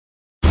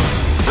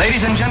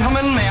Ladies and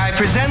gentlemen, may I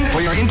present for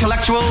your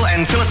intellectual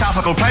and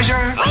philosophical pleasure,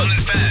 Ron and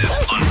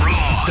Fez on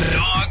Raw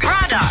Dog.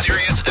 Raw Dog.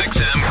 Sirius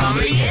XM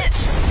Comedy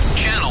Hits.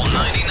 Channel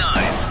 99.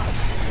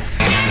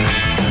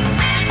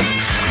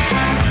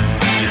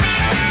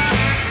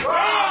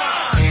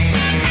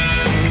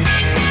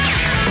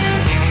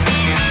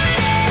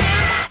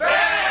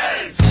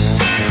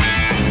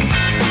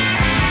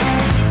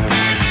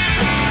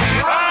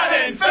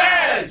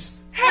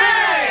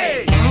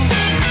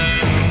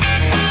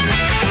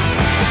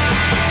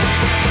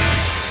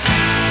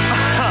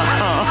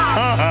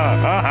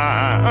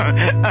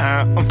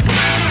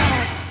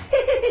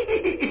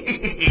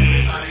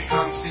 Everybody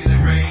come see the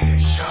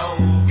greatest show.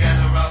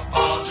 Gather up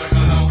all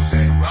juggalos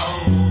and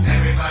roll.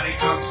 Everybody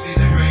come see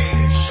the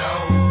greatest show.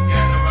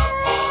 Gather up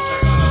all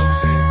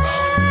juggalos and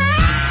roll.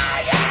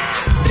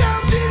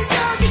 Down to the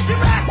ground, get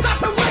your ass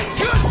up and wait,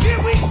 'cause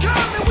here we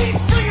come and we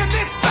slinging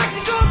this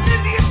spectacle of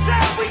Indian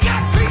town. We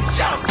got freak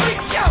show.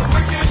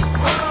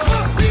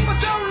 Most people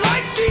don't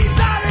like these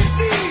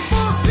oddities.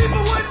 Most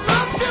people would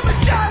love them a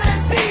shot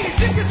at these.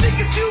 If you think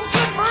it's too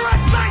good for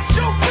us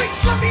sideshow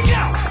freaks, let me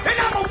know, and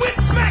I'ma whip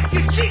smack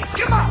your cheeks.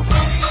 Come on.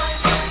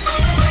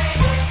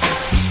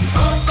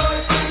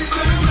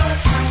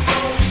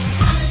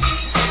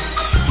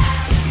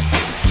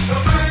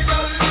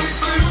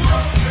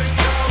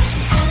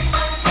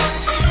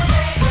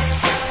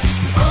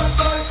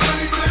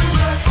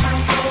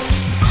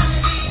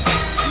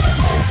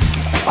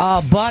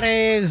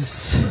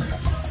 Buddies,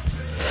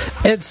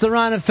 it's the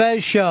Ron and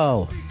Fez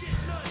show.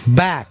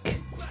 Back,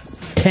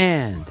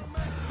 tanned,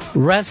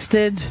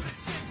 rested,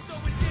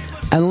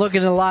 and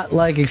looking a lot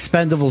like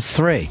Expendables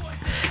 3.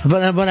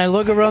 But when I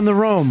look around the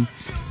room,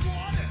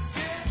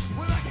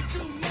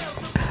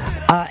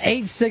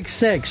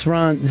 866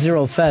 Ron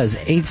Zero Fez,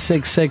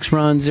 866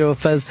 Ron Zero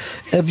Fez.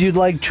 If you'd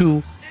like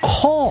to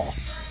call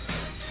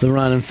the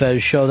Ron and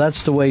Fez show,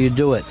 that's the way you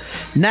do it.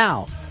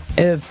 Now,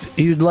 if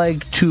you'd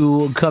like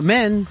to come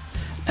in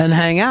and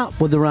hang out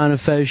with the Ron and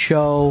Fez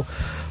show,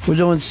 we're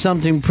doing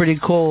something pretty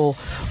cool.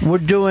 We're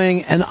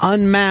doing an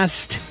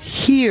Unmasked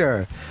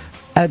here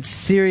at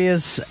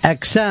Sirius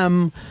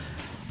XM,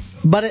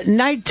 but at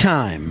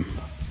nighttime.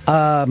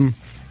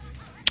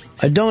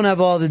 I don't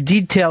have all the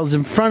details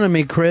in front of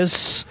me,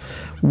 Chris.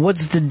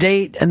 What's the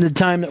date and the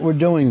time that we're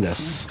doing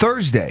this?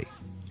 Thursday,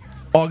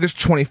 August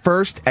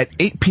 21st at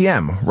 8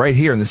 p.m. right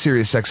here in the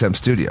Sirius XM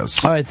studios.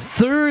 All right,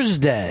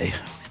 Thursday,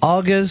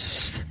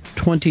 August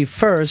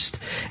 21st,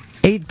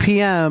 8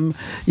 p.m.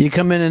 You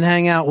come in and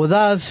hang out with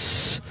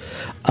us.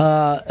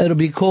 It'll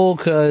be cool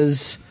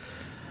because,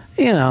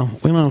 you know,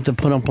 we don't have to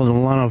put up with a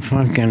lot of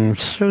fucking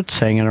suits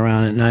hanging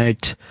around at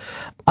night.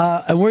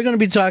 And we're going to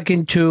be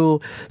talking to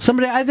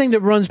somebody I think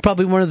that runs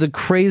probably one of the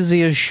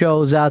craziest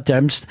shows out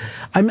there.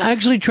 I'm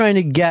actually trying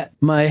to get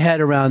my head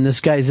around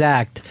this guy's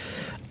act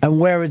and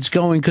where it's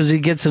going because he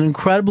gets an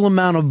incredible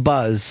amount of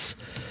buzz.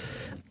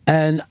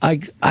 And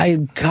I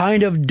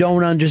kind of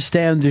don't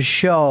understand the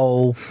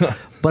show,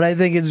 but I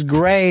think it's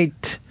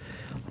great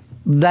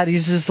that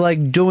he's just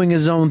like doing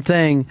his own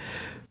thing.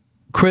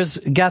 Chris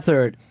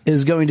Gethard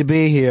is going to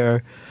be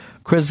here.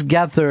 Chris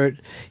Gethard,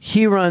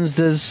 he runs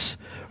this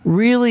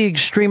really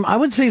extreme, I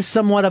would say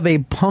somewhat of a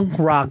punk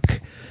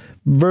rock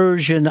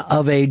version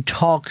of a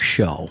talk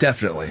show.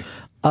 Definitely.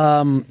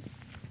 And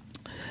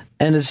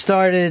it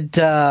started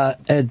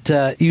at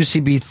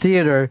UCB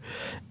Theater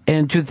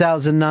in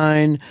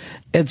 2009.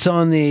 It's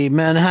on the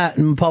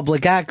Manhattan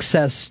Public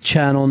Access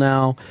channel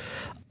now.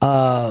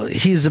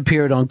 He's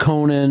appeared on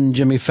Conan,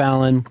 Jimmy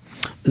Fallon,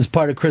 as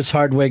part of Chris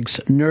Hardwick's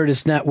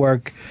Nerdist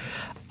Network.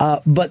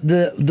 But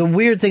the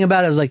weird thing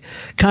about it is, like,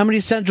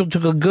 Comedy Central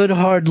took a good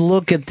hard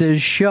look at this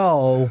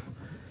show,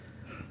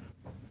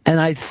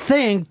 and I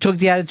think took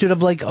the attitude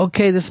of, like,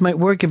 okay, this might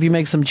work if you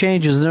make some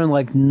changes. And they're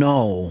like,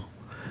 no,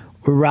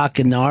 we're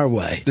rocking our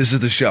way. This is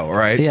the show,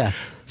 right? Yeah.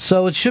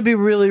 So it should be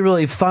really,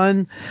 really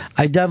fun.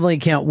 I definitely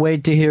can't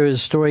wait to hear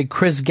his story.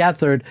 Chris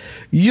Gethard,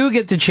 you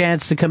get the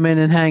chance to come in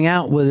and hang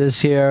out with us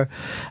here.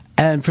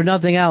 And for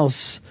nothing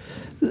else,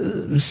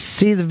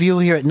 see the view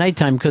here at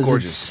nighttime because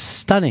it's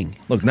stunning.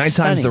 Look,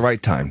 nighttime's the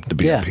right time to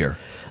be up here.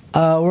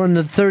 We're on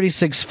the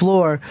 36th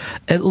floor.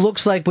 It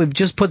looks like we've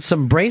just put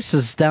some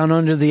braces down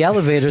under the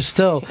elevator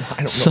still.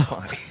 I don't know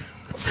why.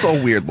 It's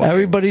so weird looking.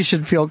 Everybody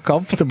should feel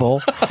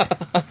comfortable.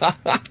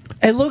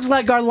 It looks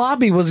like our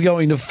lobby was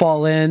going to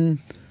fall in.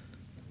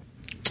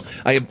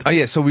 So I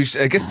guess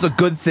it's a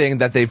good thing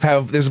that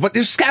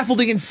there's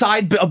scaffolding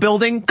inside a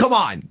building. Come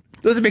on.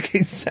 Doesn't make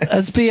any sense.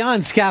 That's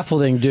beyond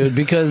scaffolding, dude,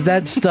 because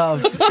that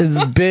stuff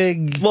is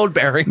big.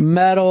 Load-bearing.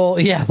 Metal.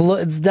 Yeah,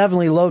 it's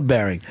definitely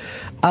load-bearing.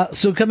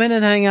 So come in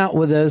and hang out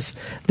with us.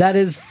 That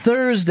is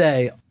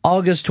Thursday,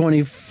 August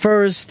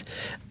 21st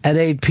at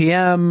 8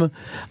 p.m.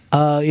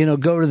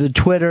 Go to the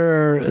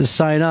Twitter,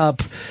 sign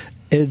up.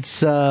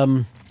 It's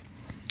going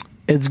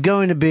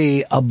to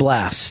be a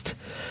blast.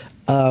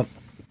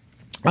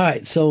 All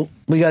right, so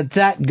we got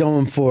that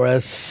going for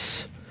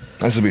us.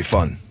 This will be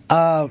fun.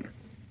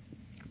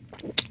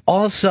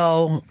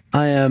 Also,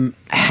 I am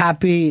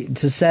happy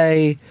to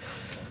say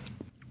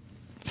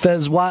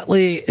Fez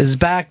Whatley is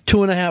back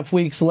 2.5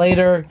 weeks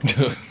later,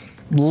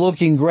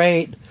 looking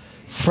great,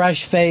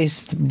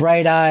 fresh-faced,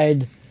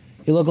 bright-eyed.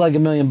 You look like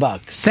 $1 million.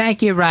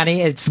 Thank you, Ronnie.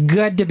 It's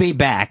good to be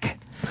back.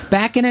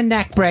 Back in a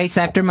neck brace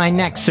after my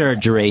neck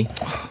surgery.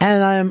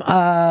 And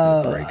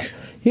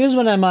here's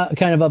what I'm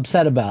kind of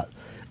upset about.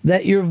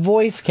 That your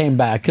voice came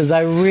back, because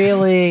I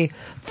really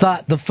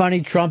thought the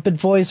funny trumpet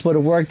voice would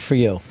have worked for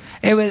you.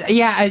 It was,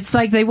 yeah, it's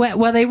like they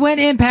went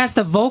in past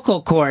the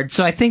vocal cord,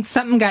 so I think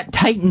something got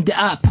tightened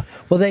up.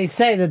 Well, they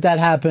say that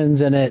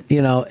happens, and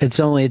it's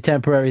only a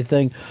temporary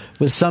thing.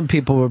 With some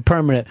people, were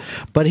permanent.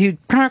 But he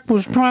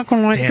was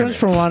talking like this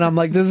for one. I'm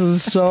like, this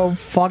is so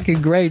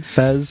fucking great,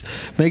 Fez.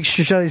 Make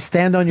sure you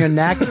stand on your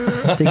neck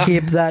to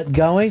keep that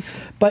going.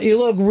 But you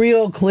look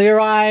real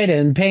clear-eyed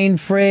and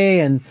pain-free,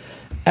 and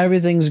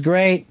everything's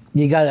great.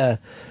 You got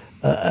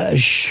a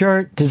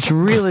shirt that's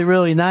really,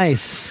 really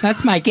nice.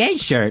 That's my gay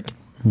shirt.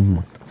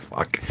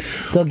 Fuck.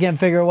 Still can't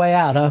figure a way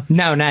out, huh?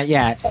 No, not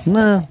yet.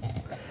 No.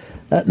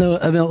 I'm going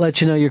to let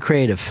you know you're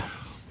creative.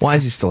 Why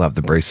does he still have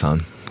the brace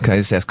on? Can I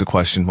just ask a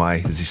question? Why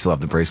does he still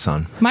have the brace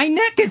on? My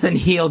neck isn't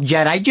healed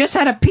yet. I just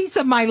had a piece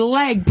of my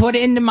leg put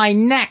into my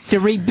neck to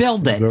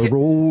rebuild it. That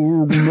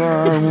old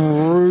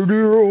man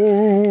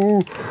radio,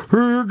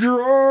 he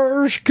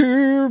just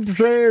keeps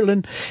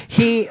sailing.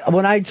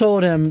 When I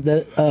told him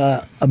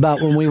that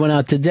about when we went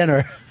out to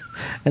dinner,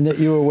 and that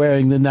you were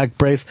wearing the neck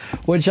brace,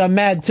 which I'm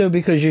mad too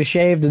because you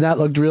shaved and that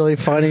looked really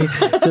funny,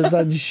 just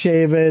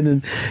unshaven,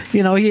 and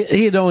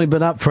he had only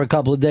been up for a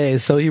couple of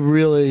days, so he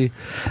really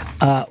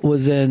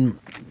was in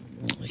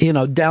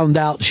downed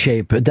out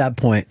shape at that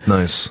point.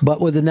 Nice.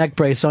 But with the neck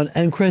brace on,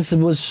 and Chris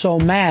was so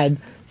mad,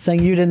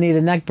 saying you didn't need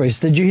a neck brace.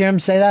 Did you hear him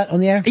say that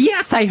on the air?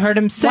 Yes, I heard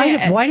him say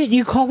it. Why didn't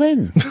you call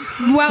in?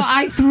 Well,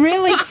 I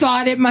really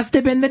thought it must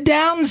have been the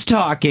Downs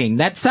talking.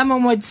 That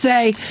someone would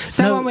say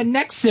someone with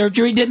neck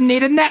surgery didn't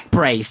need a neck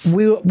brace.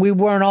 We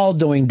weren't all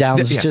doing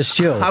Downs, just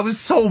you. I was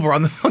sober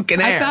on the fucking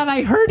air. I thought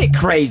I heard it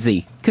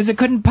crazy, because it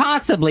couldn't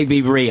possibly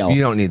be real.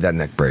 You don't need that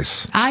neck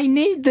brace. I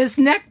need this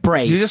neck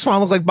brace. You just want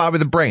to look like Bobby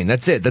the Brain.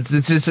 That's it. It's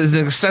just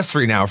an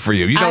accessory now for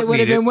you. You don't I would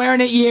have been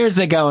wearing it years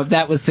ago if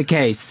that was the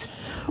case.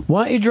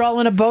 Why don't you draw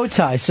in a bow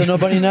tie so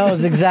nobody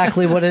knows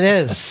exactly what it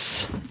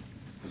is?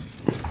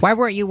 Why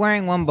weren't you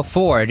wearing one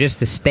before, just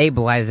to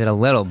stabilize it a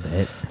little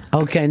bit?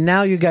 Okay,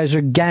 now you guys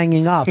are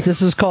ganging up.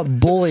 This is called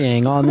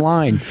bullying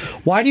online.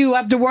 Why do you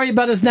have to worry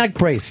about his neck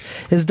brace?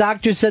 His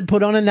doctor said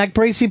put on a neck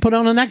brace, he put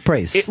on a neck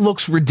brace. It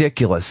looks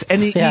ridiculous.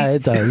 And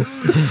it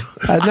does.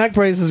 A neck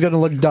brace is going to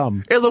look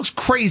dumb. It looks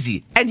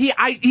crazy. And he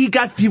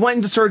went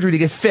into surgery to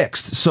get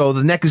fixed, so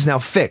the neck is now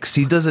fixed.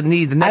 He doesn't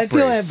need the neck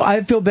brace.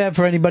 I feel bad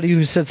for anybody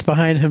who sits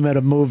behind him at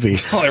a movie.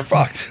 Oh, they're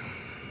fucked.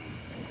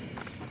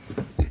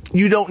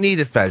 You don't need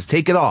it, Fez.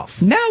 Take it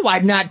off. No,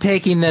 I'm not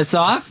taking this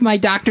off. My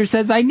doctor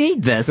says I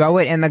need this. Throw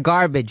it in the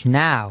garbage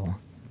now.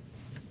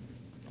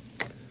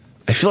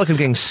 I feel like I'm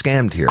getting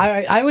scammed here.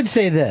 I would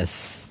say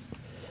this,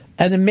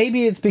 and then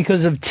maybe it's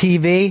because of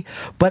TV,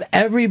 but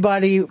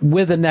everybody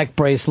with a neck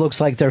brace looks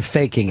like they're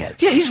faking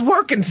it. Yeah, he's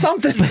working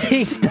something.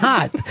 He's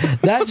not.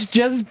 That's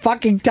just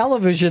fucking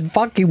television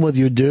fucking with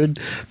you, dude.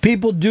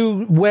 People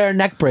do wear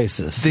neck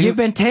braces. You've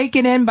been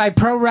taken in by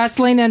pro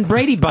wrestling and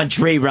Brady Bunch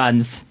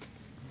reruns.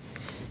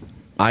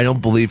 I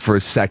don't believe for a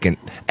second.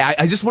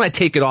 I just want to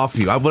take it off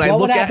you. What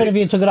would happen if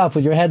you took it off?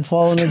 Would your head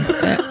fall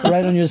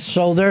right on your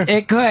shoulder?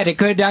 It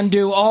could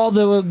undo all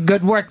the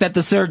good work that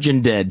the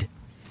surgeon did.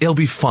 He'll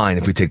be fine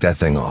if we take that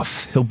thing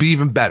off. He'll be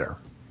even better.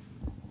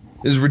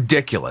 This is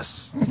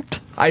ridiculous.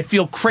 I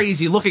feel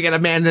crazy looking at a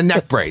man in a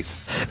neck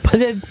brace. But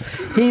do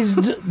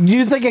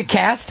you think a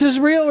cast is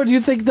real, or do you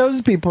think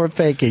those people are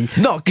faking?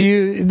 No. Do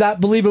you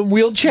not believe in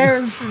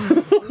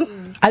wheelchairs?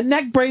 A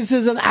neck brace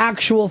is an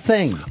actual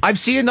thing. I've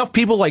seen enough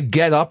people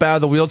get up out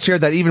of the wheelchair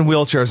that even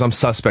wheelchairs I'm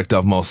suspect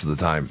of most of the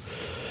time.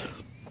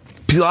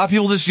 A lot of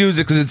people just use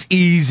it because it's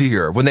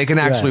easier when they can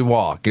actually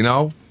walk,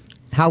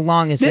 How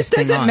long is this thing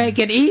on? This doesn't make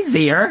it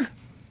easier.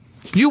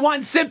 You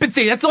want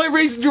sympathy. That's the only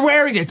reason you're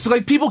wearing it. So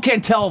people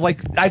can't tell, I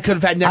could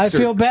have had neck surgery.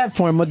 I feel bad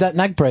for him with that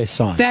neck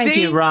brace on. Thank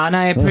you, Ron.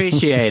 I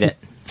appreciate it.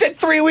 It's had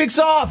 3 weeks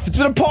off. It's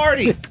been a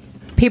party.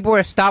 People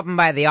were stopping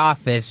by the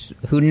office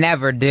who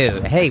never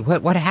do. Hey,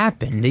 what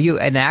happened?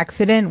 An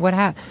accident? What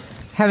happened?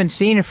 Haven't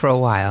seen it for a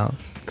while.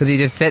 Because he's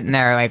just sitting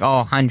there,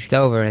 all hunched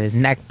over in his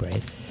neck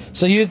brace.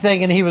 So you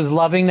thinking he was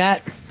loving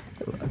that?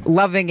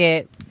 Loving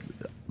it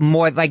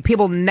more.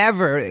 People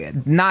never,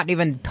 not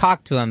even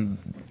talk to him,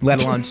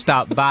 let alone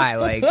stop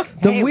by.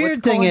 The hey,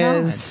 weird thing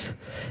is,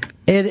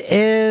 it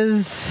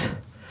is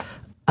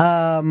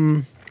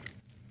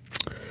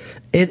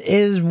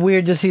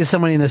weird to see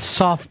somebody in a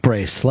soft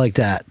brace like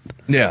that.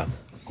 Yeah.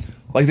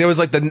 There was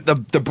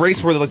the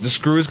brace where the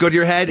screws go to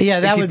your head.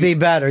 Yeah, that would be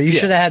better. You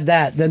should have had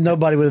that. Then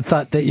nobody would have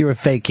thought that you were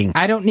faking.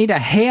 I don't need a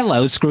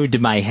halo screwed to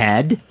my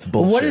head. It's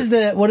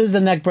bullshit. What does the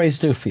neck brace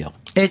do for you?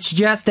 It's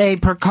just a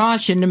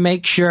precaution to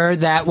make sure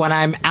that when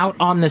I'm out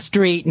on the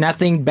street,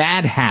 nothing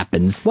bad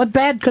happens. What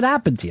bad could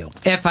happen to you?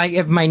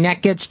 If my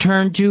neck gets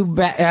turned too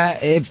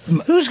bad,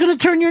 who's going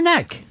to turn your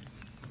neck?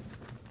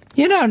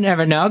 You don't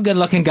never know. A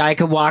good-looking guy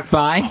could walk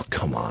by. Oh,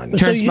 come on.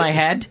 Turns my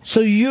head.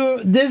 So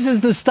this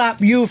is to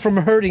stop you from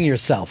hurting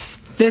yourself.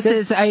 This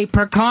is a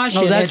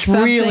precaution. Oh, that's It's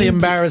really something-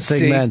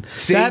 embarrassing, man.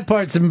 See? That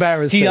part's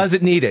embarrassing. He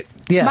doesn't need it.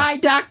 Yeah. My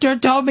doctor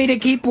told me to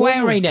keep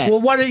wearing it.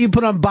 Well, why don't you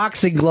put on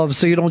boxing gloves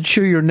so you don't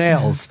chew your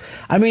nails?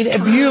 I mean,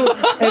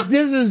 if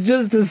this is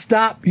just to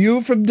stop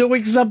you from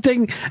doing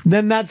something,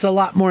 then that's a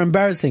lot more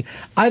embarrassing.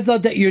 I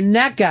thought that your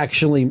neck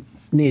actually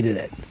needed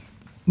it.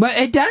 But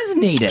it does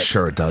need it.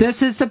 Sure it does.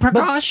 This is the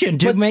precaution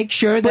to make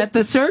sure that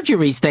the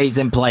surgery stays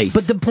in place.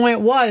 But the point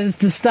was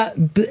to stop.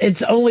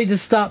 It's only to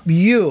stop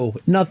you,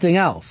 nothing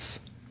else.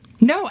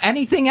 no,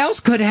 anything else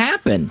could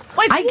happen.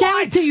 I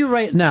guarantee you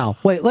right now.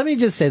 Wait, let me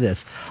just say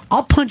this.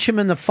 I'll punch him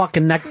in the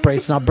fucking neck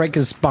brace and I'll break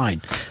his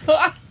spine.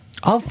 That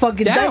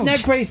Don't.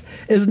 neck brace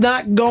is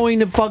not going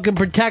to fucking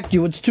protect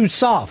you. It's too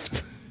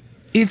soft.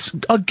 It's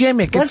a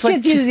gimmick. Let's it's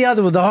like get you to the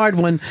other with the hard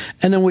one,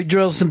 and then we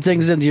drill some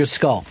things into your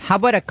skull. How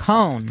about a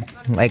cone,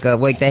 like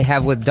they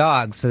have with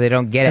dogs, so they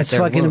don't get That's at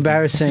their fucking wounds?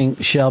 embarrassing,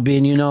 Shelby,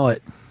 and you know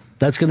it.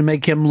 That's going to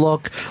make him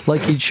look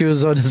like he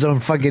chews on his own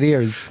fucking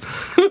ears.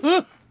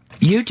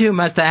 You two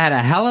must have had a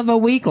hell of a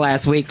week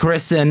last week,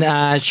 Chris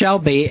and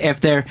Shelby, if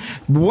they're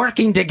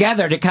working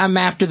together to come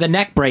after the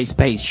neck brace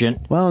patient.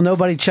 Well,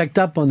 nobody checked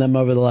up on them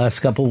over the last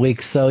couple of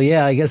weeks, so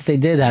yeah, I guess they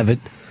did have it.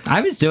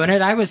 I was doing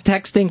it. I was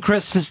texting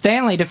Chris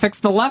Stanley to fix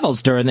the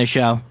levels during the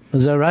show.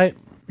 Is that right?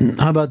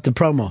 How about the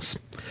promos?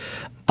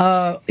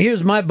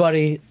 Here's my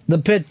buddy, the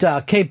Pit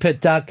Duck. Hey, Pit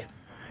Duck.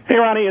 Hey,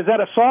 Ronnie, is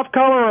that a soft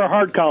collar or a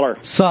hard collar?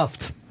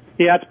 Soft.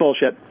 Yeah, that's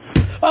bullshit.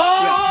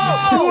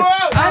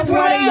 Oh! What do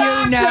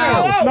you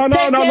know?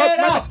 No,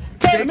 let's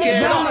Take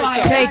it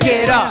off. Take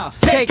it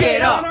off. Take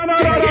it off. No.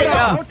 Take it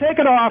off. Don't take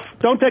it off.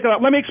 Don't take it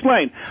off. Let me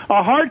explain.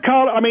 A hard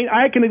collar,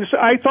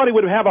 I thought he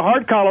would have a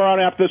hard collar on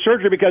after the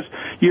surgery because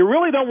you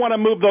really don't want to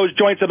move those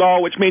joints at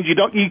all, which means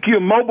you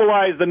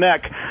immobilize the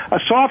neck. A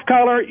soft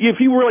collar, if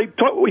he wanted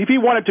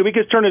to, he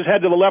could turn his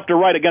head to the left or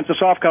right against a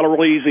soft collar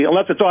really easy,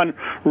 unless it's on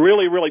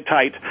really, really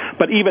tight.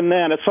 But even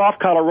then, a soft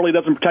collar really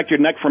doesn't protect your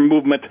neck from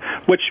movement,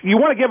 which you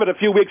want to give it a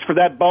few weeks for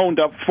that bone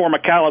to form a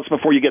callus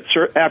before you get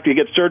after you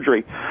get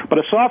surgery. But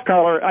a soft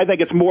collar, I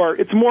think it's more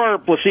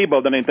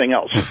placebo than anything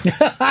else. See,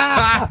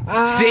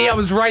 I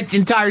was right the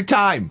entire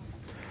time.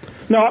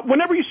 No,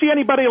 whenever you see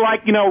anybody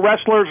like,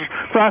 wrestlers,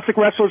 classic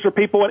wrestlers or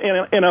people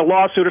in a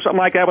lawsuit or something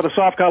like that with a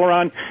soft collar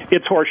on,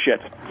 it's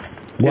horseshit.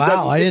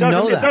 Wow, I didn't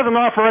know that. It doesn't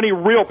offer any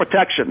real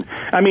protection.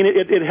 I mean,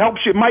 it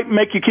helps you. It might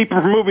make you keep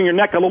from moving your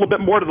neck a little bit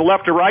more to the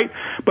left or right,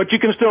 but you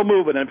can still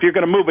move it. And if you're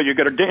going to move it, you're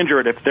going to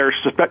injure it if they're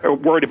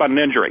worried about an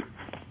injury.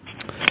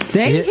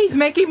 See, he's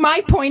making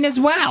my point as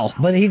well.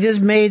 But he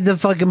just made the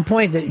fucking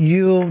point that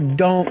you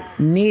don't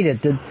need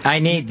it. I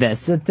need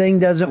this. The thing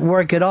doesn't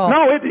work at all.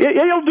 No,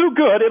 it'll do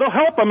good. It'll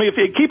help. I mean, if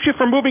it keeps you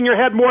from moving your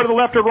head more to the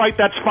left or right,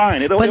 that's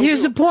fine. But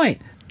here's the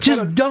point.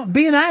 Just don't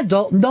be an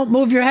adult and don't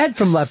move your head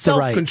from left to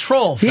right.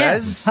 Self-control, Fez.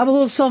 Yes, have a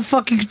little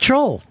self-fucking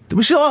control.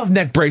 We should all have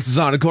neck braces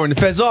on, according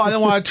to Fez. Oh, I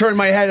don't want to turn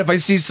my head if I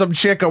see some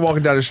chick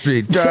walking down the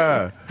street.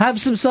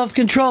 Have some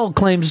self-control,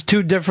 claims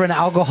two different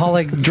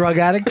alcoholic drug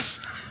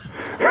addicts.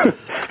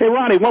 Hey,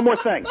 Ronnie, one more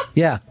thing.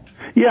 Yeah.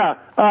 Yeah,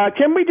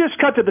 can we just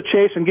cut to the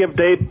chase and give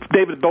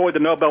David Bowie the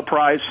Nobel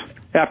Prize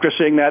after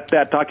seeing that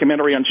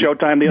documentary on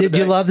Showtime the other day? Did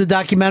you love the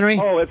documentary?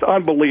 Oh, it's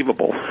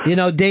unbelievable.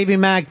 Davey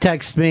Mack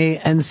texted me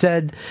and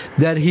said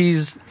that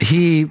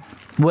he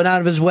went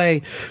out of his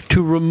way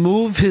to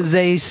remove his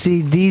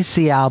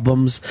AC/DC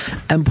albums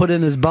and put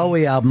in his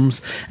Bowie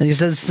albums. And he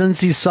says since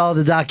he saw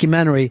the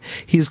documentary,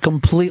 he's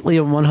completely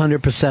and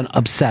 100%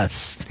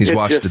 obsessed. He's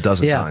watched it a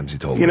dozen times, he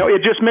told me.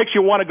 It just makes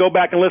you want to go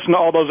back and listen to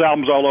all those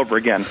albums all over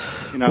again.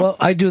 Well,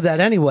 I do that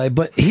anyway,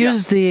 but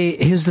here's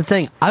the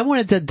thing. I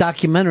wanted the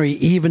documentary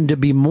even to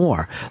be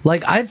more.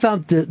 Like, I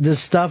found the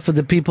stuff of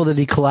the people that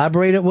he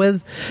collaborated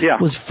with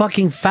was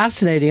fucking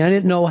fascinating. I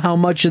didn't know how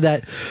much of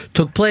that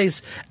took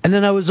place. And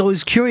then I was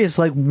always curious,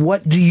 like,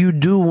 what do you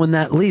do when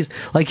that leaves?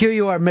 Like, here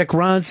you are, Mick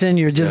Ronson,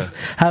 you're just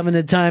having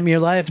the time of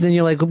your life, and then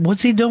you're like,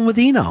 what's he doing with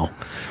Eno?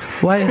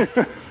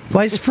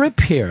 Why's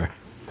Fripp here?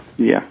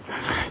 Yeah.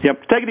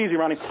 Yep. Take it easy,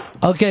 Ronnie.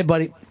 Okay,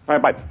 buddy. All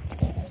right,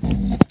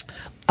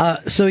 bye.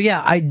 So,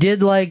 yeah, I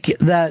did like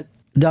that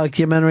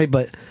documentary,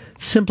 but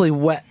simply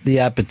whet the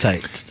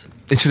appetite.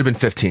 It should have been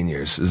 15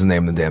 years, is the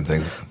name of the damn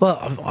thing.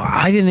 Well,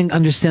 I didn't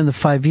understand the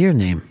 5-year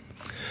name.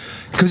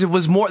 Because it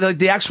was more like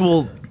the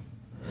actual...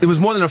 It was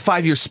more than a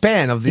 5-year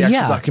span of the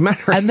actual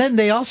documentary. And then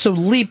they also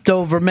leaped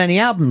over many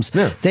albums.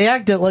 Yeah. They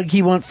acted like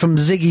he went from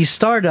Ziggy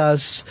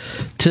Stardust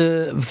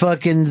to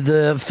fucking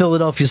the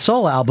Philadelphia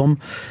Soul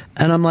album.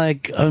 And I'm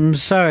like, I'm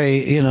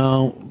sorry,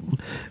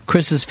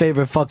 Chris's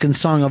favorite fucking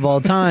song of all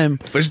time.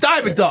 It's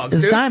Diamond Dogs.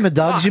 It's Diamond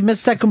Dogs. You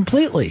missed that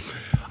completely.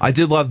 I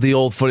did love the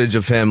old footage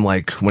of him,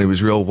 like, when he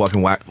was real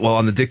fucking whack. Well,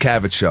 on the Dick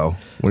Cavett show.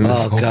 When he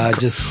was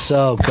just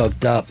so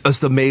cooked up.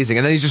 That's amazing.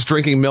 And then he's just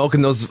drinking milk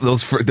in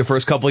the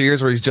first couple of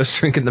years where he's just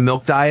drinking the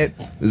milk diet.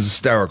 Is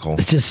hysterical.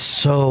 It's just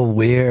so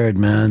weird,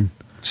 man.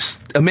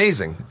 Just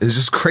amazing. It's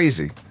just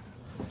crazy.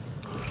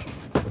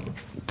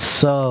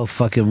 So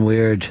fucking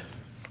weird.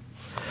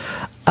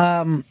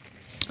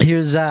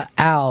 Here's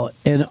Al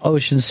in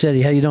Ocean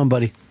City. How you doing,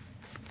 buddy?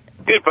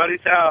 Good, buddy.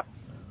 Fez,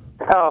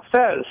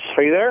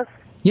 are you there?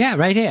 Yeah,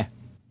 right here.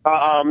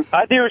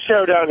 I do a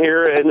show down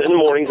here in the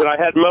mornings, and I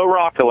had Mo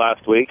Rocca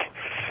last week.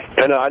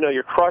 And I know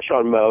your crush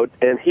on Mo,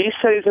 and he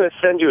said he's going to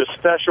send you a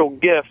special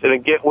gift and a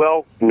get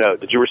well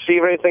note. Did you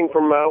receive anything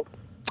from Mo?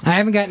 I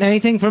haven't gotten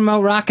anything from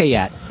Mo Rocca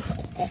yet.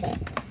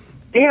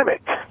 Damn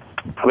it.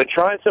 I've been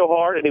trying so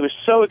hard, and he was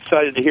so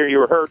excited to hear you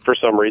were hurt for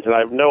some reason. I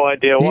have no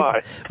idea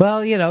why.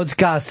 Well, it's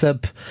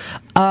gossip.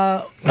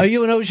 Are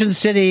you in Ocean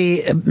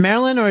City,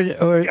 Maryland,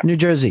 or New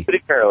Jersey?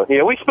 City, Maryland.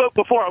 Yeah, we spoke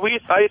before. I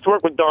used to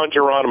work with Don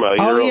Geronimo.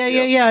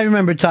 Yeah. I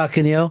remember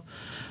talking to you.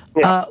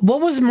 Yeah.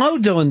 What was Mo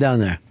doing down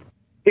there?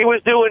 He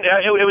was doing. We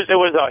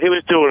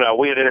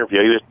had an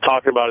interview. He was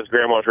talking about his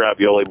grandma's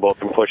ravioli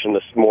book and pushing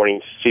this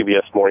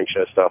CBS morning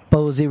show stuff.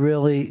 But was he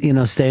really,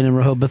 staying in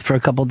Rehoboth for a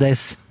couple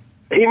days?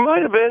 He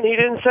might have been. He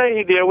didn't say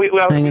he did.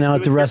 Hanging out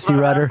at the Rusty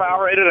Rudder. Half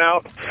hour in and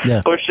out.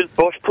 Yeah. Pushed his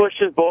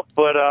book,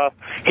 but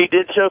he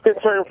did show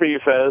concern for you,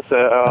 Fez.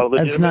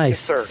 That's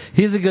nice. Concern.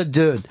 He's a good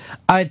dude.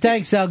 All right,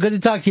 thanks, Al. Good to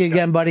talk to you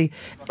again, buddy.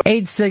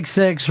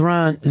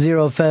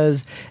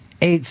 866-RON-0-FEZ.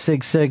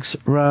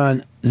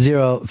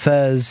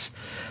 866-RON-0-FEZ.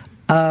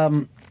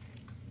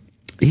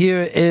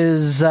 Here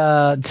is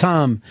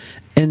Tom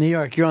in New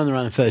York. You're on the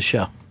Ron and Fez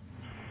show.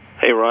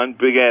 Hey, Ron.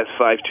 Big ass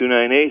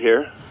 5298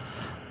 here.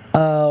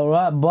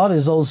 Right, bought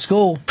his old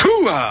school.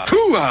 Hooah!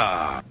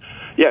 Hooah!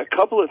 Yeah, a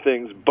couple of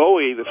things.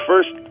 Bowie, the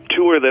first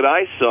tour that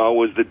I saw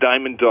was the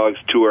Diamond Dogs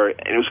tour,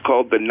 and it was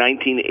called the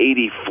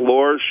 1980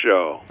 Floor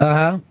Show.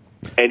 Uh-huh.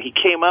 And he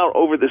came out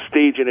over the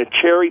stage in a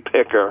cherry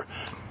picker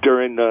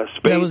during Space.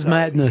 That was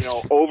madness.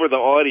 Over the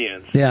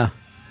audience. Yeah.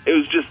 It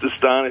was just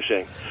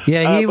astonishing.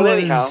 Yeah, he but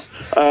was. Anyhow,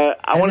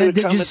 I wanted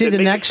to did you see the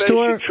next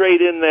tour?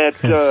 Trade in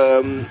that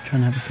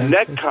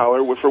neck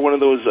collar for one of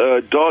those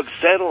dog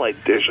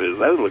satellite dishes.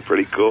 That would look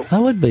pretty cool.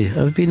 That would be.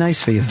 That would be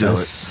nice for you,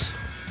 Fez.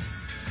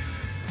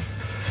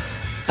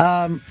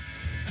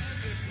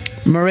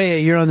 Maria,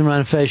 you're on the Ron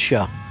and Fez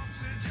show.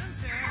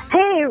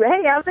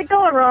 Hey, how's it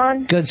going,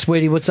 Ron? Good,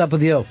 sweetie. What's up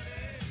with you?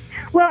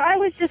 Well, I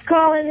was just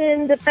calling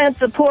in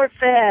defense of poor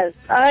Fez.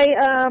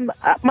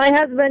 My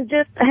husband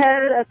just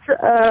had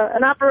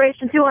an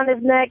operation too on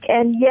his neck,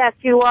 and yes,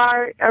 you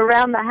are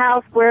around the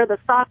house wear the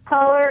soft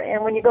collar,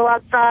 and when you go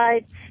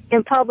outside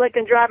in public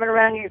and driving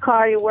around in your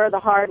car, you wear the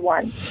hard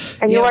one.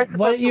 And you are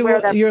supposed to wear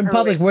that. You're in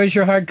public. Where's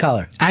your hard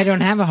collar? I don't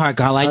have a hard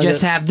collar. I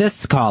just have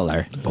this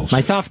collar,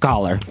 my soft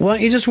collar. Why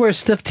don't you just wear a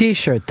stiff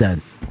T-shirt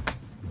then?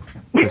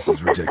 This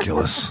is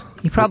ridiculous.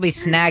 You probably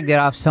snagged it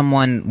off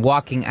someone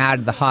walking out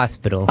of the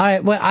hospital. All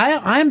right, well,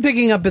 I'm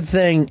picking up a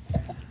thing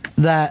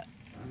that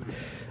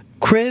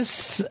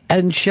Chris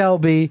and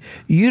Shelby,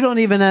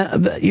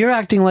 you're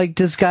acting like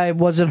this guy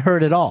wasn't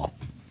hurt at all.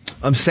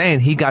 I'm saying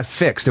he got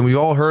fixed, and we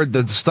all heard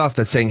the stuff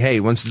that's saying, hey,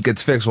 once it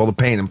gets fixed, all the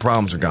pain and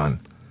problems are gone.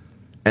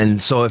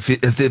 And so if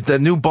the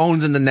new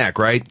bone's in the neck,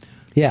 right?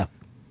 Yeah.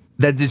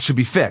 Then it should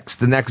be fixed.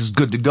 The neck is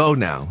good to go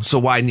now. So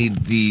why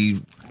need the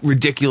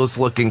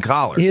ridiculous-looking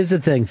collar? Here's the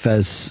thing,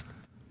 Fez.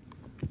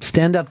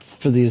 Stand up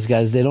for these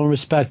guys. They don't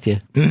respect you.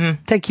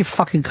 Mm-hmm. Take your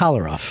fucking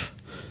collar off.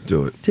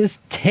 Do it.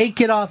 Just take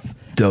it off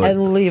Do it.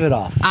 and leave it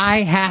off.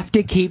 I have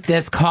to keep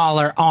this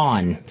collar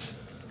on.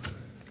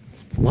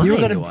 You were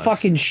going to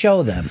fucking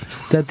show them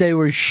that they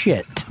were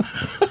shit.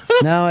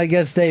 Now I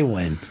guess they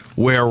win.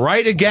 We're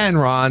right again,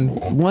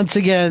 Ron. Once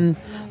again,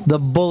 the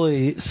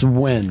bullies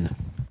win.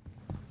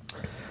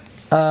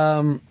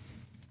 Sam,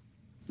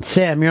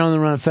 you're on the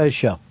Ron and Fez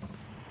show.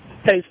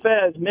 Hey,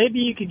 Fez, maybe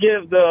you could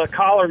give the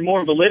collar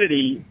more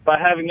validity by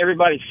having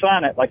everybody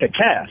sign it like a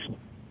cast.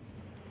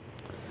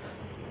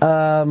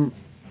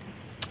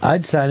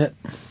 I'd sign it.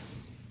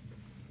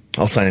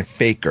 I'll sign it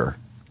faker.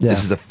 Yeah.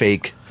 This is a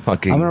fake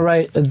fucking... I'm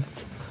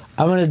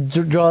going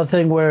to draw a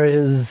thing where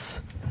his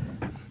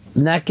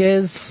neck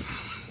is,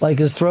 like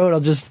his throat. I'll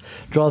just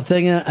draw a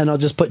thing in it, and I'll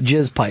just put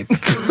jizz pipe.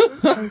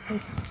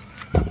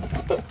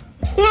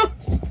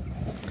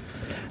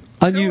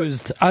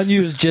 Unused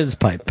jizz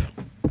pipe.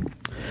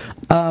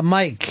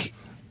 Mike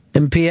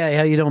in PA,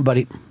 how you doing,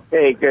 buddy?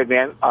 Hey, good,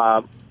 man.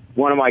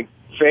 One of my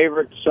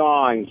favorite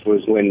songs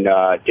was when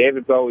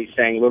David Bowie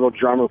sang Little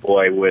Drummer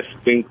Boy with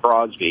Bing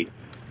Crosby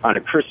on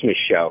a Christmas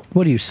show.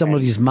 What are you,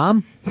 somebody's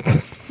mom?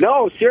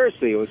 No,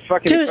 seriously, it was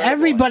fucking Dude, incredible.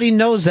 everybody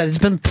knows that. It's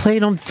been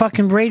played on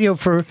fucking radio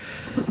for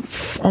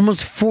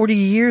almost 40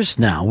 years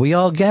now. We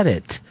all get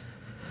it.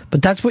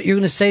 But that's what you're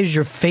going to say is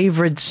your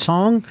favorite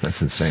song?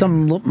 That's insane.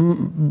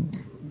 Some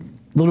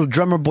Little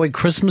Drummer Boy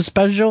Christmas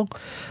special?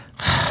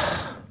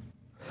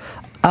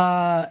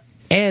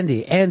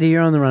 Andy,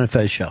 you're on the Ron and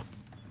Fez show.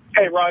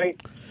 Hey, Ronnie.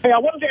 Hey, I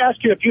wanted to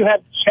ask you if you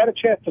had a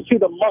chance to see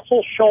the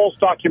Muscle Shoals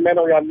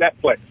documentary on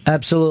Netflix.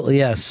 Absolutely,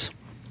 yes.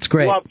 It's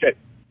great. Loved it.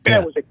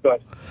 Yeah, was it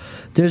good?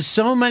 There's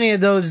so many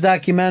of those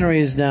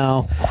documentaries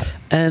now,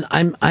 and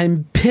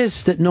I'm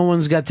pissed that no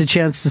one's got the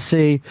chance to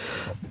see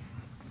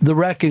the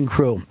Wrecking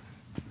Crew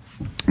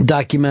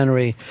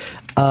documentary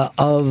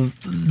of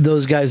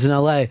those guys in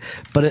L.A.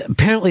 But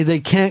apparently they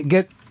can't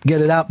get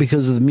it out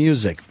because of the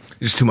music.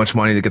 Just too much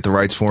money to get the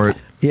rights for it.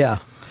 Yeah.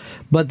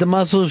 But the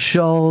Muscle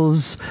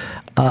Shoals,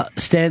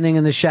 standing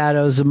in the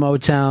shadows of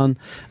Motown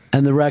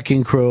and the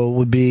Wrecking Crew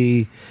would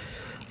be...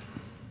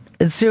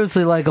 It's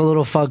seriously like a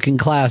little fucking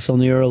class on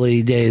the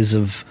early days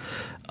of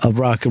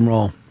rock and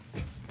roll.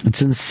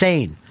 It's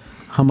insane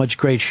how much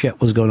great shit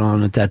was going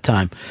on at that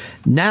time.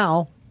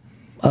 Now,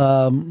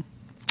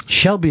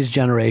 Shelby's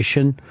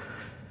generation,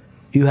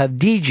 you have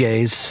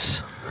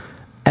DJs,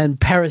 and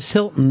Paris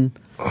Hilton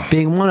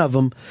being one of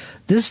them.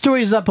 This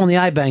story is up on the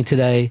iBank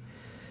today.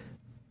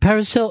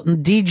 Paris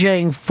Hilton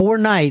DJing 4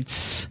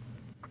 nights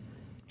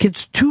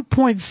gets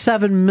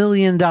 $2.7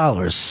 million.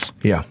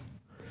 Yeah.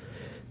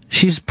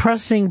 She's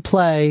pressing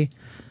play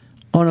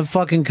on a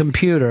fucking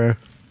computer.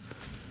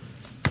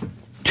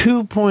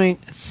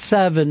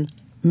 $2.7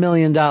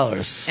 million.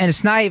 And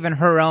it's not even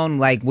her own,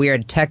 like,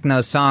 weird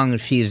techno song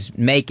she's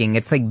making.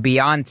 It's like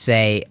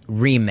Beyonce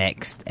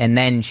remixed, and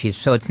then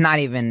so it's not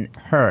even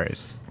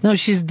hers. No,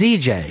 she's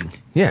DJing.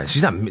 Yeah,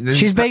 she's not.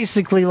 She's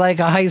basically like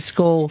a high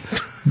school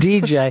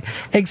DJ,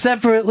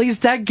 except for at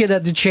least that kid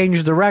had to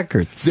change the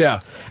records.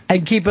 Yeah.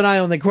 And keep an eye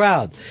on the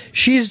crowd.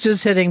 She's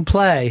just hitting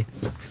play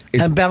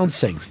and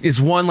bouncing.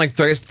 It's one, like,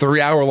 I guess,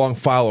 3-hour-long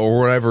file or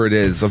whatever it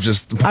is of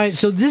just... All right,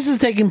 so this is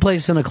taking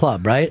place in a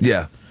club, right?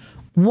 Yeah.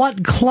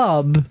 What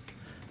club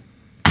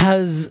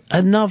has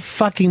enough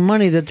fucking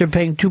money that they're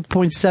paying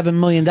 $2.7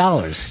 million?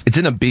 It's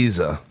in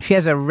Ibiza. She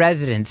has a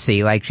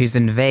residency, like she's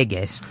in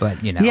Vegas,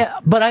 but, you know. Yeah,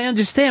 but I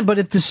understand. But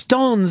if the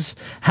Stones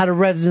had a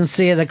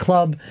residency at a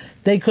club,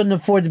 they couldn't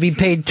afford to be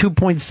paid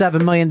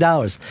 $2.7 million.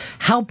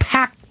 How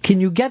packed can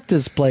you get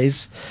this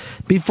place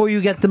before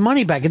you get the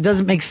money back? It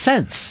doesn't make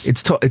sense. It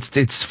has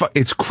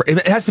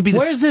to be...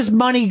 Where's this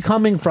money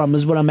coming from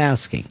is what I'm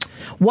asking.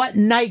 What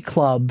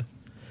nightclub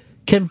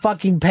can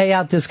fucking pay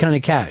out this kind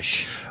of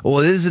cash? Well,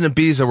 it is in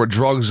Ibiza where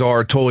drugs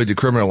are totally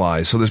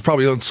decriminalized, so there's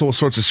probably all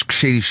sorts of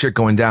shady shit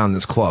going down in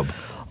this club.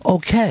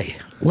 Okay,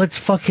 let's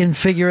fucking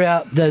figure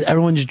out that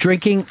everyone's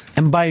drinking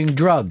and buying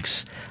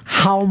drugs.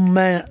 How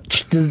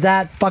much does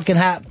that fucking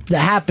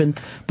happen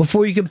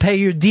before you can pay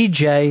your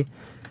DJ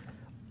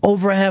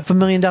over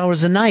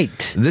 $500,000 a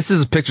night? This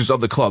is pictures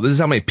of the club. This is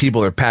how many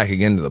people are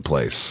packing into the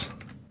place.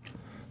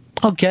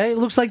 Okay, it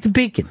looks like the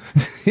Beacon.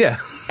 Yeah.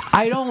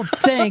 I don't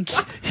think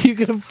you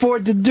can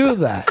afford to do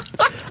that.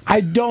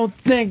 I don't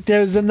think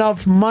there's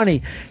enough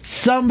money.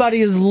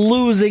 Somebody is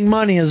losing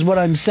money is what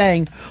I'm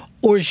saying,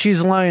 or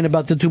she's lying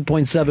about the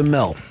 2.7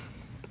 mil.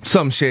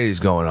 Some shady's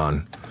going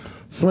on.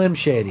 Slim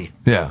Shady.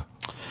 Yeah.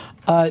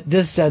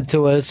 This said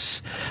to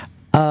us,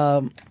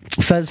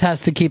 Fez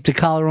has to keep the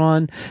collar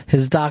on.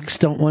 His docs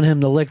don't want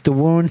him to lick the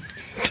wound.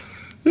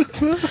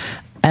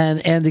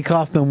 And Andy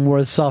Kaufman wore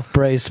a soft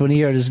brace when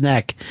he hurt his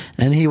neck,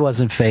 and he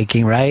wasn't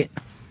faking, right?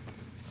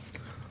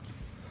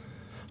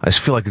 I just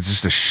feel like it's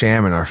just a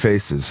sham in our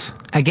faces.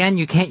 Again,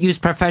 you can't use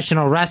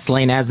professional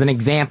wrestling as an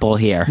example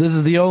here. This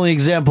is the only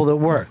example that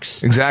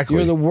works. Exactly.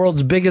 You're the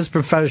world's biggest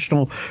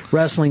professional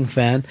wrestling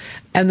fan.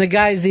 And the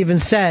guys even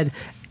said,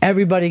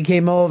 everybody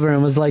came over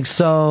and was like,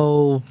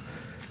 so,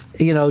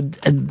 you know,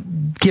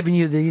 giving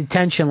you the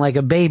attention like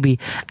a baby.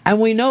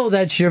 And we know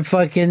that's your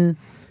fucking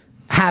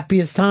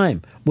happiest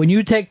time. When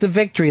you take the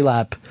victory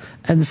lap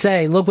and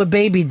say, look what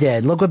baby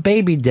did, look what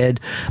baby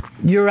did,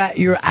 you're at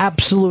your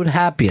absolute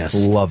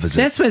happiest. Love is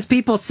it. This was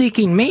people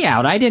seeking me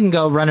out. I didn't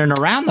go running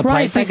around the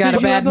place. I got a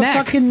bad you have neck.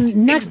 a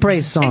fucking neck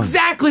brace on.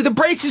 Exactly. The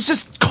brace is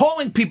just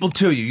calling people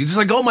to you. You're just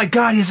like, oh my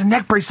God, he has a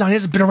neck brace on. He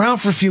hasn't been around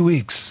for a few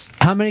weeks.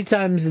 How many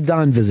times did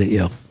Don visit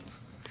you?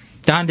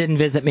 Don didn't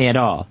visit me at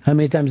all. How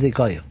many times did he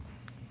call you?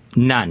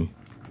 None.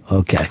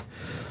 Okay.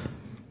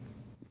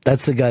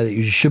 That's the guy that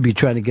you should be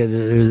trying to get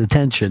his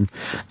attention,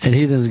 and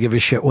he doesn't give a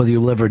shit whether you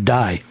live or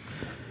die.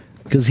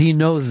 Because he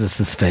knows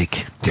this is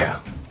fake. Yeah.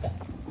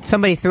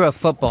 Somebody threw a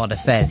football to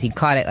Fez. He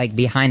caught it, like,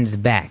 behind his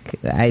back.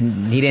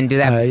 He didn't do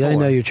that before. I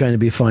know you're trying to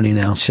be funny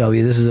now,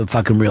 Shelby. This is a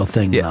fucking real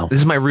thing now.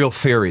 This is my real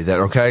theory,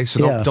 okay?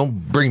 So Yeah.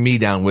 don't bring me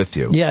down with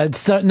you. Yeah,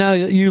 now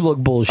you look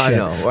bullshit. I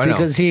know.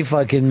 Because he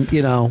fucking,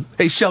 you know.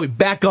 Hey, Shelby,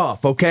 back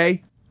off,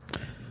 okay?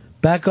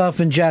 Back off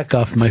and jack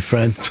off, my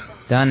friend.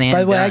 Done and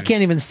By the way, done. I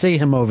can't even see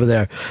him over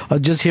there. I'll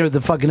just hear the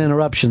fucking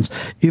interruptions.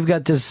 You've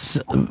got this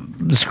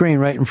screen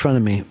right in front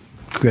of me,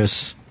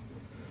 Chris.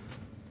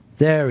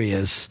 There he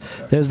is.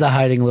 There's the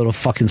hiding little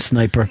fucking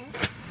sniper.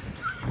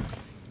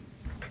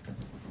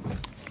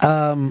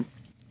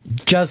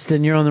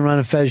 Justin, you're on the Ron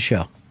and Fez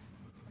show.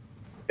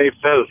 Hey,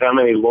 Fez, how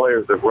many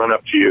lawyers have run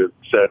up to you and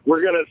said,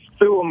 we're going to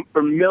sue them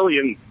for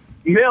millions,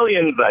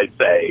 I'd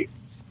say.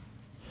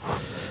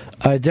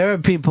 There are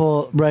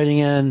people writing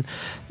in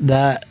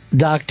that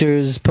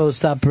doctors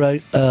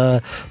post-operation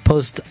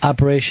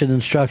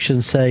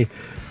instructions say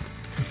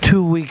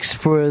 2 weeks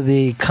for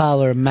the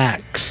collar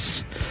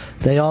max.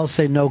 They all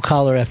say no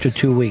collar after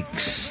 2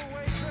 weeks.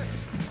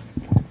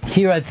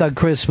 Here I thought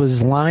Chris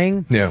was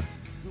lying. Yeah.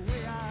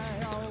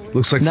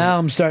 Looks like now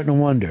I'm starting to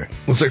wonder.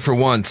 Looks like for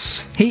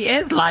once. He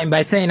is lying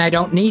by saying I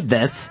don't need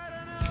this.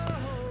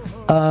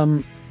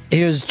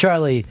 Here's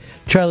Charlie.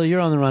 Charlie,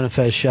 you're on the Ron and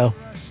Fez show.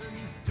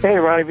 Hey,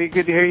 Ronnie B.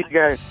 Good to hear you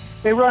guys.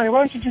 Hey, Ronnie, why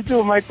don't you just do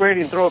a Mike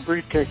Brady and throw a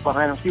briefcase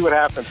behind him, see what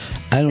happens?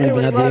 I don't even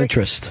Anyway, have the Ronnie-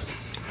 interest.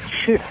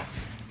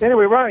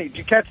 Anyway, Ronnie, did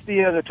you catch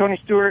the Tony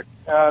Stewart,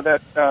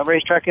 that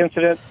racetrack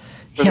incident?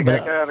 Where Yeah, the guy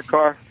but, got out of the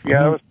car.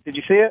 Yeah, did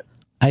you see it?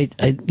 I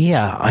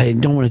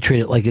don't want to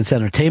treat it like it's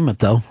entertainment,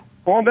 though.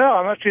 Well, no,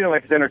 I'm not treating it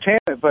like it's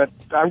entertainment, but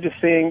I'm just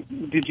saying,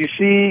 did you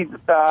see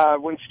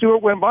when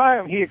Stewart went by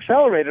him, he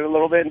accelerated a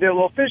little bit and did a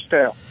little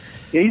fishtail.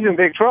 Yeah, he's in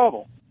big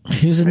trouble.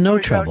 He's in no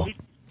trouble.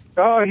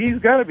 He's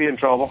got to be in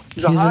trouble.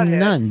 He's a He's in hothead.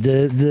 none.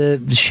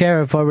 The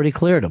sheriff already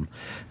cleared him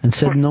and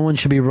said no one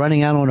should be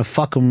running out on a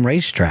fucking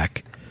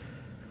racetrack.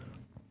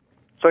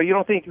 So you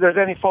don't think there's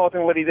any fault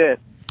in what he did?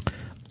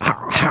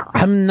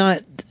 I'm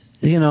not,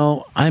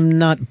 I'm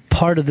not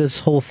part of this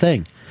whole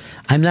thing.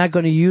 I'm not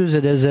going to use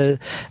it as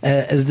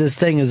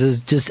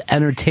just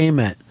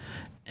entertainment.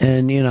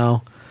 And,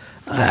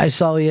 I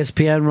saw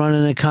ESPN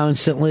running it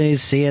constantly.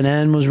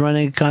 CNN was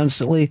running it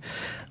constantly.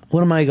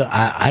 What am I going?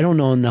 I don't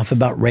know enough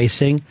about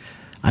racing.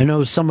 I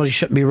know somebody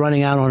shouldn't be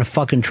running out on a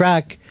fucking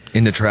track.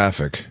 In the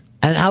traffic.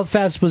 And how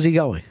fast was he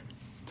going?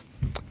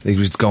 He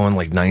was going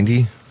like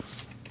 90.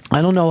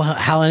 I don't know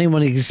how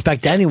anyone would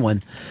expect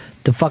anyone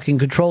to fucking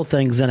control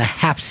things in a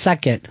half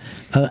second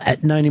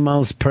at 90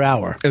 miles per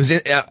hour. It was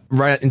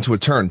right into a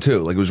turn, too.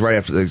 Like, it was right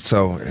after.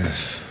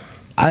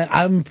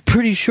 I'm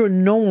pretty sure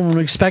no one would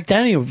expect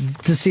to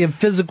see a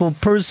physical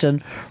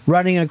person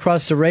running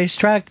across the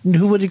racetrack.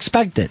 Who would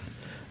expect it?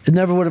 It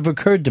never would have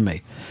occurred to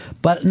me.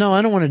 But no,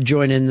 I don't want to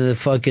join into the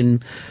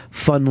fucking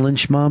fun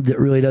lynch mob that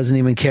really doesn't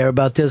even care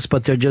about this,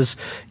 but they're just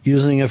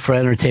using it for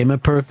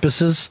entertainment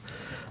purposes.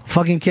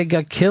 Fucking kid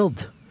got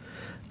killed.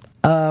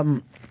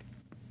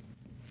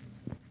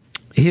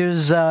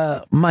 Here's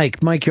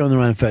Mike. Mike, you're on the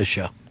Ron and Fez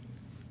show.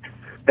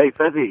 Hey,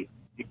 Fezzy.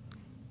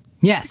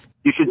 Yes.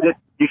 You should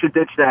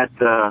ditch that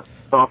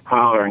soft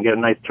collar and get a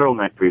nice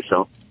turtleneck for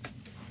yourself.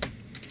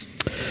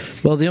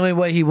 Well, the only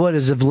way he would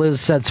is if Liz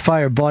Sets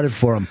Fire bought it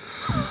for him.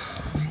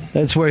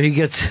 That's where he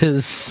gets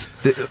his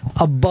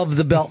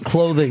above-the-belt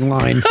clothing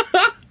line.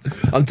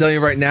 I'm telling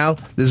you right now,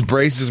 this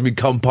brace has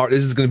become part.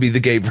 This is going to be the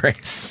gay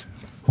brace.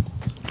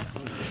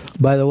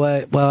 By the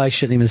way, well, I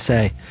shouldn't even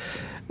say.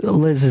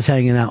 Liz is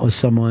hanging out with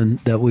someone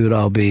that we would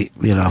all be,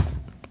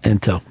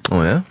 into.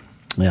 Oh, yeah?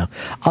 Yeah.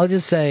 I'll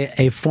just say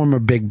a former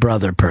Big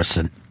Brother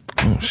person.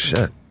 Oh,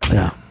 shit.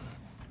 Yeah.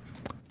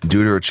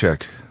 Dude or a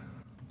chick?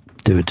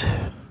 Dude.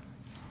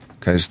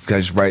 Can I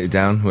just write it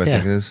down, who I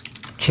think it is?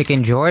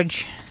 Chicken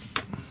George?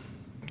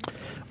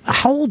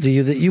 How old are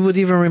you that you would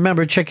even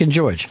remember Chicken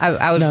George?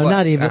 I was no,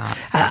 not even.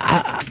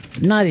 Uh,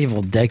 not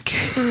evil dick.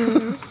 Hey,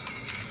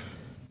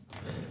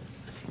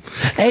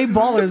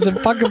 Baller is a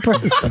fucking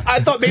person.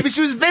 I thought maybe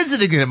she was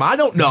visiting him. I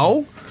don't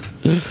know.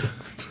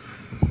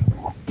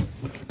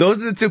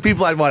 Those are the two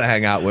people I'd want to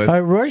hang out with. All right,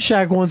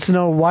 Rorschach wants to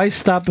know why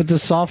stop at the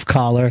soft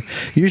collar.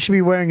 You should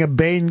be wearing a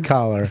Bane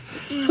collar.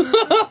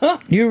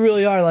 You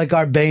really are like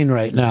our Bane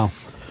right now.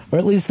 Or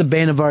at least the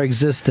bane of our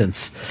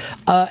existence.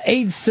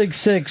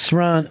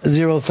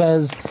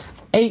 866-RON-0-FEZ.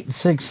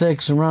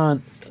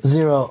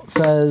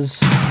 866-RON-0-FEZ.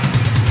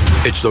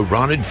 It's the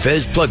Ron and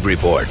Fez Plug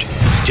Report.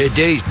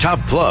 Today's top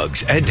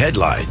plugs and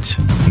headlines.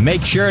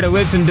 Make sure to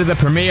listen to the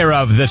premiere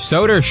of The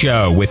Soder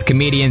Show with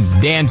comedians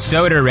Dan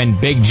Soder and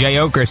Big J.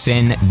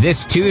 Okerson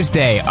this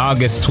Tuesday,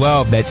 August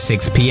 12th at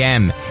 6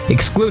 p.m.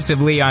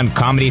 exclusively on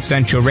Comedy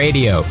Central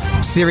Radio,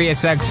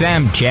 Sirius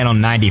XM Channel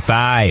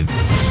 95.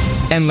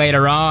 And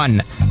later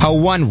on, how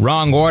one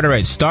wrong order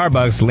at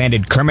Starbucks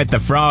landed Kermit the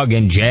Frog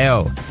in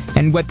jail,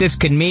 and what this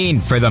could mean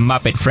for the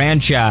Muppet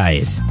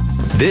franchise.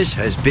 This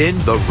has been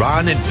the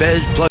Ron and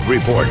Fez Plug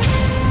Report.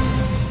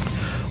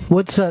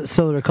 What's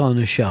Soder calling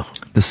this show?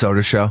 The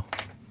Soda Show.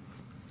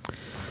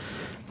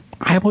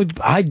 I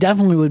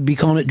definitely would be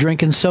calling it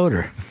drinking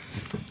soda.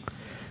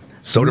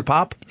 Soda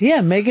pop?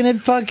 Yeah, making it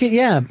fucking,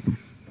 yeah.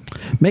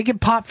 Make it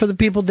pop for the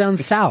people down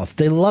south.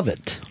 They love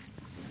it.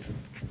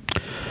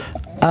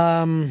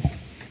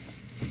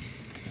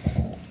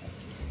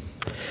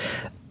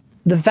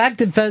 The fact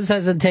that Fez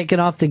hasn't taken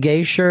off the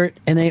gay shirt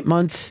in 8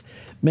 months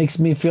makes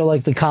me feel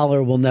like the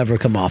collar will never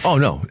come off. Oh,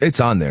 no. It's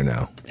on there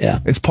now. Yeah.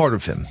 It's part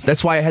of him.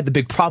 That's why I had the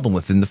big problem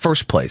with it in the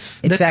first place.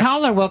 The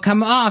collar will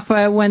come off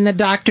when the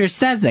doctor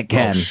says it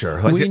can. Oh,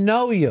 sure. We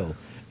know you.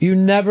 You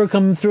never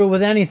come through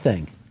with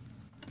anything.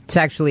 It's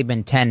actually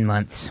been 10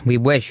 months. We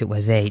wish it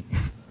was 8.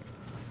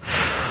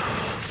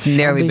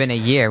 Nearly been a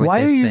year with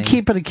Why this are you thing.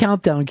 keeping a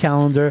countdown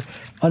calendar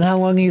on how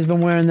long he's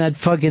been wearing that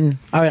fucking,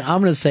 all right, I'm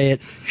going to say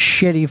it,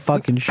 shitty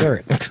fucking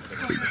shirt?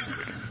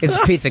 It's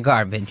a piece of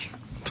garbage.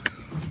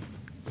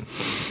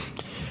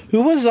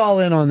 Who was all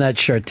in on that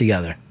shirt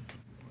together?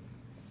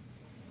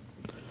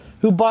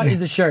 Who bought you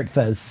the shirt,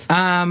 Fez?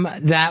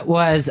 That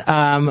was,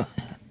 all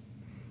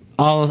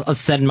of a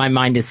sudden my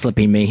mind is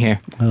slipping me here.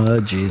 Oh,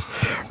 jeez.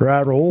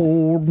 Right,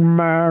 old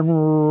man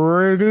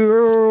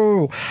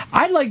radio.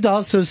 I'd like to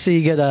also see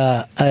you get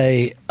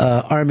a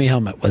army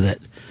helmet with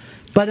it.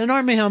 But an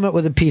army helmet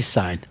with a peace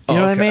sign. You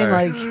know what I mean?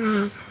 Like,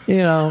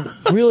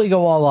 really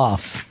go all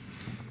off.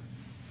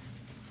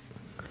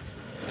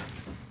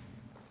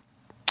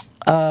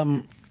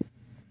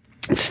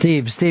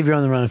 Steve, you're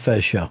on the Ron and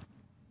Fez show.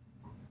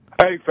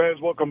 Hey, Fez,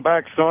 welcome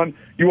back, son.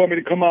 You want me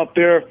to come out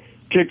there,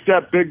 kick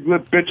that big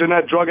lip bitch and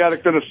that drug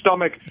addict in the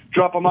stomach,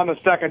 drop him on a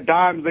stack of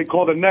dimes, they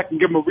call the neck, and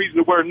give him a reason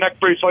to wear a neck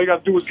brace? All you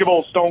got to do is give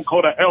old Stone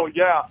Cold a hell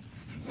yeah.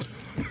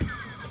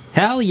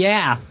 Hell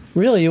yeah.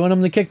 Really? You want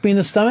him to kick me in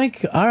the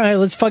stomach? All right,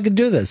 let's fucking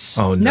do this.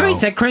 Oh, no. No, he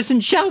said Chris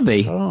and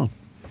Shelby. Oh.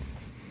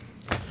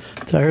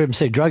 So I heard him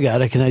say drug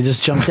addict, and I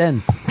just jumped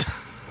in.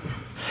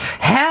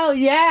 Hell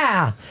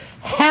yeah!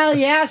 Hell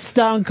yeah,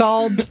 Stone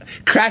Cold.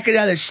 Crack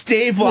another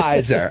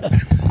stabilizer.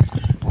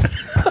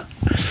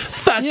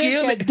 Fuck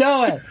you. Can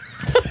do it.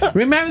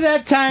 Remember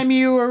that time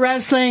you were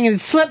wrestling, and it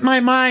slipped my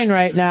mind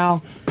right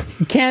now.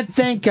 Can't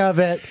think of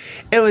it.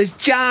 It was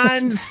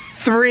John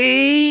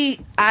 3.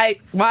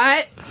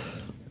 What?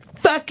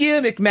 Fuck you,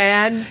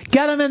 McMahon.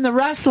 Get him in the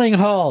wrestling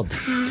hold.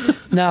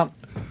 Now,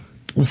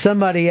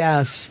 somebody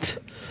asked,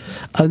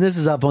 and this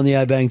is up on the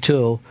iBank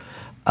too,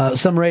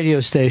 some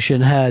radio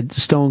station had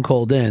Stone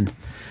Cold in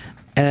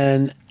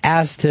and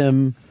asked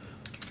him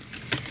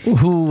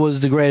who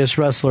was the greatest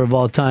wrestler of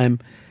all time,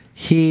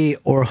 he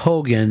or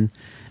Hogan.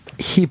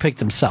 He picked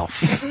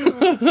himself.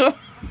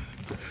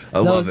 I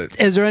love it.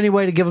 Is there any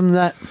way to give him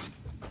that?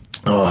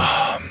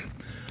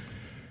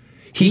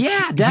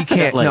 Yeah,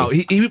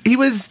 definitely.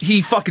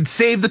 He fucking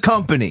saved the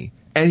company,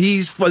 and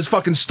he was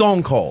fucking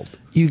Stone Cold.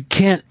 You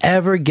can't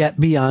ever get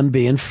beyond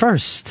being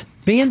first.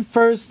 Being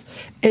first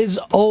is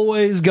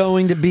always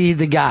going to be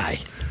the guy.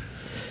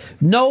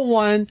 No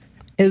one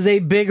is a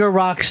bigger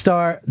rock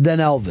star than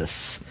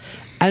Elvis,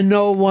 and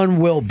no one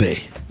will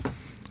be.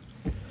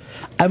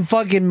 And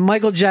fucking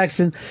Michael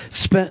Jackson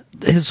spent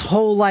his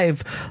whole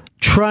life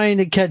trying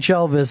to catch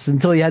Elvis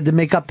until he had to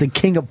make up the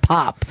king of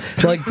pop,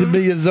 like to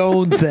be his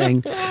own thing,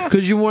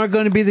 because you weren't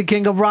going to be the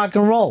king of rock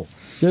and roll.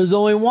 There's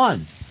only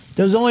one.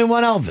 There's only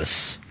one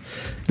Elvis.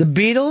 The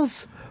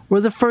Beatles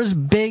were the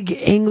first big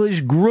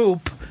English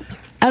group,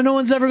 and no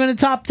one's ever going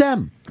to top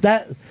them.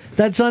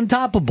 That's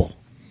untoppable.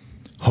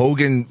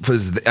 Hogan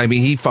was,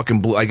 he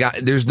fucking blew.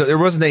 There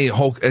wasn't any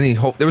Hulk.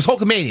 There was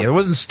Hulkamania. There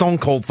wasn't Stone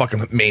Cold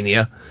fucking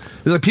mania.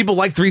 Like, people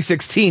like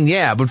 316,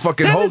 yeah, but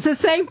fucking that was the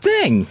same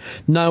thing.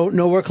 No,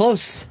 nowhere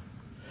close.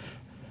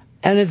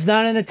 And it's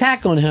not an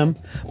attack on him,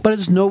 but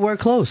it's nowhere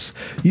close.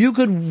 You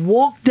could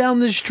walk down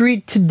the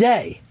street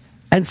today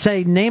and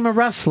say, name a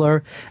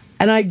wrestler,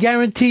 and I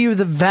guarantee you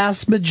the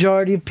vast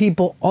majority of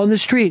people on the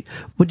street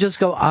would just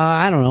go,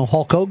 I don't know,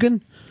 Hulk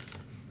Hogan?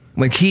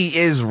 Like, he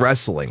is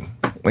wrestling.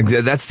 Like,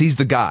 he's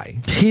the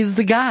guy. He's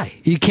the guy.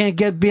 You can't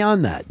get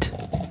beyond that.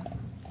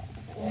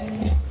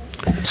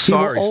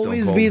 Sorry, he will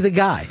always be the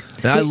guy.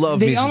 And I love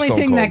the only Stone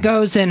thing Cold. that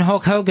goes in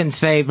Hulk Hogan's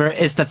favor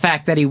is the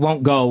fact that he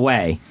won't go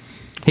away.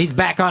 He's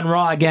back on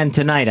Raw again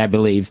tonight, I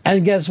believe.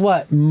 And guess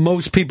what?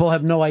 Most people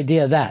have no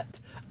idea that.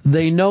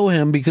 They know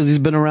him because he's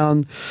been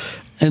around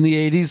in the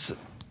 80s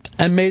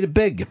and made it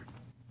big.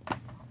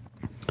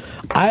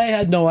 I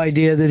had no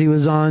idea that he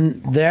was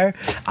on there.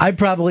 I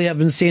probably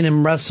haven't seen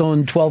him wrestle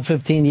in 12,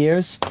 15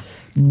 years.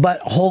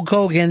 But Hulk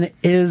Hogan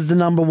is the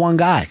number one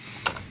guy.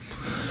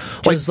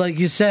 Just like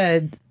you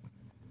said,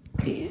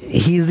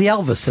 he's the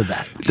Elvis of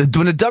that.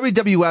 When the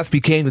WWF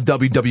became the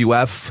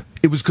WWF,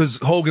 it was because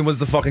Hogan was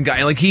the fucking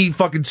guy. Like, he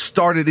fucking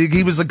started,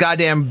 he was a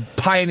goddamn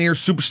pioneer,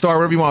 superstar,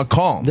 whatever you want to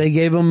call him. They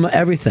gave him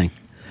everything.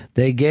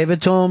 They gave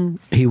it to him.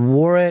 He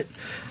wore it.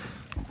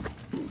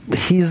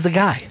 He's the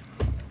guy.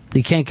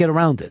 You can't get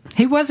around it.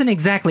 He wasn't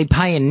exactly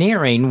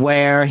pioneering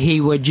where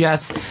he would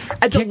just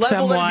kick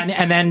someone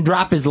and then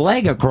drop his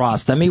leg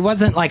across them. He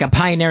wasn't like a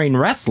pioneering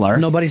wrestler.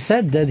 Nobody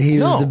said that he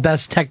was the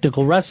best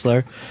technical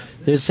wrestler.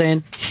 They're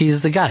saying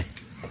he's the guy.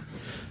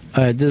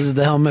 All right, this is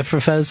the helmet for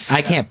Fez.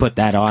 I can't put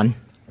that on.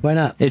 Why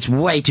not? It's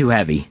way too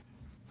heavy.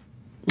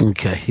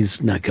 Okay,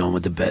 he's not going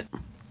with the bit.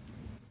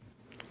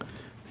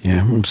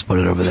 Here, let's put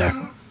it over there.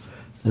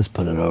 Let's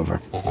put it over.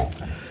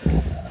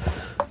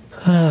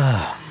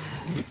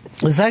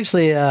 It's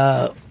actually,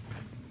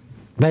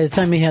 by the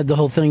time he had the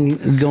whole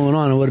thing going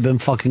on, it would have been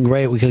fucking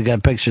great. We could have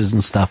got pictures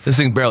and stuff. This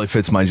thing barely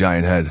fits my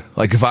giant head.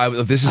 Like,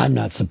 if this is... I'm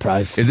not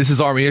surprised. If this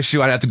is Army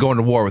issue, I'd have to go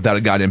into war without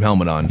a goddamn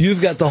helmet on.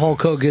 You've got the Hulk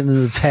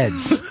Hogan of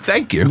heads.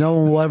 Thank you. No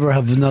one will ever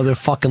have another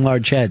fucking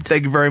large head.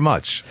 Thank you very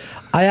much.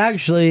 I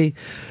actually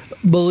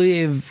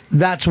believe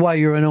that's why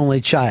you're an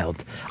only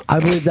child. I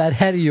believe that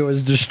head of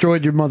yours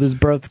destroyed your mother's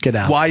birth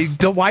canal. Why are you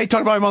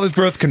talking about my mother's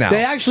birth canal?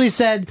 They actually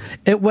said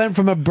it went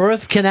from a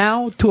birth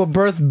canal to a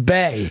birth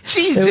bay.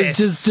 Jesus. It was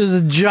just a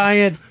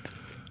giant...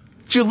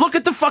 Did you look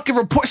at the fucking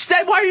report?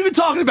 Stan, why are you even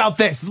talking about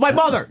this? It's my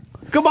mother.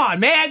 Come on,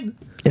 man.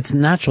 It's a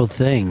natural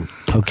thing,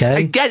 okay?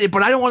 I get it,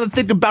 but I don't want to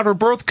think about her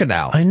birth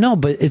canal. I know,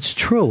 but it's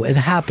true. It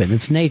happened.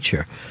 It's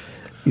nature.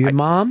 Your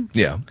mom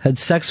had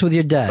sex with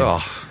your dad.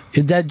 Oh.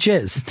 Your dad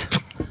jizzed.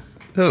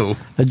 Who?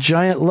 A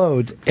giant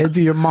load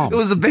into your mom. It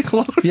was a big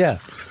load? Yeah.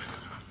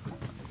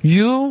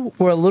 You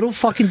were a little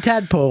fucking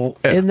tadpole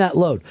in that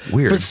load.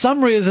 Weird. For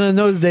some reason in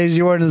those days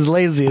you weren't as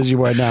lazy as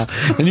you are now.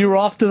 And you were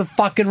off to the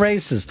fucking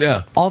races.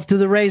 Yeah. Off to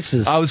the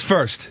races. I was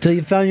first. Till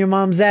you found your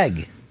mom's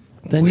egg.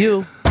 Then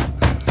you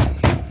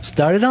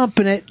Started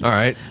humping it. All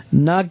right.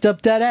 Knocked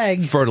up that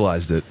egg.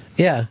 Fertilized it.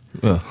 Yeah.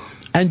 Ugh.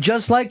 And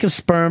just like a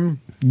sperm,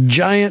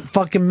 giant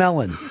fucking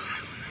melon.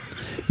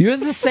 You're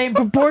the same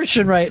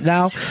proportion right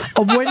now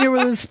of when you were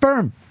with a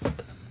sperm.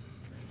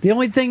 The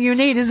only thing you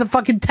need is a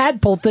fucking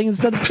tadpole thing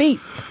instead of feet.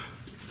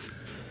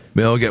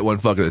 Maybe I'll get one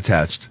fucking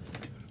attached.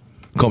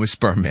 Call me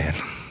Sperm Man.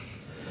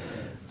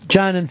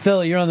 John and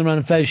Philly, you're on the Ron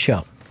and Fez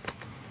show.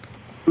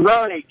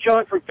 Ronnie,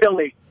 John from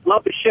Philly.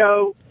 Love the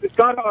show. We've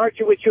got to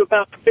argue with you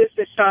about the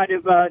business side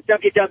of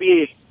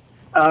WWE.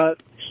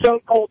 Stone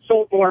Cold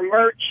sold more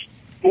merch,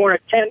 more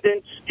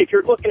attendance. If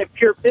you're looking at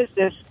pure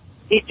business,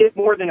 he did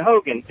more than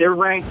Hogan. They're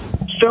ranked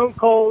Stone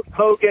Cold,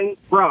 Hogan,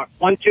 Rock.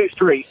 1, 2,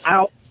 3.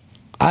 Out.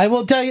 I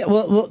will tell you.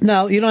 Well,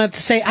 no, you don't have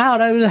to say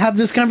out. I would have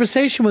this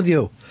conversation with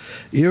you.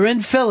 You're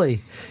in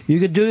Philly. You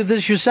could do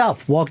this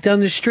yourself. Walk down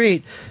the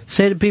street,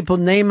 say to people,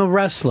 name a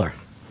wrestler.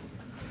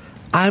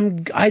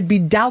 I'd be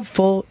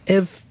doubtful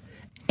if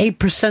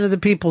 8% of the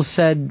people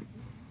said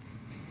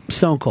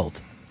Stone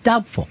Cold.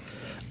 Doubtful.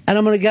 And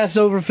I'm going to guess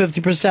over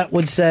 50%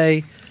 would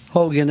say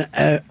Hogan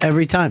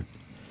every time.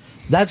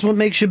 That's what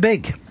makes you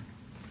big.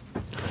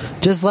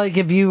 Just like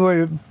if you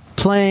were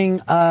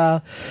playing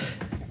a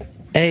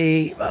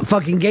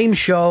fucking game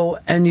show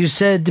and you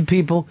said to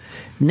people,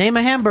 name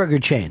a hamburger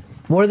chain.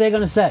 What are they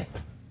going to say?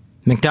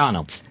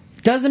 McDonald's.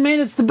 Doesn't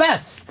mean it's the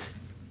best.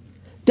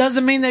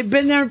 Doesn't mean they've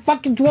been there in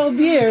fucking 12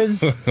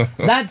 years.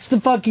 That's the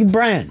fucking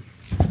brand.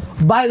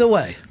 By the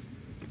way,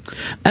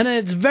 and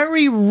it's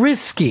very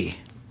risky.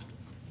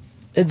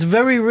 It's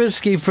very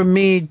risky for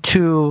me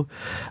to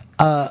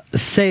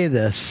say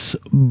this,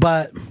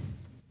 but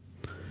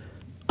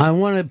I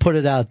want to put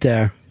it out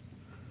there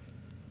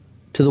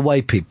to the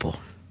white people.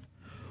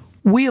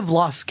 We have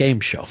lost game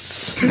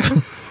shows.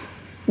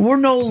 We're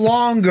no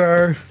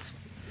longer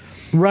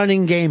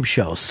running game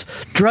shows.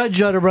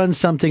 Drudge ought to run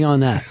something on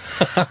that.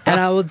 And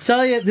I will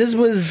tell you, this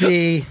was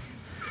the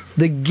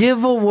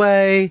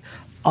giveaway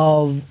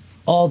of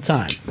all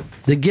time.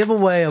 The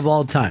giveaway of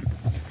all time.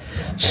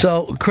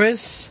 So,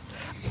 Chris,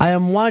 I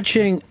am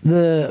watching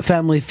the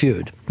Family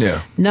Feud.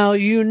 Yeah. Now,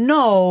 you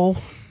know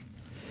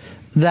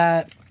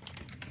that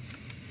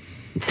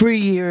for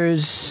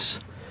years,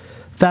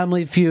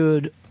 Family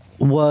Feud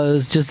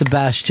was just a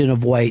bastion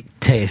of white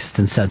taste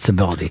and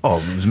sensibility. Oh,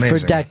 it was amazing.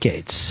 For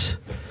decades.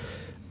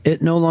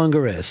 It no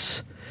longer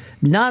is.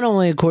 Not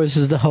only, of course,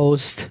 is the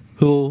host,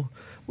 who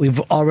we've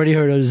already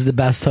heard is the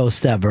best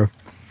host ever,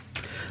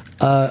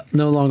 no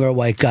longer a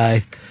white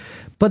guy,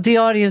 but the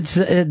audience,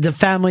 the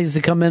families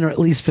that come in are at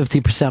least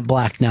 50%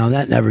 black now.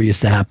 That never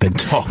used to happen.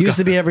 Oh, used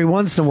to be every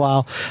once in a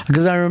while,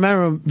 because I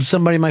remember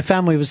somebody in my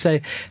family would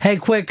say, hey,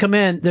 quick, come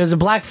in. There's a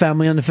black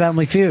family on the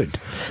Family Feud.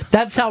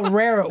 That's how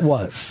rare it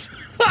was.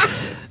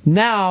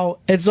 Now,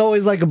 it's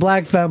always like a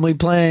black family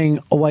playing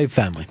a white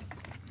family.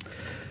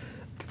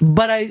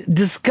 But I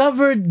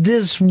discovered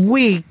this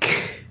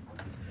week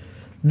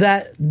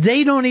that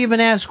they don't even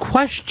ask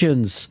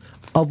questions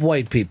of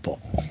white people.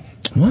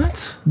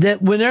 What?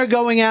 That when they're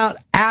going out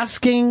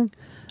asking,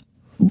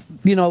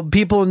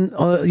 people,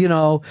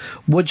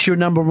 what's your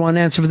number one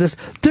answer for this?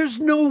 There's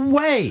no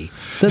way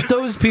that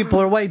those people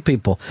are white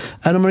people.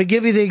 And I'm going to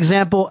give you the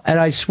example, and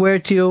I swear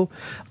to you,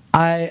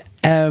 I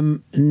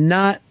am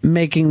not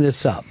making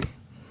this up.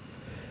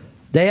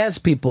 They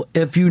ask people,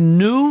 if you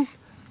knew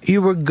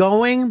you were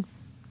going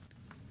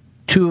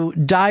to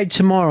die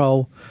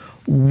tomorrow,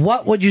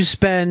 what would you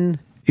spend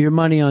your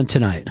money on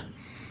tonight?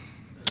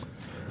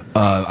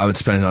 I would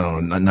spend it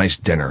on a nice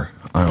dinner.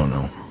 I don't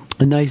know.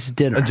 A nice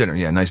dinner. A dinner,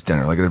 yeah, a nice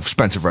dinner, like an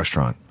expensive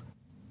restaurant.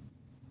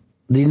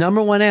 The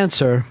number one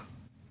answer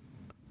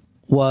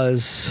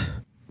was,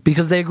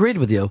 because they agreed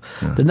with you,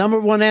 the number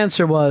one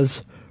answer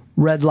was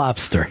Red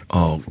Lobster.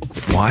 Oh,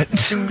 what?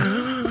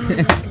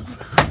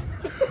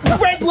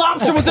 Red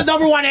Lobster was the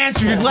number one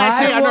answer. Your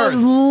last day on Earth. I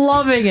was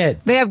loving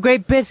it. They have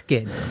great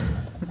biscuits.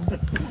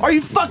 Are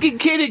you fucking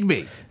kidding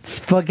me? It's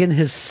fucking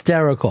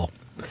hysterical.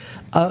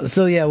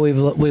 So yeah, we've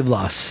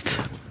lost.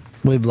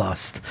 We've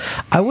lost.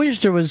 I wish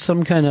there was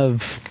some kind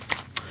of,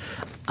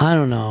 I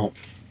don't know,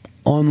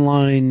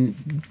 online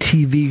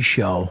TV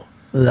show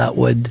that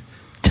would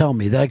tell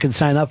me, that I could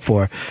sign up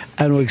for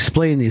and would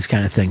explain these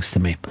kind of things to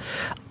me.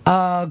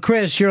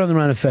 Chris, you're on the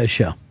Ron and Fez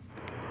show.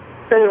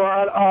 Hey,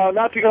 Ron,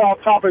 not to get off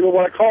topic of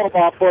what I called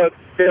about, but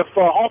if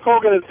Hulk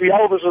Hogan is the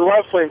Elvis of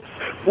wrestling,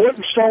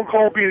 wouldn't Stone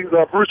Cold be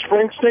the Bruce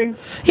Springsteen?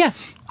 Yeah,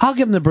 I'll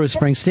give him the Bruce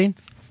Springsteen.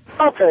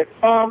 Okay,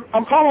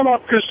 I'm calling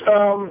up because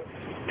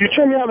you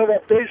turned me on to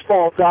that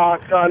baseball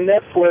doc on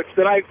Netflix,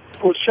 then I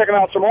was checking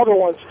out some other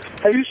ones.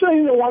 Have you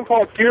seen the one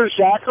called Dear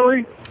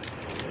Zachary?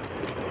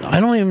 I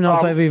don't even know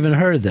if I've even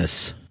heard of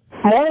this.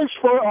 Morgan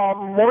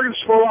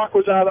Spurlock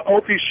was on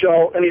Opie's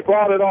show, and he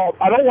brought it up.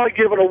 I don't want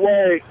to give it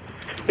away.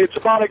 It's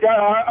about a guy,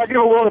 I'll give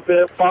a little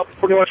bit about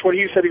pretty much what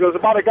he said. He goes,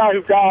 about a guy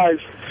who dies,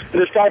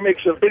 and this guy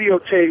makes a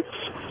videotapes.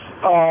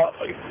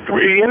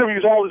 He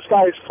interviews all this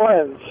guy's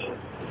friends.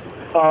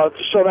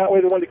 So that way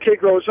when the kid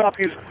grows up,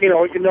 he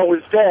can know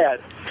his dad.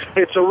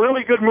 It's a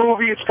really good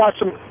movie. It's got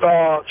some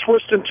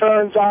twists and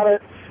turns on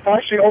it.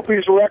 Actually,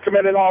 Opie's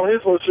recommending all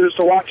his listeners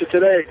to watch it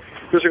today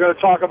because they're going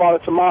to talk about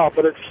it tomorrow.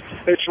 But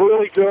it's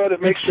really good.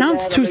 It makes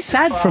sounds too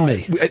sad for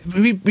me.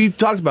 We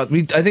talked about.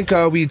 I think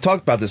we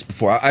talked about this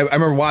before. I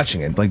remember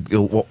watching it like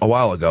a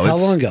while ago. How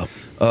long ago?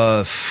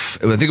 I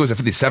think it was at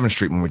 57th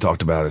Street when we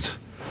talked about it.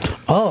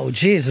 Oh,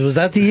 geez, was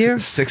that the year?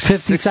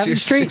 57th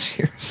Street?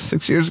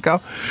 6 years ago.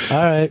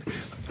 All right.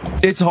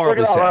 It's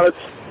horribly Check it out, sad.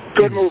 Ron.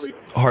 Good movie.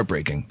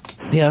 Heartbreaking.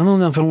 Yeah, I don't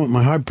know if I want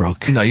my heart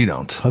broke. No, you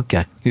don't.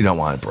 Okay. You don't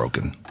want it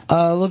broken.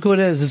 Look who it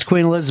is. It's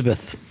Queen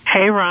Elizabeth.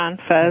 Hey, Ron,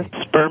 Fez,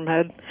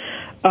 Spermhead.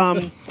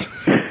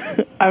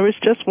 I was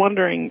just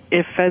wondering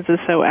if Fez is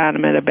so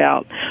adamant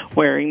about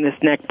wearing this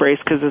neck brace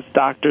because it's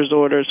doctor's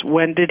orders.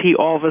 When did he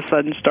all of a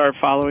sudden start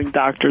following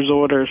doctor's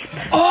orders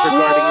regarding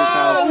his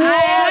health?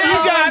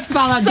 You guys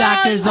follow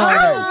doctor's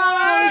orders.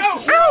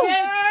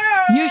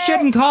 You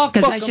shouldn't call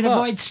because I should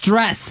avoid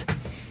stress.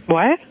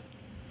 What?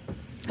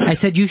 I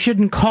said you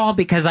shouldn't call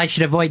because I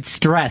should avoid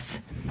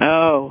stress.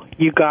 Oh,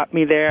 you got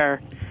me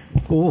there.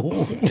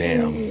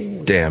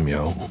 Damn,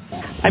 yo.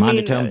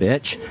 Monotone,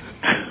 bitch.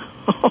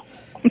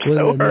 I'm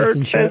so hurt,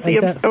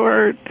 Fezzy, I'm so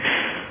hurt.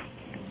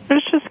 I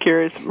was just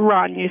curious.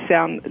 Ron, you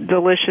sound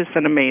delicious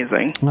and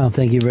amazing. Well,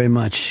 thank you very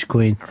much,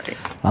 Queen.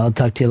 I'll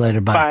talk to you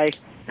later. Bye.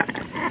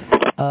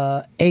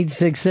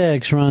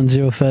 866 Ron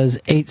Zero Fez.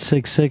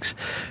 866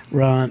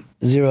 Ron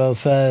Zero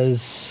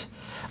Fez.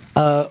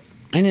 I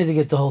need to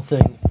get the whole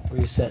thing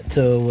reset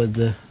too with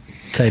the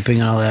typing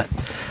and all that.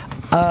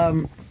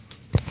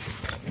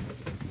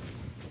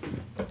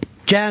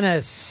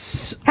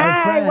 Janice, our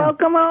Hi, friend.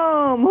 welcome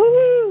home.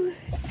 Woo!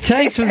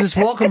 Thanks for this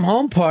welcome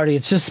home party.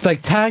 It's just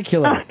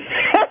spectacular.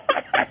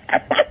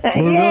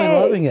 We're really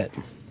loving it.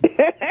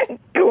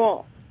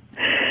 Cool.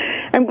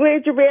 I'm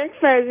glad you're back,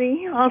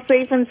 Fuzzy. All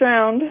safe and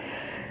sound.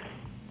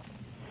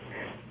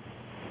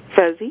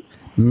 Fuzzy?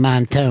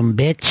 Monotone,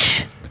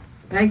 bitch.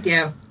 Thank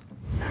you.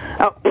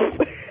 Oh.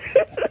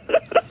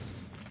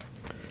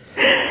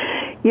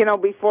 You know,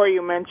 before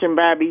you mentioned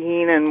Bobby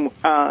Heenan,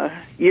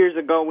 years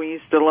ago we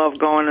used to love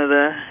going to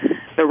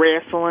the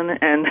wrestling,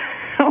 and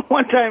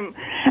one time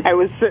I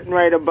was sitting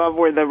right above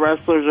where the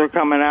wrestlers were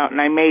coming out,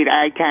 and I made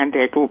eye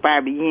contact with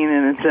Bobby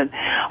Heenan and said,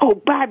 "Oh,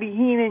 Bobby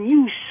Heenan,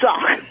 you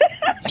suck."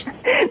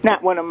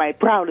 Not one of my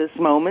proudest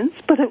moments,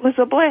 but it was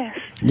a blast.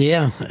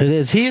 Yeah, it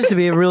is. He used to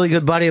be a really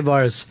good buddy of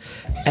ours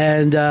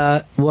and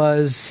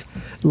was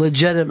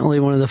legitimately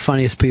one of the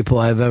funniest people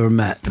I've ever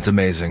met. It's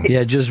amazing.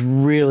 Yeah, just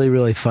really,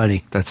 really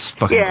funny. That's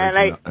fucking Yeah,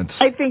 great. and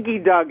I think he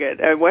dug it.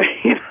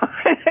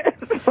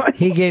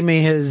 He gave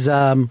me his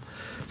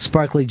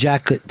sparkly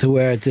jacket to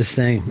wear at this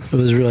thing. It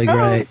was really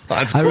great.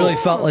 That's I cool. really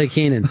felt like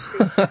Heenan.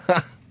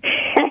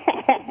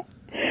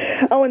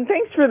 Oh, and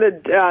thanks for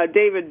the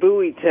David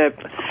Bowie tip.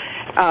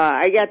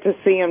 I got to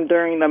see him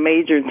during the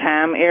Major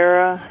Tom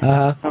era.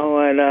 At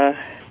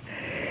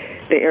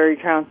the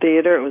Erie-Crown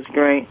Theater. It was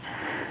great.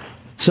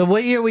 So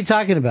what year are we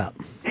talking about?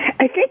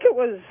 I think it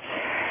was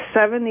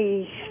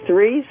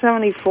 73,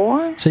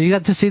 74. So you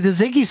got to see the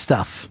Ziggy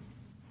stuff.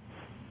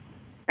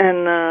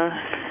 And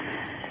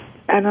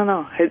I don't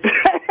know.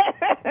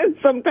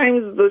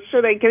 Sometimes the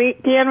shit I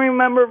can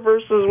remember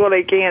versus what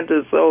I can't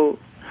is so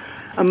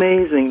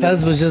amazing.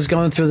 Fez was just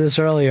going through this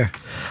earlier.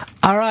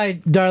 All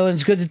right, darling,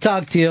 it's good to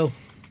talk to you.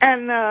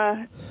 And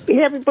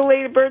happy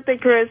belated birthday,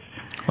 Chris.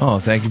 Oh,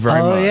 thank you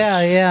very much. Oh,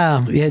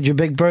 yeah. You had your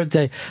big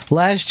birthday.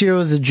 Last year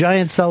was a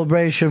giant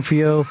celebration for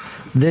you.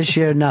 This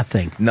year,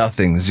 nothing.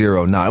 Nothing,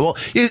 0, 9. Well,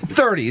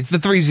 30. It's the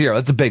 30.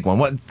 That's a big one.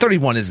 What?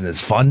 31 isn't as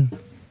fun,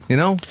 you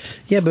know?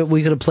 Yeah, but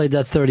we could have played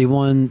that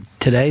 31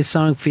 Today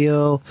song for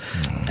you,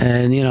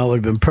 and, it would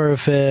have been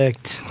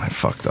perfect. I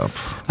fucked up.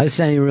 I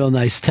sent you a real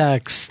nice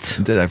text.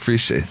 I did. I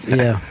appreciate that.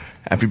 Yeah.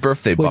 Happy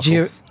birthday,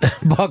 Buckles.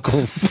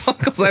 Buckles.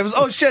 Buckles.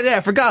 Oh, shit, yeah,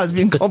 I forgot. I was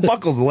being called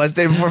Buckles the last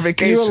day before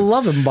vacation. You were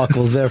loving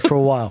Buckles there for a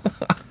while.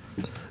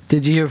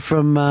 Did you hear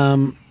from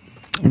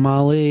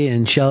Molly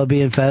and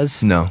Shelby and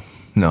Fez? No.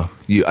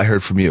 I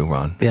heard from you,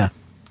 Ron. Yeah.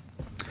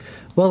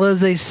 Well,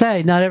 as they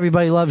say, not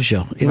everybody loves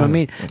you. You know what I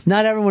mean?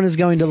 Not everyone is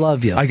going to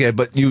love you. I get it,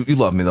 but you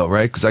love me, though,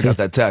 right? Because I got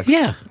that text.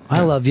 Yeah,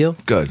 I love you.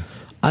 Good.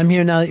 I'm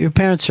here now that your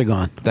parents are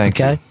gone. Thank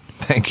you.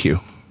 Thank you.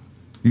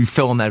 You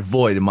fill in that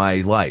void in my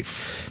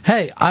life.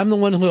 Hey, I'm the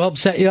one who helped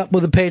set you up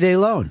with a payday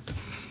loan.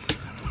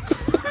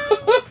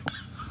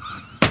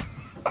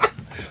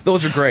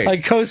 Those are great. I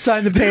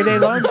co-signed the payday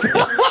loan.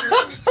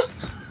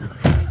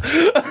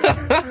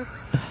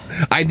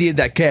 I needed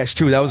that cash,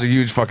 too. That was a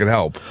huge fucking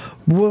help.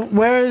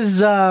 Where is,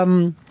 by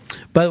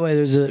the way,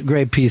 there's a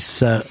great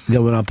piece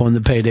going up on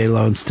the payday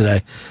loans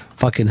today.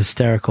 Fucking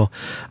hysterical.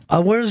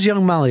 Where's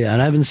young Molly at?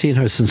 I haven't seen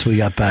her since we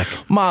got back.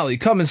 Molly,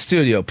 come in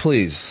studio,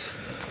 please.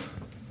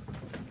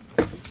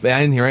 Man,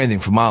 I didn't hear anything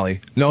from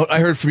Molly. No, I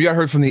heard from you. I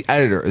heard from the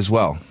editor as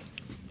well.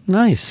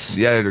 Nice.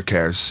 The editor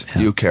cares.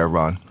 Yeah. You care,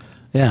 Ron.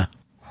 Yeah.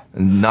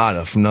 And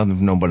nothing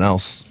from nobody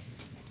else.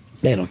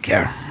 They don't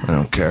care. I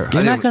don't care.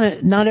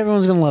 Not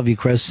everyone's gonna love you,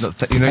 Chris. No,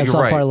 That's you're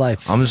all right. part of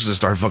life. I'm just gonna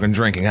start fucking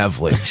drinking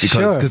heavily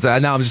Sure. because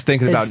now I'm just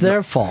thinking about It's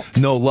their fault.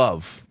 No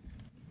love.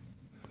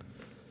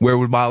 Where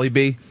would Molly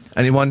be?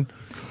 Anyone?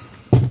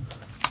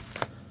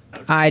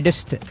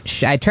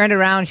 I turned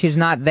around. She's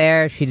not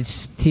there. She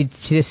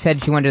just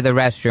said she went to the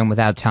restroom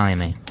without telling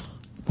me.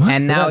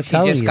 And now Without she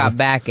telling just you? got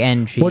back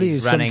and she's What are you,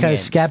 some running kind in. of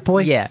scat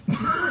boy? Yeah.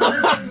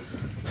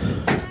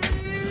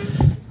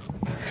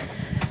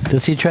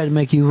 Does he try to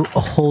make you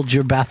hold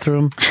your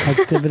bathroom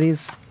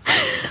activities?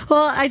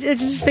 Well, it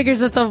just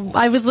figures that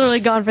I was literally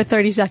gone for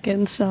 30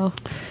 seconds, so.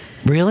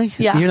 Really?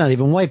 Yeah. You're not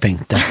even wiping.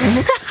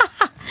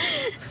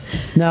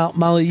 Now,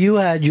 Molly, you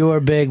had your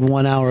big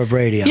 1 hour of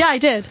radio. Yeah, I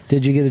did.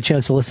 Did you get a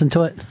chance to listen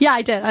to it Yeah,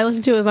 I did. I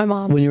listened to it with my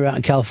mom. when you were out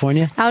in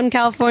California? Out in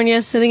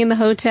California, sitting in the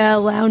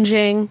hotel,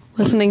 lounging,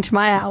 listening to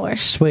my hour.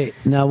 Sweet.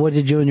 Now, what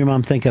did you and your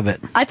mom think of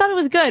it? I thought it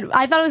was good.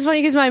 I thought it was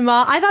funny because I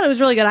thought it was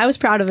really good. I was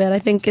proud of it. I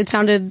think it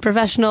sounded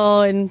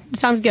professional and it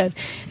sounded good.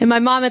 And my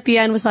mom at the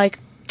end was like,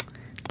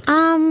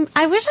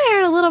 I wish I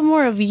heard a little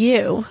more of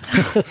you.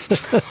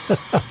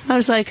 I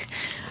was like,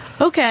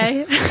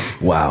 okay.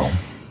 Wow.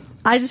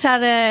 I just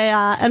had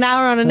an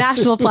hour on a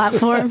national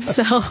platform,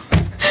 so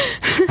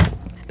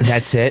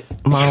That's it,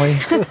 Molly?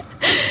 yeah,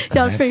 it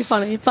was pretty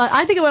funny. But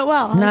I think it went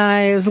well. No,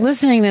 I was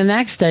listening the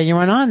next day. You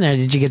weren't on there.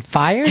 Did you get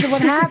fired?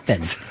 What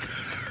happened?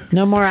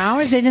 No more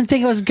hours? They didn't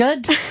think it was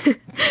good?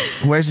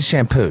 Where's the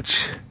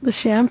shampooch? The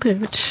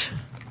shampooch.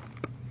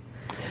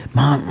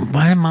 Mom,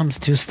 why do moms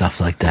do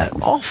stuff like that?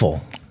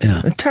 Awful.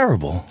 Yeah.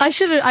 Terrible. I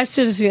should have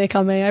seen it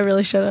coming. I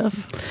really should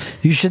have.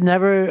 You should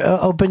never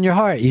open your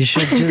heart. You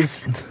should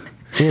just,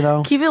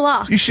 keep it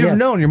locked. You should have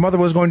known your mother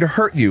was going to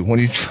hurt you when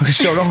you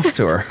showed off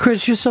to her.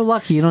 Chris, you're so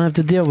lucky you don't have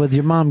to deal with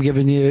your mom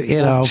giving you,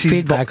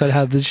 feedback on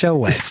how the show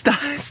went. It's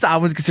not, I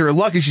wouldn't consider her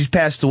lucky she's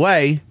passed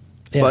away.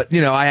 Yeah. But,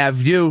 I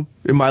have you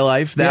in my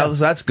life now, so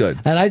that's good.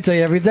 And I tell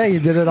you every day, you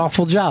did an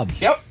awful job.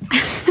 Yep.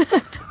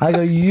 I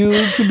go, you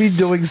could be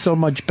doing so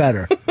much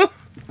better.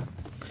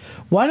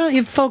 Why don't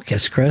you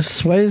focus,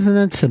 Chris? Why isn't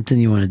that something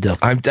you want to do?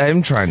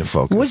 I'm trying to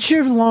focus. What's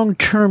your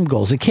long-term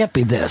goals? It can't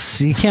be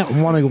this. You can't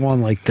want to go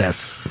on like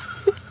this.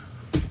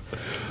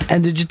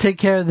 And did you take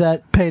care of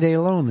that payday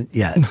loan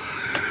yet?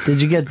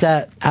 Did you get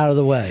that out of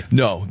the way?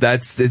 No,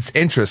 its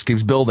interest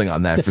keeps building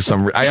on that for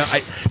some reason.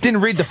 I didn't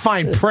read the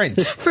fine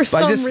print. For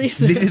some I just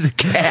reason. needed the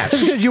cash.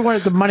 Because you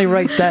wanted the money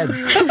right then.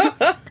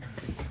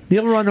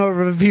 You'll run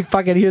over if he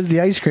fucking hears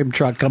the ice cream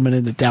truck coming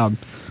into town.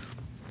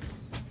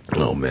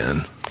 Oh,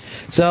 man.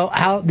 So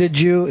how did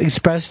you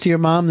express to your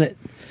mom that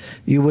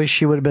you wish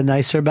she would have been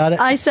nicer about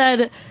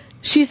it?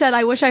 She said,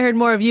 I wish I heard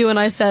more of you. And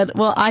I said,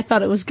 well, I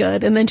thought it was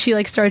good. And then she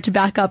started to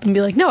back up and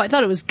be like, no, I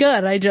thought it was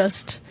good. I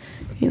just,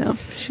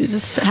 she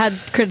just had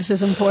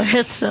criticism for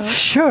it. So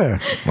sure.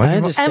 I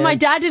understand. And my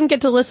dad didn't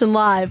get to listen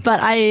live, but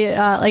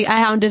I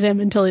hounded him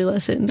until he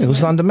listened. It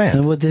was on demand.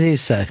 And what did he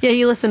say? Yeah,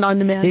 he listened on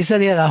demand. He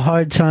said he had a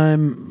hard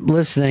time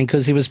listening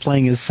because he was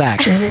playing his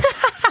sax.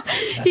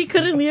 He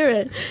couldn't hear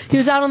it. He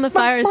was out on the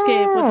fire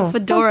escape with a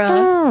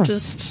fedora,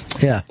 just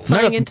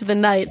playing into the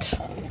night.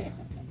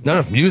 Not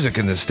enough music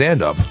in this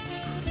stand-up.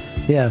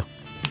 Yeah.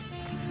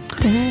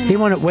 He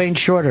wanted Wayne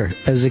Shorter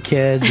as a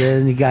kid,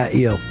 and he got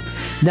you.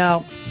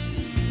 Now,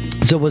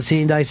 so was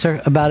he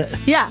nicer about it?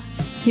 Yeah,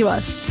 he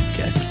was.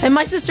 Okay. And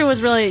my sister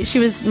she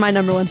was my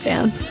number one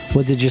fan.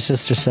 What did your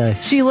sister say?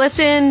 She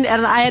listened,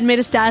 and I had made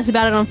a status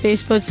about it on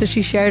Facebook, so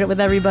she shared it with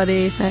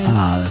everybody, saying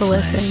to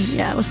listen. Nice.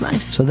 Yeah, it was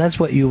nice. So that's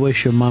what you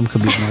wish your mom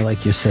could be more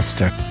like your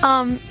sister.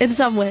 In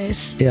some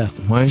ways. Yeah.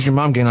 Why is your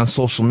mom getting on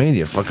social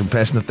media, fucking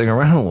passing the thing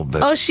around a little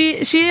bit? Oh, she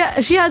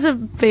has a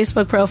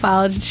Facebook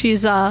profile,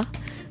 and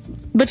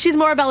but she's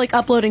more about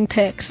uploading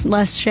pics,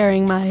 less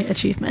sharing my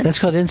achievements. That's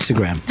called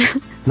Instagram.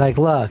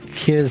 Look,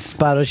 here's a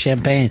bottle of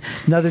champagne.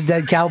 Another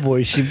dead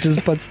cowboy. She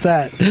just puts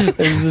that.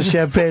 There's the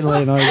champagne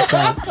laying on her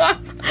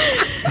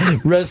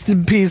side. Rest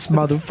in peace,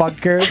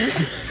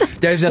 motherfucker.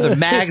 There's another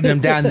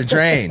Magnum down the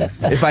drain.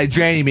 If by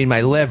drain, you mean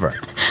my liver.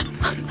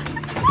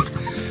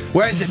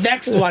 Where's the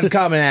next one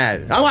coming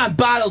at? I want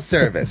bottle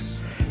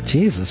service.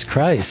 Jesus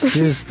Christ.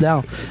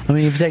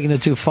 You've taken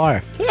it too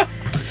far.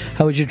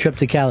 How was your trip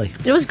to Cali?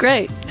 It was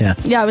great. Yeah.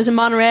 Yeah, I was in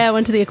Monterey. I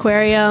went to the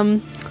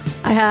aquarium.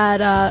 I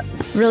had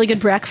really good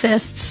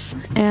breakfasts,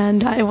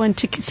 and I went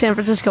to San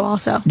Francisco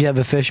also. You have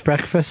a fish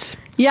breakfast?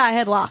 Yeah, I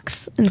had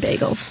lox and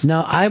bagels.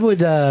 No,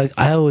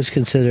 I always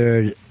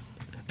considered,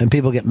 and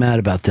people get mad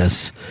about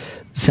this,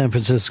 San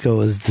Francisco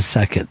is the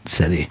second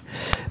city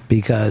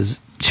because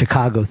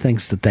Chicago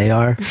thinks that they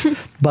are.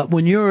 But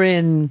when you're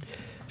in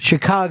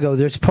Chicago,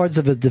 there's parts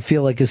of it that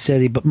feel like a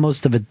city, but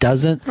most of it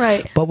doesn't.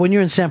 Right. But when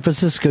you're in San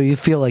Francisco, you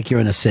feel like you're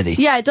in a city.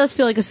 Yeah, it does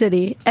feel like a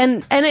city.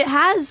 And it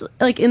has,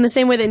 in the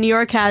same way that New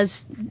York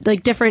has,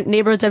 different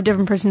neighborhoods have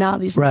different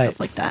personalities and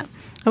stuff like that.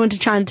 I went to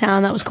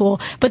Chinatown. That was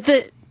cool. But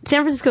the San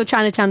Francisco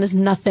Chinatown is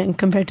nothing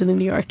compared to the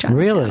New York Chinatown.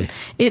 Really?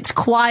 It's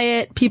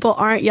quiet. People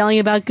aren't yelling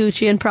about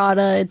Gucci and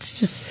Prada. It's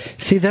just...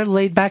 See, they're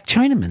laid-back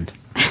Chinamen.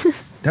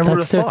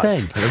 That's their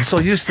thing. I'm so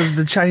used to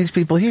the Chinese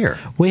people here.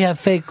 We have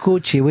fake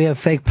Gucci. We have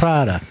fake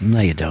Prada. No,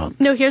 you don't.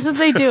 No, here's what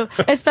they do.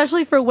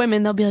 Especially for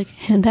women, they'll be like,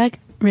 handbag,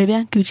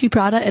 Ray-Ban, Gucci,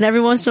 Prada. And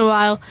every once in a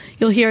while,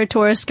 you'll hear a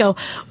tourist go,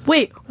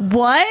 wait,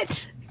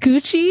 what?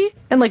 Gucci?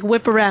 And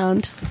whip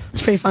around.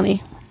 It's pretty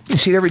funny. You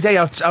see it every day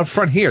out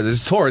front here.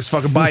 There's tourists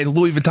fucking buying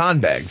Louis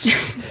Vuitton bags.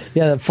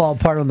 Yeah, that fall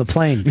apart on the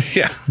plane.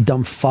 Yeah.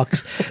 Dumb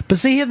fucks. But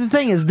see, here the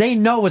thing is, they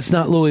know it's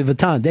not Louis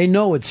Vuitton. They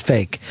know it's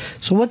fake.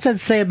 So what's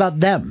that say about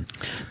them?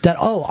 That,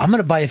 I'm going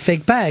to buy a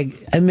fake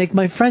bag and make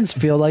my friends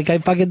feel like I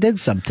fucking did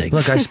something.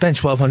 Look, I spent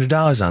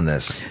 $1,200 on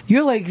this.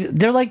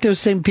 They're like those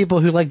same people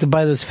who like to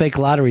buy those fake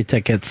lottery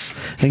tickets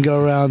and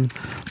go around,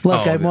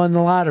 look, I won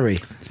the lottery.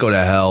 Go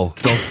to hell.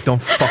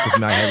 Don't fuck with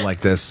my head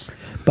like this.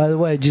 By the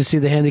way, did you see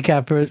the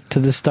handicapper to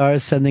the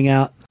stars sending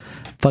out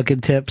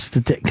fucking tips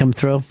that come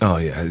through? Oh,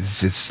 yeah.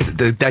 It's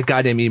that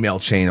goddamn email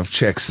chain of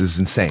chicks is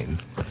insane.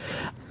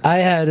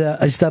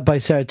 I stopped by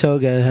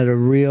Saratoga and had a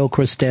real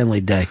Chris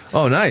Stanley day.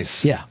 Oh,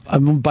 nice. Yeah.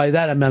 By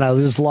that, I meant I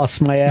just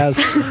lost my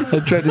ass. I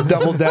tried to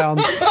double down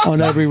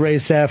on every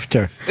race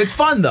after. It's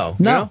fun, though.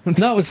 No, it's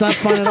not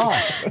fun at all.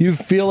 You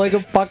feel like a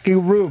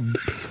fucking rube.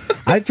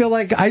 I feel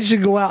like I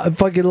should go out and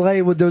fucking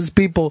lay with those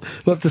people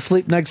who have to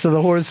sleep next to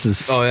the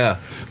horses. Oh, yeah.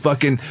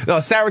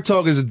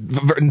 Saratoga is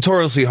a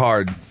notoriously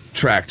hard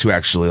track to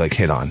actually,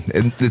 hit on.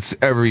 It's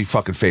every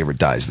fucking favorite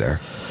dies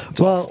there.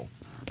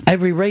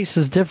 Every race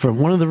is different.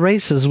 One of the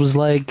races was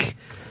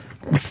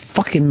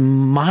fucking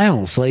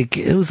miles.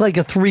 It was like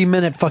a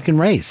 3-minute fucking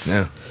race.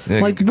 Yeah.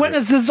 When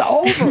is this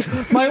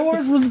over? My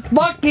horse was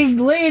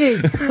fucking leading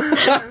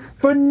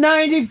for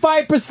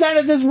 95%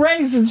 of this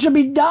race. It should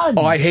be done.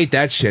 Oh, I hate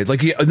that shit.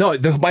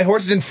 My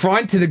horse is in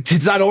front and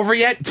it's not over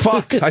yet.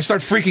 Fuck. I start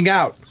freaking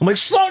out. I'm like,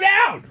 slow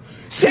down.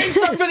 Save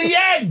stuff for the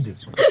end.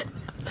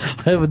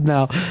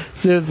 No,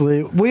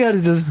 seriously, we ought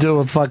to just do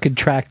a fucking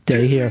track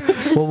day here.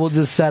 We'll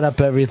just set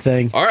up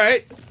everything. All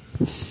right.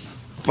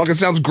 Fucking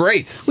sounds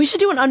great. We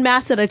should do an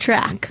unmasked at a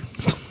track.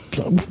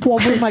 Well,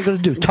 what am I going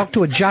to do? Talk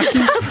to a jockey?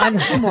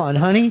 Come on,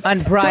 honey.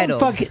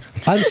 Unbridled.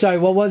 I'm sorry,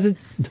 what was it?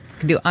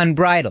 Do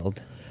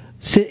unbridled.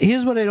 See,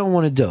 here's what I don't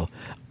want to do.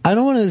 I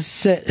don't want to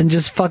sit and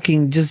just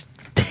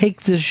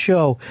take this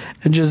show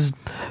and just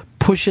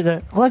push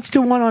it. Let's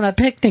do one on a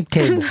picnic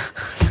table.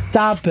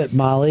 Stop it,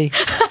 Molly.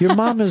 Your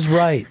mom is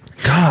right.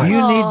 God. You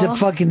need to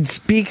fucking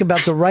speak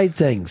about the right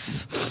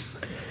things.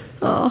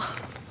 Oh,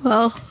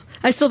 well,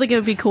 I still think it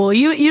would be cool.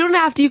 You don't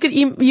have to. You could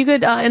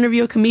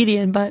interview a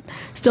comedian, but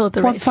still at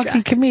the racetrack. What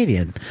fucking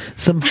comedian?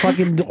 Some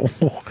fucking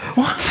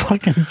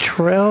fucking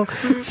trail?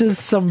 This is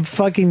some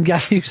fucking guy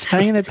who's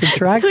hanging at the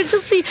track. It would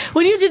just be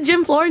when you did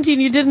Jim Florentine.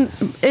 You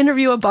didn't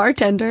interview a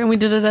bartender, and we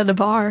did it at a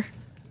bar.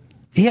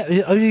 Yeah,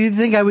 you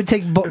think I would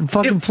take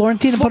fucking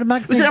Florentine and put him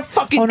on It's in a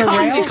fucking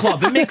comedy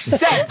club. It makes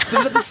sense.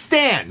 It's at the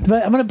stand.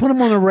 But I'm going to put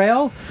him on a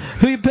rail?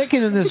 Who are you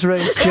picking in this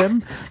race,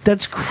 Jim?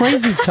 That's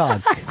crazy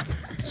talk.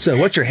 So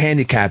what's your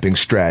handicapping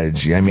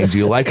strategy? I mean, do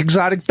you like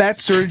exotic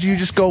bets or do you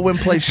just go win,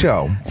 play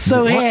show?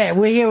 So we're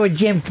here with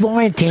Jim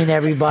Florentine,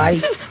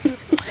 everybody.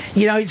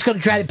 He's going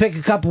to try to pick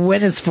a couple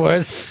winners for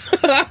us.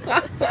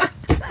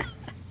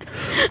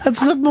 That's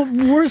the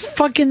worst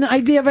fucking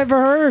idea I've ever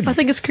heard. I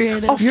think it's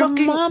creative. Oh, your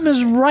mom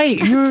is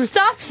right.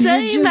 Stop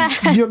saying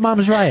that. Your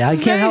mom's right. I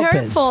can't help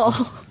hurtful.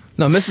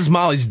 No, Mrs.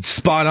 Molly's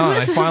spot on. I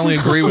finally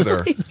agree with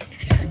her.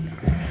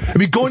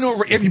 Have you been to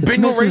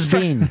a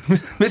racetrack?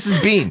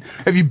 Mrs. Bean.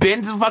 Have you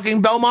been to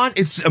fucking Belmont?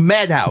 It's a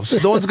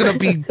madhouse. No one's gonna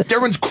be.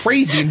 Everyone's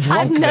crazy and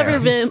drunk.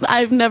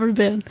 I've never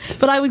been.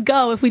 But I would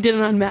go if we did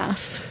it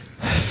unmasked.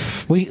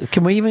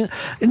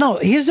 No,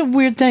 here's a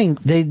weird thing.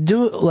 They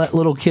do let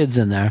little kids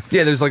in there.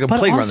 Yeah, there's like a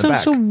playground in the back.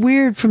 It's also so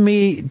weird for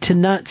me to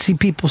not see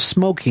people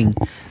smoking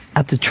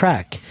at the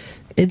track.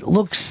 It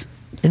looks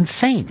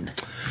insane.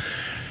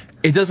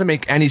 It doesn't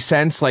make any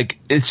sense.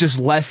 It's just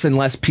less and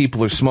less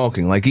people are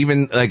smoking.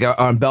 Even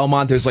on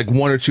Belmont, there's 1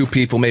 or 2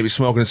 people maybe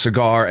smoking a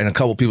cigar and a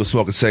couple people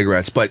smoking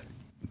cigarettes. But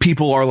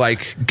people are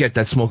get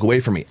that smoke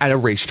away from me at a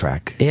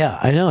racetrack. Yeah,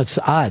 I know. It's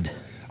odd.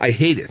 I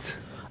hate it.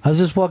 I was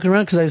just walking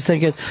around because I was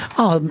thinking,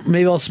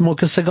 maybe I'll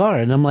smoke a cigar.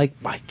 And I'm like,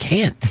 I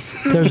can't.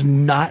 There's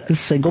not a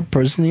single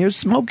person here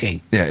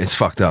smoking. Yeah, it's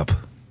fucked up.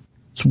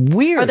 It's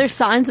weird. Are there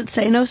signs that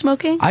say no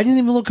smoking? I didn't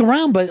even look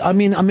around, but I'm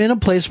in a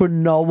place where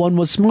no one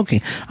was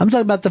smoking. I'm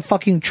talking about the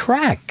fucking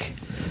track.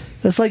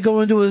 That's like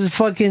going to a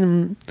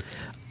fucking,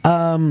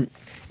 I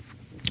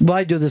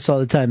do this all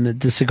the time.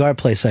 The cigar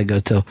place I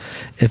go to,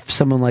 if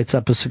someone lights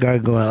up a cigar,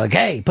 going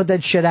hey, put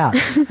that shit out.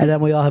 And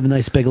then we all have a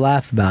nice big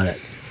laugh about it.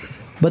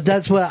 But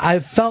that's what I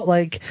felt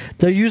like.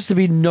 There used to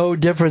be no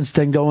difference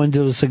than going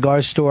to a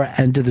cigar store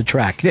and to the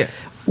track. Yeah.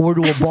 Or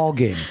to a ball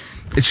game.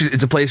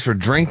 It's a place for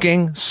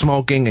drinking,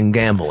 smoking, and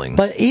gambling.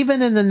 But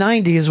even in the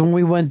 90s, when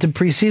we went to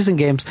preseason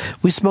games,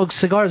 we smoked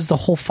cigars the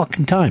whole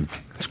fucking time.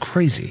 It's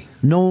crazy.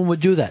 No one would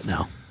do that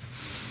now.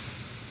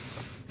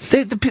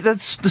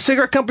 That's the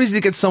cigarette companies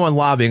that get someone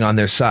lobbying on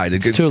their side.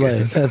 It's too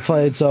late. That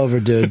fight's over,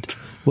 dude.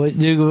 What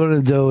you're going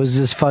to do is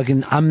just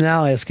fucking... I'm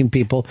now asking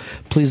people,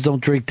 please don't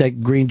drink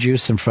that green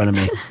juice in front of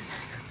me.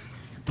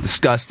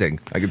 Disgusting.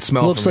 I can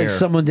smell it Looks from like here.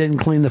 someone didn't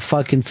clean the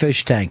fucking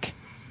fish tank.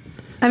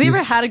 Have you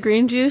ever had a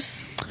green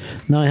juice?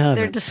 No, I haven't.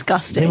 They're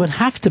disgusting. They would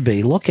have to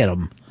be. Look at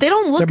them. They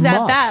don't look They're that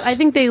moss. bad. I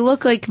think they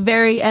look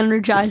very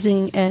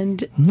energizing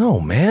and... No,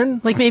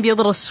 man. Maybe a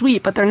little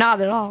sweet, but they're not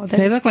at all.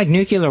 They look like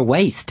nuclear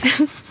waste.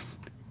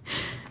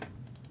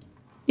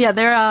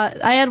 Yeah,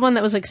 I had one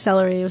that was like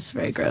celery. It was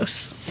very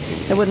gross.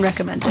 I wouldn't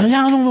recommend it. I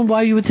don't know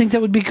why you would think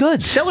that would be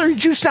good. Celery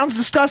juice sounds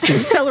disgusting.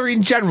 Celery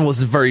in general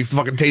isn't very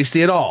fucking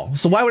tasty at all.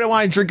 So why would I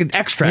want to drink an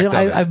extract of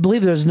it? I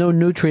believe there's no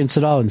nutrients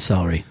at all in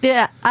celery.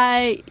 Yeah,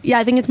 I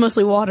think it's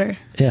mostly water.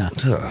 Yeah.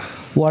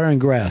 Water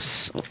and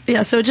grass.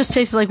 Yeah, so it just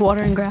tastes like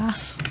water and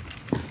grass.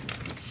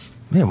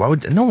 Man, why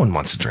would no one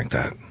wants to drink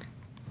that?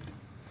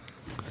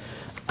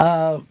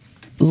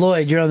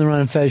 Lloyd, you're on the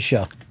Ron and Fez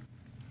show.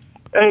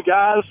 Hey,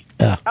 guys.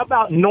 Yeah. How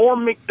about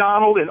Norm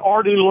Macdonald and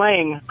Artie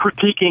Lang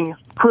critiquing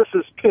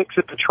Chris's picks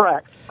at the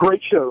track?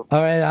 Great show.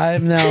 All right,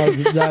 I'm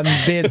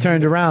being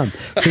turned around.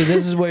 See,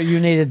 this is where you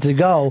needed to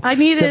go. I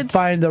needed to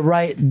find the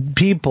right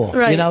people.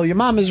 Right. You know, your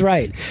mom is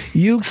right.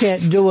 You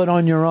can't do it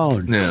on your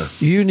own. Yeah.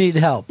 You need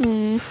help.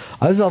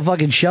 I saw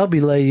fucking Shelby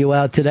lay you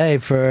out today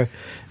for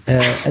a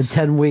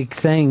 10-week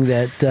thing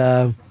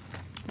that,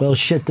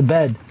 shit the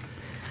bed.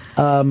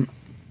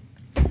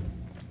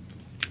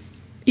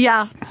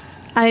 Yeah.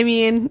 I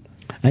mean...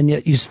 And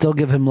yet you still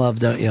give him love,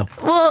 don't you?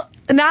 Well,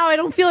 now I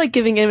don't feel like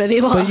giving him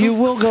any love. But you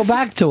will go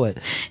back to it.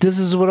 This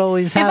is what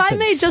always happens. If I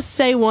may just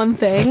say one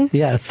thing.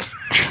 Yes.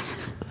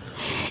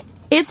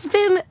 It's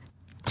been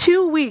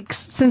 2 weeks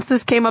since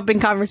this came up in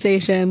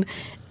conversation,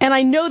 and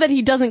I know that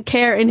he doesn't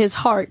care in his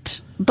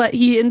heart, but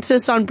he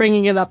insists on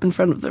bringing it up in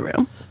front of the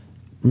room.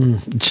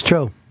 It's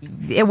true.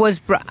 It was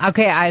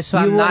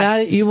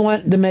okay. You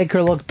want to make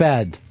her look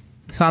bad.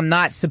 So I'm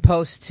not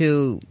supposed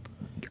to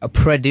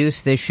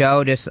produce the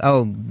show. Just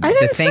I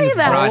didn't say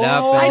that. Brought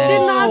up. I did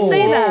not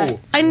say that.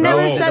 I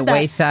never said that.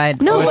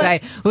 Wayside. No,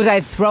 was I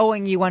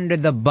throwing you under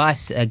the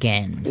bus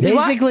again?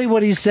 Basically,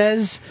 what he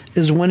says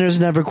is winners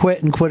never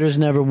quit and quitters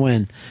never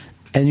win.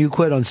 And you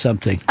quit on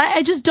something.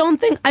 I just don't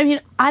think. I mean,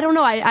 I don't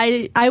know.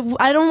 I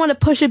don't want to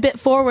push a bit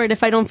forward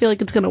if I don't feel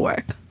like it's going to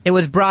work. It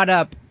was brought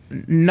up,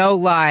 no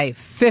lie,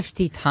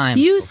 50 times.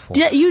 You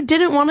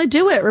didn't want to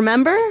do it.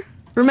 Remember?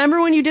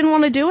 Remember when you didn't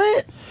want to do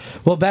it?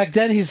 Well, back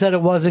then he said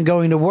it wasn't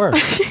going to work,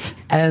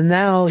 and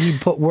now he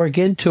put work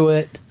into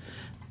it.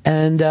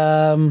 And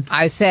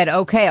I said,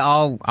 okay,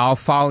 I'll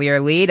follow your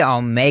lead.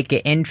 I'll make an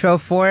intro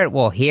for it.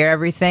 We'll hear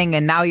everything,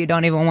 and now you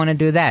don't even want to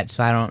do that.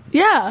 So I don't.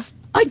 Yeah,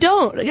 I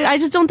don't. I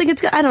just don't think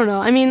it's good. I don't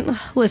know. I mean,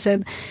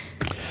 listen.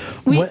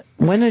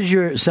 When is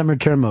your summer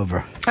term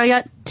over? I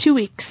got 2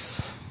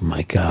 weeks. Oh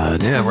my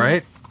God. Yeah,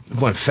 right? It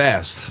went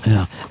fast.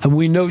 Yeah. And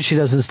we know she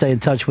doesn't stay in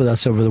touch with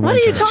us over the winter.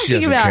 What are you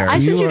talking about? care. I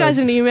sent you guys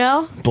an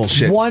email.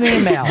 Bullshit. One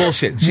email.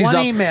 Bullshit. She's One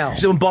up, email.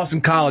 She's in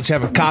Boston College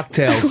having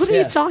cocktails. What are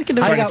you talking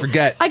about? Trying to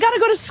forget. I got to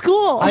go to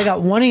school. I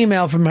got one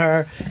email from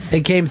her.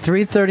 It came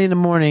 3:30 in the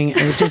morning,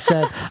 and it just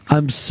said,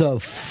 "I'm so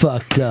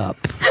fucked up."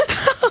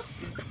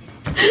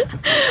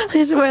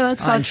 I swear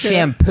that's not on true.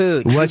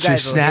 shampoo. What's your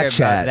guys will hear Snapchat?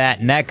 about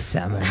that next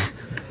summer.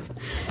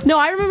 No,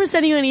 I remember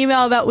sending you an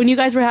email about when you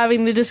guys were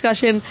having the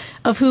discussion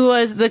of who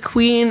was the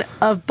queen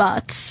of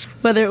butts,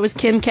 whether it was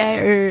Kim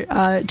K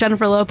or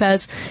Jennifer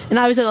Lopez, and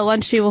I was at a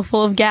lunch table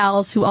full of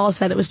gals who all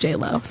said it was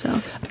J-Lo.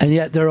 So, And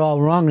yet they're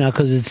all wrong now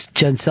because it's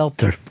Jen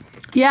Selter.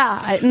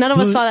 yeah, none of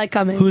us saw that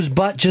coming. Whose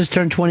butt just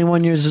turned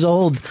 21 years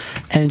old,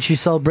 and she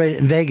celebrated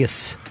in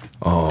Vegas.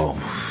 Oh.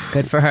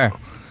 Good for her.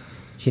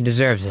 She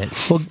deserves it.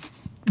 Well,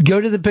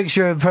 go to the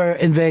picture of her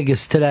in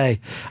Vegas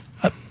today.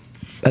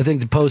 I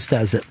think the Post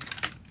has it.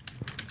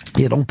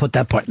 Yeah, don't put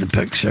that part in the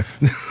picture.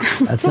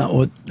 That's not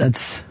what.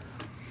 That's.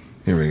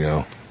 Here we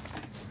go.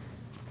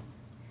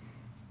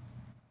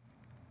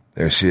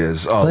 There she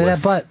is. Oh, Look at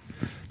that butt.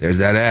 There's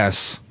that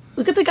ass.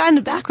 Look at the guy in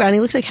the background.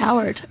 He looks like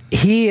Howard.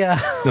 He. No,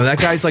 that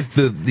guy's like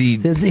the.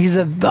 He's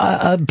a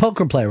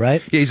poker player,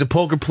 right? Yeah, he's a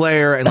poker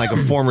player and like a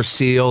former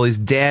SEAL. He's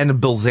Dan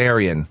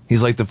Bilzerian.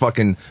 He's like the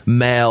fucking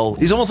male.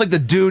 He's almost like the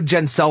dude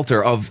Jen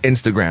Selter of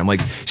Instagram. Like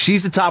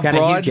she's the top Got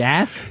broad, a huge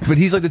ass? but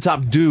he's like the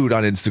top dude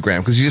on Instagram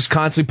because he just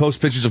constantly posts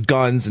pictures of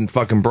guns and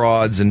fucking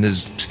broads and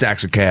his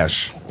stacks of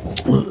cash.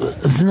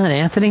 Isn't that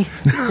Anthony?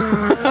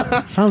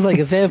 Sounds like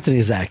it's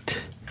Anthony's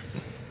act.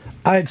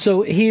 All right,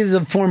 so he's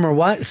a former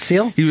what?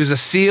 SEAL? He was a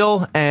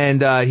SEAL,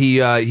 and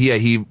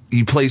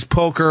he plays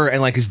poker,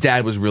 and like his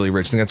dad was really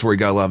rich. I think that's where he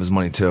got a lot of his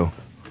money too.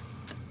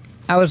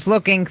 I was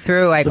looking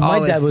through like If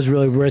all my dad was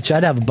really rich,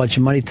 I'd have a bunch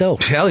of money too.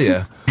 Hell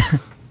yeah.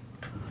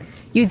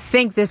 You'd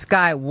think this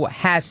guy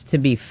has to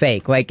be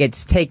fake. Like,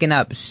 it's taken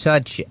up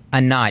such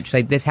a notch.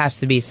 Like, this has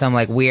to be some,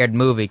 like, weird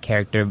movie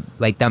character.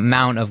 Like, the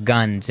amount of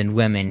guns and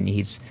women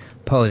he's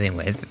posing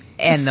with.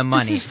 And the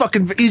money. This is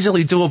fucking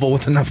easily doable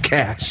with enough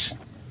cash.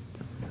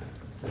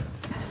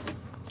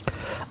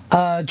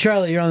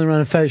 Charlie, you're on the Ron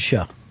and Fez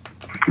show.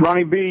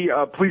 Ronnie B,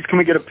 please can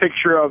we get a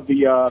picture of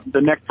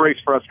the neck brace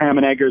for us ham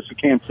and eggers who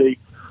can't see?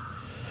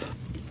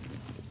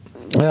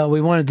 Well,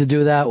 we wanted to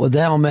do that with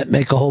the helmet,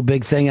 make a whole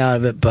big thing out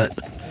of it, but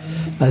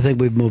I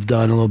think we've moved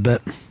on a little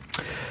bit.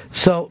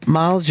 So,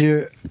 Miles,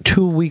 you're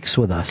 2 weeks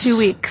with us. 2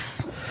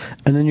 weeks.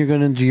 And then you're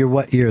going into your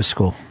what year of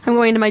school? I'm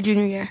going into my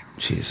junior year.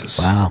 Jesus.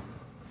 Wow.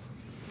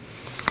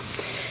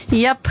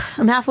 Yep,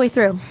 I'm halfway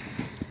through.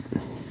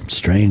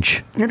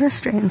 Strange. It is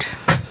strange.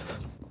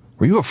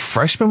 Were you a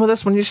freshman with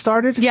us when you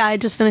started? Yeah, I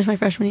just finished my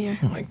freshman year.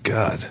 Oh my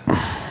God.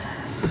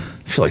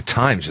 feel like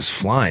time's just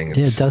flying.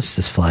 Yeah, it does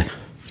just fly.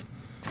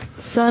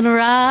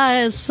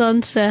 Sunrise,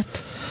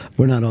 sunset.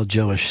 We're not all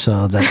Jewish,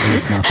 so that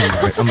means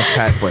nothing. I'm a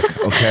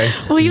Catholic, okay?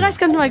 Will you guys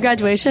come to my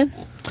graduation?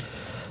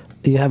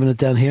 Are you having it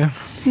down here?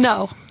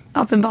 No,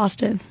 up in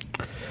Boston.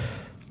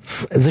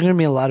 Is there going to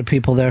be a lot of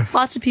people there?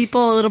 Lots of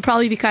people. It'll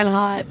probably be kind of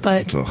hot,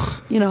 but,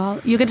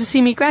 you get to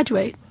see me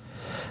graduate.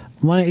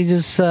 Why don't you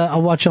just,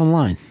 I'll watch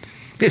online.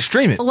 Yeah,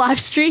 stream it. A live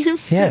stream?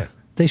 Yeah,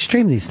 they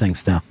stream these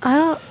things now.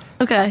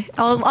 Okay,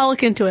 I'll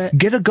look into it.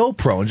 Get a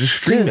GoPro and just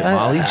stream it,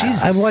 Molly.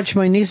 Jesus. I watch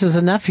my nieces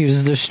and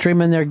nephews. They're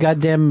streaming their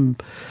goddamn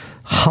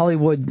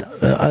Hollywood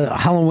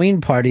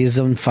Halloween parties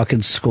in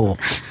fucking school.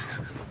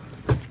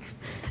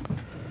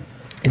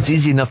 It's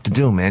easy enough to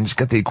do, man. Just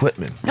got the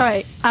equipment. All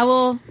right,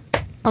 I'll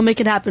make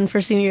it happen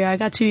for senior year. I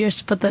got 2 years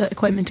to put the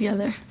equipment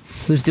together.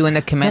 Who's doing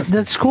the commencement?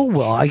 That school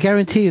will. I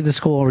guarantee you the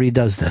school already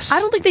does this.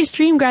 I don't think they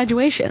stream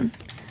graduation.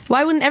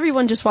 Why wouldn't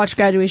everyone just watch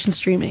graduation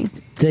streaming?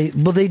 They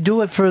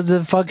do it for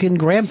the fucking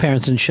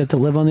grandparents and shit that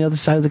live on the other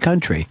side of the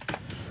country.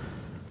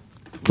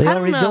 They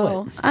already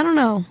do it. I don't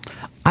know.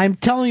 I'm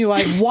telling you,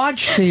 I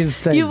watch these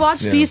things. You watch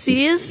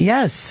BCs?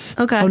 Yes.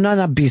 Okay. Oh, no,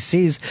 not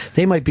BCs.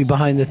 They might be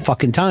behind the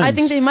fucking times. I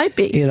think they might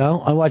be. You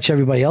know, I watch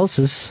everybody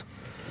else's.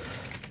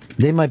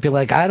 They might be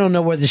like, I don't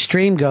know where the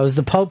stream goes.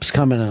 The Pope's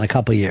coming in a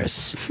couple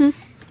years.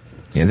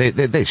 Yeah,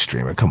 they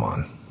stream it. Come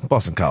on.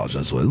 Boston College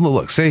does it.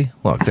 Look, see?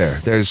 Look,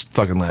 there's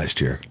fucking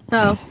last year.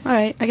 Oh, all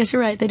right. I guess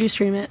you're right. They do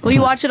stream it. Will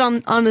you watch it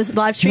on this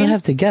live You stream? don't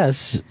have to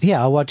guess.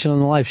 Yeah, I'll watch it on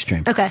the live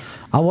stream. Okay.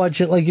 I'll watch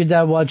it like your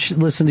dad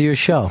listen to your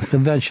show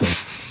eventually.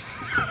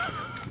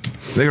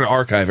 They're going to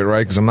archive it,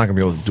 right? Because I'm not going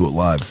to be able to do it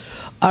live.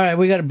 All right,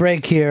 we got a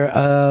break here.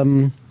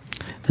 And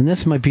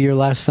this might be your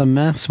last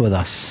mess with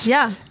us.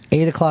 Yeah.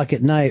 8 o'clock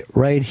at night,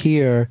 right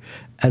here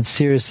at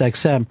Sirius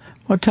XM.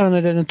 We're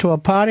turning it into a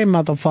party,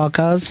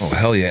 motherfuckers. Oh,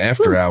 hell yeah.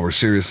 After hours,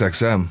 Sirius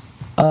XM.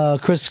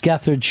 Chris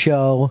Gethard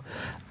show.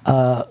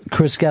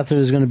 Chris Gethard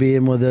is going to be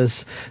in with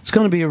us. It's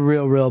going to be a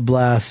real, real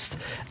blast.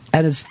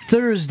 And it's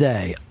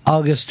Thursday,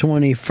 August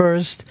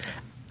 21st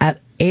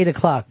at 8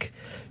 o'clock.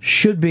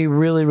 Should be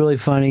really, really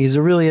funny. He's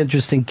a really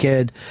interesting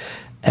kid.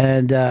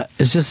 And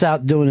is just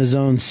out doing his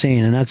own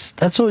scene. And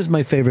that's always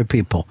my favorite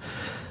people.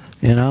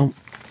 You know?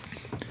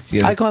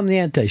 Yeah. I call him the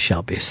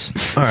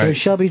anti-Shelbys. All right. Where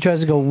Shelby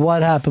tries to go,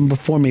 what happened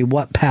before me?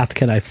 What path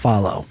can I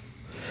follow?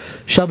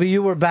 Shelby,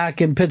 you were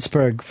back in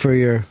Pittsburgh for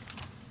your...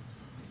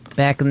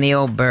 Back in the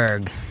old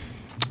burg.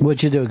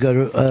 What'd you do?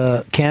 Go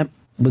to camp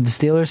with the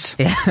Steelers?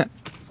 Yeah.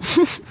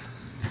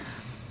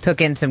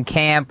 Took in some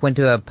camp, went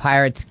to a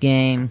Pirates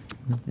game,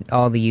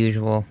 all the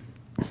usual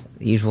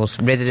Did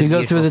you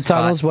go through the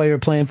tunnels while you were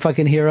playing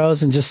fucking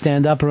Heroes and just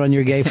stand up around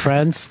your gay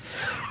friends?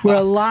 We're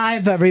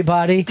alive,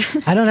 everybody.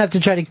 I don't have to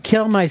try to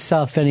kill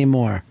myself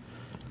anymore.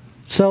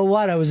 So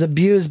what? I was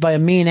abused by a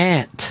mean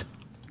aunt.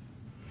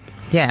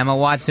 Yeah, Emma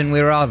Watson,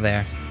 we were all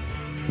there.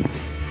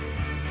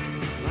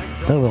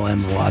 That little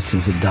Emma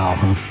Watson's a doll,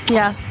 huh?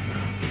 Yeah.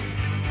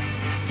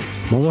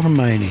 Little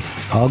Hermione,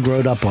 all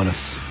growed up on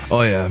us.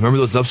 Oh, yeah. Remember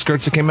those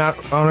upskirts that came out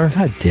on her?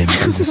 God damn it.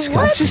 You're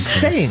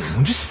disgusting.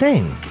 I'm just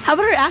saying. How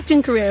about her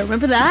acting career?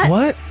 Remember that?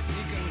 What?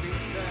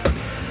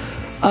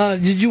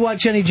 Did you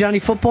watch any Johnny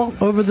Football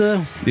over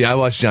the... Yeah, I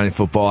watched Johnny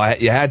Football.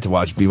 You had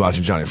to be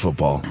watching Johnny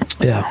Football.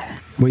 Yeah.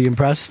 Were you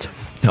impressed?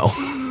 No.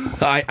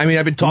 I mean,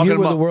 I've been talking you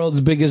were about... the world's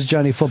biggest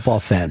Johnny Football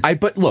fan.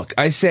 But look,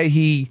 I say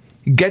he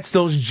gets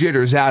those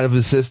jitters out of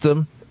his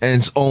system, and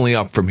it's only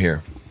up from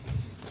here.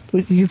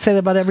 You could say that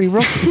about every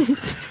rookie.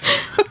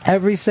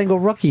 Every single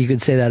rookie you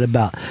could say that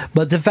about.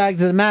 But the fact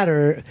of the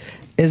matter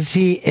is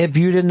if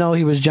you didn't know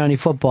he was Johnny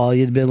Football,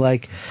 you'd be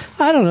like,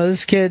 I don't know,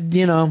 this kid,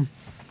 you know,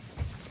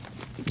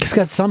 he's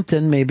got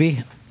something,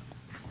 maybe.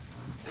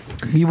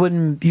 You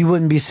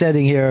wouldn't be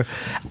sitting here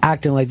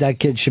acting like that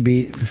kid should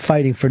be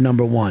fighting for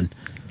number one.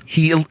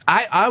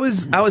 I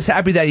was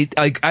happy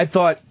that I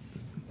thought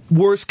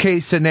worst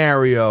case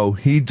scenario,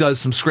 he does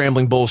some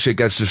scrambling bullshit,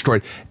 gets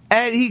destroyed.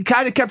 And he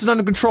kind of kept it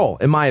under control,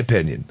 in my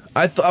opinion.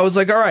 I was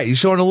like, all right, he's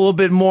showing a little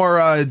bit more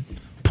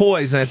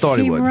poise than I thought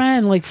he would. He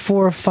ran like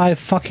 4 or 5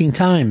 fucking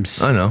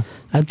times. I know.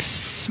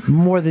 That's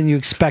more than you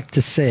expect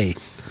to see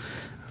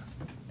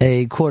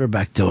a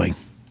quarterback doing.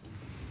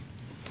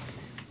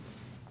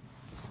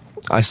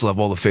 I still have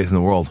all the faith in the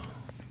world.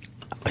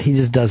 He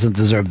just doesn't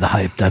deserve the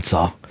hype, that's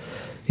all.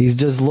 He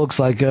just looks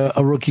like a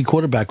rookie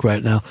quarterback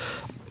right now.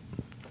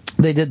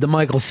 They did the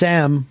Michael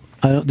Sam.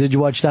 Did you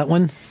watch that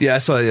one? Yeah, I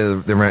saw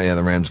the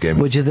Rams game.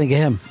 What'd you think of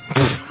him?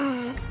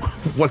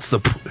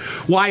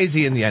 Why is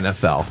he in the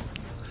NFL?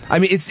 I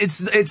mean,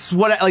 it's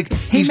what like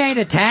he made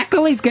a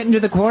tackle. He's getting to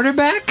the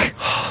quarterback.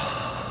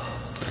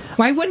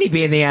 Why wouldn't he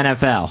be in the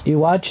NFL? You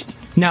watched?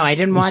 No, I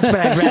didn't watch, but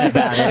I read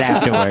about it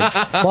afterwards.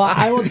 Well,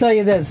 I will tell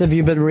you this: if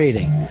you've been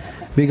reading,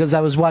 because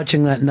I was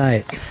watching that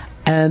night,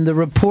 and the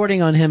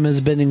reporting on him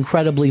has been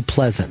incredibly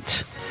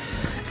pleasant.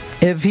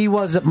 If he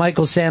wasn't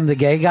Michael Sam, the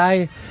gay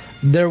guy,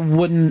 there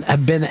wouldn't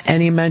have been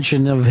any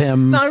mention of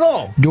him not at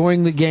all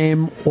during the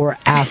game or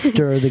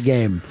after the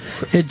game.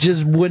 It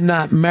just would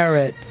not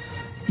merit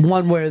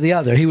one way or the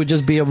other. He would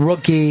just be a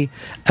rookie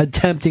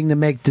attempting to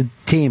make the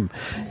team.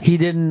 He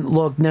didn't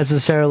look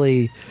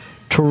necessarily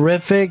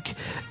terrific,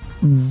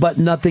 but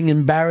nothing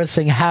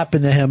embarrassing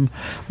happened to him.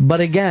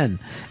 But again,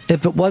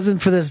 if it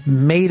wasn't for this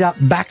made-up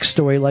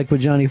backstory like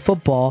with Johnny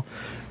Football,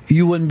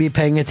 you wouldn't be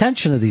paying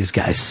attention to these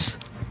guys.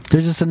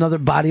 They're just another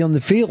body on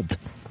the field.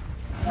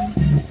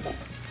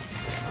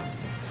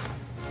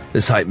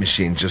 This hype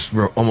machine just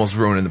almost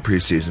ruining the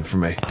preseason for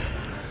me.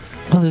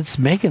 Well, it's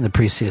making the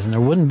preseason. There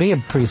wouldn't be a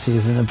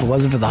preseason if it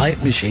wasn't for the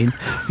hype machine.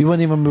 You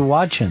wouldn't even be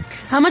watching.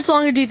 How much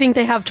longer do you think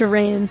they have to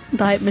reign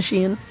the hype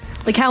machine?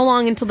 Like, how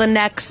long until the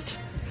next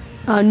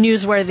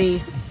newsworthy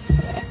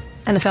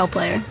NFL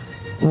player?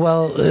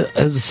 Well,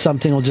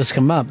 something will just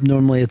come up.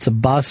 Normally it's a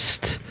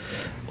bust,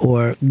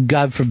 or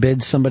God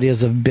forbid somebody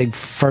has a big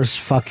first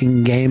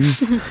fucking game.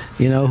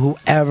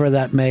 Whoever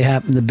that may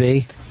happen to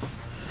be.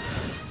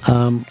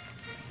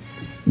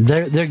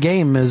 Their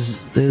game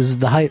is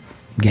the hype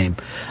game.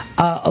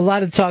 A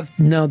lot of talk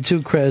now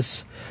too,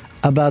 Chris,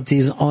 about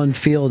these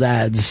on-field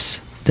ads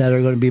that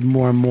are going to be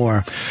more and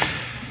more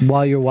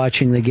while you're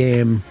watching the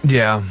game.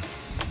 Yeah.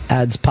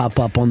 Ads pop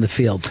up on the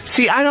field.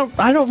 See, I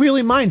don't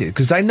really mind it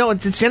because I know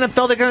it's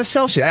NFL. They're going to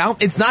sell shit.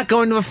 It's not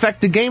going to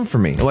affect the game for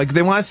me. Like,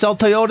 they want to sell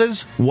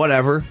Toyotas,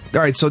 whatever. All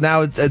right, so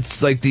now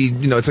it's like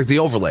it's like the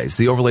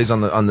overlays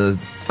on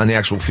the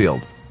actual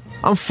field.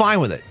 I'm fine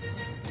with it.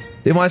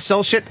 They want to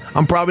sell shit.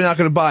 I'm probably not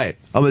going to buy it.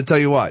 I'm going to tell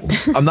you what.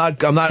 I'm not. It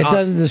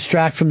doesn't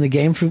distract from the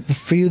game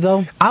for you,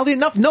 though. Oddly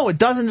enough, no, it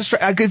doesn't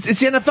distract. It's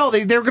the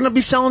NFL. They're going to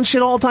be selling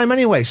shit all the time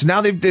anyway. So now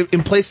they've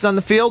placed it on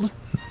the field.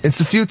 It's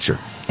the future.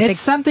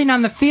 It's something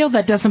on the field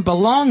that doesn't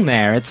belong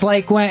there. It's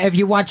like if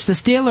you watch the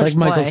Steelers like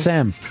Michael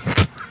Sam.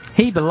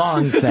 He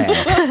belongs there.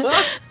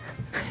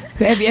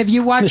 If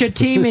you watch a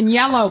team in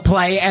yellow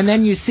play and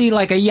then you see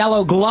like a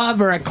yellow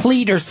glove or a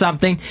cleat or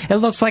something, it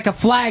looks like a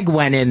flag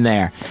went in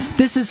there.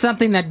 This is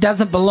something that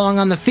doesn't belong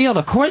on the field.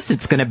 Of course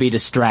it's going to be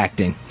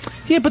distracting.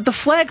 Yeah, but the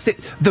flag,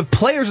 the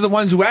players are the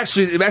ones who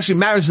it actually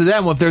matters to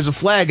them if there's a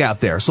flag out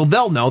there. So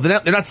they'll know.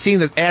 They're not seeing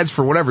the ads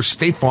for whatever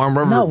State Farm,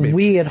 wherever. No,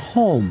 we at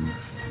home.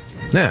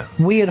 Yeah.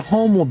 We at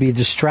home will be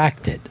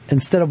distracted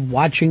instead of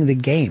watching the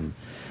game.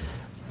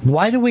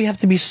 Why do we have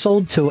to be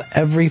sold to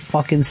every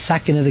fucking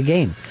second of the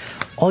game?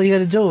 All you got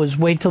to do is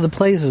wait till the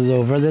plays is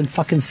over, then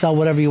fucking sell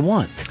whatever you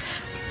want.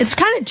 It's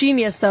kind of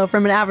genius, though,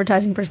 from an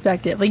advertising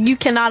perspective. Like, you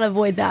cannot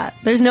avoid that.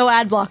 There's no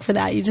ad block for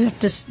that. You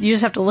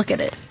just have to look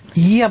at it.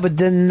 Yeah, but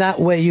then that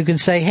way you can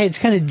say, hey, it's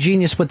kind of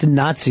genius what the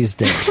Nazis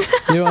did.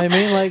 You know what I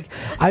mean? Like,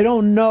 I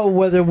don't know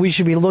whether we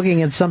should be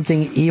looking at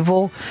something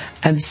evil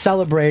and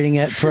celebrating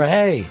it for,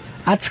 hey,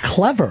 that's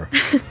clever.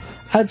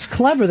 That's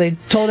clever. They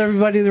told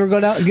everybody they were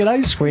going out and get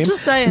ice cream.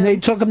 Just saying. And they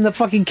took them to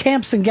fucking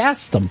camps and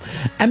gassed them.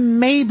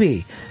 And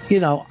maybe,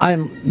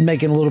 I'm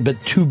making a little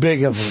bit too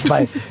big of it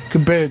by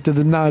compared to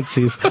the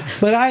Nazis.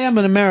 But I am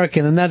an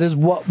American, and that is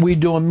what we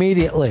do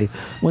immediately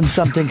when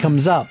something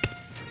comes up.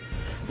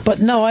 But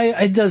no,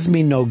 it does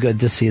me no good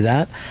to see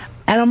that.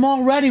 And I'm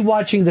already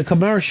watching the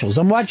commercials.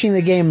 I'm watching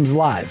the games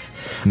live.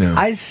 No.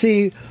 I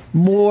see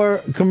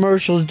more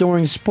commercials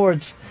during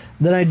sports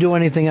than I do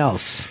anything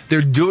else.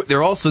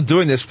 They're also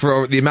doing this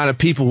for the amount of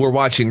people who are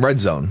watching Red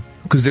Zone,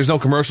 because there's no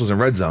commercials in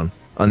Red Zone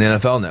on the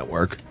NFL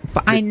Network.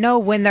 But I know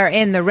when they're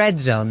in the red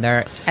zone,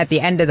 they're at the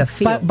end of the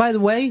field. By the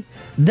way,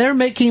 they're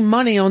making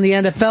money on the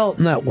NFL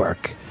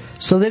Network,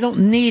 so they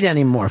don't need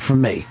any more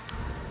from me.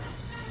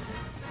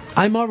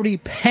 I'm already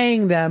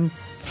paying them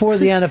for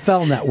the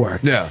NFL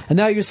Network. Yeah. And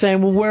now you're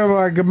saying, well, where are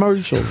our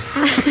commercials?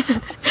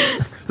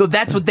 So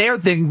that's what they're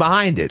thinking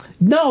behind it.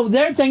 No,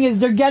 their thing is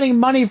they're getting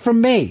money from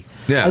me.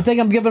 Yeah. I think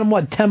I'm giving them,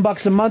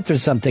 $10 a month or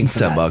something? It's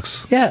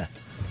 $10. Yeah.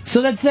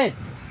 So that's it.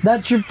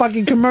 That's your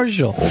fucking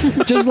commercial.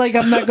 Just like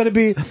I'm not going to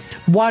be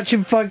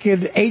watching fucking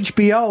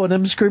HBO and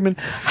I'm screaming,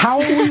 how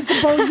are we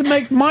supposed to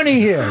make money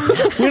here?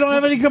 We don't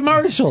have any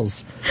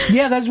commercials.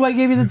 Yeah, that's why I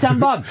gave you the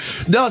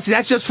 $10. No, see,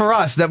 that's just for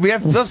us. That we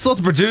still have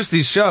to produce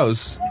these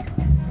shows.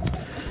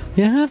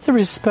 You have to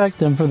respect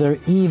them for their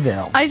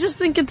evil. I just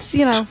think it's,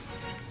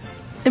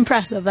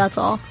 impressive, that's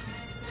all.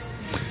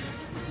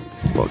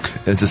 Look,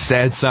 it's a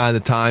sad sign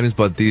of the times,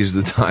 but these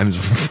are the times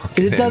we're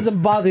fucking It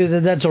doesn't bother you that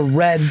that's a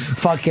red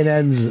fucking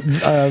ends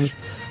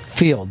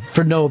field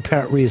for no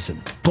apparent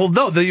reason. Well,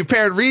 no, the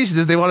apparent reason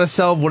is they want to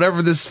sell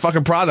whatever this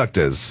fucking product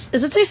is.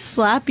 Does it say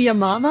slap your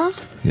mama?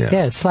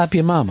 Yeah, it's slap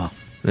your mama.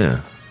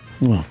 Yeah.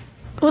 Well,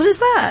 what is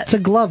that? It's a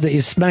glove that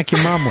you smack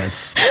your mom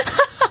with.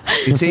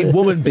 It's a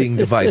woman-beating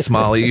device,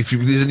 Molly. If you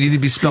doesn't need to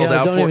be spelled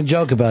out don't for even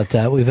joke about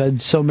that. We've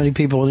had so many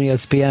people on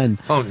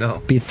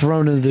ESPN be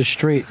thrown into the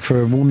street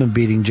for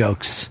woman-beating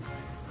jokes.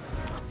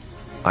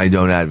 I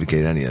don't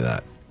advocate any of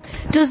that.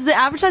 Does the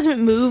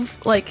advertisement move,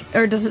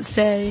 or does it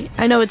stay?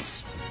 I know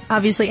it's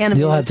obviously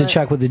animated. You'll have to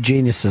check with the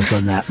geniuses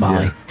on that,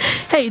 Molly.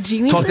 Hey,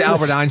 geniuses. Talk to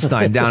Albert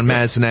Einstein down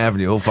Madison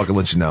Avenue. He'll fucking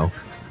let you know.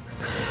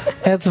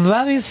 It's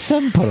very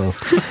simple.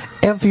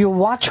 If you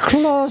watch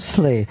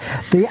closely,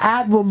 the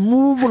ad will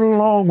move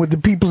along with the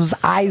people's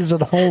eyes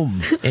at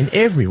home. And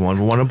everyone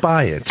will want to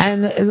buy it.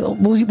 And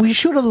we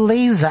shoot a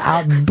laser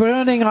out,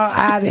 burning our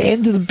ad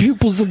into the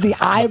pupils of the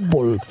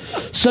eyeball,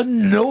 so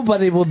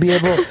nobody will be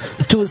able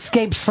to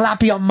escape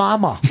slap your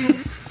mama.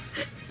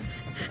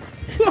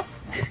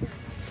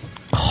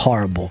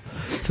 Horrible.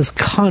 Just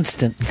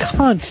constant.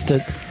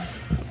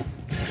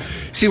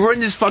 See, we're in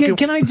this fucking...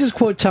 Can I just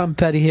quote Tom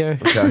Petty here?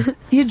 Okay.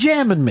 You're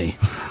jamming me.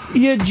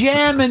 You're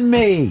jamming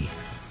me.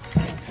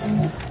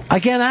 I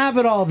can't have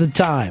it all the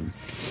time.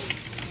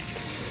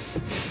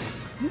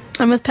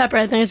 I'm with Pepper.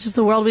 I think it's just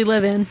the world we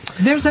live in.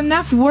 There's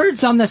enough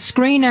words on the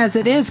screen as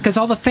it is, because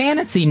all the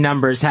fantasy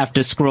numbers have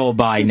to scroll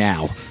by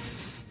now.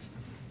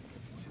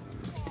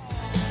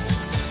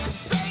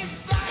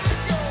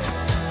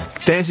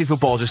 Fantasy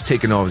football has just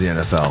taken over the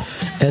NFL.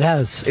 It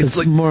has. It's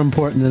like, more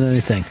important than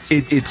anything.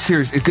 It's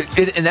serious. And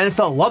the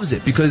NFL loves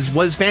it because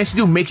what does fantasy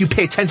do? Make you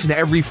pay attention to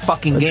every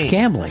fucking game. It's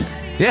gambling.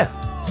 Yeah.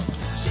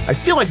 I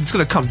feel like it's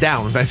going to come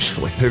down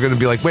eventually. They're going to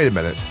be like, wait a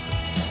minute.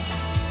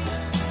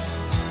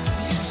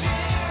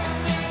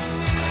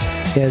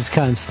 Yeah, it's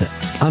constant.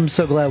 I'm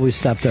so glad we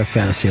stopped our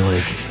fantasy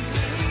league.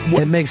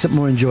 It makes it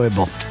more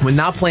enjoyable. When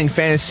not playing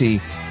fantasy...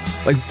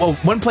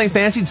 when playing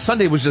fantasy,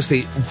 Sunday was just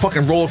a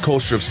fucking roller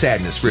coaster of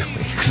sadness, really.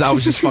 Because I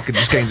was just fucking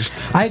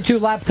I had 2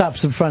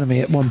 laptops in front of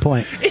me at one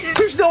point.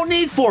 There's no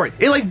need for it.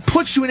 It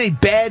puts you in a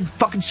bad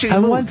fucking shitty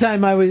And mood. one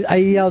time I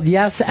yelled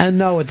yes and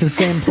no at the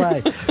same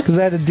play because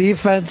I had a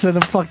defense and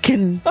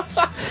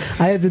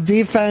I had the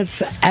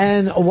defense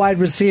and a wide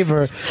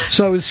receiver,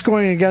 so I was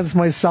scoring against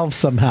myself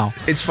somehow.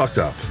 It's fucked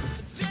up.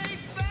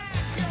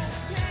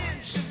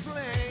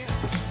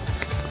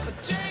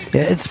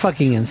 Yeah, it's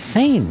fucking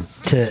insane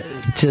to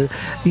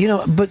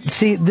but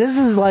see, this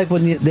is like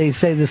when they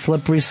say the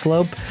slippery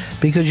slope,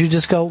 because you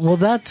just go, well,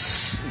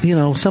 that's,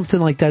 something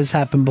like that has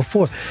happened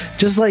before.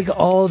 Just like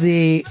all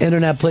the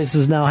internet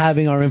places now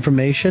having our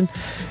information,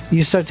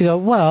 you start to go,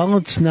 well,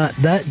 it's not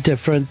that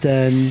different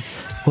than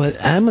what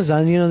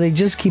Amazon, they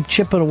just keep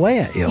chipping away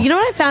at you. You know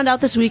what I found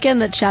out this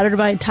weekend that shattered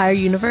my entire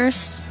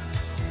universe?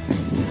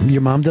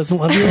 Your mom doesn't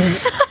love you?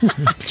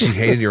 She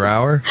hated your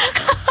hour?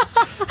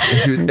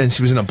 And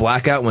she was in a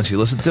blackout when she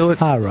listened to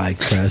it? All right,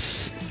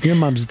 Chris. Your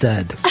mom's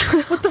dead.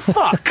 What the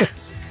fuck?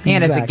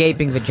 And it's a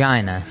gaping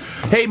vagina.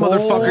 Hey,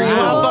 motherfucker, you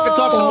want to fucking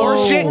talk some more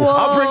shit?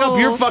 I'll bring up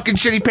your fucking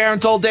shitty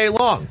parents all day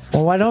long.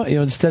 Well, why don't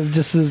you, instead of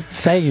just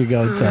saying you're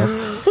going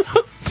to?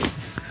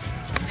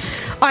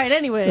 All right,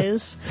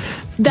 anyways.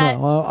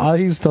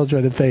 He's still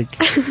trying to think.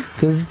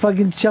 Because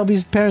fucking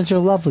Shelby's parents are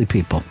lovely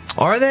people.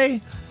 Are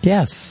they?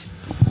 Yes.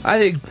 I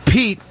think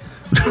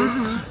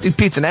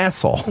Pete's an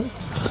asshole.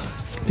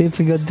 Pete's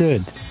a good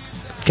dude.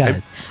 Got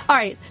it. All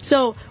right,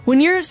 so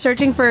when you're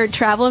searching for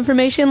travel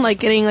information, like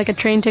getting like a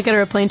train ticket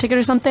or a plane ticket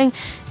or something,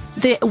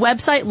 the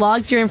website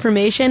logs your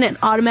information and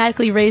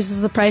automatically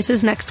raises the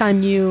prices next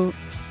time you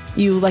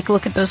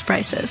look at those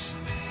prices.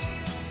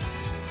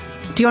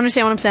 Do you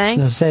understand what I'm saying?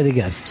 No, say it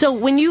again. So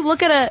when you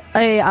look at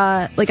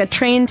a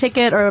train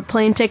ticket or a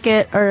plane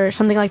ticket or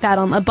something like that,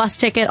 on a bus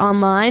ticket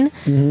online,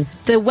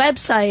 the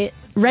website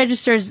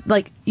registers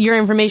your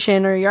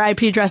information or your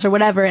IP address or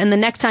whatever, and the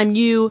next time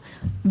you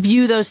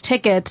view those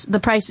tickets,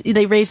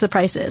 they raise the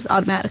prices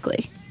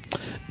automatically.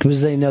 Because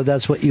they know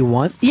that's what you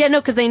want? Yeah,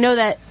 no, because they know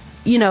that,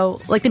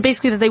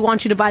 basically that they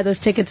want you to buy those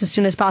tickets as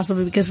soon as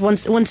possible, because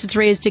once it's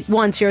raised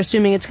once, you're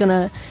assuming it's going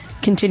to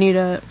continue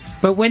to...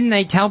 But wouldn't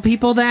they tell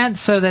people that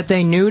so that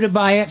they knew to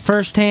buy it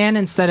firsthand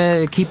instead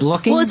of keep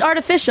looking? Well, it's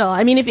artificial.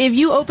 I mean, if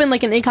you open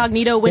an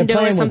incognito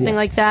window or something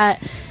like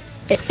that,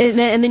 and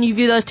then you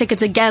view those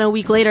tickets again a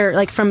week later,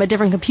 from a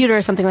different computer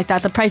or something like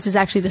that, the price is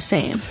actually the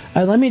same.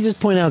 Let me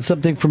just point out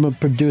something from a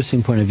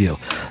producing point of view.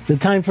 The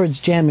time for It's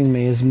Jamming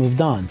Me has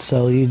moved on,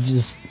 so you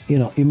just,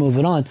 you move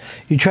it on.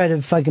 You try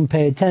to fucking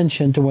pay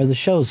attention to where the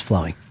show's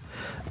flowing.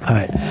 All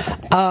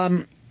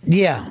right.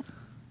 Yeah.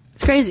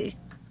 It's crazy.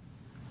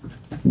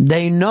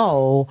 They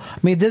know,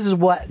 this is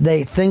what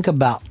they think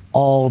about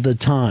all the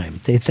time.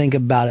 They think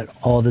about it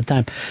all the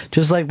time.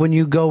 Just like when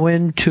you go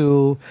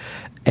into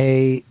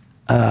a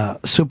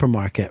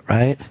supermarket,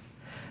 right?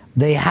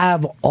 They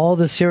have all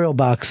the cereal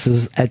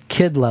boxes at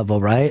kid level,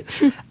 right?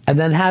 And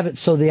then have it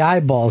so the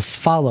eyeballs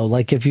follow.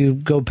 Like if you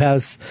go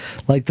past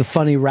the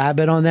funny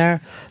rabbit on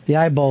there, the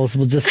eyeballs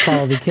will just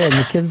follow the kid.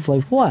 And the kid's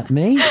like, what,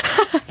 me?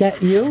 That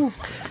you?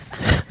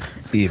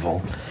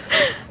 Evil.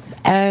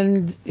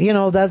 And,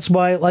 that's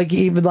why,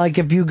 even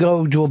if you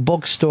go to a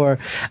bookstore,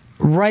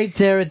 right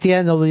there at the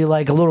end, there'll be a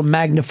little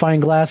magnifying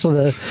glass with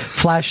a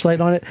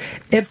flashlight on it.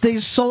 If they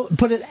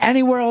put it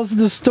anywhere else in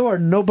the store,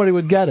 nobody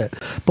would get it.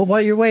 But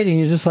while you're waiting,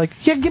 you're just like,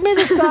 yeah, give me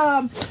this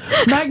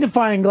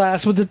magnifying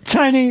glass with a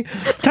tiny,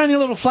 tiny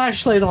little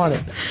flashlight on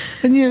it.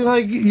 And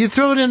you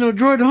throw it into a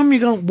drawer at home, you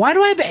go, why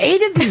do I have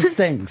 8 of these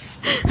things?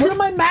 What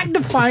am I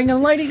magnifying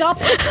and lighting up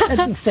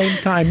at the same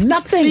time?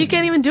 Nothing. But you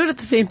can't even do it at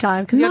the same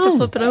time because you have to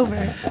flip it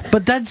over.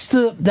 But that's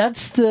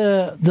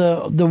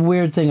the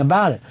weird thing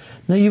about it.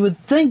 Now, you would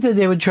think that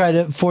they would try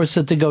to force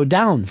it to go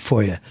down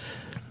for you.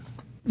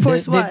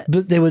 Force what?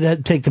 But they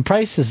would take the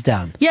prices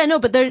down. Yeah, no,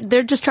 but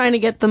they're just trying to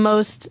get the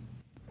most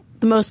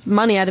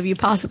money out of you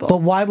possible.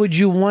 But why would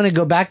you want to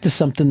go back to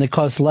something that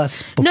costs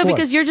less before? No,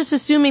 because you're just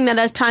assuming that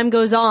as time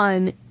goes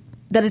on,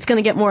 that it's going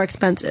to get more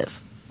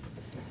expensive.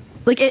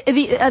 Like,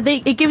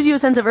 it gives you a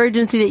sense of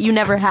urgency that you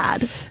never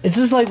had. It's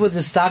just like with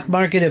the stock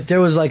market. If there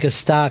was like a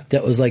stock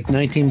that was like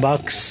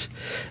 $19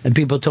 and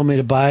people told me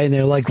to buy, and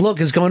they're like,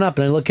 look, it's going up.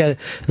 And I look at it,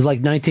 it's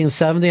like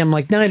 $19.70. I'm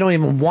like, no, I don't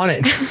even want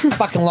it.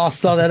 Fucking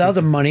lost all that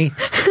other money.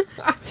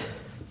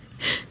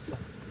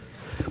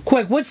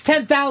 Quick, what's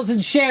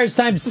 10,000 shares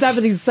times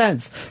 70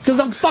 cents? Because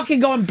I'm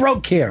fucking going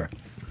broke here.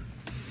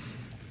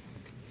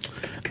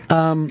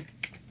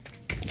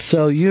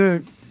 So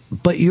you're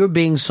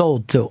being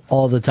sold to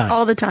all the time.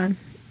 All the time.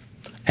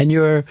 And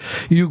you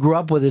grew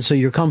up with it, so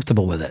you're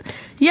comfortable with it.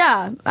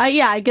 Yeah,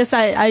 I guess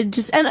I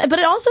just, but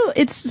it also,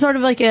 it's sort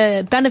of like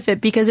a benefit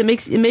because it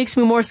makes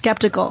me more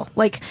skeptical.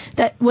 Like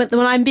that when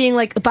I'm being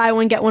like buy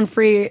one get one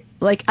free,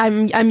 like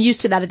I'm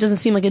used to that. It doesn't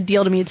seem like a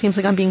deal to me. It seems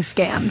like I'm being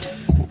scammed.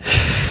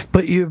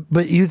 But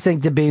you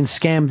think that being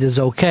scammed is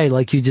okay,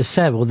 like you just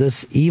said. Well,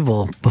 this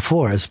evil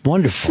before is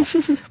wonderful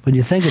when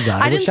you think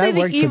about it. I didn't say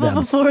the evil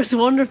before is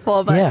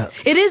wonderful, but yeah.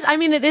 It is. I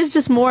mean, it is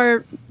just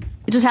more.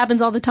 It just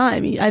happens all the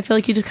time. I feel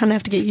like you just kind of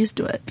have to get used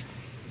to it.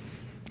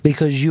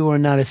 Because you are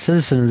not a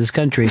citizen of this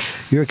country.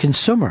 You're a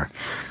consumer.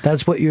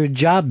 That's what your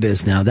job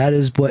is now. That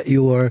is what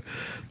your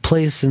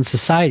place in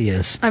society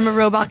is. I'm a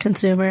robot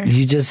consumer.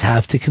 You just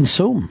have to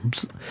consume.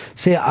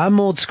 See,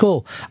 I'm old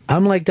school.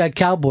 I'm like that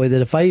cowboy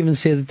that if I even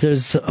see that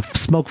there's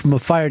smoke from a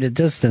fire at a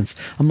distance,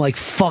 I'm like,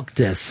 fuck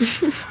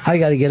this. I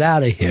got to get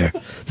out of here.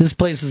 This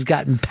place has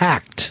gotten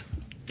packed.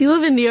 You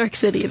live in New York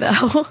City,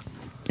 though.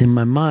 In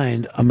my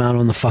mind, I'm out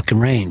on the fucking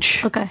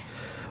range. Okay.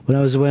 When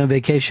I was away on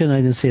vacation, I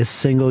didn't see a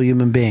single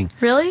human being.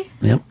 Really?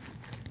 Yep.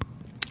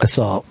 I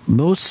saw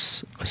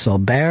moose. I saw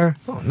bear.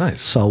 Oh,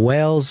 nice. Saw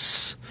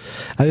whales.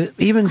 I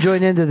even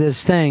joined into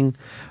this thing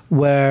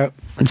where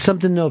it's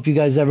something new if you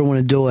guys ever want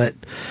to do it.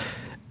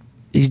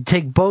 You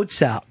take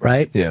boats out,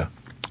 right? Yeah.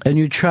 And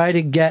you try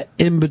to get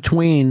in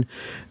between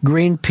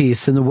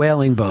Greenpeace and the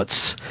whaling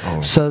boats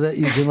so that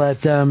you can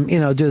let them,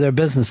 do their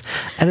business.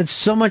 And it's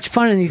so much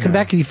fun, and you come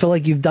back and you feel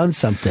like you've done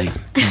something.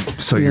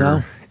 So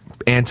you're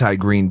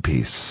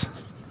anti-Greenpeace.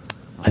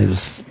 I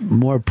was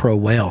more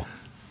pro-whale.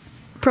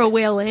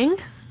 Pro-whaling?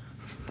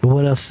 But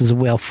what else is a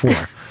whale for?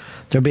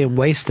 They're being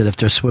wasted if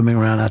they're swimming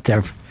around out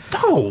there.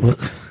 No,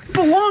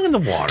 belong in the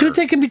water. Dude,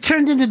 they can be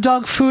turned into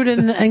dog food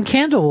and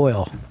candle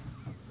oil.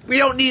 We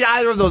don't need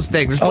either of those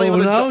things.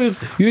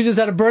 You just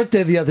had a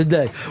birthday the other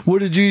day. What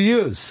did you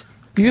use?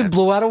 You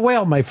blew out a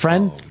whale, my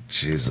friend. Oh,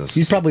 Jesus.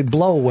 You'd probably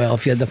blow a whale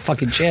if you had the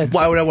fucking chance.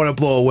 Why would I want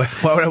to blow a whale?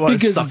 Why would I want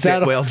to suck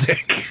that whale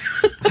dick?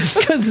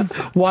 Because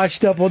it's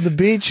washed up on the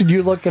beach and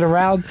you're looking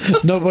around,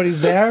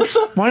 nobody's there.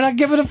 Why not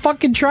give it a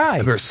fucking try? I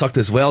better suck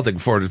this whale dick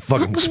before it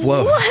fucking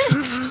explodes.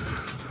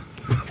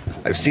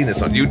 I've seen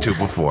this on YouTube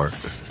before.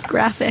 It's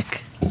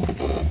graphic.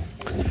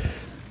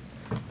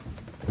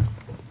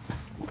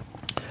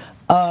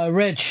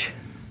 Rich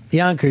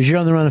Yonkers, you're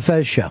on the Ron and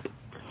Fez show.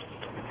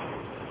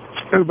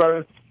 Hey,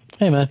 buddy.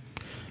 Hey, man.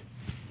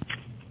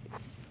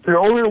 The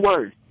only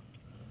way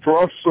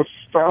for us to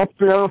stop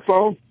the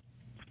NFL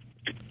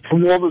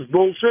from all this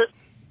bullshit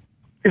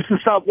is to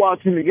stop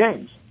watching the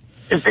games.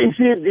 If they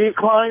see a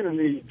decline in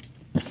the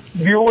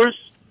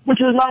viewers,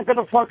 which is not going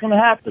to fucking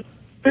happen,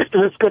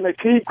 it's going to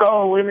keep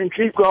going and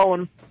keep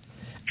going.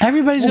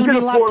 Everybody's going to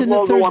be locked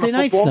into Thursday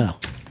nights now.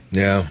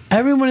 Yeah.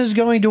 Everyone is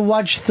going to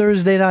watch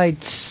Thursday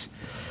nights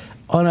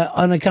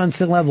on a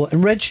constant level.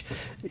 And Rich,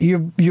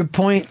 your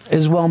point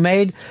is well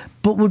made,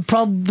 but would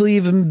probably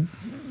even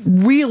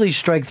really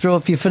strike through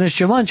if you finished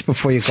your lunch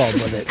before you called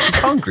with it.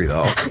 I'm hungry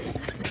though.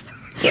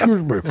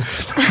 Excuse me.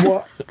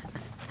 Well,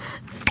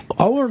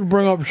 I wanted to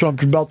bring up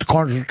something about the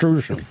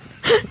Constitution.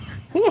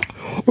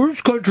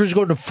 This country's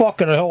going to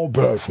fucking hell,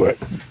 Bassett.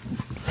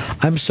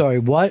 I'm sorry,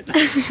 what?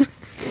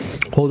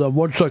 Hold on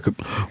 1 second.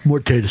 More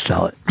tater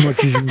salad.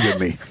 Much as you can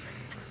give me.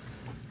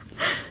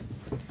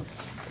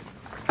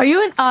 Are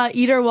you an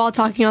eater while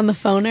talking on the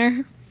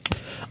phoner?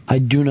 I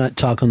do not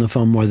talk on the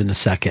phone more than a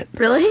second.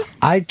 Really?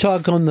 I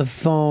talk on the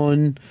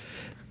phone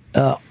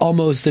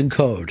almost in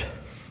code.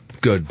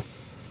 Good.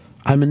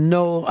 I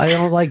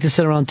don't like to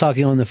sit around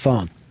talking on the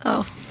phone.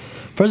 Oh.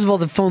 First of all,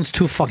 the phone's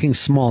too fucking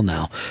small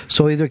now.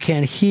 So either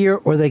can't hear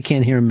or they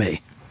can't hear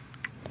me.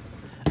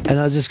 And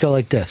I'll just go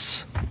like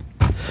this.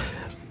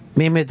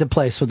 Meet me at the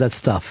place with that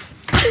stuff.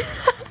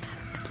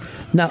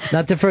 No,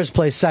 not the first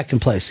place, second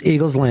place.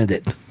 Eagles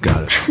landed.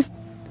 Got it.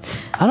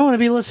 I don't want to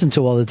be listened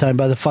to all the time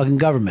by the fucking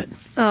government.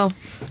 Oh.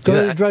 Go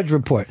to the Drudge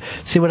Report.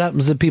 See what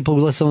happens to people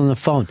who listen on the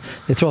phone.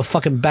 They throw a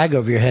fucking bag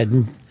over your head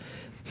and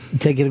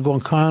take you to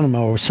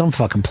Guantanamo or some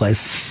fucking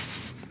place.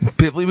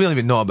 People, we don't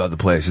even know about the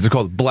places. They're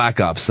called black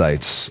ops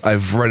sites.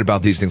 I've read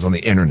about these things on the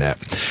internet.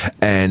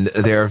 And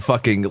they're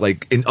fucking,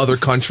 like, in other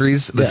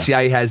countries, the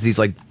CIA has these,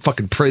 like,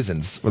 fucking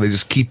prisons where they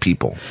just keep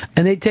people.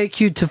 And they take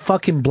you to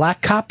fucking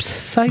black cops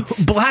sites?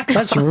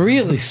 That's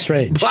really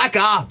strange. Black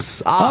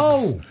ops.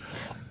 Oh.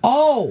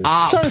 Oh,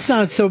 Ops. so it's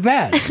not so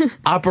bad.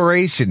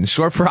 Operation,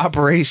 short for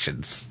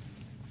operations.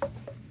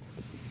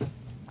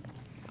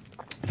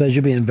 Fez,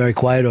 you're being very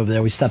quiet over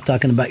there. We stopped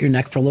talking about your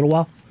neck for a little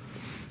while.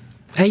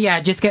 Yeah,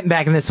 just getting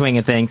back in the swing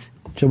of things.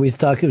 Should we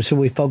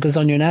focus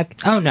on your neck?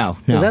 Oh no,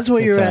 'Cause that's where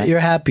It's you're all at right. your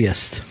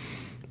happiest.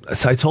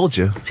 As I told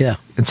you. Yeah.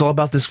 It's all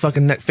about this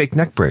fucking fake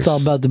neck brace. It's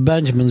all about the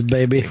Benjamins,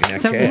 baby.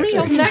 It's a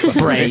real neck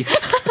brace.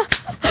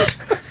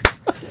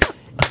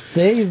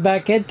 See, he's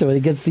back into it. He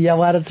gets to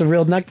yell out, it's a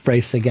real neck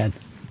brace again.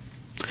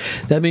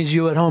 That means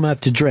you at home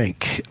have to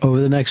drink over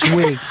the next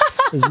week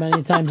as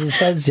many times as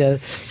Fez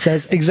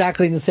says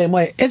exactly the same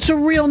way. It's a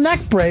real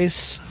neck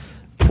brace.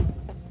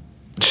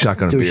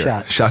 Shotgun Do a a beer.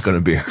 shot. Shotgun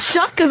a beer.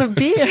 Shotgun a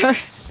beer.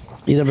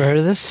 You never heard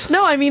of this?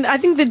 No, I mean, I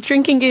think the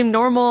drinking game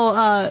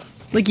normal,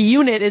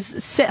 unit is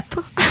sip.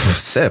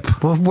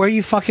 Sip. Well, where are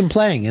you fucking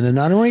playing? In a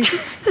nunnery?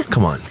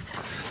 Come on.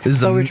 This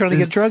is Oh, we're trying to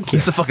get drunk here.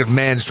 This is a fucking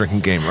man's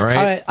drinking game, all right?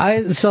 All right,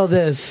 I saw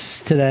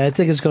this today. I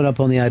think it's going up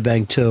on the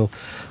iBank too.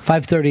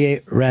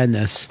 538 ran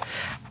this.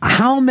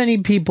 How many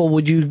people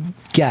would you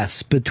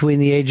guess between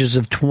the ages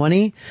of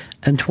 20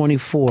 and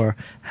 24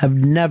 have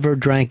never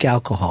drank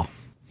alcohol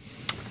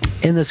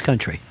in this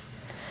country?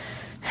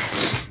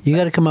 You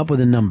got to come up with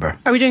a number.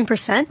 Are we doing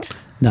percent?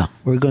 No,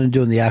 we're going to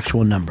do the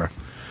actual number.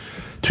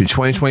 Between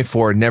 20 and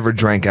 24, never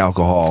drank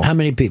alcohol. How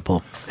many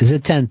people? Is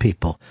it 10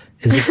 people?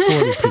 Is it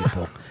 40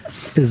 people?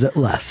 Is it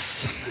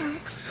less?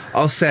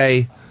 I'll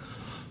say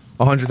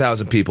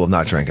 100,000 people have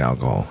not drank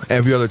alcohol.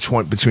 Every other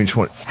between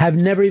 20. Have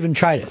never even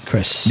tried it,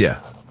 Chris. Yeah.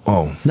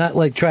 Oh. Not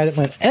like tried it,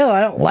 went, ew,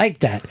 I don't like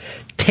that.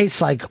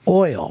 Tastes like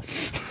oil.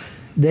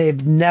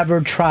 They've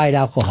never tried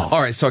alcohol.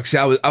 All right, so see,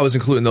 I was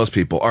including those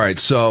people. All right,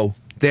 so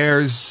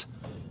there's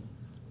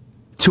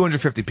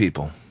 250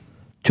 people.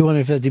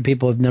 250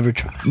 people have never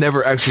tried.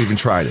 Never actually even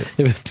tried it.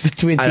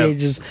 Between the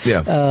ages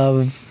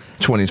of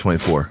 20 and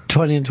 24.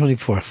 20 and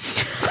 24.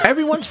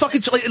 Everyone's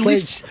fucking like, at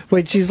least.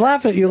 Wait, she's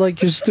laughing at you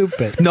like you're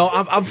stupid. No,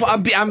 I'm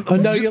Oh,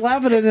 no, you're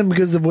laughing at him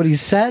because of what he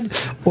said,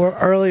 or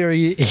earlier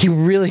he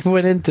really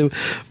went into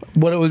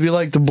what it would be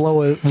like to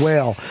blow a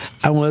whale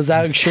and was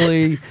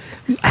actually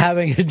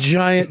having a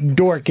giant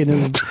dork in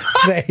his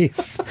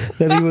face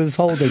that he was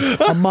holding.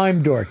 A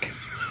mime dork.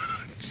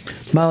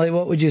 Molly,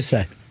 what would you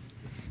say?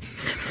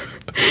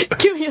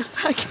 Give me a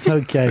second.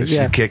 Okay,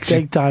 yeah.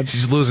 Take time.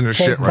 She's losing her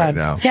Take shit right time.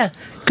 now. Yeah,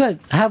 good.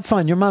 Have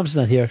fun. Your mom's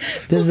not here.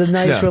 This is a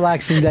nice, Yeah.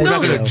 relaxing day. We're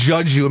not going to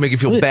judge you and make you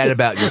feel bad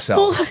about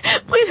yourself. Well,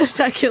 wait a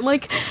second.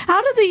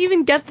 How did they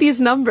even get these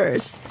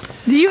numbers?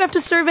 Did you have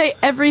to survey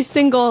every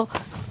single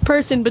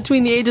person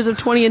between the ages of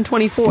 20 and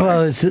 24?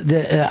 Well,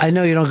 I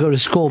know you don't go to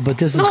school, but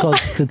this is called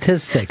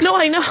statistics. No,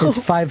 I know. It's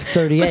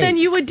 538. But then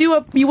you would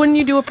wouldn't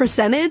you do a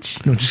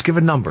percentage? No, just give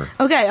a number.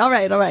 Okay, all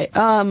right.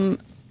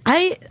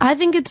 I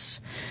think it's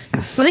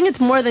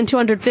more than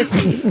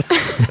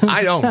 250.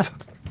 I don't.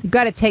 You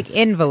got to take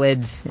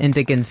invalids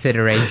into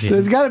consideration.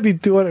 There's got to be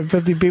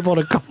 250 people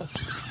to coma.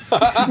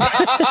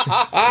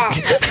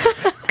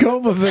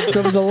 Coma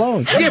victims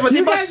alone. Yeah, but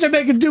you guys are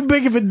making too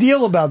big of a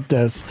deal about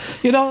this.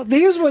 You know,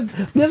 this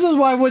is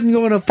why I wouldn't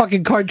go on a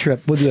fucking car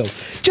trip with you.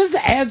 Just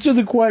answer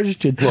the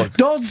question. Look,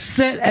 don't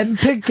sit and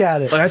pick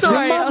at it. Your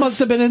mom must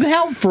have been in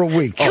hell for a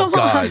week. Oh,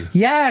 God.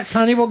 Yes,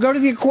 honey, we'll go to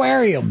the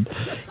aquarium.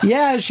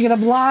 Yeah, she can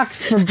have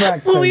locks for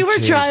breakfast. When we were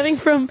driving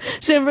from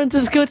San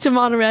Francisco to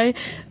Monterey,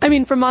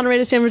 from Monterey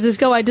to San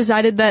Francisco, I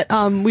decided that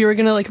we were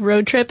gonna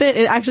road trip it.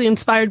 It actually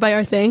inspired by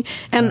our thing,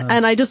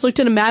 and I just looked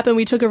at a map and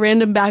we took a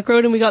random back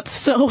road and we got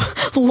so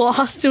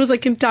lost. It was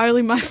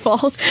entirely my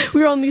fault.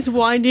 We were on these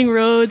winding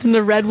roads in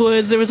the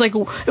redwoods. It was made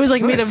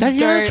of dirt.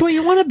 Yeah, that's where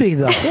you want to be,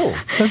 though.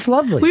 That's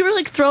lovely. We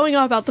were throwing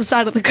up out the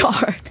side of the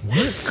car.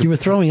 You were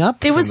throwing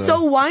up? It was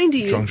so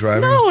windy. drunk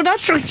driving? No, not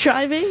drunk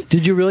driving.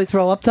 Did you really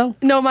throw up, though?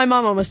 No, my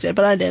mom almost did,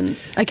 but I didn't.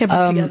 I kept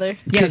it together.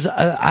 Because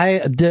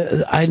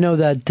I know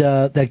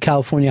that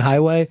California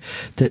highway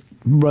that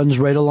runs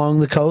right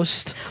along the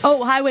coast.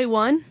 Oh, Highway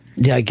 1?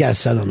 Yeah, I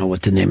guess. I don't know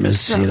what the name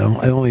is. You know,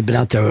 I've only been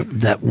out there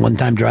that one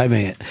time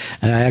driving it.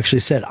 And I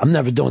actually said, I'm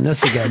never doing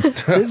this again.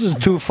 This is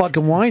too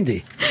fucking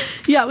windy.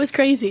 Yeah, it was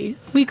crazy.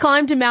 We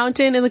climbed a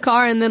mountain in the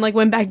car and then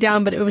went back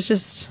down, but it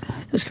was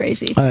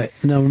crazy. All right.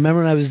 Now,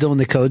 remember when I was doing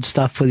the code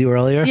stuff with you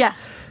earlier? Yeah.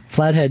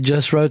 Flathead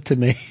just wrote to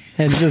me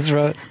and just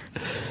wrote,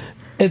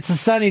 it's a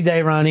sunny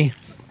day, Ronnie.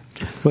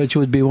 Which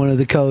would be one of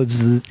the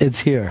codes. It's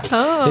here.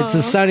 Oh. It's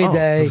a sunny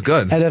day. That's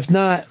good. And if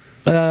not,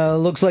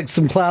 looks like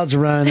some clouds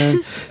around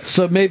there.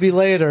 So maybe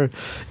later.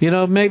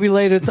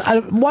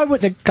 Why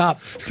would the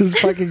cop just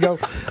fucking go,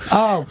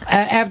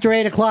 after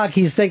 8 o'clock,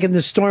 he's thinking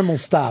the storm will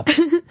stop.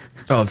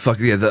 Oh, fuck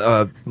yeah.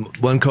 The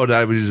one code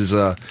I would use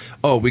is,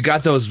 we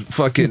got those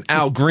fucking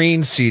Al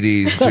Green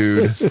CDs,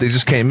 dude. They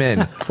just came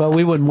in. Well,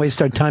 we wouldn't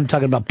waste our time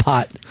talking about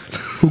pot.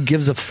 Who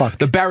gives a fuck?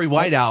 The Barry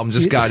White album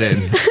just got in,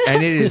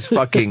 and it is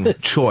fucking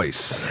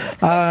choice.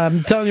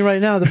 I'm telling you right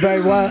now, the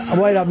Barry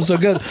White album's so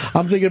good,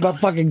 I'm thinking about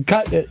fucking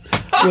cutting it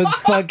with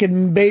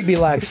fucking baby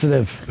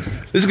laxative.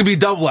 This is going to be a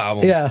double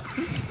album. Yeah.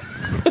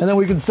 And then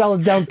we can sell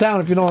it downtown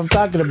if you know what I'm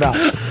talking about.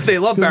 They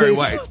love Barry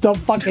White. Don't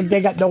fucking,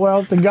 they got nowhere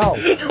else to go.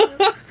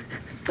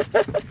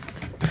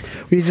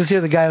 You just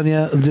hear the guy on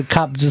the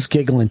cop just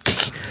giggling.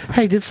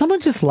 Hey, did someone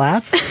just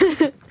laugh?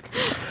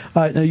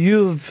 All right, now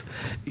you've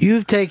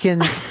taken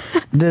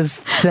this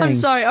thing. I'm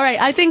sorry. All right,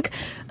 I think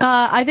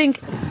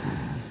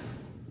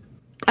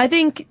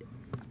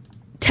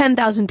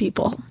 10,000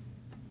 people.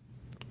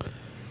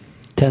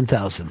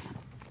 10,000.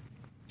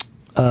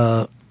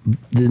 The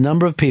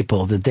number of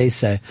people that they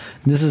say,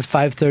 this is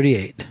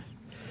 538,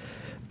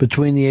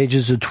 between the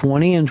ages of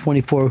 20 and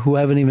 24 who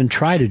haven't even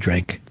tried a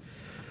drink,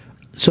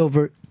 it's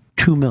over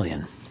 2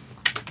 million.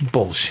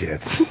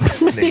 Bullshit.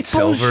 Nate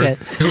Silver.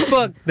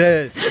 Fuck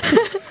that.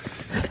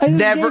 I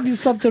just gave you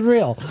something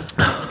real.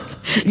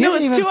 No,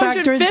 it's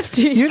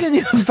 250. You didn't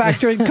even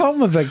factor in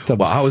coma victims.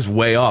 Well, I was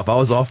way off. I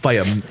was off by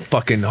a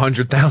fucking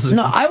 100,000.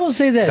 No, I will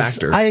say this.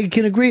 Factor. I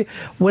can agree.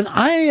 When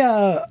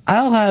I'll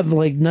have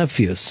like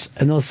nephews,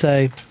 and they'll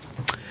say,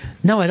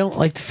 "No, I don't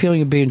like the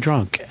feeling of being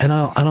drunk," and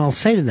I'll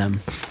say to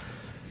them,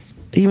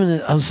 even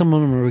as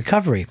someone in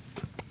recovery,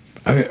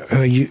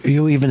 are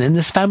you even in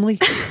this family?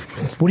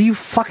 What are you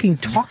fucking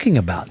talking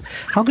about?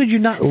 How could you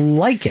not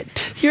like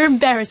it? You're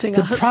embarrassing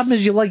us. The problem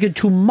is you like it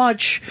too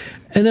much,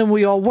 and then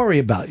we all worry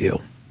about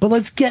you. But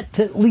let's get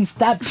to at least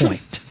that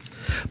point.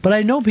 But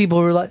I know people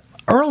who are like,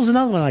 Earl's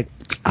another one, like,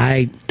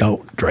 I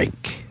don't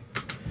drink.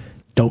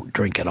 Don't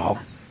drink at all.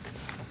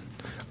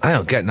 I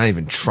don't get not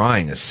even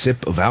trying a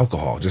sip of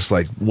alcohol. Just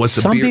like, what's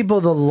a Some beer?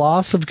 people, the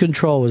loss of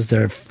control is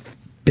their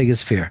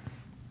biggest fear.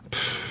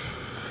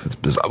 It's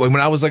bizarre. Like,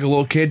 when I was like a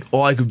little kid,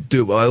 all I could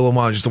do,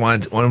 I just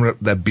wanted what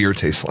that beer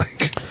tastes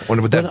like.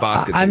 Wonder what that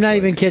vodka I'm tastes not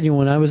even kidding you.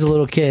 When I was a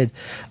little kid,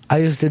 I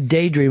used to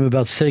daydream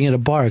about sitting at a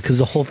bar because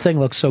the whole thing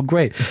looks so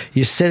great.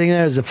 You're sitting there,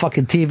 there's a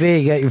fucking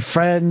TV, you got your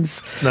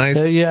friends. It's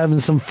nice. You're having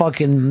some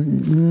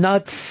fucking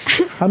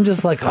nuts. I'm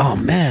just like, oh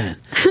man,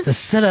 to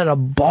sit at a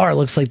bar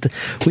looks like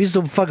we used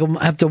to fucking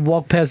have to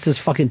walk past this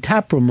fucking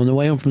tap room on the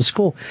way home from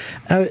school.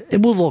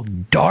 It would look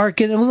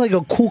dark and it was like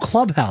a cool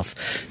clubhouse.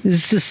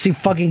 It's just see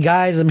fucking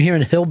guys. I'm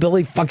hearing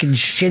hillbilly fucking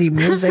shitty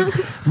music.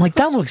 I'm like,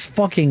 that looks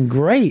fucking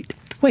great.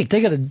 Wait,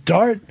 they got a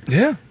dart?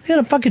 Yeah. They got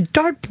a fucking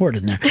dartboard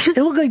in there. It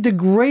looked like the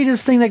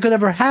greatest thing that could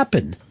ever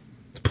happen.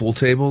 Pool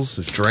tables,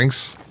 there's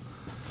drinks.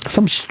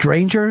 Some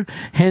stranger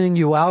handing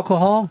you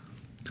alcohol.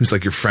 Who's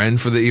like your friend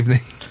for the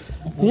evening?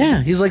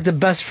 Yeah, he's like the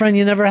best friend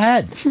you never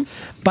had.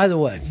 By the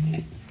way,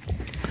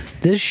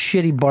 this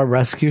shitty bar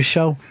rescue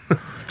show.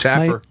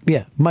 Tapper.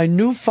 My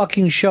new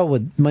fucking show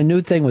my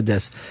new thing with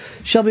this.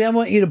 Shelby, I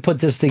want you to put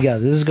this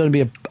together. This is going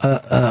to be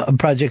a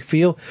project for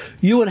you.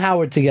 You and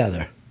Howard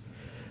together.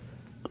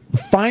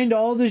 Find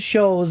all the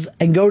shows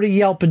and go to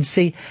Yelp and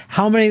see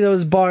how many of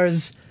those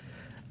bars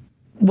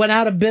went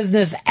out of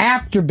business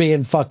after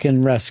being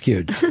fucking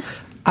rescued.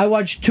 I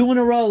watched 2 in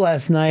a row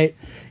last night.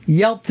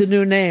 Yelp the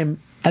new name,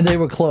 and they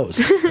were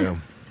closed. Yeah.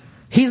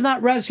 He's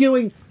not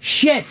rescuing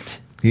shit.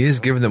 He is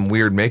giving them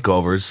weird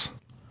makeovers.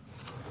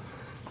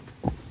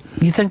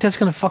 You think that's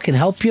going to fucking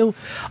help you?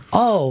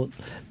 Oh,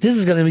 this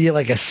is going to be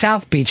like a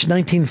South Beach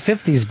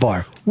 1950s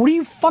bar. What are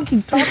you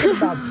fucking talking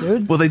about,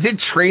 dude? Well, they did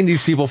train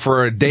these people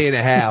for a day and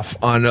a half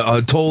on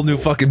a total new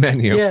fucking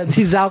menu. Yeah,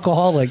 these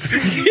alcoholics.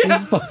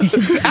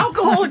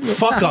 Alcoholic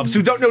fuck-ups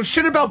who don't know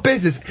shit about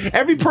business.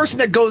 Every person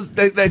that goes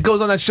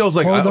on that show is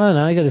like, Hold on,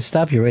 I got to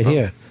stop you right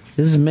here.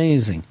 This is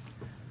amazing.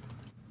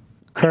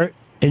 Kurt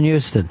in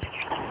Houston.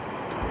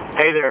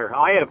 Hey there.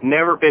 I have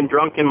never been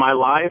drunk in my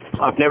life.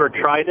 I've never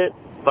tried it,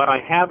 but I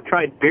have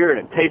tried beer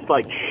and it tastes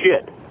like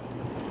shit.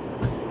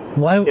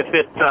 Why? If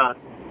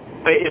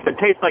it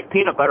tastes like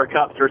peanut butter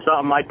cups or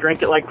something, I'd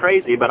drink it like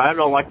crazy, but I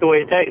don't like the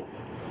way it tastes.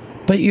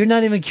 But you're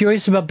not even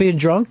curious about being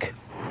drunk?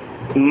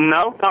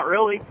 No, not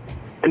really.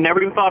 I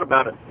never even thought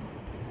about it.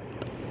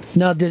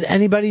 Now, did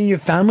anybody in your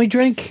family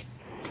drink?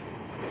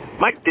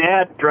 My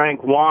dad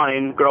drank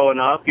wine growing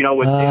up, with dinner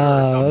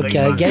or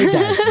something. Okay, gay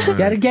dad. You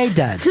got a gay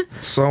dad.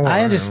 So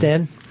I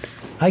understand.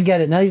 I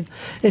get it. Now,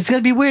 it's going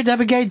to be weird to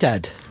have a gay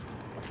dad.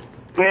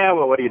 Yeah,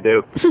 well, what do you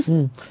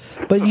do?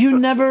 But you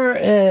never,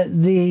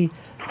 the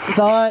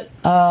thought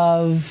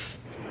of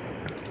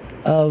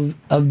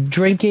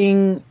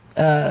drinking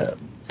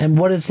and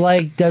what it's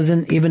like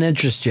doesn't even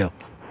interest you?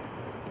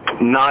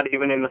 Not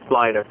even in the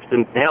slightest.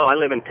 And hell, I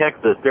live in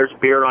Texas. There's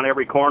beer on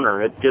every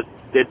corner. It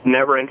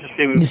never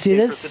interested me. You see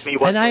this?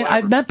 And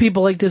I've met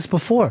people like this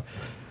before.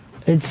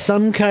 It's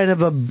some kind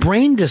of a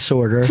brain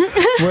disorder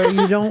where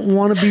you don't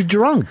want to be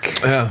drunk.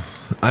 Yeah,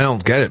 I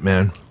don't get it,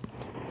 man.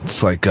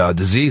 It's like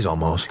disease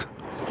almost.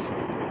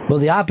 Well,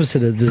 the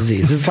opposite of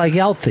disease. It's like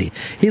healthy.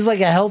 He's like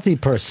a healthy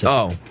person.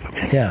 Oh.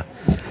 Yeah.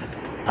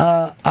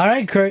 All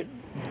right, Kurt.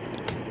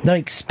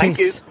 Thanks. Thank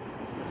Peace.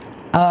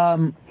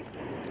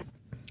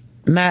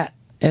 Matt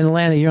in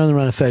Atlanta, you're on the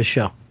Run of Fez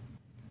show.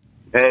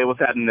 Hey, what's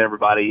happening,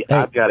 everybody?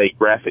 I've got a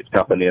graphics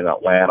company in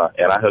Atlanta,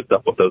 and I hooked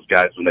up with those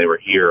guys when they were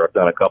here. I've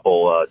done a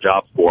couple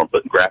jobs for them,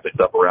 putting graphics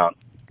up around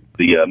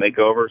the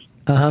makeovers.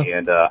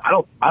 And I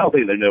don't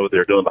think they know what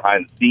they're doing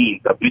behind the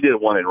scenes. We did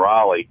one in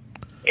Raleigh,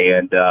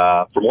 and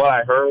from what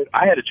I heard,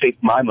 I had to chase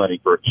my money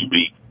for a few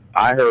weeks.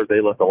 I heard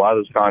they left a lot of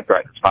those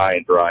contractors high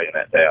and dry in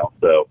that town.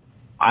 So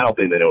I don't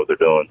think they know what they're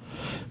doing.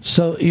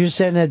 So you're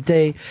saying that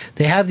they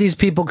have these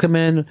people come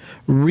in,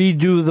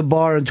 redo the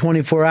bar in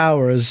 24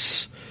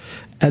 hours,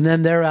 and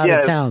then they're out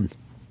of town.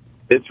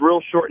 It's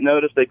real short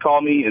notice. They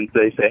call me and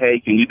they say, hey,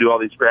 can you do all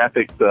these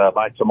graphics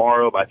by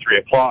tomorrow, by 3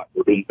 o'clock?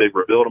 We're doing a big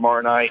reveal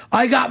tomorrow night.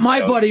 I got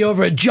my buddy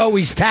over at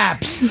Joey's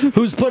Taps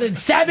who's put in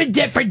 7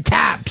 different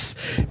taps,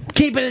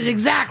 keeping it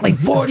exactly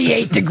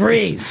 48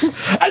 degrees.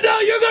 And now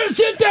you're going to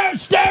sit there and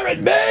stare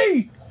at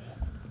me?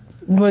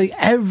 Like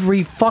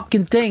every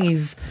fucking thing, he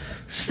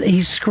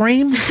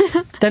screams,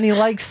 then he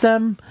likes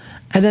them,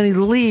 and then he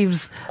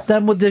leaves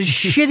them with this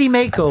shitty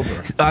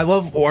makeover. I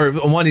love, or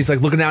one, he's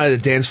like looking out at the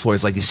dance floor.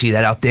 He's like, you see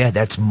that out there?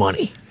 That's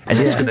money. And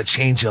it's going to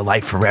change your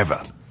life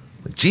forever.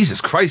 Like,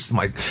 Jesus Christ,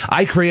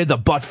 I created the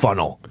butt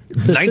funnel.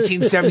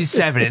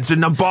 1977. It's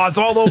been on bars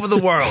all over the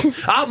world.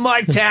 I'm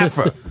Mike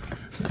Taffer.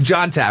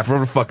 John Taffer,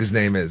 whatever the fuck his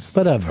name is.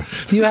 Whatever.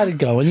 You had it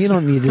going. You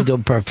don't need to do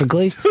it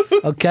perfectly.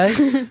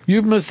 Okay?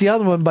 You missed the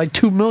other one by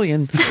 2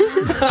 million.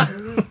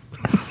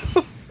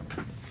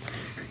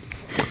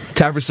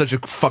 Taffer's such a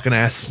fucking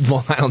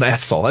Long Island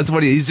asshole. That's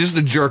what he's just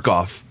a jerk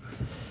off.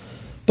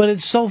 But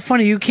it's so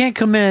funny. You can't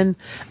come in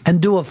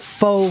and do a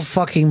faux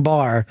fucking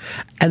bar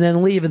and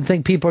then leave and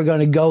think people are going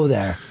to go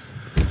there.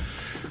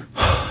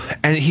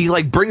 And he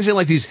brings in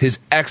his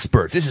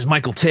experts. This is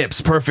Michael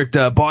Tips, perfect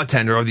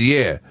bartender of the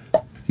year.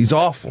 He's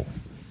awful.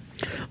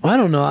 I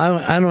don't know.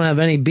 I don't have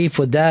any beef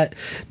with that.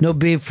 No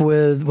beef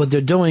with what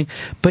they're doing.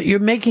 But you're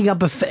making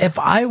up if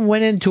I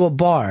went into a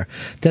bar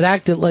that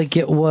acted like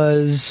it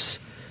was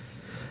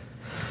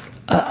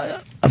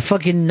a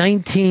fucking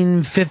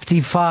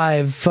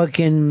 1955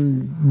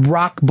 fucking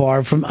rock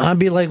bar I'd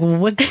be like, well,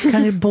 what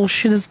kind of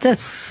bullshit is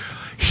this?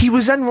 He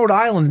was in Rhode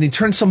Island and he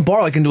turned some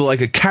bar into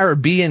a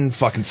Caribbean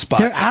fucking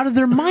spot. They're out of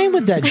their mind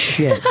with that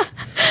shit.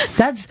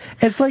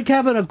 It's like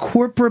having a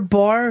corporate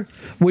bar,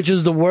 which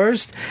is the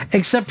worst,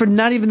 except for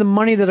not even the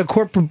money that a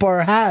corporate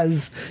bar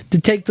has to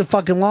take the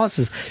fucking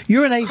losses.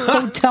 You're in a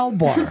hotel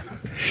bar.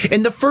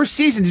 In the first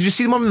season, did you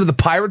see the moment of the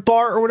pirate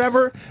bar or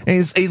whatever?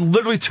 And he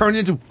literally turned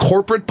into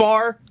corporate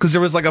bar because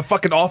there was a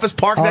fucking office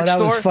park next door.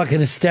 Oh, that was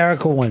fucking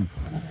hysterical one.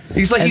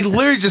 He's he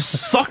literally just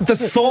sucked the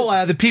soul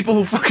out of the people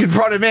who fucking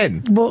brought him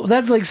in. Well,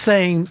 that's like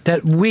saying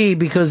that we,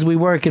 because we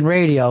work in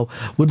radio,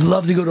 would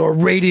love to go to a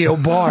radio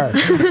bar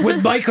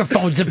with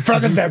microphones in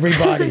front of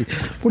everybody.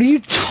 What are you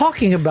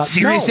talking about?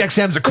 Sirius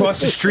XM's across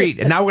the street,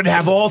 and now we're going to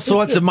have all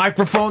sorts of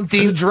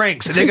microphone-themed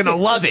drinks, and they're going to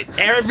love it.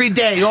 Every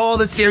day, all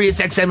the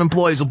Sirius XM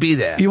employees will be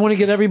there. You want to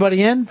get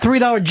everybody in?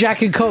 $3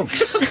 Jack and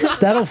Cokes.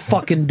 That'll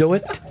fucking do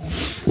it.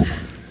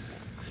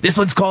 This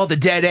one's called the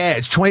Dead Air.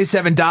 It's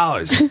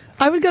 $27.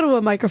 I would go to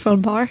a microphone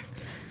bar.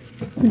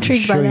 I'm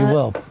intrigued by that. Sure you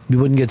will. You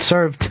wouldn't get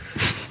served.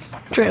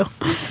 True.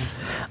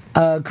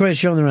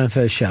 Chris, you're on the Ron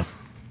Fez show.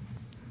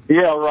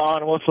 Yeah,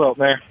 Ron, what's up,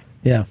 man?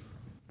 Yeah.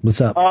 What's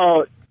up?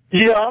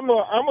 Yeah, I'm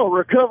a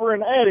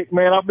recovering addict,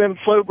 man. I've been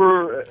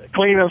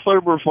clean and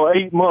sober for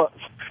 8 months,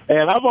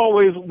 and I've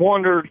always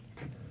wondered.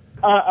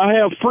 I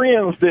have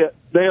friends that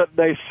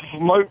they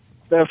smoke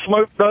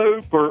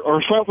dope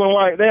or something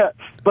like that,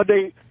 but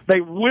they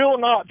will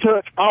not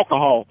touch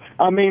alcohol.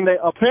 I mean, they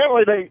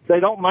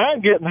don't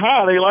mind getting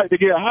high. They like to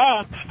get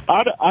high.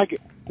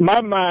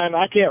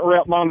 I can't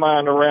wrap my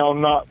mind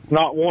around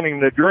not wanting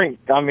to drink.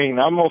 I mean,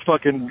 I'm gonna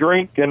fucking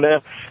drink, and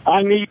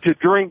I need to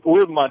drink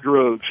with my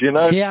drugs. You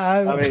know? Yeah,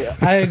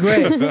 I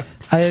agree.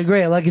 I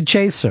agree. I like a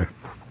chaser.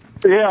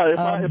 Yeah, if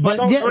I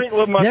don't drink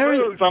with my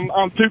drugs,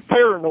 I'm too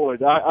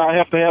paranoid. I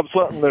have to have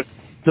something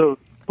to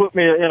put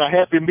me in a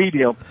happy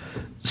medium.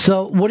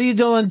 So, what are you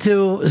doing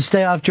to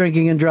stay off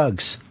drinking and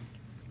drugs?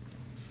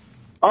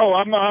 Oh,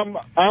 I'm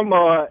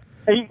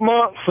 8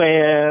 months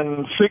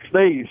and 6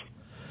 days.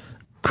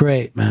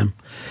 Great, man.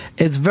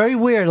 It's very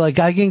weird.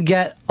 I can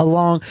get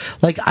along.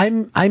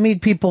 I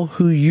meet people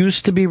who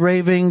used to be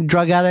raving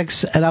drug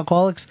addicts and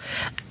alcoholics,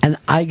 and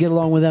I get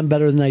along with them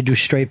better than I do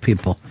straight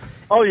people.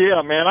 Oh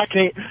yeah, man. I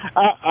can't.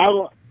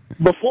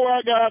 Before I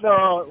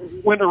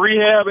went to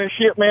rehab and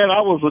shit, man,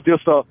 I was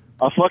just a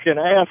fucking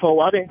asshole.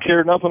 I didn't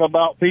care nothing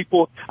about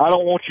people. I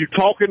don't want you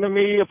talking to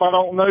me if I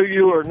don't know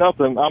you or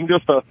nothing. I'm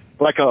just a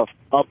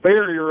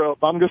barrier up.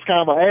 I'm just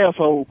kind of an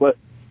asshole. But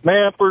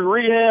man, for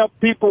rehab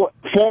people,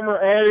 former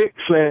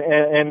addicts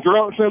and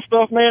drunks and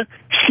stuff, man,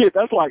 shit,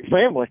 that's like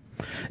family.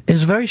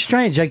 It's very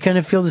strange. I kind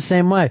of feel the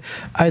same way.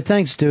 All right,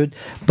 thanks, dude.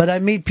 But I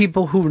meet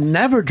people who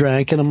never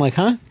drank, and I'm like,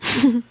 huh?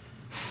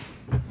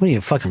 What are you,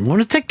 a fucking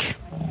lunatic?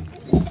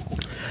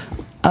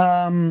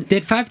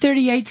 Did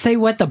 538 say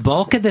what the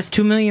bulk of this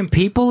 2 million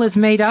people is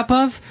made up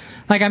of?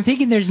 I'm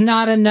thinking there's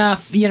not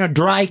enough,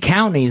 dry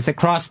counties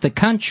across the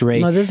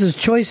country. No, this is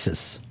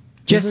choices.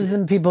 This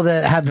isn't people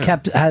that have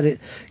had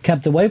it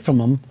kept away from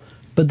them,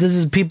 but this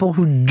is people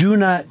who do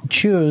not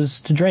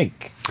choose to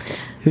drink.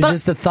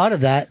 Just the thought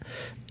of that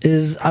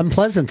is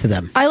unpleasant to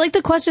them. I like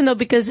the question, though,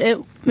 because it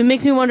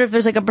makes me wonder if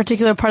there's a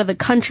particular part of the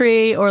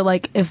country, or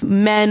if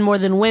men more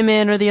than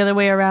women, or the other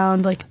way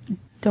around,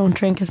 don't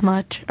drink as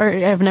much, or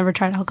I've never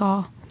tried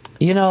alcohol.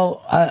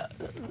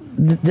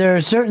 There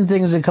are certain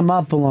things that come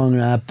up along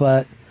that,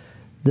 but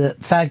the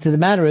fact of the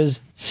matter is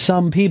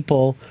some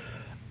people,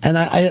 and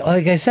I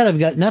like I said, I've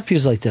got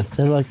nephews like that.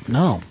 They're like,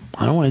 no,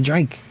 I don't want to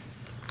drink.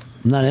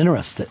 I'm not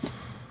interested.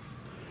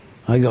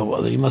 I go,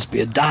 well, you must be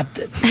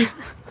adopted.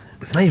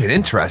 Not even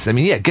interested. I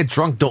mean, yeah, get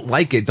drunk, don't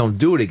like it, don't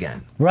do it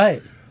again.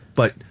 Right.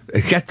 But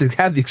get to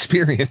have the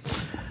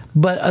experience.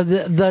 But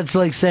that's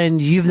like saying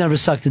you've never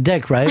sucked a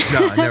dick, right?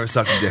 No, I never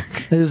sucked a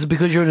dick. Is it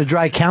because you're in a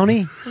dry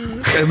county?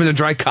 I'm in a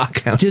dry cock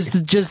county.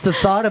 Just the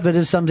thought of it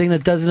is something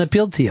that doesn't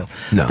appeal to you.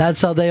 No. That's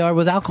how they are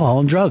with alcohol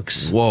and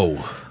drugs.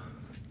 Whoa.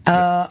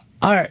 All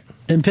right.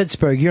 In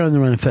Pittsburgh, you're on the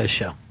Run and Fez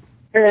show.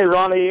 Hey,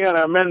 Ronnie, and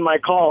I amend my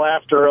call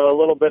after a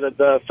little bit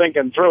of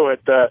thinking through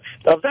it.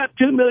 Of that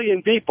 2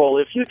 million people,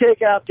 if you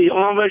take out the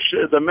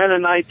Amish, the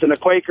Mennonites, and the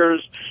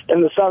Quakers,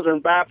 and the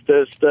Southern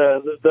Baptists,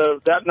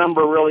 that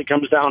number really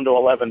comes down to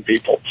 11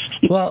 people.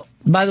 Well,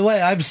 by the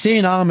way, I've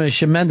seen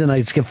Amish and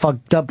Mennonites get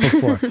fucked up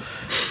before.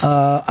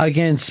 I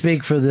can't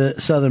speak for the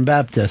Southern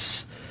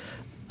Baptists.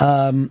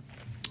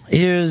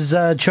 Here's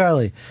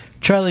Charlie.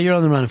 Charlie, you're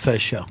on the Run and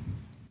Fez show.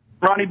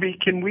 Ronnie B,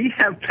 can we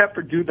have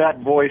Pepper do that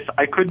voice?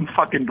 I couldn't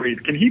fucking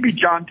breathe. Can he be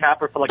John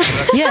Tapper for like the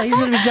rest Yeah, he's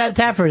going to be John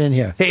Tafford in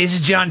here. Hey, this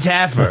is John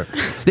Taffer.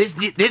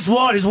 This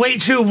water is way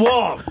too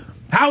warm.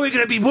 How are we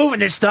going to be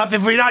moving this stuff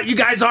if you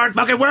guys aren't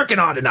fucking working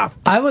hard enough?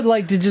 I would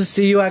like to just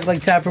see you act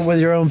like Tafford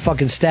with your own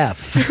fucking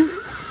staff.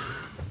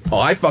 Oh,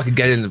 I fucking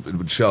get in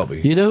with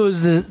Shelby. You know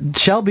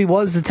Shelby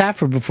was the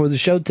Tafford before the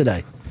show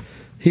today.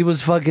 He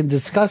was fucking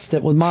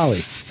disgusted with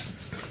Molly.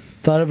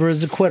 Thought of her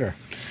as a quitter.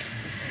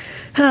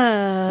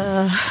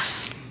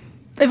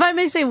 If I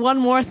may say one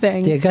more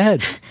thing. Yeah, go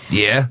ahead.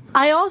 Yeah.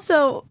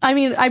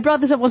 I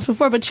brought this up once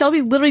before, but Shelby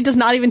literally does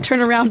not even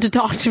turn around to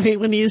talk to me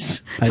when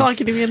he's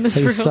talking to me in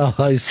this room.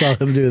 I saw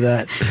him do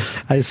that.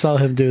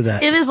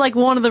 It is like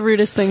one of the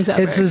rudest things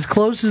ever. It's as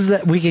close as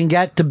that we can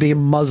get to being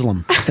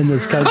Muslim in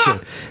this country.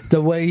 The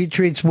way he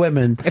treats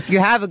women. If you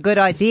have a good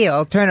idea,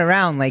 I'll turn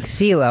around like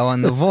CeeLo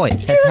on The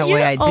Voice. That's the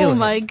way I do it. Oh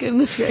my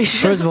goodness gracious.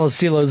 First of all,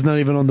 CeeLo's not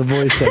even on The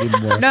Voice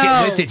anymore. No.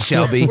 Get with it,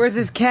 Shelby. Where's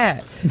his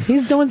cat?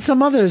 He's doing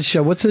some other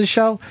show. What's his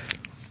show?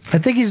 I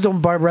think he's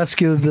doing Barb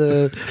Rescue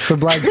for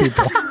black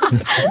people.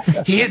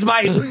 Here's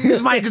my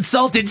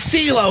consultant,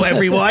 CeeLo,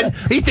 everyone.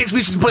 He thinks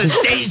we should put a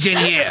stage in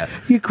here.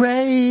 You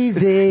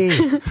crazy.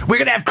 We're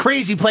going to have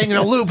Crazy playing in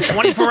a loop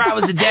 24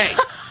 hours a day.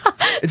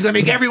 It's going to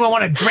make everyone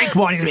want to drink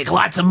more and make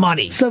lots of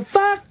money. So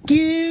fuck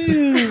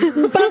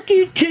you. Fuck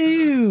you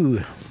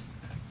too.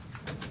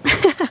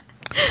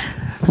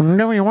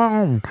 Remember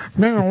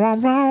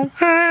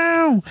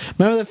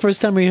the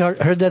first time we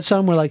heard that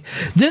song? We're like,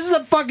 this is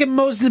the fucking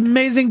most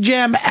amazing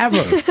jam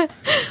ever.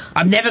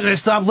 I'm never going to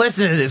stop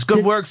listening to this.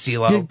 Good work,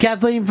 CeeLo. Did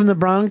Kathleen from the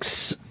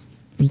Bronx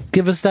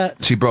give us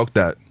that? She broke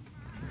that.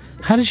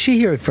 How did she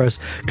hear it first?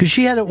 Because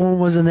she had it when it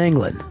was in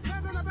England.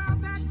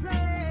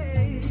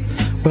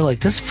 We're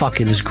like, this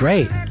fucking is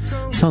great.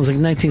 Sounds like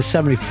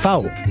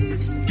 1974.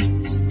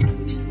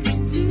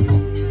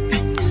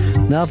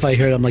 Now if I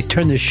hear it, I'm like,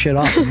 turn this shit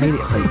off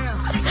immediately.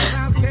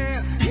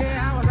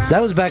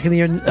 That was back in the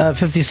year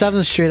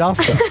 57th Street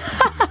also.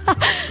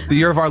 The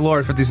year of our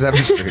Lord, 57th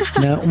Street.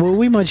 Now, were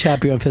we much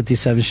happier on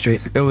 57th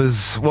Street? It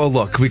was, well,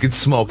 look, we could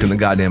smoke in the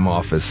goddamn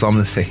office, so I'm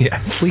going to say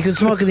yes. We could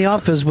smoke in the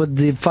office with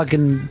the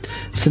fucking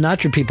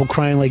Sinatra people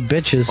crying like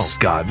bitches. Oh,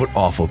 God, what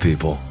awful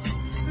people.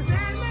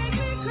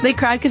 They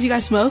cried because you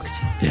guys smoked?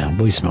 Yeah,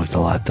 we smoked a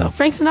lot, though.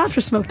 Frank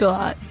Sinatra smoked a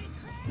lot.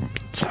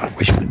 So I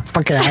wish we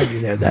fucking had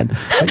you there then.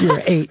 But you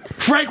were 8.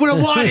 Frank would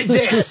have wanted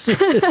this. Is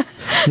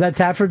that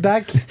Tafford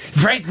back?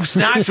 Frank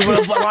Sinatra would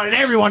have wanted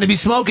everyone to be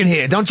smoking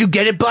here. Don't you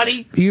get it,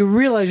 buddy? You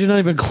realize you're not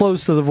even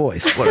close to The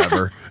Voice.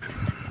 Whatever.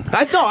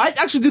 I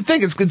actually do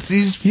think it's good.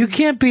 You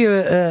can't be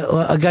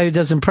a guy who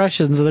does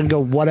impressions and then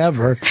go,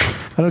 whatever.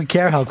 I don't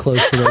care how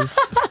close it is.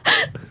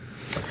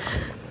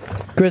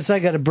 Chris, I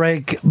got a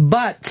break,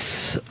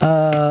 but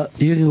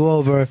you can go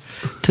over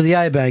to the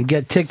iBank,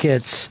 get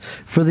tickets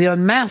for the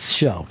Unmasked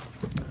show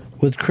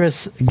with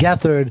Chris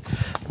Gethard.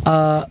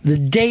 The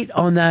date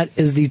on that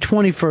is the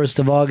 21st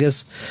of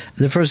August.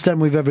 The first time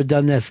we've ever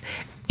done this.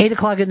 8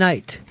 o'clock at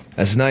night.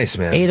 That's nice,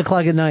 man. 8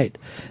 o'clock at night.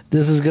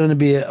 This is going to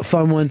be a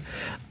fun one.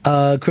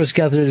 Chris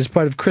Gethard is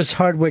part of Chris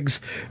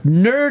Hardwick's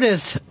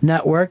Nerdist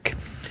Network.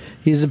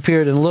 He's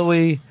appeared in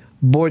Louie,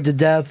 Bored to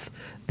Death,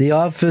 The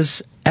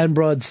Office, and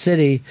Broad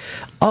City.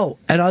 Oh,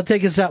 and I'll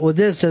take us out with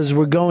this as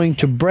we're going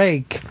to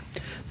break.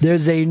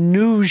 There's a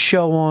new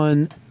show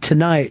on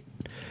tonight,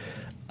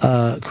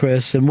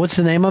 Chris, and what's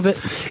the name of it?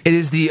 It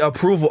is the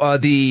approval.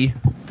 It's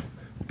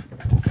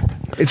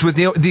with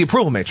the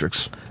Approval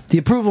Matrix. The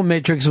Approval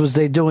Matrix was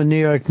they do in New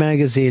York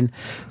Magazine.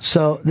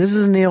 So this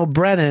is Neil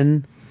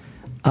Brennan,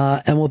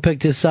 and we'll pick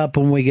this up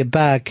when we get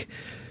back.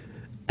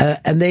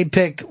 And they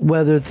pick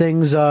whether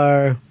things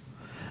are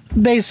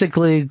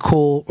basically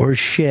cool or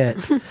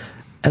shit.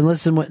 And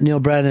listen what Neil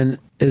Brennan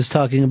is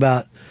talking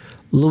about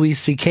Louis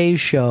C.K.'s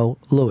show,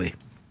 Louis.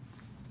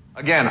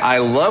 Again, I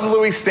love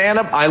Louis'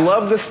 stand-up. I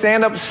love the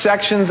stand-up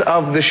sections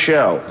of the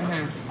show.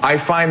 Mm-hmm. I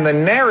find the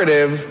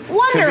narrative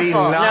to be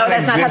non-existent. No,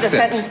 that's not how the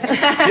sentence...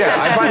 Yeah,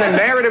 I find the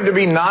narrative to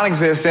be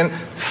non-existent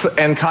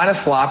and kind of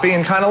sloppy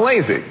and kind of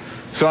lazy.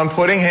 So I'm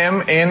putting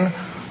him in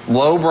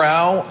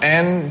lowbrow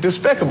and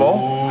despicable.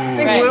 I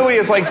think Louis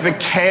is like the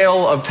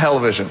kale of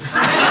television.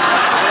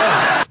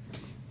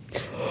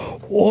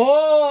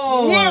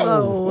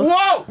 Whoa!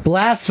 Whoa!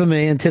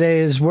 Blasphemy in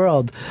today's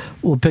world.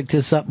 We'll pick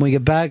this up when we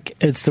get back.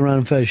 It's the Ron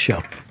and Fez Show.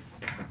 Ron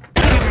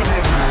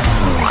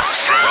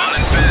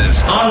and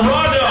Fez on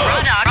Raw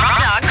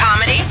Dog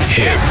Comedy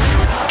Hits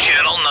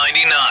Channel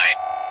 99.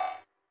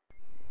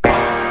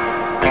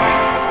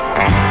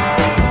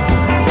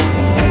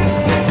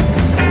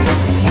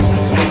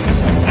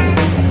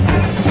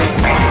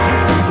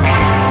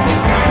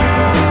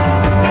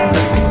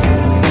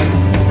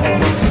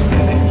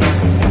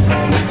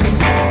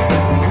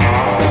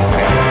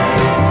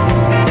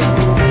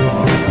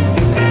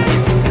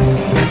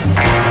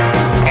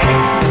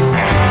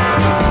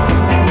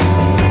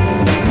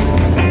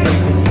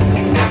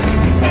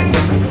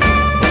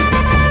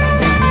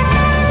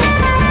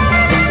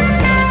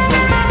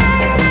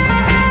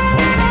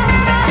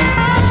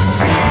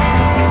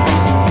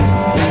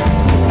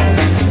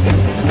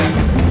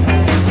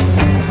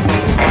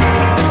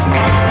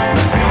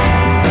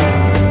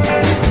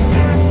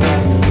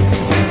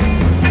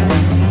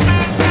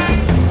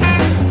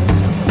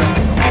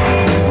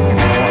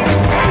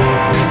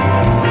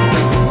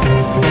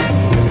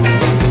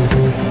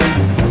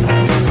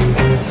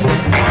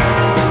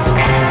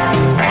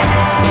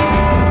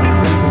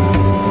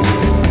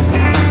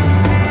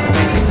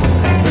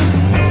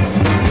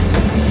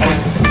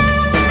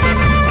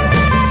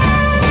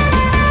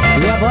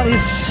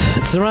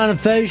 It's the Ron and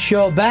Fez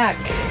Show back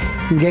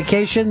from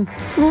vacation.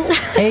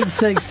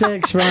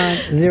 866 Ron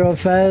Zero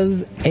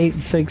Fez.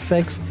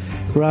 866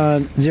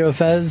 Ron Zero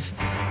Fez.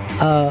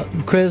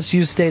 Chris,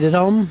 you stayed at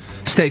home.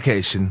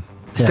 Staycation.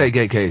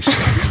 Staycation.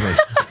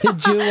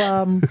 Did you?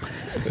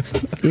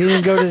 You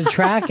didn't go to the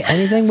track?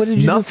 Anything? What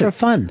did you do for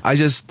fun? I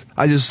just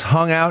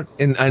hung out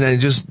and I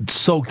just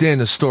soaked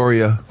in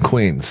Astoria,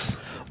 Queens.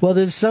 Well,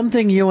 there's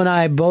something you and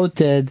I both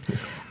did.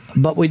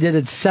 But we did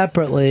it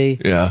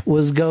separately. Yeah.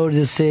 Was go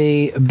to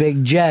see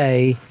Big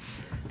J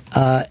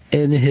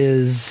in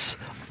his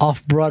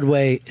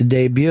off-Broadway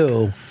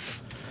debut.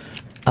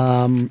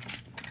 And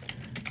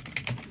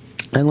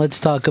let's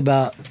talk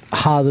about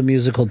How the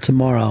Musical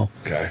tomorrow.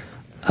 Okay.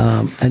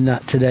 And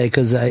not today,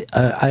 because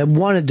I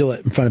want to do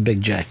it in front of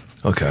Big J.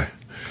 Okay.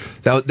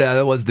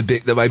 That was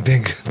my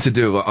big to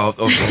do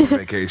over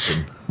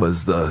vacation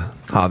was the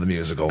How the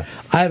Musical.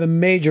 I have a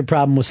major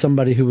problem with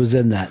somebody who was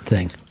in that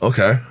thing.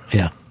 Okay.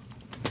 Yeah.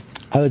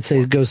 I would say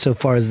it goes so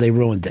far as they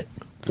ruined it.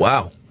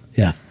 Wow.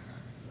 Yeah.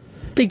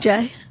 Big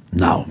J?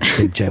 No,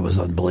 Big J was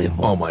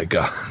unbelievable. Oh, my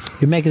God.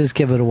 You're making us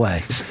give it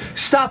away.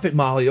 Stop it,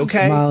 Molly,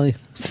 okay? Molly,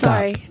 stop.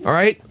 Sorry. All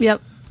right?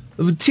 Yep.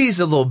 Tease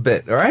a little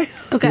bit, all right?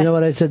 Okay. You know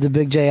what I said to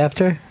Big J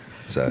after?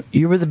 So,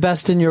 you were the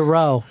best in your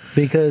row,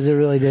 because it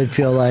really did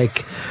feel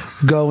like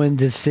going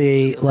to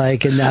see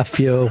like a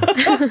nephew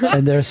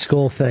and their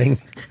school thing.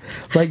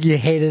 Like you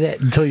hated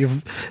it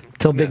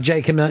until Big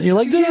J came out and you're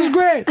like, this is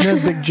great. And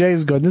then Big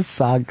J's going, this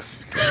sucks.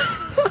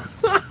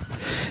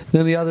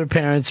 Then the other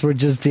parents were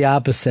just the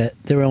opposite.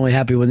 They were only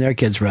happy when their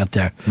kids were out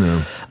there.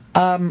 Yeah.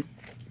 All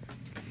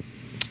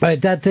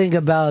right, that thing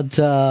about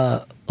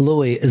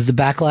Louis, is the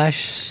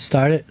backlash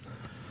started?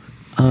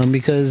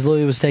 Because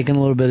Louis was taking a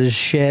little bit of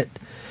shit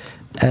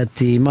at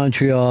the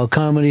Montreal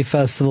Comedy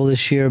Festival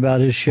this year about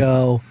his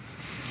show.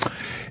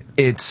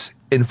 It's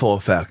in full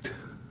effect.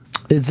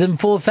 It's in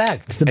full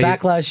effect. The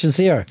backlash is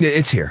here.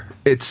 It's here.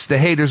 It's the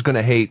haters going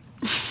to hate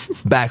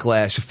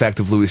backlash effect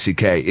of Louis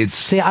C.K.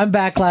 See, I'm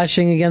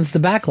backlashing against the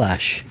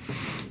backlash.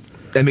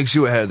 That makes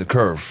you ahead of the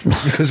curve.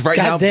 Because right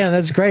now, damn,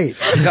 that's great.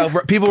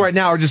 People right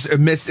now are just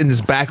amidst in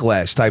this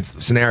backlash type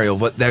scenario.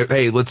 But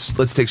hey, let's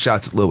take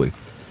shots at Louis.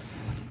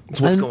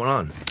 That's what's going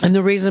on. And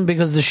the reason,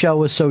 because the show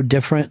was so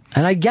different,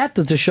 and I get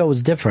that the show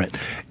was different.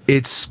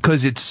 It's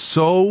because it's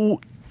so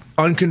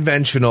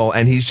unconventional,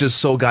 and he's just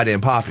so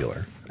goddamn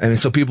popular. I mean,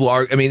 so people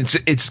are. I mean,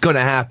 it's going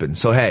to happen.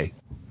 So hey,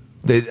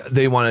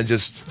 they want to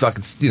just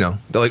fucking,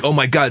 they're like, oh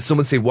my God,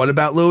 someone say what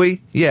about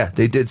Louis? Yeah,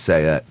 they did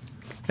say that,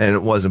 and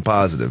it wasn't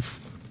positive.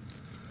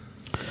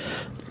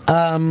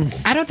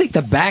 I don't think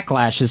the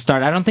backlash has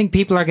started. I don't think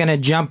people are going to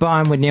jump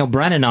on with Neil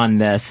Brennan on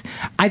this.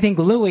 I think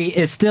Louis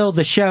is still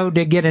the show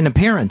to get an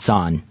appearance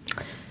on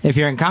if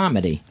you're in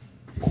comedy.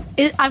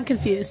 I'm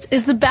confused.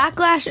 Is the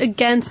backlash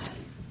against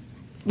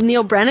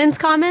Neil Brennan's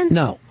comments?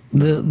 No.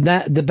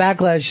 The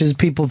backlash is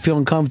people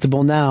feeling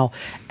comfortable now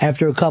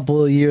after a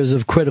couple of years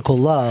of critical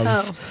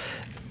love.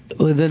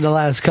 Within the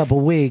last couple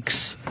of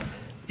weeks,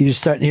 you're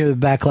starting to hear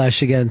the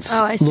backlash against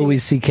Louis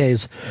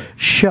C.K.'s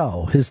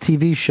show, his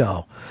TV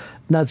show.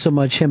 Not so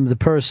much him, the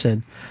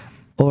person,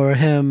 or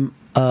him,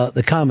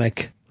 the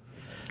comic,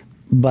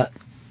 but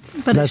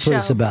that's what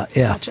it's about.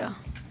 Yeah. Gotcha.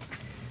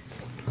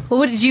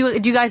 Well, do you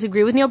guys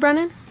agree with Neil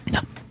Brennan? No,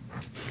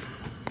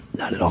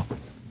 not at all.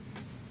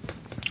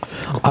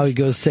 I would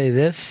go say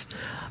this.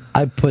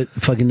 I put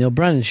fucking Neil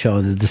Brennan show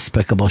in the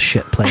despicable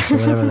shit place, or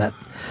whatever that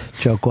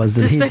joke was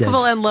that he did.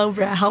 Despicable and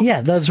lowbrow.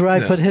 Yeah, that's where I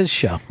put his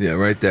show. Yeah,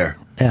 right there.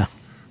 Yeah.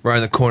 Right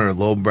in the corner,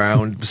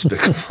 lowbrow and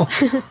despicable.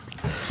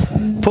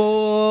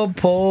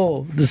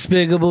 Poor,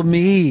 Despicable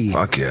Me.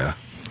 Fuck yeah.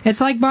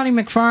 It's like Bonnie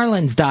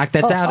McFarlane's doc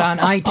that's out on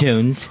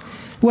iTunes,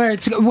 where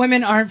it's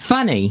women aren't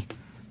funny.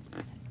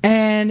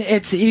 And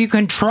it's you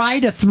can try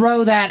to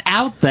throw that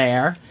out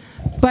there,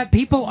 but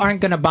people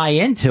aren't going to buy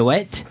into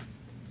it.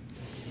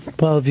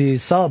 Well, if you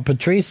saw it,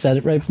 Patrice said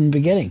it right from the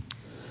beginning.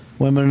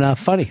 Women are not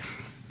funny.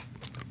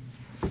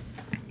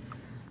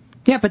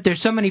 Yeah, but there's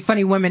so many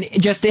funny women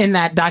just in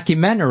that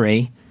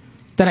documentary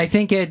that I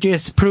think it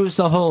just proves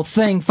the whole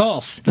thing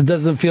false. It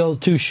doesn't feel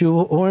too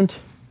shoehorned?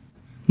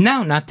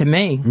 No, not to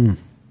me.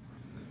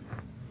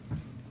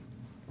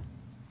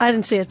 I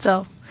didn't see it,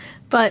 so.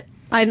 But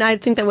I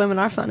think that women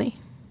are funny.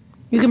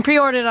 You can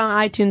pre-order it on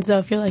iTunes, though,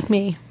 if you're like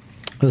me.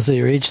 So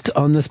you're each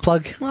on this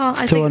plug? Well,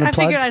 I figured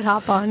I'd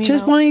hop on. Why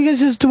don't you guys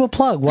just do a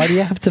plug? Why do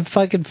you have to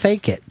fucking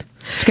fake it?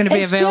 It's going to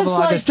be available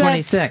August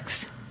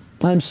 26th.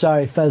 I'm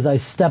sorry, Fez. I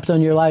stepped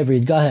on your live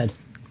read. Go ahead.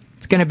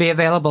 It's going to be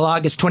available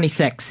August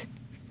 26th.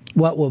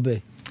 What will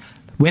be?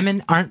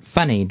 Women Aren't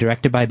Funny,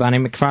 directed by Bonnie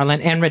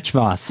McFarlane and Rich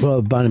Voss.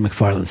 Well, Bonnie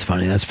McFarlane's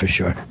funny, that's for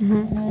sure.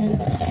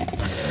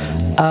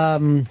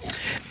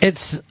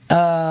 It's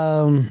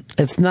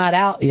not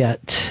out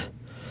yet,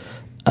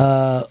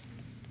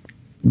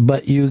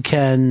 but you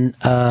can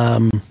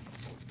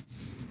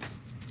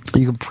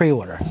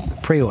pre-order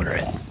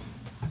it.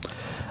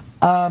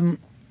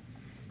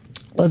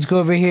 Let's go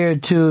over here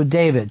to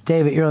David.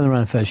 David, you're on the Ron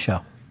and Fez show.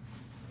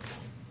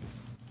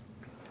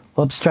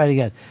 Let's try it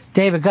again.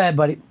 David, go ahead,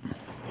 buddy.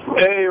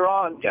 Hey,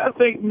 Ron. Yeah, I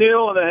think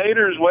Neil and the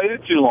haters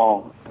waited too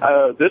long.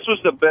 This was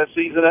the best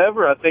season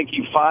ever. I think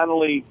he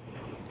finally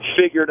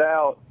figured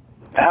out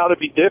how to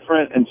be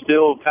different and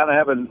still kind of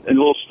have a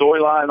little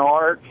storyline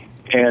arc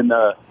and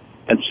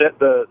set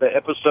the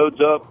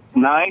episodes up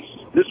nice.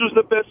 This was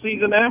the best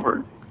season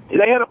ever.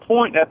 They had a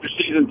point after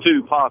season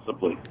 2,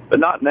 possibly, but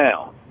not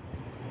now.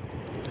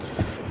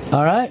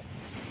 All right.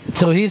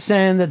 So he's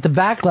saying that the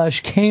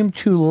backlash came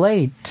too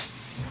late.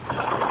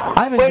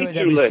 I've enjoyed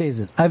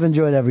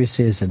every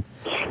season.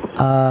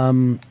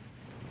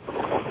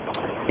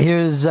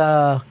 Here's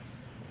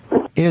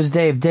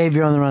Dave. Dave,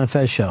 you're on the Ron and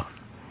Fez show.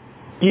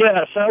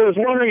 Yes, I was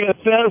wondering if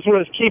Fez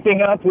was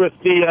keeping up with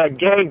the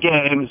gay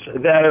games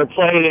that are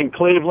played in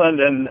Cleveland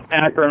and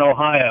Akron,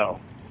 Ohio.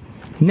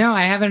 No,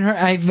 I haven't heard.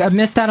 I've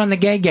missed out on the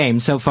gay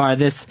games so far. I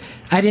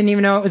didn't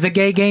even know it was a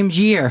gay games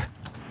year.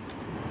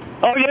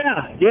 Oh,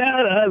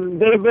 yeah.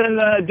 They've been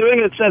doing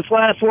it since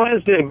last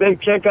Wednesday.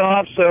 Big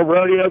kickoffs,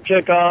 rodeo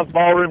kickoff,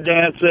 ballroom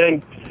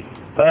dancing,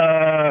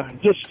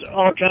 just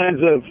all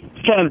kinds of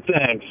fun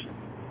things.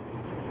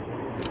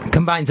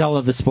 Combines all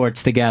of the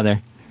sports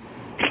together.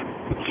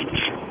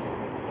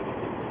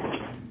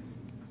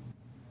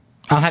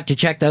 I'll have to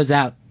check those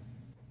out.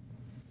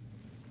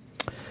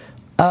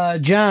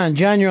 John,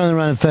 you're on the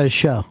Ron and Fez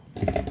show.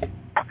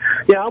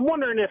 Yeah, I'm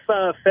wondering if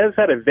Fez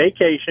had a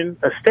vacation,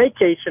 a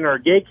staycation, or a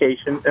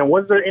gaycation, and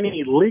was there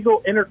any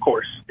legal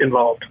intercourse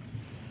involved?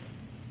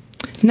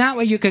 Not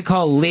what you could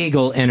call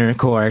legal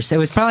intercourse. It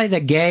was probably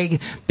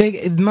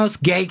the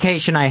most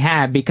gaycation I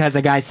had because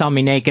a guy saw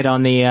me naked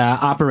on the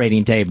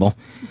operating table.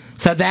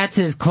 So that's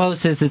as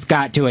close as it's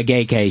got to a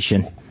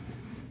gaycation.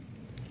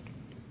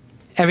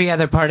 Every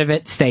other part of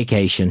it,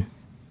 staycation.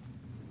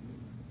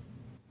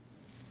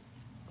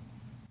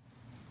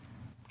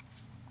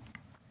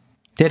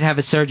 Did have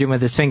a surgeon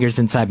with his fingers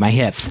inside my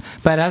hips.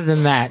 But other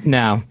than that,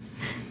 no.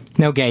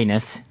 No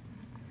gayness.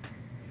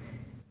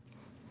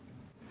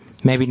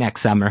 Maybe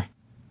next summer.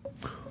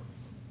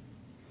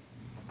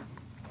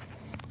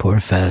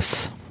 Poor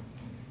Fez.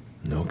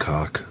 No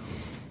cock.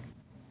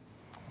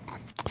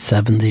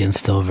 70 and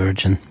still a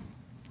virgin.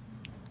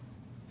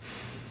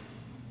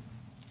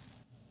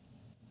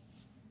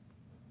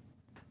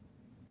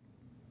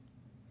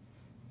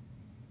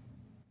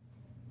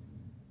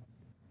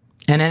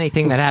 And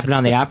anything that happened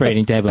on the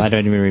operating table, I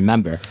don't even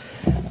remember.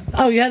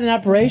 Oh, you had an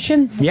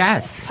operation?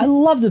 Yes. I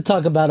love to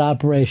talk about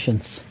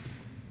operations.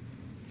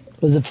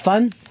 Was it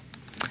fun?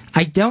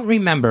 I don't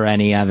remember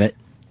any of it.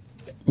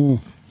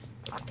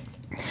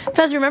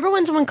 Fez, remember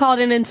when someone called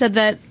in and said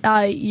that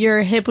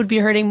your hip would be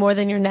hurting more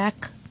than your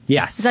neck?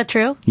 Yes. Is that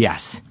true?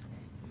 Yes.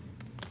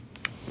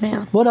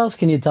 Man. What else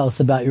can you tell us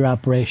about your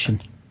operation?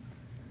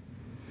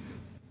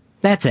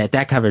 That's it.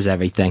 That covers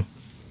everything.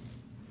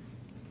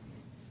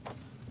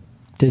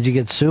 Did you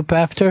get soup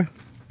after?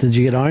 Did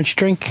you get orange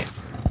drink?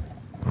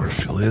 Or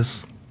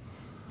Phillies?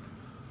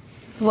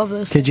 Love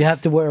those Did you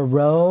have to wear a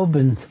robe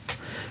and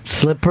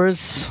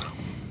slippers?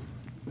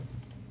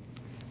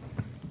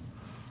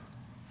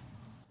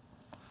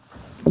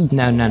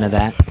 No, none of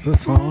that.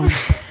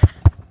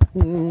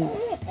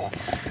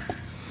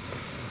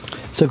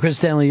 So, Chris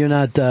Stanley, you're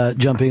not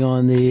jumping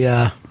on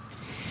the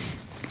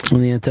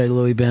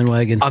anti-Louis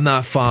bandwagon. I'm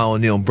not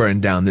following Neil Brennan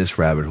down this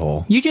rabbit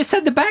hole. You just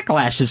said the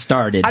backlash has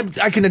started.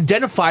 I can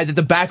identify that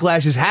the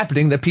backlash is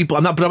happening. That people,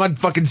 I'm not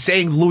fucking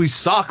saying Louis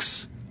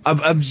sucks.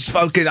 I'm just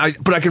fucking.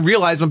 But I can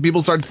realize when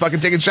people start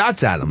fucking taking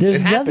shots at him.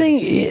 There's nothing.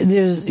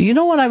 You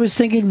know what I was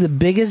thinking? The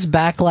biggest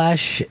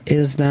backlash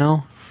is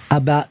now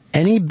about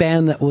any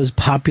band that was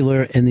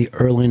popular in the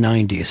early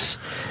 90s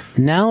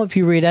Now, if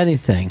you read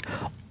anything,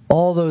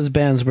 all those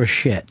bands were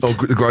shit. Oh,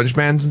 the grunge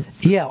bands?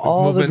 Yeah,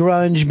 all Movement? the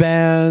grunge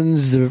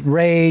bands, the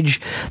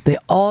Rage, they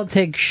all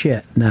take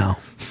shit now.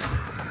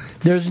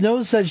 There's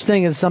no such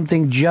thing as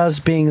something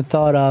just being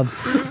thought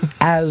of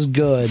as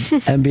good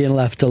and being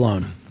left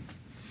alone.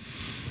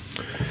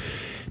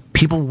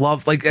 People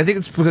love, I think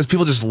it's because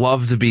people just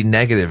love to be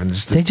negative and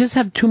they just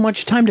have too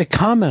much time to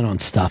comment on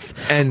stuff.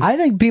 And I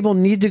think people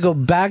need to go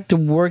back to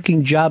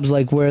working jobs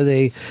like where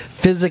they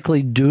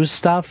physically do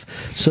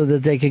stuff so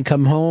that they can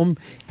come home,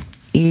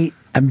 eat,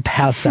 and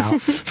pass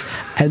out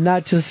and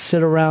not just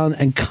sit around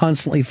and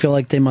constantly feel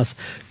like they must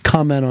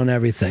comment on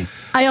everything.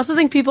 I also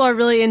think people are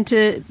really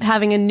into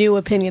having a new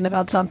opinion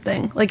about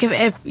something. Like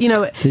if you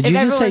know, Did you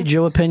just say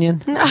Joe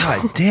opinion? No.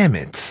 God damn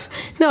it.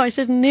 No, I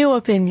said new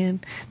opinion.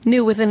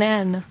 New with an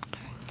N.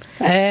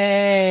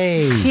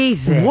 Hey,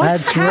 Jesus,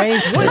 that's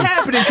racist. What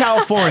happened in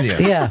California?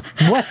 Yeah,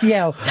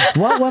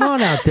 what went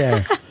on out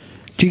there?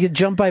 Did you get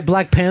jumped by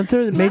Black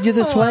Panther that made you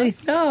this way?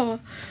 No,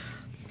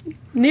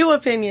 new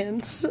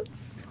opinions.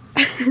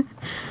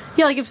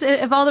 Yeah, like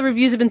if all the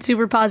reviews have been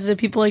super positive,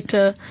 people like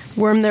to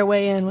worm their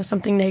way in with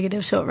something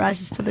negative so it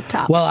rises to the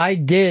top. Well, I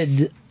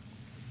did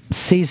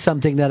see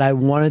something that I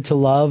wanted to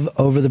love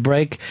over the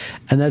break,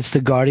 and that's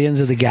the Guardians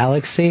of the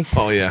Galaxy.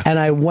 Oh, yeah. And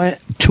I went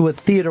to a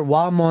theater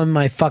while I'm on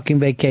my fucking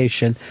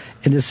vacation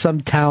into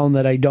some town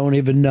that I don't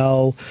even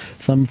know,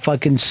 some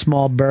fucking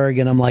small burg,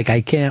 and I'm like,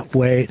 I can't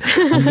wait.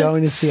 I'm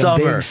going to see a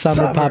big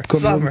summer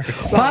popcorn movie.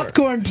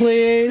 Popcorn,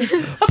 please.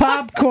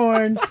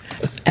 Popcorn.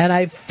 And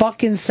I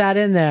fucking sat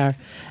in there,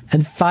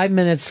 and 5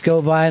 minutes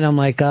go by, and I'm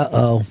like,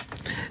 uh-oh.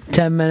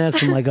 10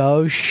 minutes, I'm like,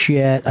 oh,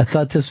 shit. I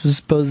thought this was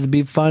supposed to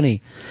be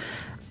funny.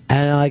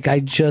 And I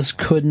just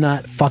could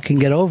not fucking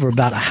get over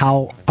about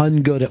how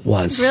ungood it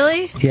was.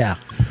 Really? Yeah.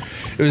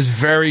 It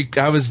was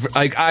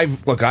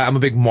I'm a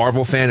big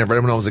Marvel fan. I read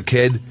it when I was a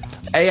kid.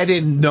 I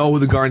didn't know who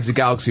the Guardians of the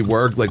Galaxy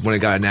were, when it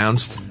got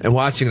announced. And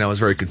watching it, I was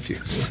very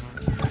confused.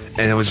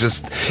 And it was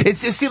just, it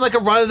seemed like a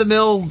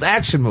run-of-the-mill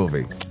action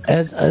movie.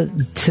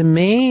 To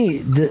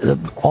me,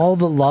 all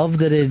the love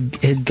that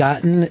it had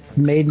gotten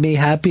made me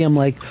happy. I'm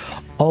like,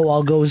 oh,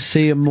 I'll go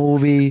see a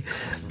movie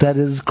that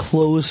is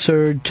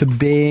closer to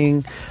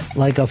being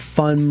like a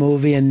fun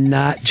movie and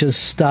not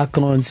just stuck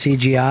on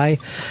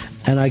CGI.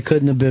 And I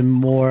couldn't have been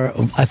more.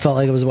 I felt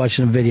like I was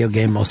watching a video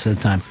game most of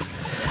the time.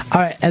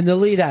 All right, and the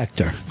lead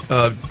actor,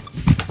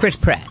 Chris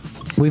Pratt.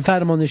 We've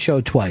had him on the show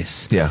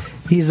twice. Yeah.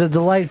 He's a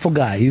delightful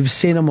guy. You've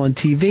seen him on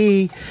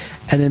TV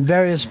and in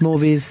various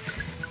movies.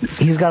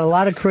 He's got a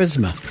lot of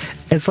charisma.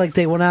 It's like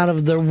they went out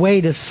of their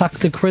way to suck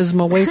the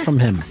charisma away from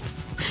him.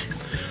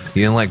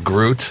 You didn't like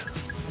Groot,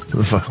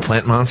 the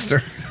plant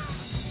monster?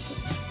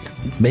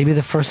 Maybe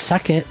the first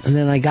second, and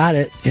then I got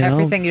it.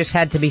 Everything just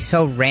had to be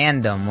so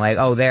random. Like,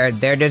 oh, they're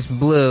just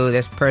blue,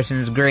 this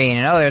person's green,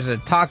 and oh, there's a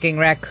talking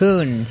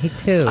raccoon. He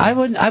too. I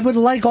would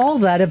like all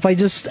that if I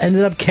just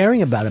ended up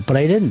caring about it, but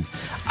I didn't.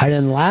 I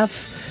didn't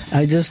laugh.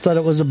 I just thought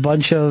it was a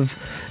bunch of,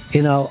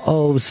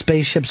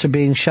 spaceships are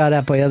being shot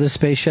at by other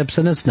spaceships,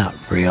 and it's not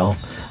real.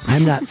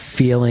 I'm not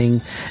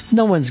feeling.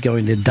 No one's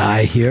going to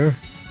die here.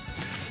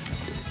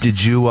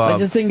 Did you? I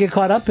just didn't get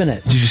caught up in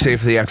it. Did you stay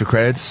for the after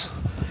credits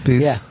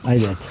piece? Yeah, I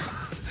did.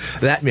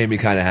 That made me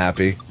kind of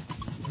happy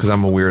because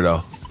I'm a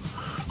weirdo.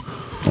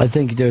 I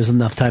think there's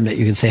enough time that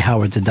you can say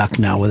Howard the Duck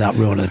now without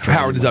ruining it for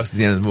Howard the Duck's at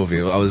the end of the movie.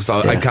 I was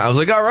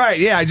like, all right,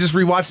 yeah, I just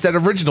rewatched that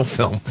original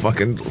film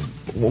fucking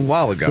a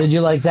while ago. Did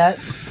you like that?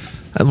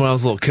 And when I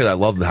was a little kid, I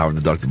loved the Howard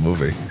the Duck the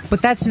movie.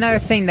 But that's another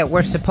thing that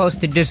we're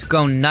supposed to just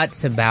go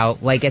nuts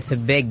about, like it's a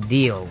big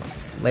deal.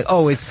 Like,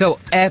 oh, it's so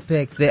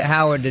epic that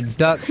Howard the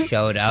Duck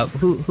showed up.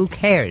 Who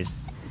cares?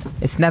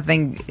 It's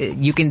nothing.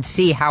 You can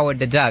see Howard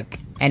the Duck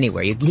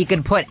anywhere. He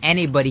could put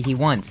anybody he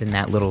wants in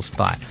that little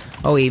spot.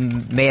 Oh, he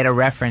made a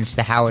reference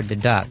to Howard the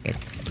Duck.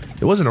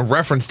 It wasn't a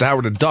reference to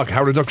Howard the Duck.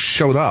 Howard the Duck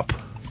showed up.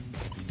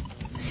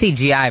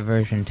 CGI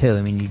version too.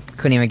 I mean, you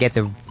couldn't even get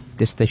the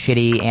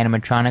shitty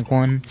animatronic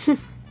one. It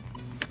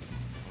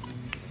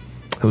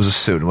was a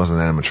suit. It wasn't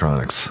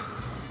animatronics.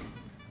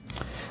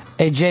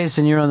 Hey,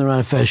 Jason, you're on the Ron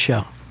and Fez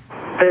show.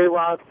 Hey,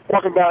 Ron.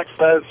 Welcome back,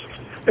 Fez.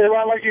 Hey,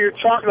 Ron, like you're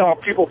talking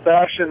about people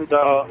bashing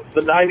the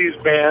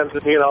 90s bands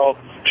and,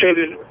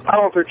 changing. I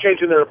don't know if they're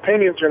changing their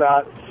opinions or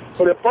not,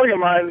 but a buddy of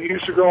mine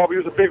used to grow up, he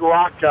was a big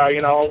rock guy,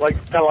 kind of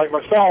like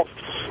myself.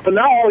 But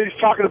now all he's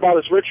talking about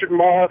is Richard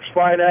Marx,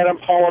 Bryan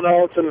Adams, Hall &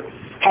 Oates, and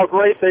how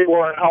great they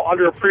were and how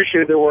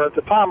underappreciated they were at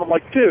the time. I'm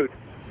like, dude,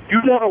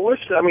 you never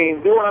listened. I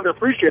mean, they weren't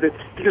underappreciated.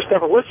 You just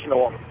never listened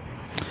to them.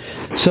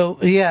 So,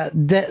 yeah,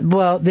 they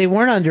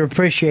weren't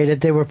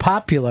underappreciated. They were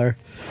popular.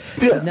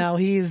 Yeah. But now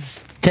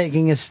he's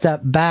taking a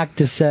step back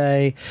to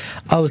say,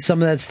 oh,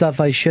 some of that stuff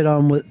I shit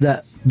on with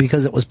that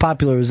because it was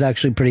popular was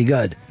actually pretty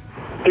good.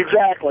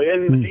 Exactly.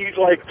 And he's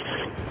like,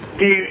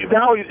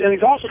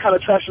 he's also kind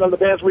of trashing on the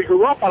bands we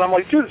grew up on. I'm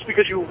like, dude, it's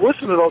because you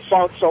listen to those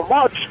songs so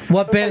much.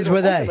 What bands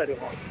were they?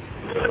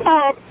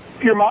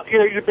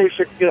 Your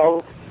basic,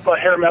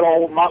 hair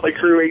metal, Motley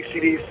Crue,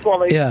 ACDC, well,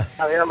 they Yeah.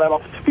 not hair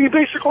metal. He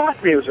based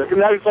rock music, and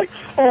now he's like,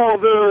 oh,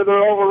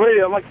 they're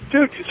overrated. I'm like,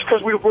 dude, it's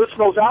because we've listened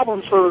to those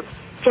albums for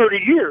 30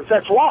 years.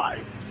 That's why.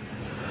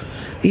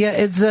 Yeah,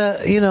 it's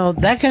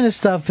that kind of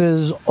stuff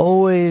is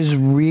always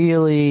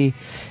really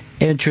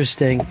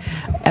interesting,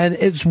 and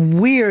it's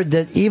weird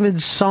that even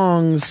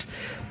songs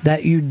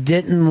that you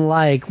didn't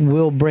like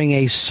will bring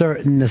a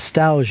certain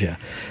nostalgia,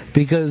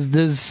 because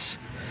this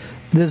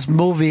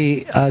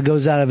movie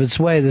goes out of its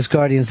way, this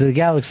Guardians of the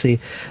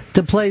Galaxy,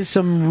 to play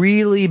some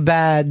really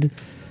bad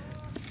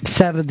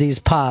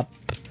 70s pop,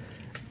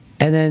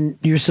 and then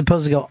you're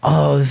supposed to go,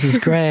 oh, this is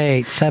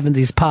great,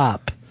 70s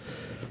pop.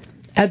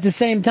 At the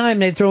same time,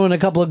 they throw in a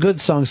couple of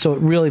good songs, so it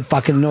really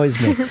fucking annoys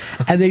me.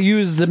 And they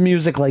use the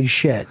music like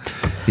shit.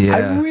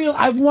 Yeah.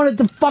 I wanted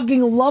to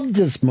fucking love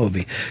this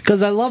movie,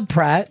 because I love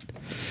Pratt,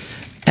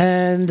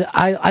 and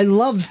I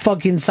love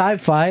fucking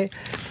sci-fi.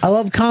 I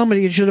love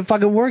comedy. It should have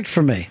fucking worked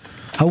for me.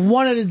 I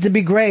wanted it to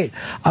be great.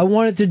 I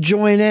wanted to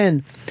join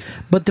in.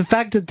 But the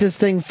fact that this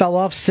thing fell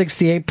off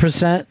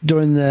 68%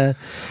 during the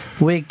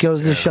week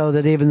goes to show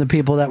that even the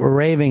people that were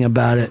raving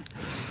about it,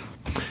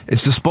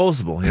 it's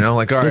disposable,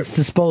 like, all right. It's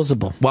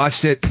disposable.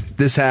 Watched it.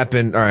 This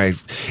happened. All right.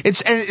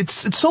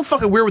 It's so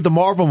fucking weird with the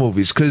Marvel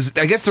movies, because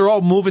I guess they're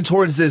all moving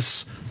towards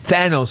this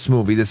Thanos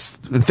movie, this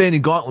Infinity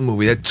Gauntlet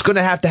movie. That's going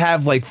to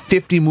have like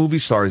 50 movie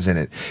stars in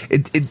it.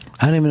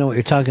 I don't even know what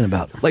you're talking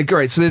about. Like, all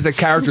right, so there's that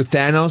character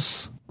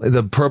Thanos,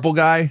 the purple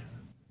guy.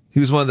 He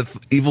was one of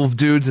the evil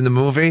dudes in the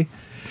movie.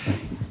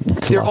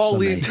 They're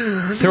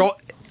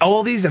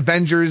all these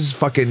Avengers,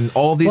 fucking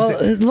all these.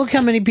 Well, look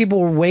how many people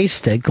were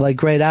wasted, like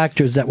great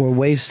actors that were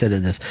wasted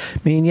in this. I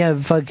mean,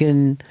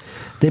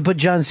 they put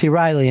John C.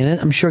 Reilly in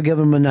it. I'm sure give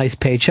him a nice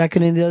paycheck,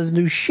 and he doesn't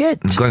do shit.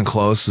 Glenn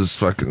Close was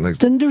fucking like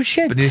didn't do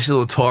shit. Benicio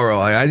del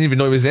Toro, I didn't even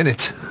know he was in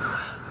it.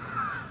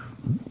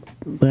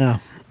 Yeah,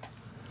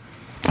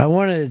 I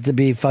wanted it to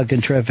be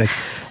fucking terrific.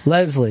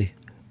 Leslie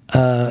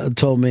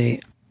told me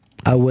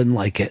I wouldn't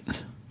like it.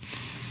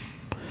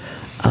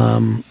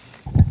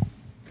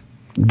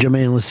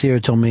 Jermaine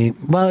Lassier told me,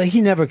 well,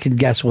 he never could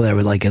guess whether I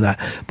would like it or not,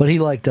 but he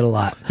liked it a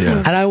lot. Yeah.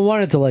 And I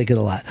wanted to like it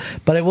a lot.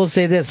 But I will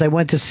say this, I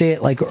went to see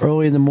it like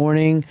early in the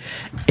morning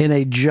in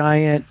a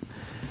giant,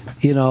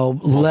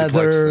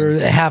 leather,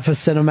 half a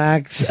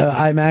Cinemax,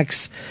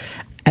 IMAX,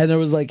 and there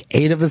was like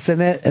 8 of us in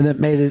it, and it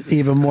made it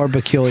even more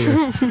peculiar.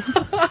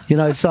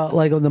 I saw it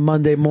like on the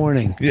Monday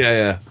morning.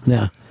 Yeah.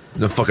 Yeah.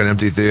 In a fucking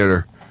empty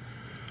theater.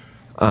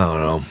 I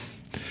don't know.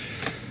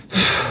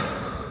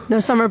 No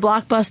summer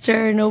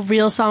blockbuster, no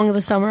real song of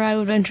the summer, I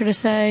would venture to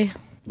say.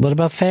 What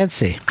about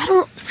Fancy? I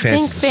don't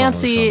think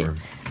Fancy.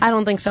 I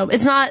don't think so.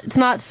 It's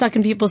not stuck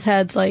in people's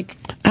heads like.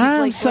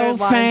 I'm so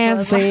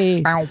fancy.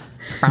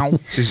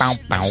 She's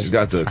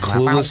got the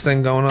Clueless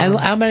thing going on. And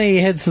how many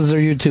hits does her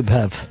YouTube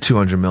have?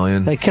 200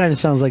 million. That kind of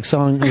sounds like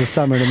Song of the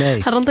Summer to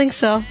me. I don't think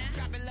so.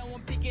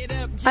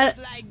 I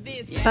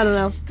don't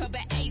know.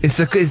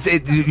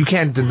 You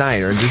can't deny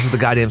it. This is the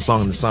goddamn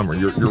song in the summer.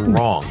 You're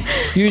wrong.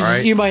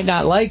 You might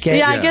not like it.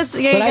 Yeah, I guess.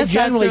 Yeah, but I guess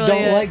generally that's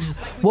really don't like.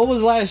 What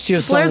was last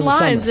year's song? Blurred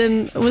Lines,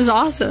 and it was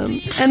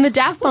awesome. And the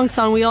Daft Punk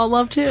song we all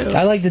love too.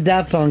 I like the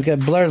Daft Punk.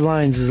 Blurred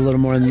Lines is a little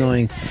more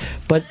annoying,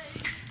 but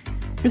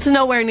it's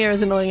nowhere near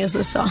as annoying as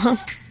this song.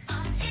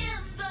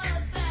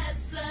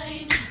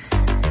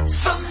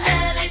 From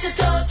LA to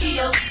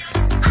Tokyo.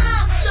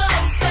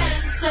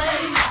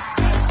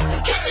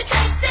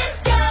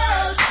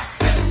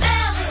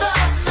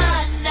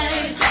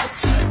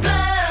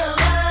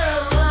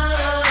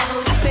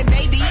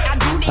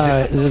 All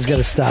right, this is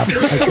gonna stop.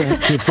 I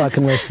can't keep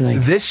fucking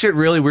listening. This shit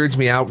really weirds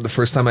me out the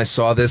first time I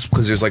saw this,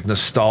 because there's like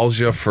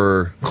nostalgia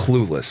for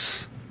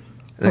Clueless.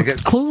 Well,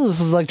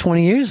 Clueless is like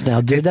 20 years now,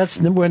 dude.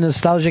 That's where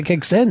nostalgia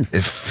kicks in.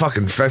 It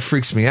fucking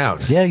freaks me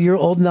out. Yeah, you're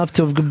old enough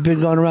to have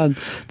been going around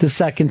the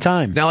second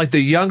time. Now, like, the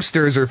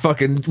youngsters are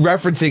fucking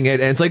referencing it,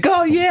 and it's like,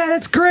 oh, yeah,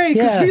 that's great,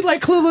 because we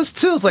like Clueless,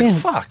 too. It's like,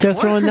 fuck. They're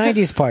throwing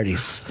 90s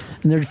parties,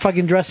 and they're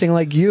fucking dressing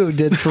like you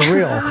did for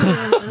real.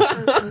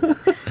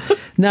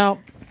 Now,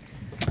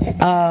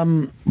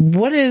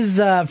 what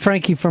is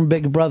Frankie from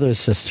Big Brother's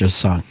sister's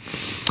song?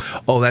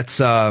 Oh, that's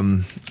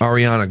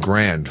Ariana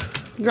Grande.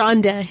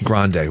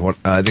 What?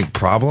 I think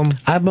Problem.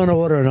 I'm gonna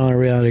order an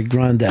Ariana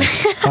Grande.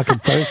 Fucking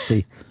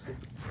thirsty.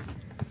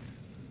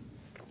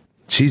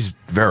 She's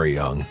very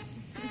young.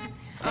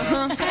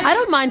 I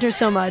don't mind her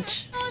so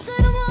much.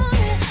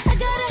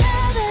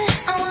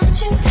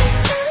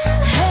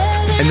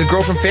 And the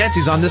girl from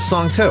Fancy's on this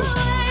song too.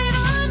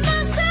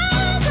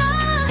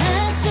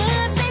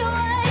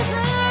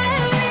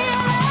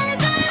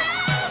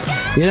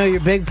 Your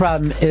big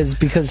problem is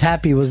because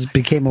Happy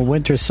became a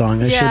winter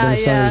song. It should have been a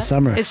song of the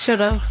summer. It should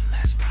have.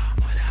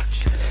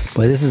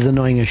 Boy, this is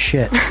annoying as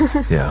shit.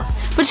 Yeah.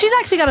 But she's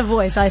actually got a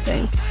voice, I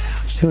think.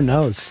 Who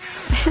knows?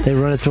 They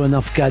run it through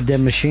enough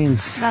goddamn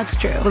machines. That's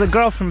true. Well, the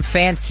girl from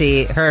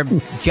Fancy, her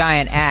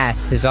giant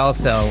ass has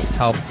also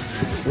helped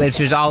which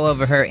was all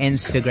over her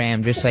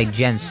Instagram, just like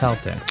Jen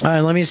Selter. All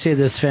right, let me see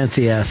this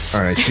fancy ass.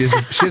 All right, she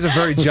has a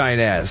very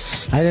giant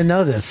ass. I didn't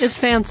know this. It's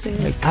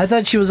fancy. I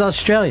thought she was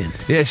Australian.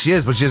 Yeah, she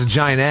is, but she has a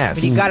giant ass.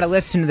 But you got to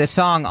listen to the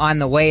song on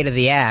the way to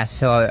the ass,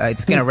 so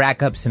it's going to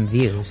rack up some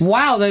views.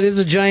 Wow, that is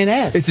a giant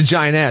ass. It's a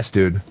giant ass,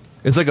 dude.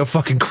 It's like a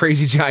fucking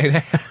crazy giant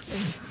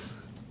ass.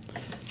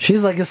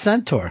 She's like a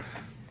centaur.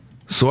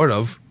 Sort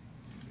of.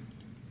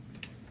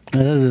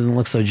 That doesn't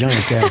look so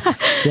giant there.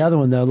 The other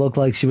one, though, looked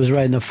like she was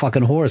riding a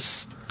fucking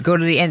horse. Go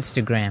to the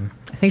Instagram.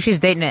 I think she's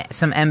dating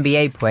some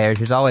NBA players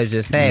who's always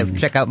just, hey,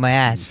 check out my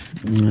ass.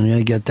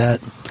 I get that.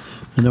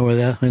 I know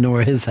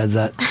where his head's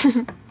at.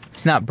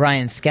 It's not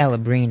Brian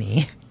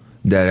Scalabrine.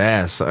 That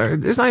ass.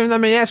 There's not even that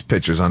many ass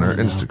pictures on her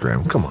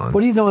Instagram. Come on.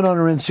 What are you doing on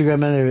her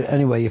Instagram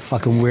anyway, you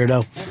fucking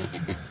weirdo?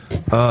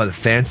 Oh, the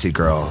fancy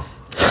girl.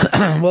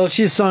 Well,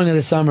 she's song of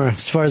the summer,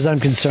 as far as I'm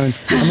concerned.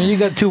 I mean, you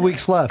got 2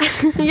 weeks left.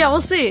 Yeah,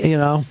 we'll see. You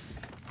know,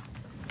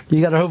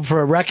 you got to hope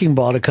for a wrecking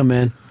ball to come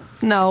in.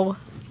 No.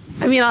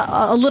 I mean,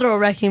 a literal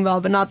wrecking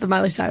ball, but not the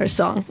Miley Cyrus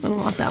song. I don't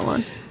want that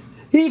one.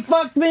 He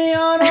fucked me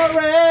on a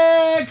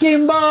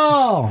wrecking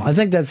ball. I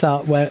think that's how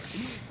it went.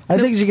 I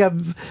think she got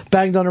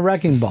banged on a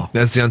wrecking ball.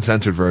 That's the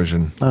uncensored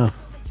version. Oh.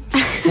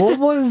 What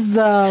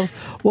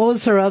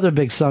was her other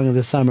big song of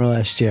the summer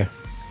last year?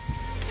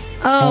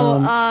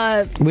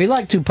 We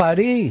like to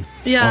party.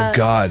 Yeah. Oh,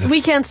 God.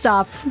 We can't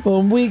stop.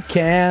 Well, we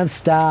can't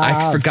stop.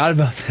 I forgot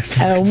about that.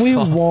 And we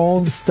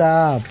won't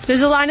stop.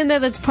 There's a line in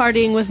there that's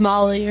partying with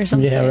Molly or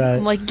something. Yeah, right.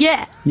 I'm like,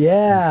 yeah.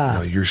 Yeah.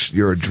 No,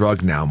 you're a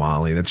drug now,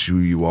 Molly. That's who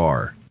you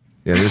are.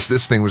 Yeah,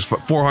 this thing was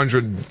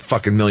 400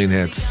 fucking million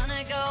hits.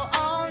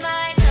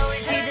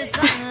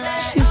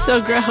 She's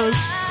so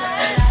gross.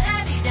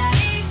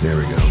 There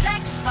we go.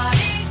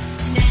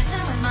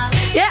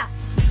 Yeah.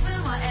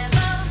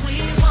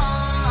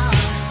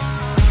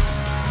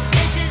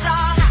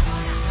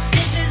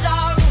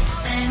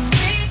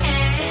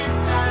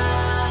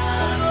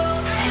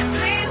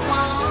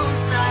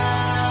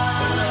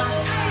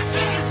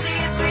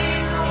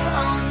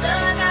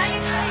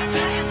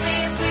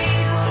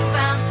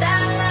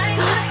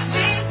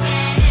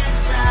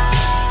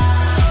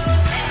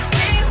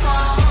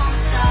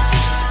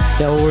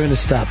 Yeah, well, we're going to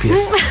stop you.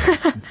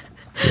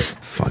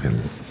 Just fucking...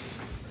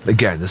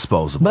 Again,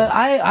 disposable. But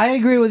I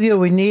agree with you.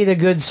 We need a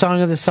good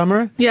song of the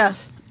summer. Yeah.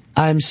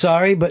 I'm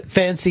sorry, but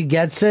Fancy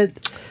gets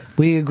it.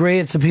 We agree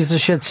it's a piece of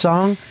shit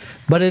song,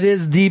 but it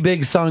is the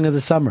big song of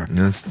the summer. It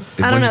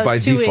I don't wins know. by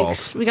It's 2 default.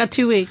 weeks. We got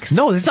 2 weeks.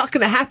 No, it's not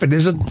going to happen.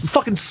 There's a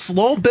fucking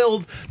slow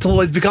build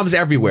till it becomes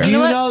everywhere. Do you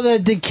know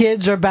that the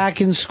kids are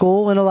back in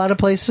school in a lot of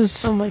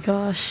places? Oh my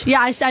gosh. Yeah,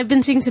 I've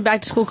been seeing some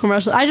back to school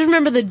commercials. I just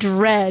remember the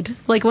dread.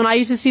 Like when I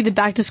used to see the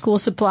back to school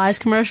supplies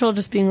commercial,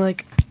 just being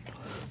like,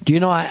 Do you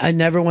know, I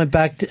never went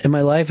back in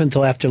my life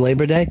until after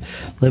Labor Day,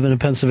 living in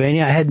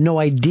Pennsylvania. I had no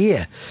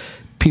idea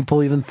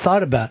people even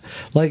thought about.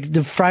 Like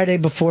the Friday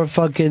before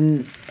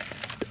fucking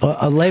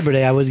Labor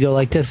Day, I would go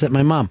like this at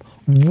my mom.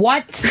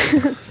 What?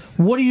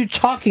 What are you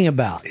talking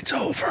about? It's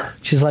over.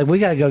 She's like, we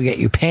got to go get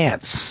you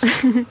pants.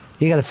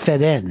 You got to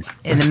fit in.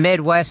 In the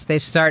Midwest, they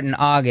start in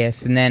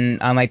August, and then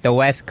on like the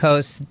West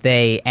Coast,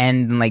 they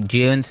end in like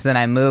June. So then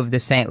I moved to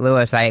St.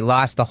 Louis. I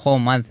lost a whole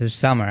month of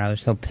summer. I was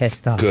so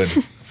pissed off. Good.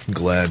 I'm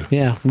glad.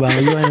 Yeah,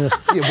 well, you ended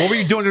Yeah, what were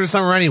you doing in the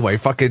summer anyway?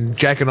 Fucking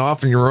jacking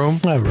off in your room?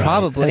 All right,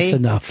 Probably. That's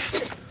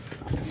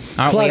enough.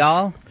 Aren't we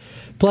all?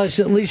 Plus,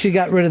 at least you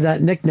got rid of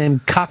that nickname,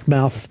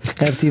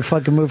 Cockmouth, after you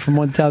fucking moved from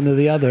one town to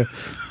the other.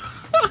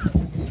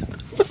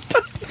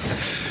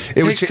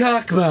 It would Hey,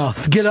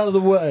 Cockmouth, get out of the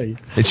way.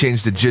 It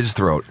changed to Jizz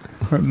Throat.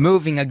 We're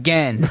moving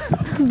again.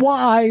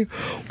 Why?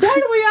 Why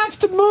do we have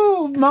to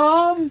move,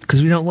 Mom?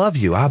 Because we don't love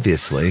you,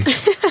 obviously.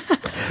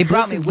 He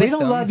brought me with We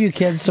don't love you,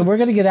 kids, so we're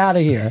going to get out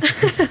of here.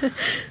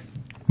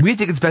 We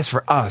think it's best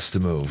for us to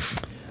move.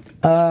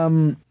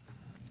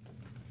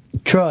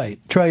 Troy,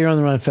 you're on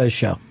the Ron Fez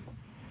show.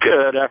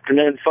 Good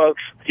afternoon,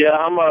 folks. Yeah,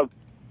 I'm a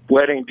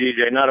wedding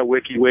DJ, not a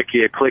wiki, a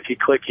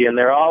clicky, and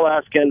they're all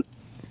asking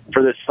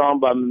for this song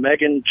by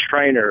Meghan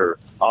Trainor,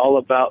 All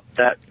About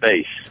That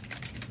Bass.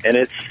 And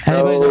it's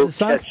Anybody know so the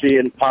song? catchy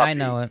and poppy. I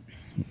know it.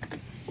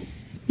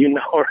 You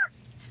know her.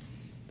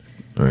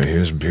 All right,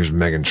 here's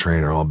Meghan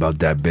Trainor, All About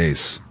That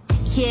Bass.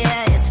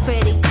 Yeah, it's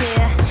pretty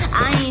clear.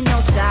 I ain't no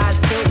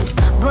size 2,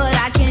 but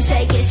I can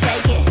shake it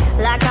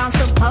like I'm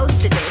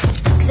supposed to do.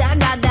 'Cause I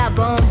got that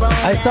boom boom.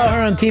 I saw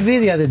her on TV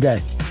the other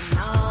day.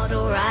 All the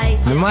right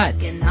And what?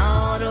 in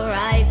all the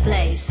right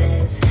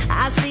places.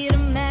 I see the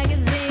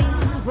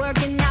magazine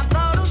working out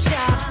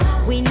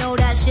Photoshop. We know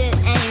that shit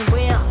ain't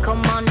real.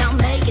 Come on now,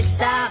 make it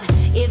stop.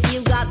 If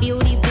you got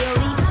beauty,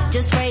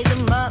 just raise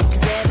them up.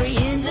 'Cause every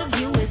inch of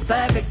you is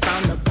perfect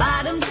from the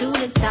bottom to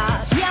the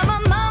top. Yeah, my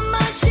mama,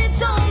 she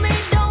told me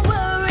don't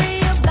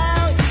worry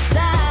about your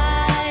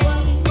size.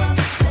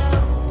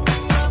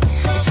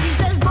 She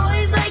says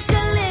boys like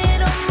a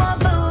little more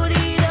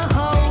booty to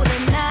hold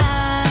at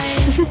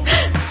night.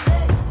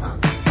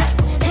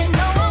 And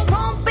no, I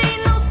won't be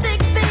no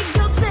stick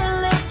figure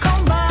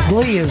silicone body.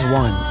 Glee is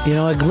one. You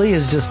know what? Glee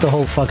is just the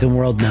whole fucking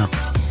world now.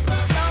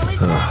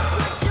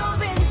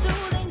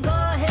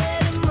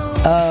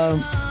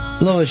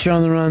 Lois, you're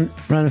on the Ron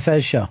and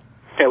Fez show.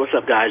 Hey, what's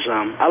up, guys?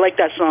 I like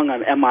that song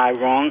on Am I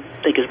Wrong?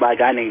 I think it's by a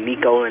guy named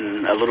Nico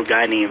and a little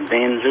guy named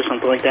Vinz or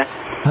something like that.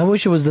 I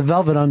wish it was the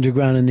Velvet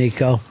Underground and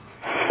Nico.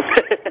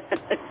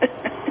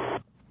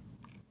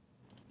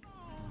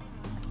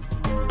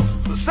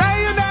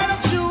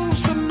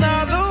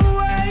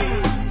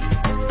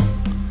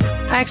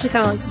 I actually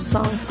kind of like this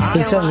song.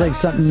 This sounds like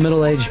something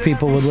middle-aged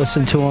people would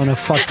listen to on a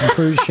fucking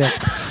cruise ship.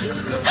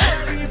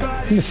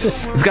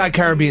 It's got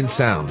Caribbean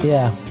sound.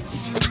 Yeah.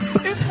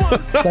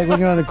 It's like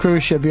when you're on a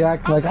cruise ship, you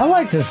act like, I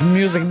like this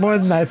music more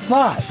than I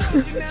thought.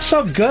 It's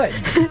so good.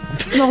 I'm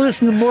going to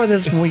listen to more of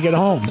this when we get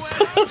home.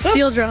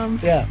 Steel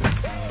drums. Yeah.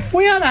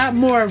 We ought to have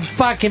more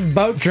fucking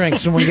boat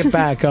drinks when we get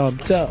back home,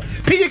 too.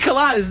 Pina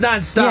coladas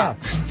nonstop. Yeah.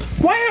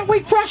 Why aren't we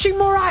crushing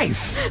more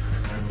ice?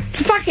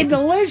 It's fucking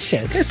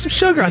delicious. Get some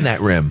sugar on that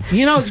rim.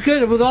 You know, it's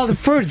good with all the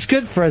fruit. It's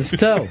good for us,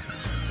 too.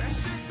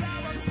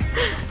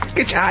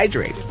 Get you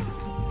hydrated.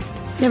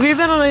 Have you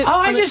ever been on a...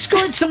 I just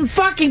scored some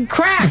fucking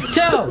crack,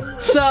 too.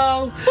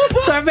 So,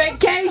 it's our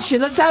vacation.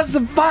 Let's have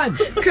some fun.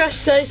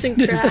 Crushed ice and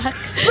crack.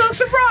 Smoke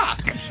some rock.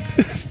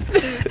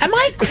 Am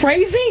I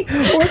crazy?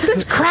 Or does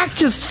this crack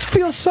just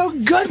feel so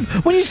good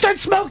when you start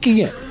smoking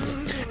it?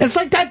 It's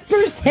like that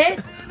first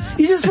hit.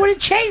 You just want to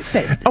chase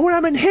it. Oh, when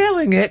I'm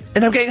inhaling it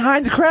and I'm getting high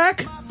in the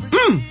crack...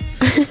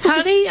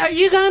 Honey, are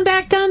you going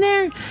back down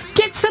there?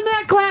 Get some of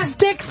that glass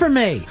dick for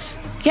me.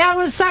 Yeah, I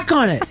want to suck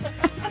on it.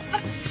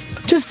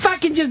 Just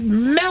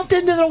melt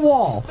into the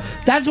wall.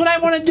 That's what I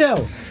want to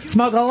do.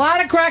 Smoke a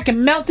lot of crack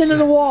and melt into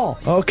the wall.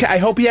 Okay, I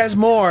hope he has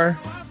more.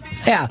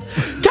 Yeah.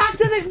 Talk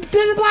to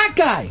the black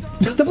guy.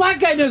 The black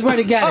guy knows where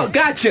to get it. Oh,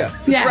 gotcha.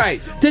 That's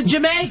right. The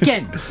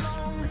Jamaican.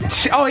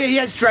 Oh, yeah, he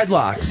has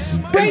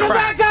dreadlocks. Bring him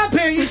back up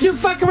here. You two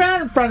fuck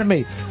around in front of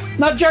me.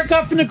 Not jerk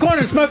off in the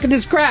corner smoking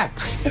this crack.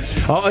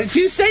 Oh, if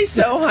you say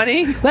so,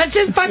 honey. Let's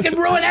just fucking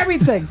ruin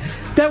everything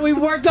that we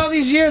worked all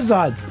these years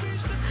on.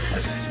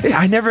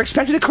 I never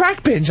expected a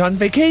crack binge on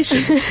vacation.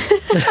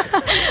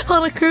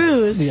 On a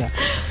cruise. Yeah.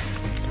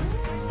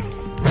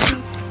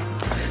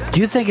 Do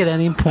you think at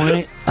any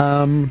point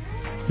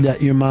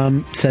that your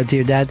mom said to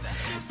your dad,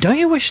 don't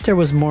you wish there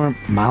was more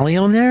Molly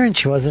on there and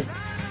she wasn't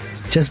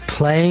just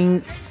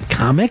playing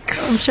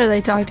comics? I'm sure they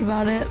talked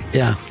about it.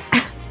 Yeah.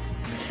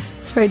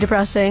 It's very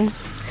depressing.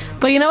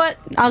 But you know what?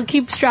 I'll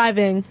keep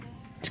striving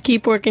to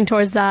keep working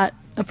towards that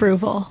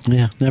approval.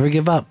 Yeah, never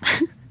give up.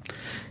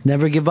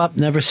 Never give up,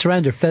 never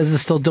surrender. Fez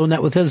is still doing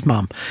that with his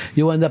mom.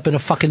 You'll end up in a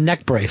fucking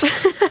neck brace.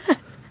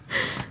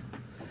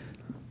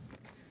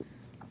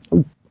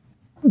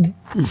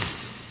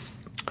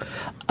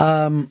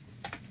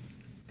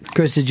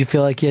 Chris, did you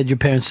feel like you had your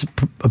parents'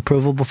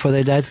 approval before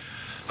they died?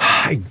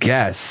 I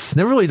guess.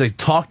 Never really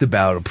talked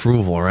about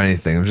approval or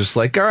anything. I'm just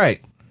like, all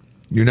right,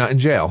 you're not in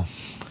jail.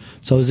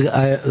 So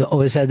I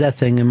always had that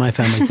thing in my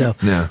family, too.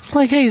 Yeah.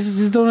 Like, hey,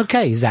 he's doing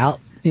okay. He's out,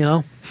 you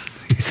know.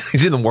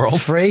 He's in the world.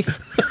 He's free.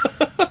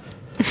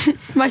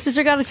 My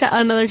sister got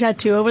another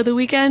tattoo over the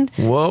weekend.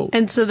 Whoa.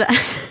 And so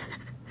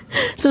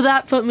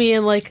that put me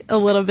in like a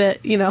little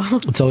bit, you know.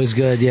 It's always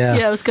good, yeah.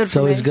 Yeah, it was good for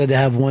me. It's always good to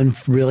have one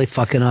really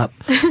fucking up.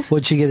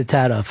 What'd you get a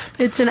tat of?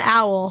 It's an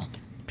owl.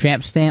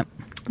 Tramp stamp?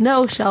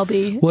 No,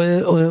 Shelby.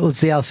 What's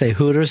the owl say?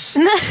 Hooters?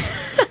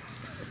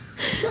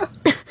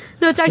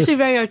 No, it's actually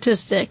very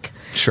artistic.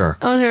 Sure.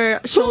 On her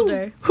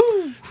shoulder.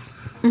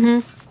 Mm-hmm.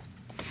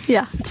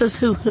 Yeah, it says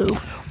hoo hoo.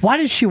 Why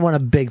did she want a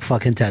big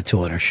fucking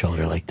tattoo on her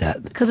shoulder like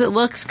that? Because it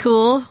looks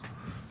cool.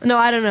 No,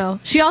 I don't know.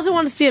 She also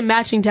wanted to see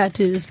matching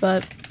tattoos,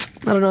 but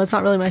I don't know. It's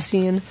not really my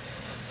scene.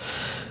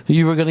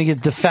 You were going to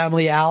get the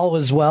family owl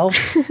as well?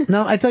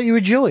 No, I thought you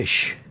were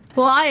Jewish.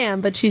 Well, I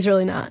am, but she's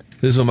really not.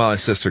 This is what my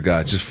sister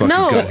got. Just fucking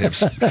No. gun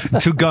hips.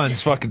 2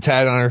 guns fucking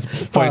tatted on her,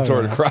 pointing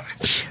toward her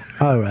crotch.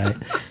 All right.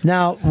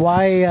 Now,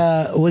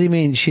 why, what do you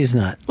mean she's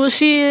not? Well,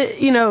 she,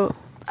 you know,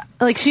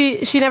 like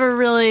she never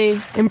really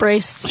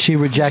embraced. She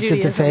rejected the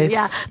Judaism. faith?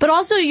 Yeah, but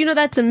also, you know,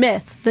 that's a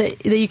myth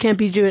that you can't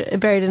be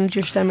buried in a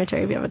Jewish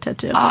cemetery if you have a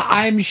tattoo.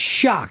 I'm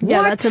shocked. Yeah,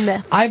 What? that's a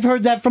myth. I've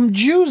heard that from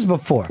Jews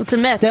before. It's a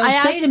myth. They'll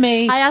say to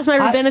me, I asked my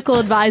rabbinical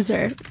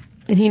advisor,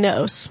 and he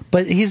knows.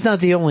 But he's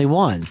not the only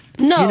one.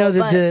 No, you know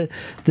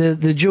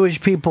the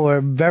Jewish people are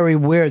very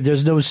weird.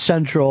 There's no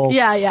central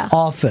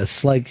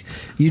office. Like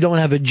you don't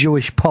have a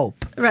Jewish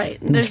pope. Right.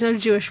 There's no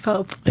Jewish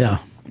pope. Yeah.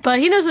 But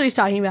he knows what he's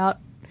talking about.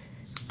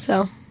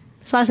 So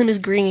his last name is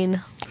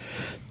Green.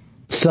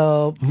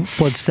 So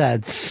what's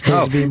that?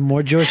 Supposed to be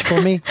more Jewish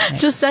for me?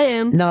 Just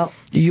saying. No,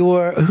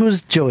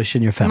 who's Jewish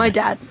in your family? My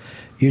dad.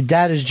 Your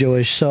dad is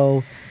Jewish,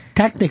 so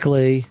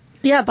technically.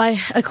 Yeah,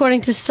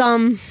 according to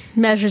some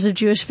measures of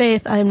Jewish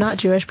faith, I am not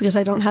Jewish because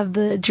I don't have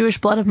the Jewish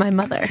blood of my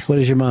mother. What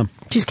is your mom?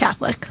 She's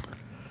Catholic.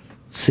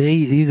 See,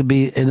 you could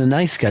be in a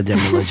nice goddamn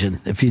religion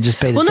if you just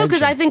paid Well, attention. no,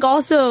 because I think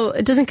also,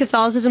 doesn't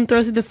Catholicism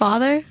flow through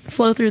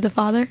the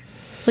father?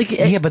 Like,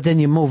 yeah, but then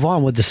you move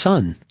on with the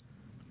son.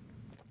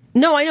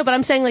 No, I know, but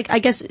I'm saying, like, I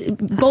guess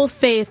both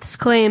faiths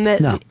claim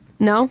that...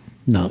 No?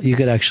 No, you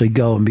could actually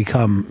go and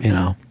become,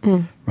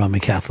 Roman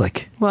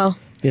Catholic. Well...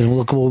 You know,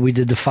 look at what we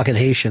did to fucking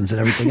Haitians and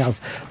everything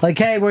else. Like,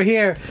 hey, we're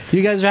here.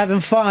 You guys are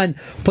having fun.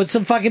 Put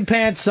some fucking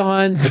pants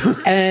on,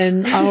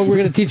 and we're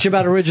going to teach you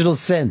about original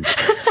sin.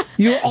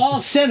 You're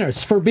all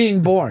sinners for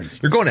being born.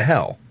 You're going to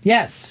hell.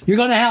 Yes, you're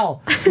going to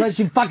hell unless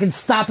you fucking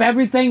stop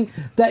everything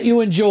that you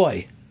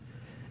enjoy.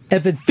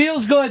 If it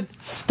feels good,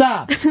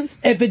 stop.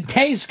 If it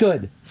tastes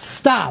good,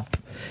 stop.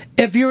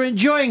 If you're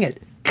enjoying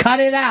it, cut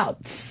it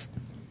out.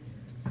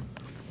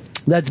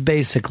 That's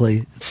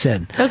basically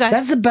sin. Okay.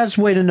 That's the best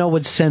way to know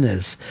what sin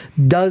is.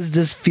 Does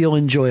this feel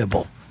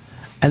enjoyable?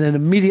 And then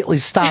immediately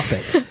stop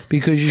it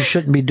because you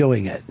shouldn't be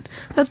doing it.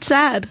 That's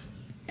sad.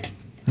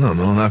 No,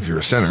 not if you're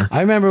a sinner. I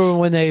remember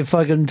when they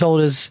fucking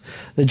told us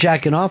that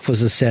jacking off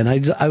was a sin.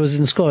 I was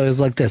in school. I was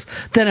like this.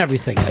 Then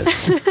everything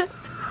is.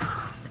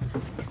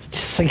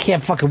 Just, I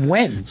can't fucking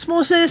win. It's the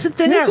most innocent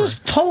thing They ever.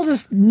 just told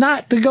us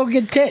not to go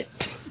get tit.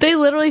 They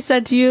literally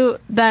said to you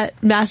that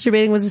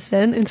masturbating was a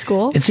sin in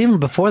school? It's even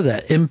before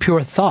that.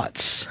 Impure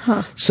thoughts.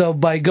 Huh. So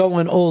by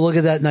going, oh, look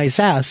at that nice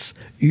ass,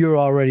 you're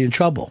already in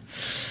trouble.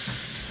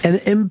 An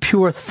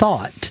impure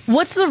thought.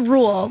 What's the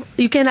rule?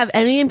 You can't have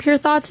any impure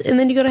thoughts and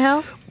then you go to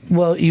hell?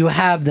 Well, you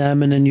have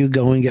them, and then you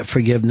go and get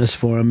forgiveness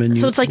for them. And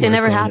So it's like they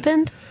never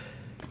happened?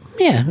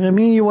 Yeah, I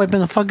mean, you're wiping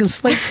the fucking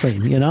slate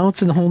clean, you know?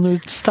 It's a whole new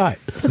start.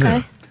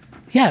 Okay.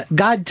 Yeah,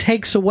 God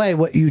takes away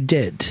what you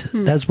did.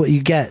 That's what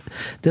you get.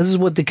 This is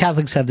what the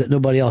Catholics have that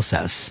nobody else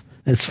has.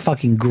 It's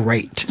fucking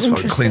great. It's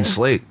fucking clean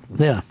slate.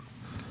 Yeah.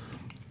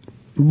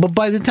 But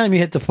by the time you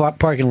hit the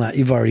parking lot,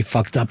 you've already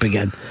fucked up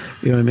again.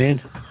 You know what I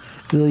mean?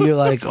 You're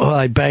like, oh,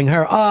 I bang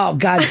her. Oh,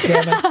 God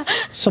damn it.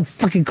 So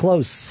fucking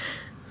close.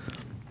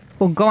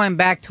 Well, going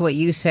back to what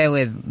you said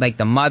with, like,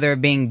 the mother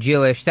being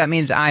Jewish, that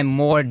means I'm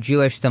more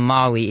Jewish than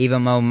Molly,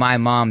 even though my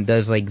mom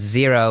does, like,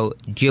 0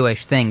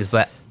 Jewish things,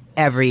 but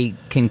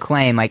can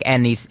claim, like,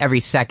 every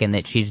second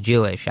that she's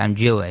Jewish. I'm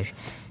Jewish.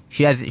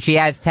 She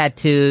has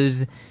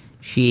tattoos.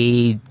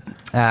 She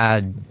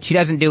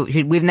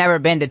doesn't we've never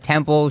been to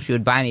temple. She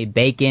would buy me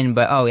bacon,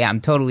 but, oh, yeah,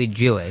 I'm totally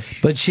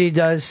Jewish. But she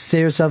does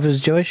see herself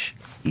as Jewish?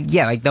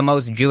 Yeah, like the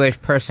most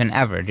Jewish person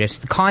ever.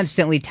 Just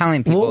constantly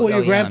telling people. What were your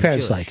I'm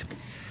grandparents Jewish. like?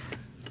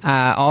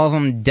 All of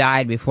them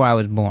died before I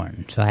was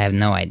born, so I have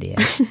no idea.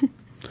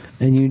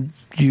 And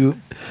you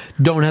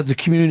don't have the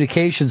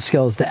communication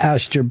skills to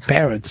ask your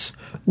parents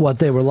what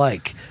they were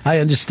like. I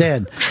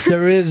understand.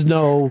 There is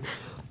no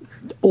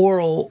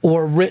oral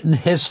or written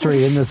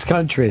history in this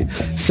country,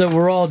 so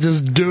we're all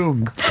just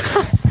doomed.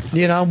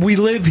 You know, we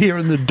live here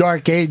in the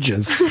dark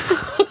ages.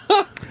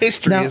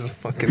 History Now, is a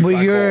fucking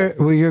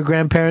were your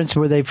grandparents,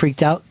 were they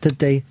freaked out that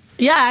they...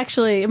 Yeah,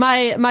 actually.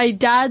 My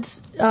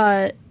dad's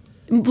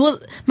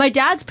my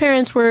dad's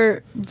parents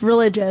were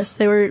religious.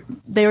 They were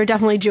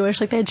definitely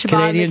Jewish. Like they had Shabbat.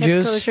 Canadian they kept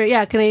Jews? kosher.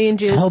 Yeah, Canadian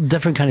Jews. It's a whole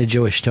different kind of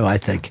Jewish, too, I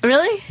think.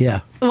 Really?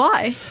 Yeah.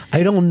 Why?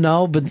 I don't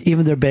know, but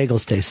even their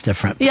bagels taste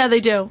different. Yeah, they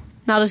do.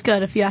 Not as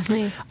good, if you ask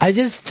me. I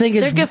just think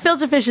it's... Their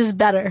gefilte fish is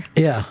better.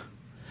 Yeah.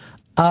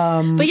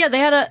 But yeah, they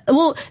had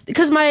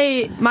because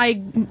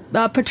my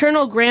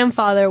paternal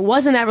grandfather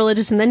wasn't that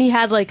religious, and then he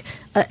had like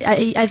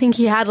I think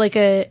he had like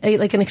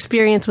an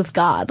experience with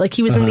God. Like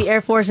he was in the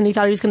Air Force and he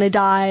thought he was going to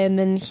die, and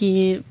then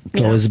he.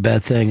 It's always a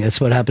bad thing.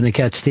 That's what happened to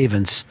Cat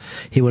Stevens.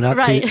 He went out.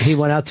 Right. He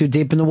went out too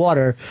deep in the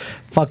water.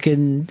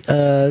 Fucking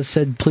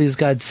said, "Please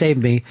God, save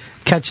me."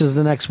 Catches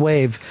the next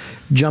wave,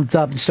 jumped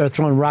up and started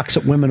throwing rocks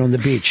at women on the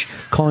beach,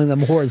 calling them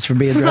whores for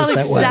being That's dressed not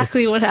that way.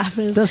 exactly what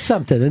happened. That's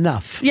something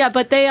enough. Yeah,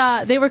 but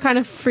they were kind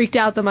of freaked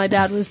out that my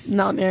dad was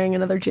not marrying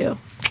another Jew.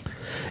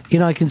 You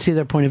know, I can see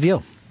their point of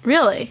view.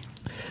 Really?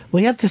 Well,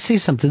 you have to see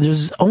something.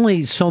 There's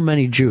only so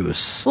many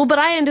Jews. Well, but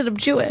I ended up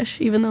Jewish,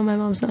 even though my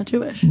mom's not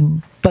Jewish.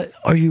 But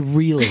are you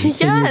really in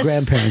your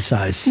grandparents'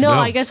 eyes? No,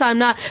 I guess I'm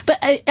not. But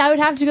I would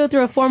have to go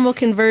through a formal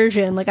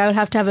conversion. Like, I would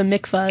have to have a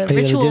mikvah, Are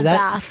you ritual gonna do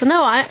that? bath.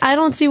 No, I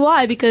don't see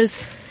why, because,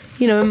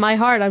 you know, in my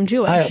heart, I'm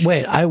Jewish.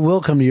 I will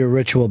come to your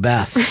ritual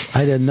bath.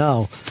 I didn't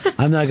know.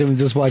 I'm not going to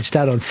just watch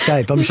that on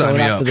Skype. I'm Sign showing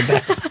me up up. for the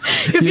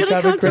bath. You're going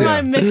to come to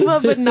my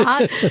mikvah, but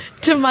not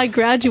to my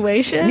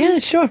graduation? Yeah,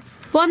 sure.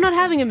 Well, I'm not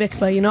having a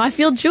mikvah, you know. I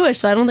feel Jewish,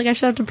 so I don't think I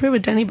should have to prove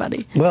it to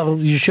anybody. Well,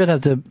 you should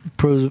have to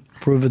prove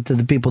it to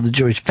the people of the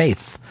Jewish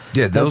faith.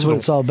 Yeah, that's what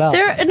it's all about.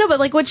 No, but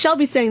like what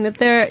Shelby's saying, that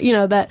they're, you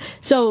know, that,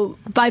 so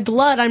by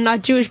blood I'm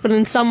not Jewish, but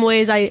in some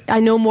ways I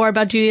know more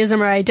about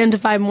Judaism, or I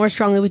identify more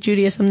strongly with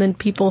Judaism than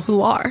people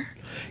who are.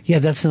 Yeah,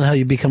 that's not how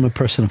you become a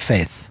person of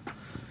faith.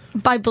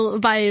 By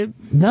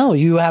No,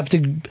 you have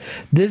to.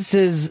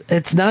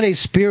 It's not a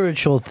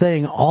spiritual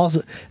thing.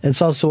 Also,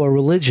 it's also a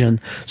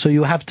religion. So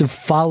you have to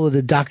follow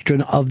the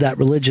doctrine of that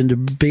religion to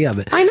be of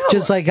it. I know.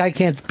 Just like I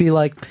can't be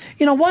like,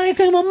 you know, why do you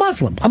think I'm a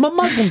Muslim? I'm a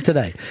Muslim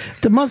today.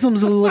 The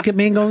Muslims will look at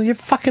me and go, "You're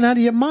fucking out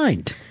of your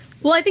mind."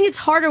 Well, I think it's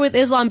harder with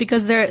Islam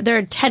because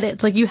they're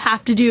tenets. Like, you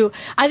have to do...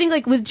 I think,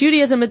 like, with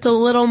Judaism, it's a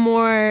little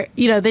more...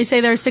 You know, they say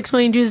there are 6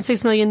 million Jews and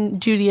 6 million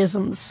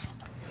Judaisms.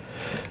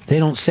 They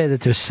don't say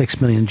that there's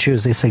 6 million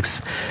Jews. They say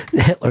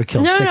Hitler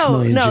killed 6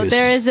 million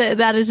Jews. No,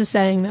 that is a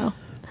saying, though.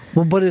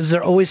 Well, but is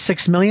there always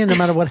 6 million no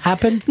matter what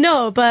happened?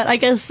 No, but I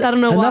guess I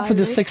don't know why. Enough with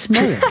the 6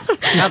 million.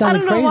 I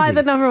don't know why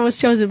the number was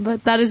chosen,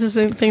 but that is the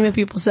same thing that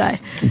people say.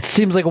 It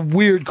seems like a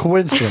weird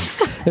coincidence.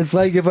 It's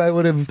like if I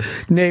would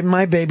have named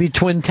my baby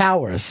Twin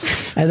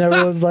Towers, and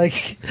everyone's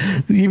like,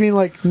 "You mean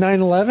like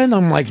 9/11?"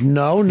 I'm like,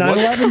 "No,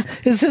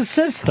 9/11 is his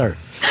sister."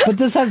 But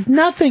this has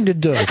nothing to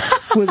do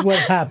with what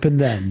happened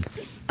then.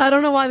 I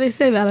don't know why they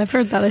say that. I've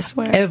heard that, I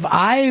swear. If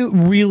I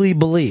really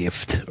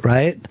believed,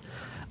 right,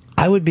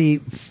 I would be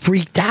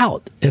freaked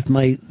out if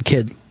my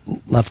kid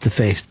left the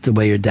faith the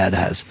way your dad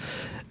has.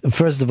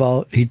 First of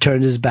all, he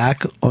turned his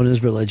back on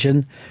his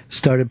religion,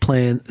 started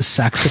playing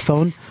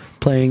saxophone,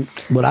 playing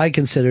what I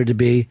consider to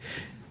be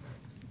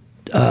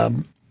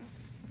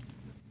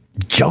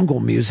jungle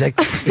music,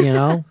 you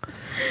know?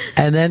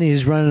 And then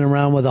he's running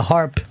around with a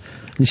harp,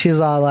 and she's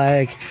all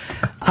like,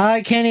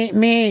 I can't eat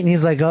meat. And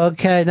he's like,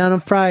 okay, not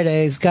on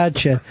Fridays,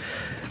 gotcha.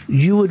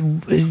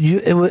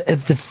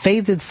 If the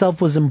faith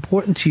itself was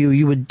important to you,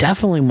 you would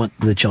definitely want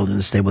the children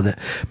to stay with it,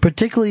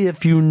 particularly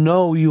if you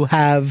know you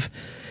have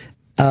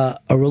a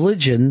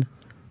religion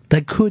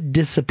that could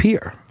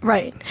disappear.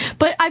 Right.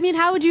 But, I mean,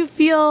 how would you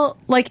feel,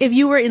 like, if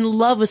you were in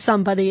love with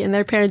somebody and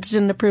their parents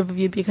didn't approve of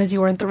you because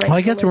you weren't the right Well,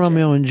 I get the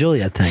Romeo and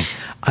Juliet thing.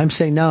 I'm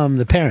saying now I'm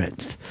the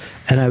parent,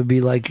 and I would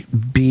be like,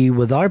 be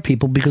with our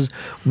people, because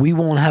we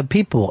won't have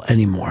people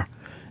anymore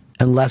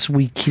unless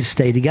we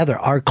stay together.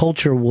 Our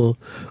culture will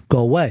go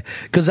away.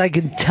 Because I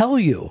can tell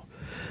you,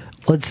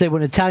 let's say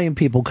when Italian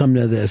people come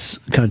to this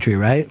country,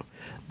 right?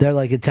 They're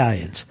like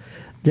Italians.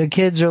 Their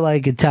kids are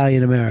like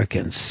Italian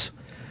Americans.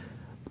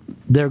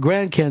 Their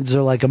grandkids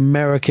are like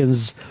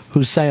Americans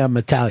who say I'm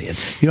Italian.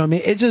 You know what I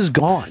mean? It's just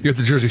gone. You're at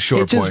the Jersey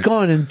Shore It's just point.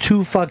 gone in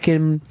 2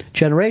 fucking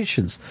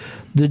generations.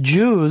 The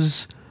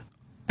Jews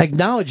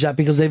acknowledge that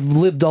because they've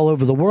lived all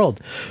over the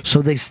world.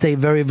 So they stay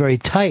very, very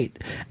tight,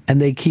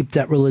 and they keep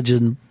that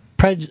religion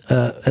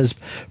as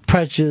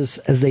precious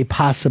as they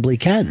possibly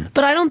can.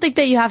 But I don't think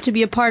that you have to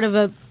be a part of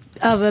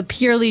a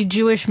purely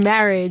Jewish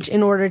marriage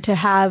in order to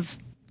have,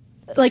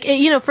 like,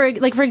 you know, for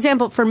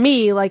example, for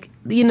me, like,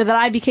 you know, that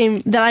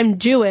I'm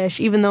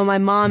Jewish, even though my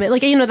mom,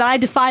 like, you know, that I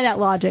defy that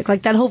logic,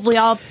 like, that hopefully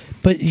I'll.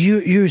 But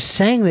you're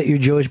saying that you're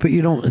Jewish, but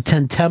you don't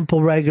attend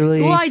temple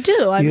regularly. Well, I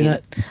do. I do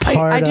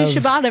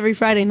Shabbat every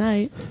Friday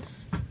night.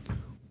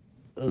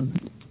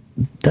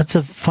 That's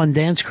a fun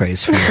dance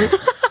craze for you.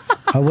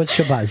 What's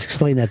Shabbat?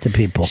 Explain that to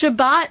people.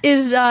 Shabbat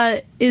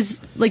is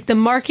like the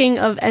marking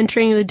of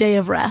entering the day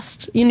of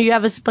rest. You know, you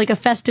have a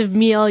festive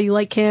meal. You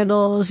light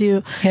candles. Yeah,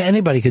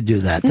 anybody could do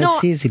that.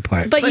 That's the easy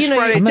part. But you know,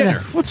 Friday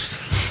dinner.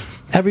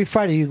 Every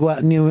Friday you go out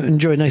and you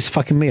enjoy a nice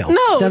fucking meal.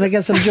 No. Then I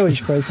guess I'm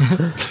Jewish, Chris.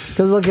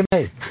 Because look at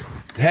me.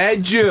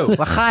 Head Jew.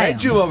 Head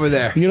Jew over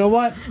there. You know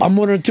what? I'm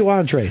ordering 2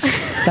 entrees.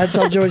 That's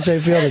how Jewish I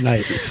feel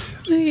tonight.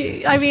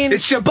 I mean,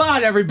 it's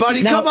Shabbat,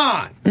 everybody. Come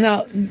on.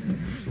 Now,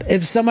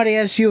 if somebody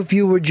asked you if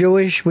you were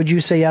Jewish, would you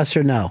say yes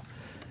or no,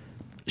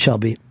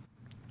 Shelby?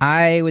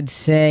 I would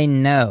say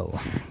no,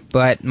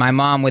 but my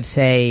mom would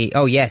say,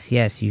 "Oh yes,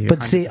 you're."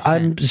 But see,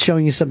 I'm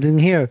showing you something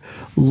here.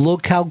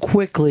 Look how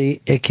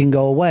quickly it can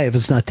go away if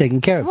it's not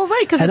taken care of. Well,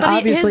 right, because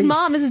his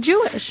mom is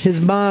Jewish. His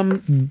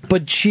mom,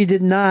 but she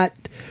did not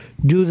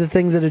do the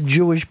things that a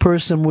Jewish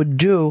person would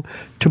do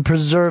to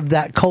preserve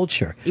that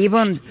culture.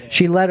 Even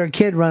she let her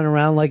kid run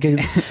around like a, you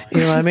know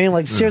what I mean?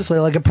 Like seriously,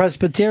 like a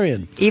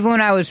Presbyterian. Even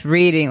when I was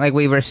reading, like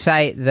we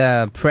recite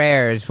the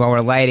prayers while we're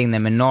lighting the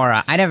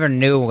menorah, I never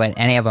knew what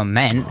any of them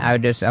meant. I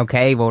would just,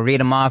 okay, we'll read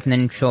them off, and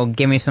then she'll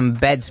give me some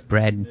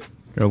bedspread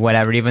or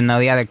whatever, even though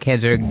the other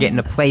kids are getting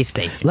a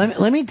PlayStation.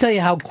 Let me tell you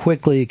how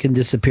quickly it can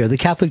disappear. The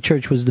Catholic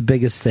Church was the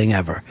biggest thing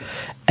ever.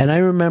 And I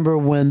remember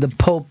when the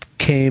Pope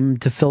came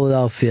to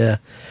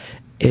Philadelphia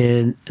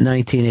in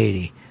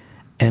 1980,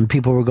 and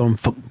people were going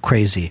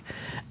crazy.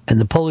 And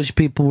the Polish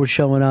people were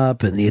showing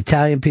up, and the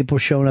Italian people were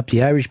showing up,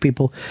 the Irish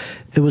people.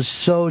 It was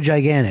so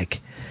gigantic.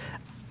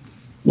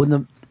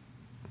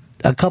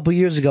 A couple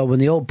years ago, when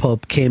the old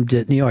Pope came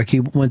to New York,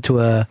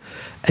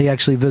 he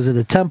actually visited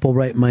a temple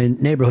right in my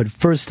neighborhood.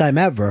 First time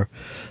ever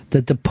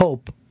that the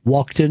Pope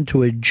walked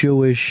into a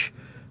Jewish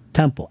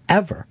temple,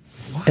 ever.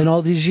 In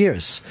all these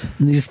years,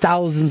 in these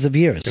thousands of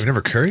years. They were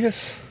never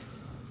curious?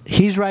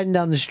 He's riding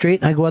down the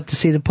street, and I go out to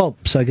see the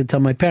Pope, so I could tell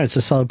my parents I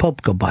saw the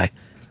Pope go by.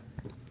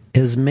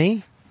 It was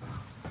me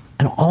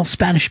and all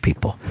Spanish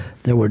people.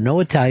 There were no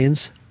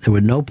Italians, there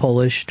were no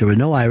Polish, there were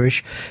no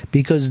Irish,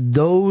 because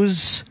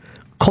those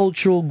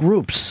cultural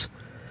groups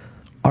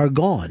are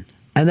gone.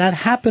 And that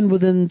happened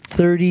within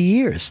 30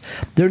 years.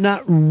 They're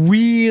not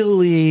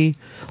really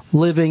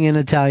living in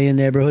Italian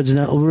neighborhoods,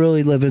 not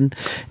really living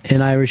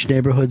in Irish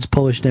neighborhoods,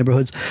 Polish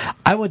neighborhoods.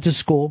 I went to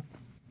school.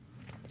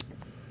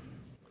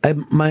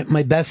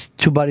 My best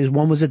 2 buddies,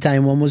 one was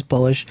Italian, one was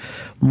Polish.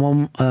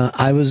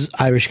 I was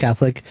Irish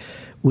Catholic.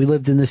 We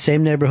lived in the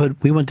same neighborhood.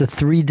 We went to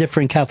 3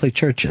 different Catholic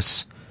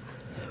churches.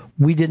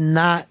 We did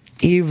not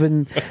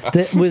even...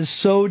 That was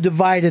so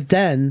divided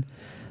then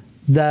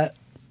that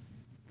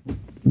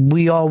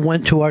we all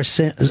went to our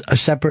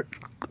separate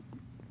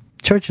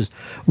churches.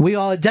 We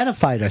all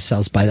identified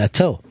ourselves by that,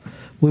 too.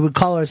 we would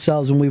call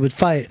ourselves, when we would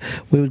fight,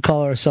 we would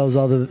call ourselves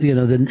all the,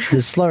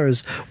 the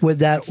slurs with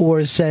that,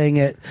 or saying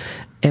it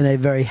in a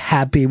very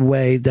happy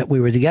way that we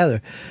were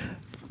together.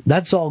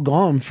 That's all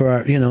gone for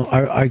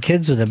our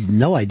kids would have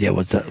no idea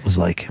what that was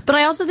like. But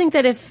I also think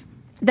that if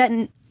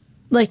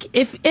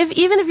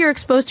even if you're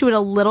exposed to it a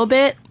little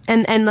bit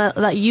and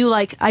that you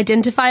like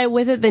identify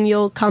with it, then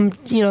you'll come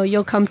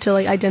to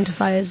like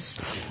identify as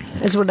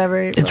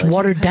whatever. It's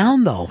watered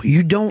down though.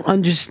 You don't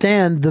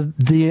understand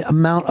the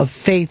amount of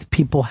faith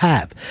people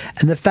have,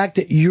 and the fact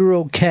that you're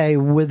okay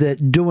with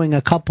it doing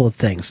a couple of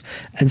things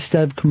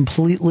instead of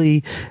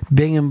completely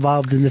being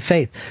involved in the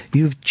faith.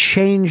 You've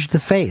changed the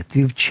faith.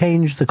 You've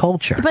changed the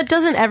culture. But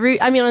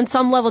on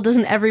some level,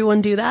 doesn't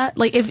everyone do that?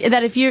 Like if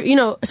you're,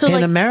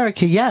 in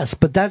America, yes,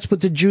 but that's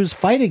what the Jews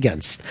fight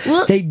against.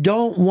 Well, they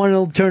don't want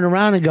to turn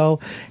around and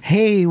go,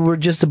 hey, we're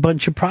just a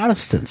bunch of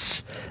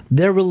Protestants.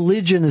 Their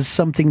religion is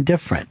something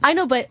different. I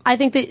know, but I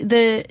think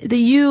that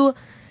you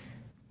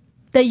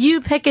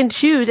pick and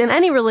choose in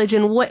any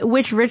religion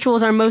which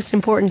rituals are most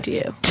important to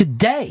you.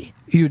 Today,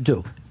 you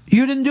do.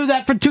 You didn't do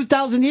that for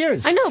 2,000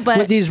 years. I know, but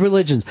with these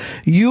religions,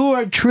 you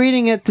are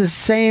treating it the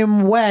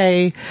same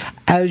way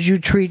as you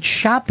treat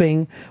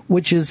shopping,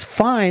 which is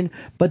fine.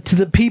 But to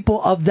the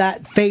people of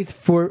that faith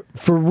for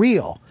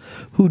real,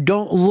 who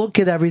don't look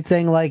at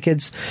everything like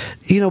it's,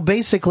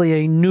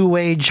 basically a new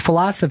age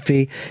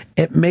philosophy,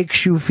 it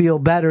makes you feel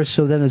better,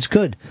 so then it's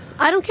good.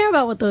 I don't care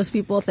about what those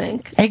people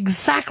think.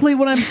 Exactly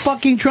what I'm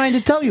fucking trying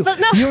to tell you. But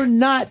no. You're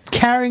not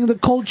carrying the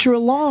culture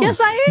along. Yes,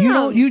 I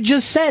am. You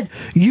just said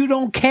you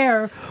don't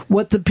care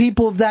what the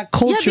people of that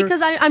culture. Yeah,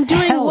 because I'm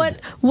doing held.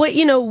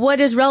 what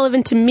is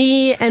relevant to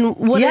me and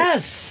what.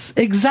 Yes,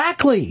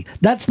 exactly.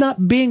 That's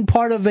not being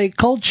part of a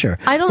culture.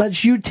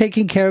 That's you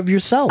taking care of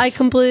yourself. I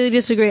completely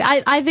disagree.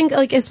 I think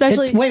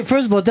especially. Wait,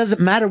 first of all, it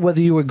doesn't matter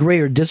whether you agree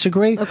or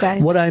disagree.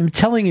 Okay. What I'm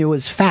telling you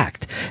is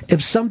fact.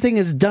 If something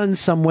is done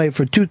some way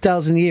for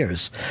 2,000 years,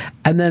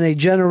 and then a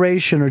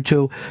generation or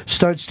two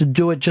starts to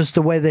do it just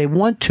the way they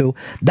want to,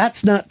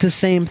 that's not the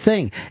same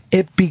thing.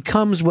 It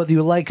becomes, whether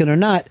you like it or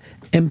not,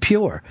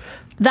 impure.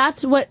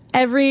 That's what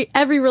every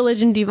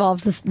religion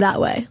devolves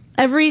that way.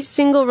 Every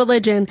single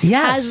religen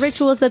has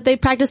rituals that they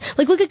practice.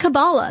 Like, look at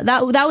Kabbalah.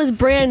 That was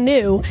brand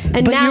new,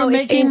 and but now you're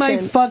making it's my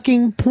ancient.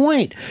 fucking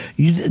point.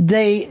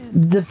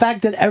 The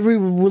fact that every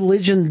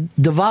religion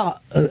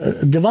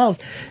devolves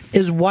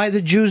is why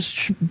the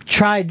Jews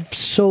tried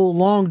so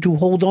long to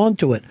hold on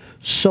to it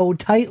so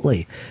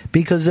tightly,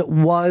 because it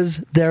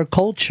was their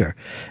culture.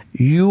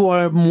 You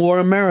are more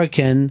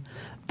American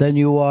than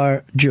you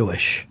are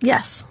Jewish.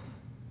 Yes.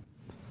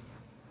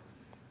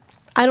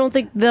 I don't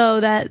think, though,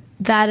 that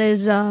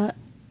is, for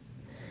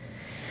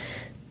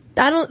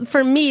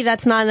me,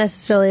 that's not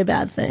necessarily a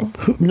bad thing.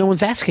 No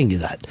one's asking you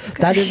that.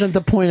 Okay. That isn't the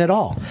point at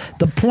all.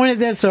 The point of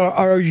this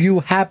are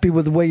you happy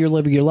with the way you're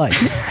living your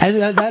life? And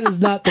that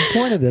is not the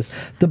point of this.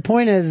 The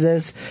point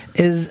is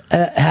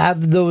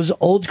have those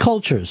old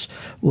cultures,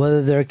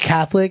 whether they're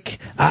Catholic.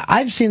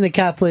 I've seen the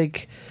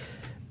Catholic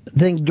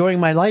thing during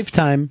my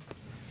lifetime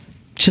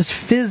just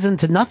fizz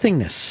into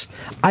nothingness.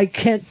 I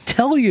can't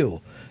tell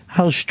you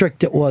how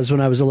strict it was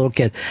when I was a little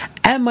kid.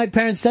 And my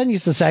parents then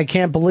used to say, I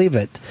can't believe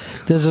it.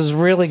 This is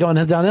really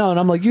going downhill. And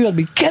I'm like, you gotta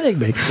be kidding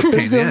me.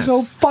 This feels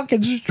so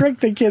fucking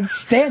strict, I can't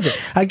stand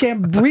it. I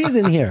can't breathe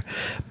in here.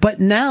 But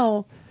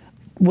now,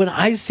 when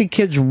I see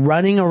kids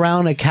running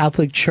around a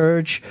Catholic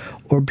church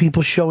or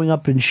people showing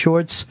up in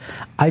shorts,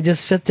 I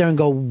just sit there and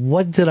go,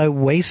 what did I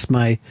waste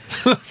my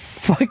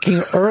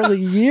fucking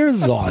early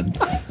years on?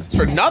 It's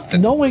for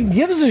nothing. No one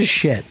gives a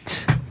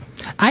shit.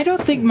 I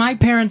don't think my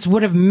parents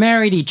would have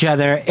married each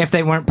other if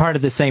they weren't part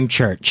of the same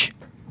church,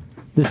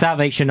 the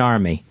Salvation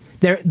Army.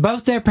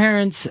 Both their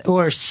parents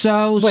were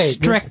so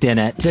strict in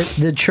it.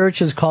 The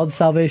church is called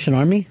Salvation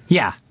Army?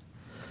 Yeah.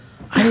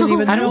 I didn't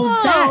even know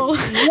that.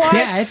 What?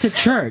 Yeah, it's a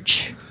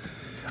church.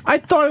 I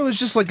thought it was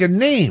just like a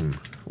name,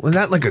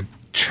 not like a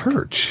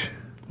church.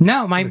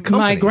 No, my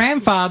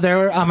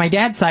grandfather on my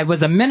dad's side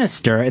was a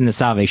minister in the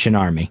Salvation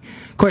Army.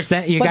 Of course,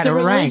 got a rank. But the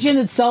religion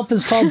itself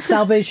is called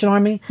Salvation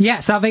Army? Yeah,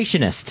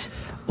 Salvationist.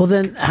 Well,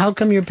 then how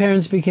come your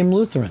parents became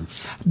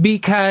Lutherans?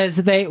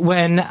 Because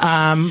when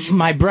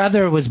my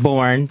brother was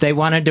born, they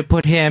wanted to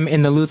put him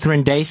in the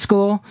Lutheran day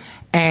school,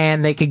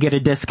 and they could get a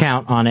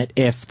discount on it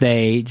if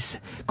they just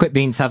quit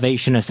being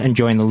Salvationists and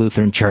join the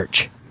Lutheran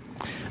Church.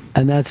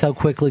 And that's how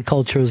quickly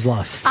culture is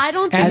lost. I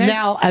don't think.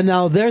 And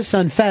now their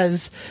son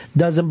Fez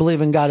doesn't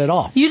believe in God at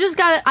all. You just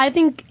got to. I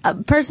think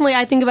personally,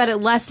 I think about it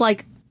less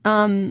like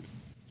a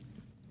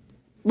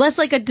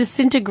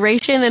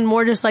disintegration and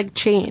more just like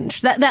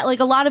change. That like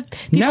a lot of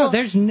people. No,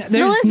 there's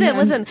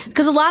listen,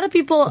 because a lot of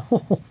people.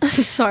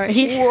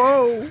 Sorry.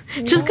 Whoa.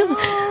 Just because.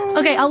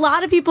 Okay, a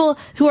lot of people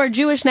who are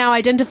Jewish now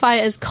identify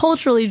as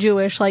culturally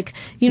Jewish, like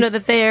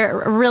that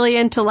they're really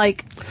into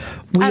like.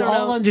 We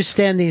all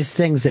understand these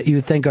things that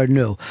you think are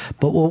new,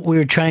 but what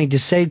we're trying to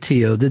say to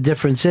you, the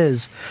difference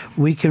is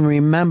we can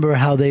remember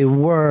how they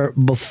were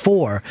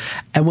before.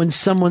 And when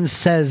someone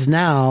says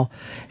now,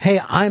 hey,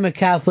 I'm a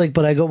Catholic,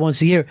 but I go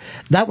once a year,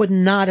 that would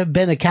not have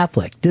been a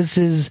Catholic. This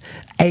is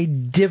a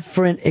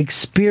different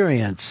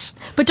experience.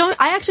 But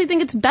I actually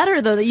think it's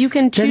better though that you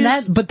can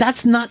choose. But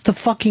that's not the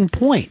fucking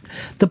point.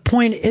 The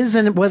point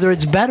isn't whether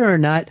it's better or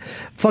not.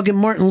 Fucking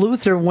Martin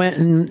Luther went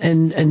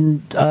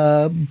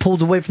and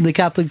pulled away from the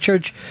Catholic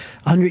Church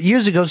 100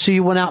 years ago, so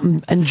you went out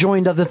and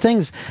joined other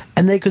things,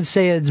 and they could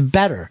say it's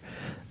better.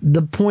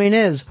 The point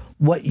is,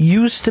 what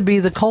used to be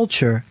the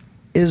culture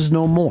is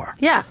no more.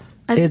 Yeah.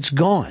 It's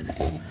gone.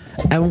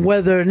 And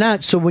whether or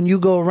not, so when you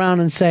go around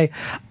and say,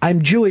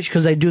 I'm Jewish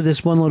because I do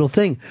this one little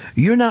thing,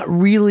 you're not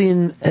really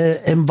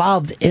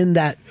involved in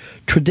that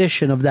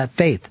tradition of that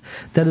faith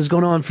that has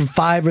gone on for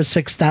 5,000 or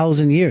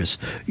 6,000 years.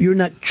 You're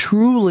not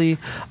truly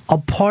a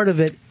part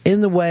of it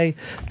in the way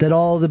that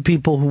all the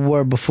people who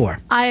were before.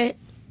 I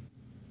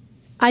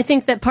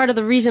think that part of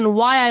the reason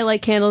why I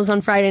light candles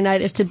on Friday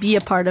night is to be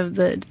a part of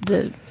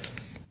the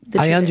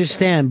I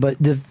understand, but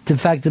the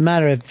fact of the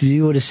matter, if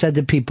you would have said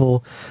to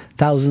people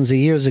thousands of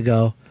years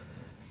ago,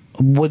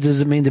 what does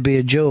it mean to be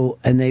a Jew?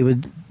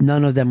 And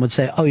none of them would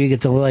say, oh, you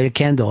get to light a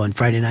candle on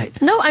Friday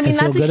night. No, I mean,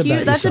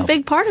 that's a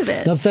big part of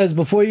it. Now, Fez,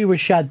 before you were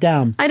shot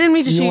down, I didn't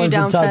mean to shoot you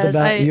down, talk Fez.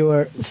 about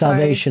your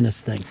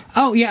salvationist thing.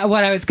 Oh, yeah,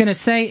 what I was going to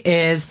say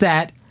is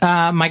that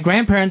my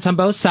grandparents on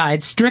both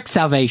sides, strict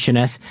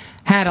Salvationists,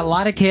 had a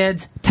lot of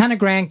kids, ton of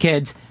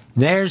grandkids.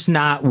 There's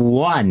not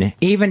one,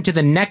 even to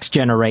the next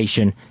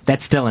generation,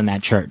 that's still in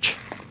that church.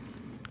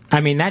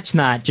 I mean, that's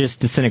not just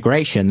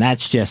disintegration.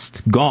 That's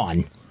just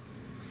gone.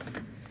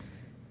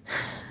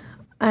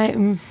 I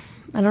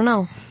don't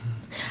know.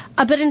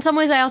 But in some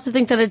ways, I also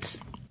think that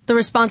it's the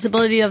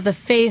responsibility of the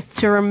faith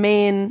to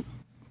remain,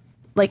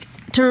 like,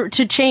 to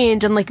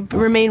change and, like,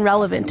 remain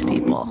relevant to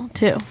people,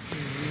 too.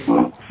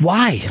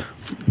 Why?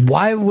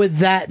 Why would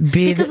that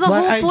be? Because the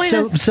whole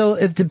point so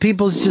if the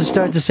people just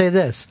start to say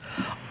this,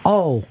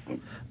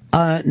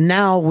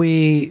 now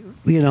we're,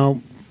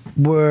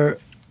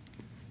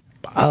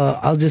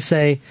 I'll just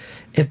say,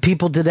 if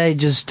people today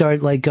just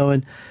start like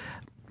going,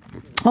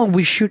 oh,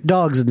 we shoot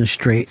dogs in the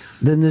street,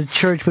 then the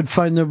church would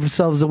find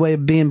themselves a way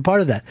of being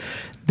part of that.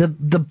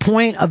 The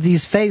point of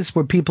these faiths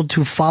were people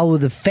to follow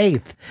the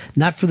faith,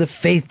 not for the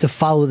faith to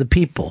follow the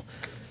people.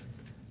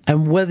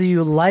 And whether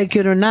you like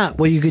it or not,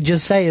 what you could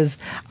just say is,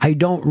 I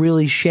don't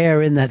really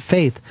share in that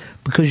faith,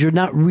 because you're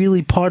not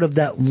really part of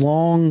that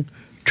long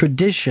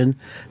tradition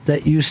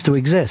that used to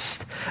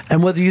exist.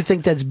 And whether you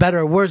think that's better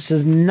or worse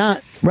is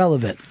not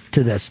relevant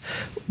to this.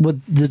 What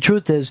the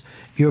truth is,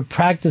 you're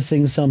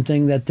practicing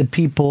something that the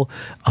people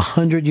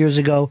 100 years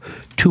ago,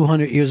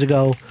 200 years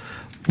ago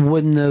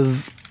wouldn't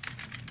have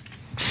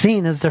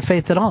seen as their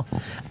faith at all.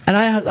 And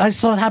I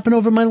saw it happen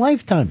over my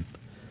lifetime.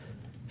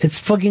 It's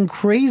fucking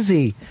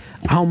crazy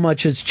how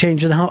much it's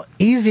changed and how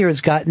easier it's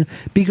gotten,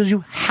 because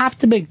you have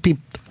to make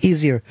people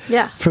easier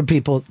for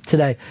people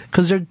today,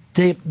 because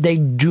they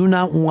do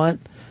not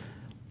want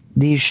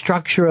the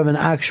structure of an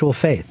actual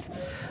faith.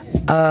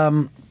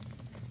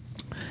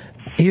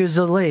 Here's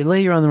a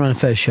lady. You're on the Ron and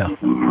Fez show.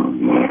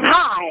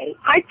 Hi.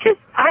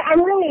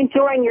 I'm really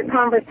enjoying your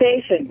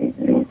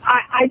conversation.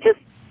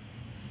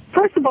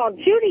 First of all,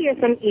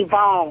 Judaism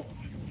evolved.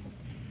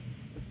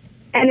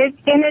 And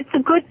it's a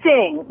good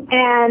thing.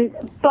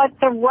 But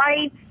the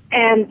rites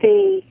and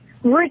the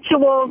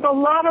rituals, a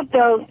lot of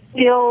those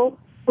still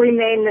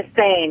remain the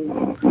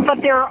same.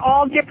 But there are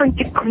all different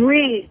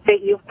degrees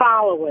that you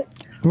follow it.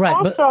 Right,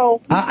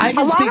 also, but I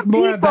can speak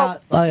more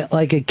about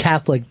like a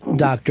Catholic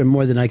doctrine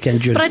more than I can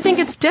Judaism. But I think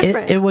it's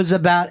different. It was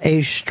about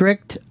a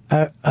strict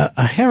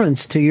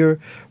adherence to your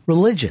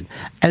religion.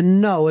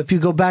 And no, if you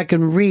go back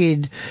and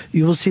read,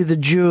 you will see the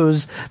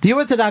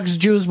Orthodox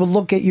Jews will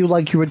look at you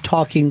like you were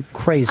talking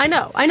crazy. I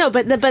know,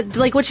 but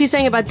like what she's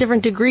saying about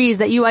different degrees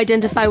that you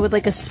identify with,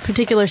 like a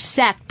particular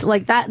sect,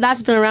 like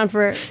that's been around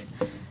for,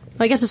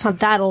 I guess it's not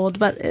that old,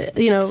 but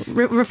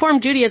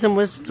Reformed Judaism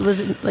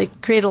was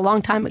like created a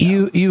long time ago.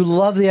 You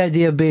love the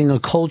idea of being a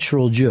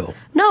cultural Jew.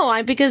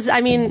 No, because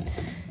I'm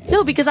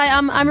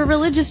a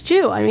religious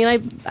Jew. I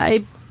mean,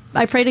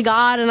 I pray to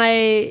God, and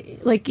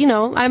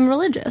I'm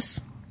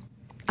religious.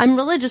 I'm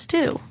religious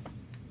too.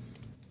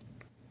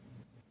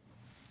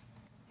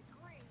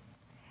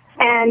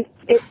 And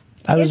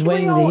I was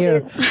waiting to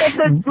hear.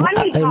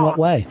 In what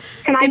way?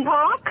 Can I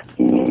talk?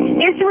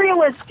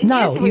 Israel is.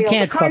 No, you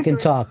can't fucking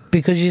talk,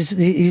 because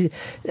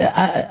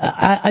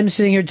I'm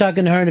sitting here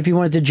talking to her, and if you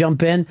wanted to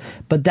jump in,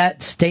 but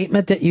that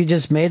statement that you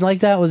just made like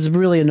that was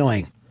really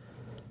annoying.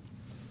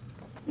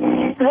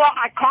 Well,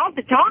 I called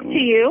to talk to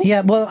you.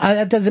 Yeah, well,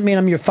 that doesn't mean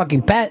I'm your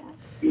fucking pet.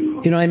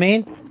 You know what I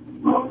mean?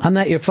 I'm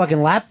not your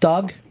fucking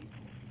lapdog.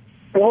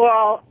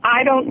 Well,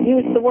 I don't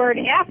use the word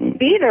F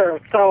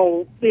either,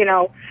 so,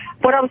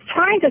 what I was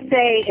trying to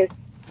say is...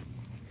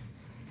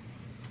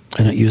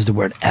 I don't use the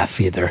word F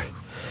either.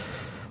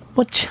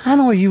 What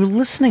channel are you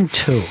listening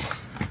to?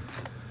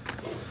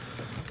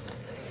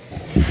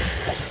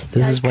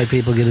 This is why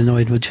people get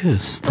annoyed with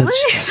Jews. What are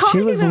you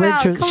talking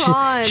about? Come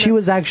on. She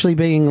was actually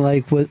being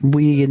like what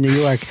we in New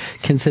York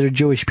consider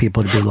Jewish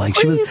people to be like.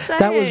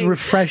 That was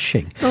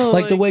refreshing.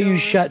 Like the way you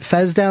shut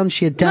Fez down,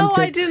 she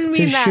attempted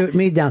to shoot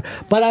me down.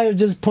 But I was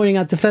just pointing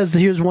out to Fez that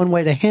here's one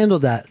way to handle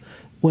that.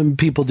 when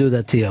people do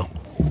that to you.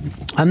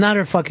 I'm not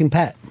her fucking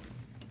pet.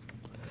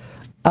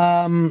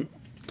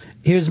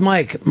 Here's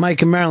Mike.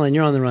 Mike in Maryland.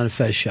 You're on the Ron and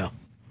Fez show.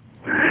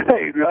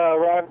 Hey,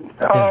 Ron.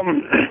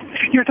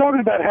 You're talking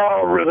about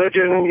how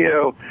religion,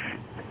 you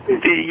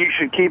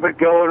should keep it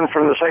going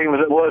from the same as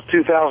it was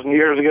 2,000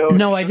 years ago.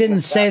 No, I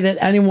didn't say that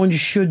anyone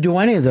should do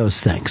any of those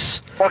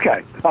things.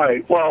 Okay. All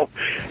right. Well,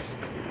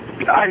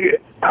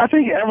 I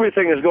think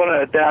everything is going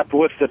to adapt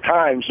with the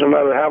times, no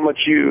matter how much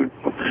you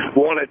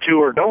want it to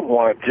or don't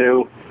want it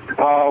to.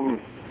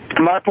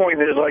 My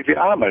point is like the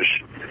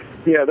Amish.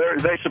 Yeah,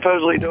 they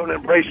supposedly don't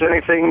embrace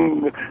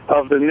anything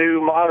of the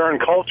new modern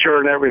culture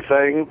and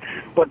everything.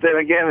 But then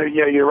again,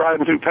 you're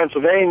riding through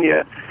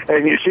Pennsylvania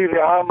and you see the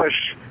Amish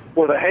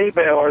with a hay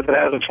baler that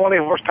has a 20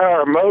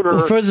 horsepower motor.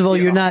 Well, first of all,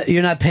 you're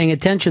not paying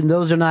attention.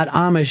 Those are not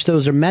Amish.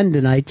 Those are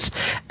Mennonites,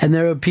 and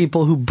there are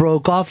people who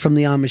broke off from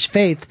the Amish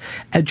faith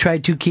and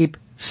tried to keep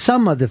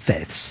some of the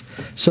faiths.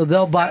 So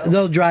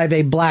they'll drive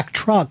a black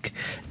truck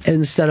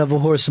instead of a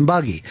horse and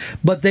buggy,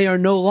 but they are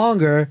no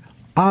longer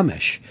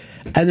Amish,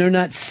 and they're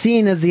not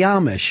seen as the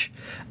Amish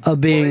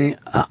of being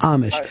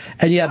Amish.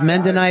 And you have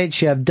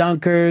Mennonites, you have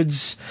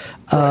Dunkards,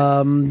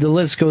 the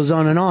list goes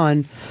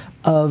on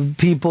of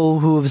people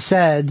who have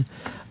said,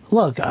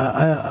 look,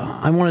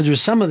 I want to do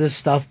some of this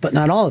stuff, but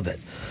not all of it.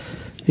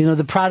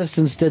 The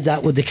Protestants did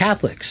that with the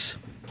Catholics.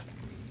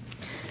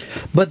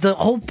 But the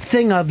whole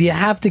thing of you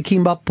have to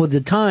keep up with the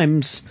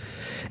times,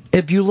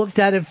 if you looked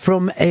at it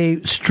from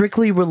a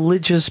strictly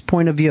religious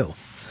point of view,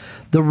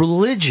 the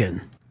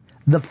religion,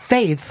 the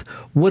faith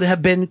would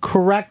have been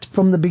correct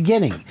from the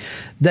beginning,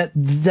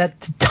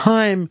 that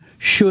time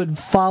should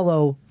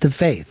follow the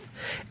faith.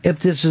 If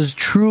this is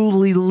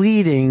truly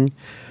leading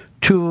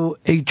to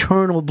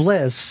eternal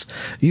bliss,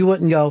 you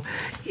wouldn't go,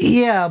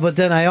 yeah, but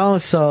then I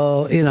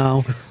also,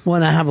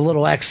 want to have a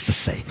little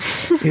ecstasy.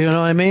 You know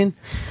what I mean?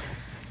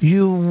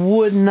 You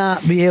would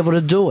not be able to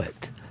do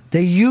it.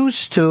 They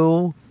used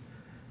to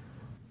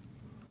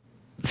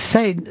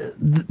say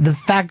the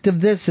fact of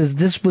this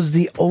was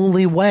the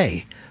only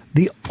way.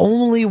 The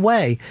only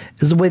way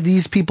is the way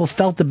these people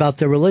felt about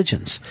their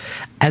religions.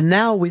 And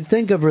now we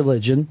think of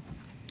religion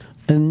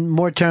in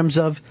more terms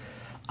of,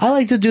 I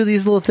like to do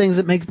these little things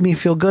that make me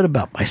feel good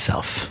about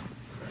myself.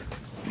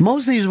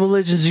 Most of these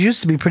religions used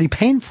to be pretty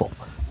painful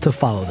to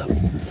follow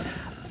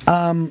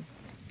them.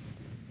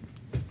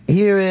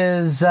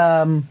 Here's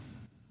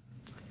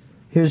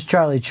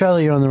Charlie.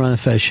 Charlie, you're on the Ron and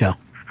Fez show.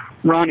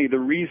 Ronnie, the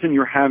reason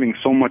you're having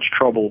so much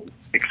trouble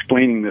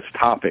explaining this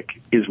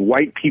topic is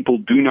white people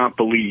do not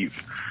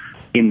believe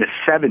in the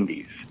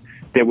 70s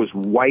there was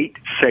white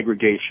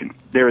segregation.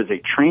 There is a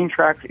train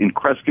tracks in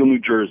Cresskill, New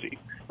Jersey.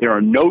 There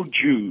are no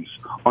Jews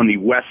on the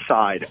west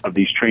side of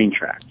these train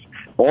tracks.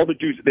 All the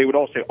Jews, they would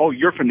all say, oh,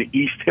 you're from the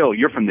East Hill,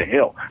 you're from the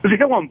Hill. There's a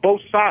hill on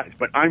both sides,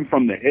 but I'm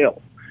from the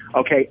Hill.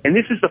 Okay? And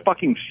this is the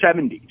fucking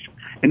 70s.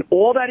 And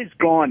all that is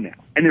gone now.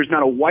 And there's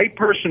not a white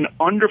person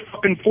under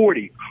fucking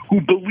 40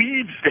 who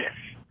believes this.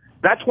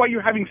 That's why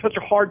you're having such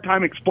a hard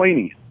time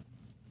explaining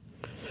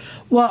it.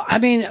 Well, I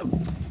mean,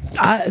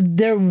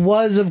 there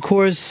was, of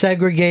course,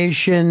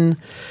 segregation,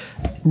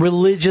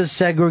 religious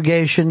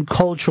segregation,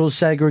 cultural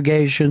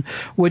segregation,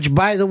 which,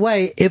 by the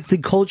way, if the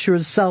culture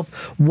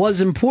itself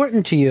was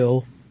important to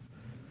you,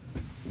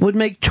 would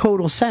make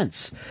total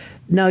sense.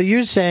 Now,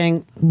 you're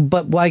saying,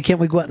 but why can't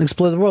we go out and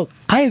explore the world?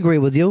 I agree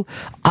with you.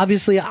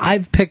 Obviously,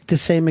 I've picked the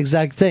same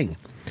exact thing,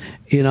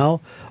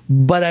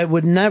 but I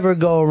would never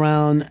go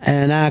around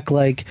and act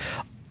like,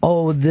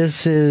 oh,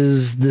 this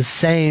is the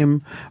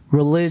same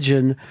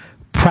religion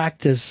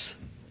practiced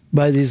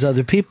by these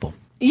other people.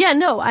 Yeah,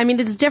 no, I mean,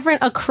 it's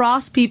different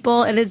across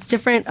people and it's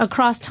different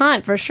across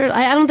time, for sure.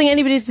 I don't think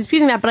anybody's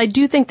disputing that, but I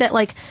do think that,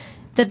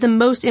 that the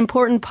most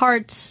important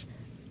parts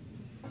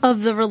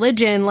of the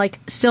religion,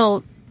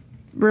 still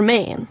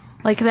remain.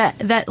 And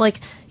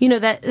you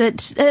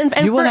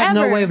would have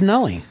no way of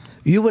knowing.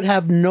 You would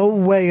have no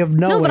way of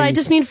knowing. No, but I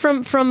just mean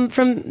from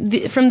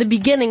the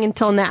beginning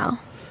until now.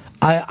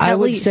 I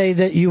would say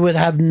that you would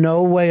have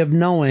no way of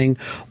knowing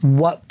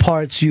what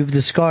parts you've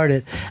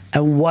discarded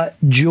and what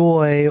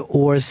joy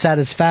or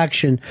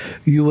satisfaction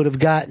you would have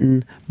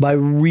gotten by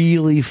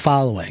really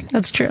following.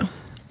 That's true.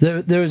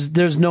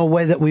 There's no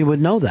way that we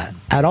would know that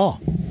at all.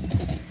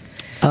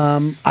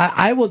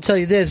 I will tell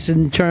you this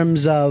in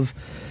terms of,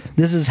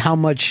 this is how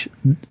much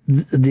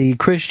the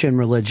Christian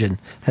religion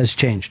has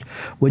changed.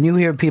 When you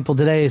hear people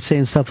today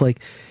saying stuff like,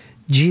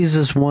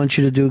 Jesus wants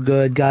you to do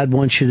good, God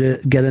wants you to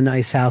get a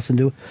nice house and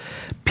do...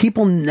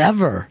 People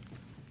never,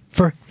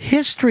 for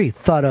history,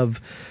 thought of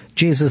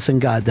Jesus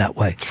and God that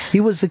way. He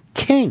was a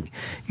king.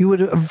 You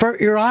would avert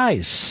your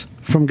eyes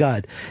from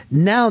God.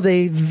 Now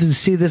they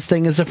see this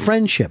thing as a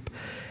friendship.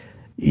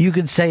 You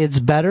could say it's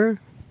better,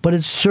 but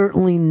it's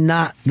certainly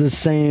not the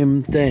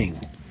same thing.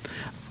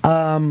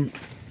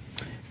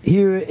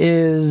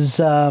 Here's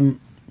John.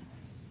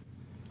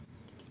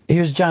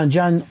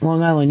 John,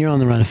 Long Island, you're on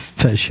the Ron and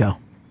Fez show.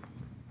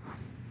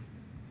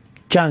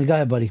 John, go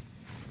ahead, buddy.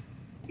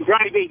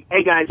 Ronnie B.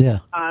 Hey, guys. Yeah.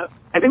 I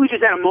think we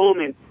just had a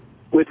moment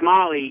with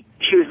Molly,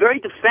 she was very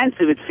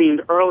defensive, it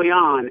seemed, early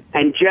on,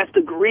 and just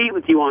agreed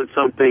with you on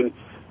something.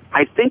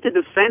 I think the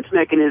defense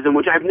mechanism,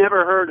 which I've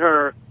never heard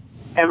her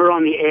ever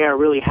on the air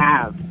really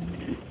have,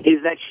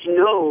 is that she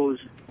knows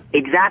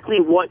exactly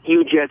what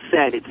you just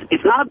said.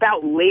 It's not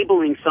about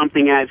labeling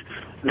something as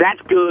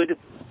that's good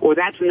or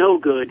that's no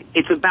good.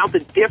 It's about the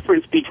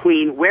difference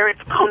between where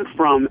it's come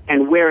from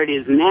and where it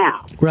is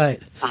now.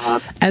 Right.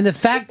 And the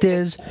fact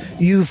is,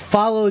 you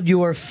followed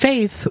your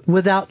faith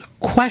without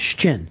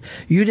question.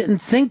 You didn't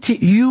think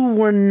you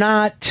were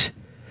not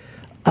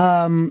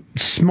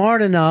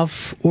smart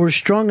enough or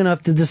strong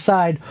enough to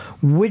decide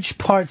which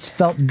parts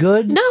felt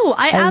good. No,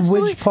 I and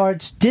absolutely. which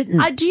parts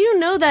didn't. Do you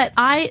know that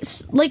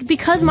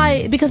because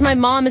my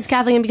mom is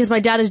Catholic and because my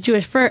dad is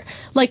Jewish,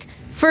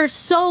 for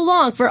so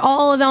long, for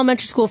all of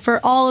elementary school, for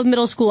all of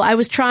middle school, I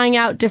was trying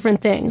out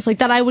different things. Like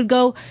that I would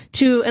go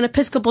to an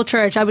Episcopal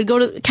church, I would go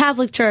to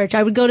Catholic church,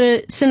 I would go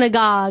to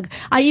synagogue,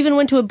 I even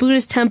went to a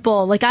Buddhist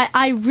temple. Like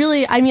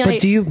But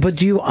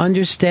do you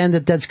understand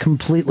that that's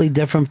completely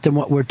different than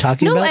what we're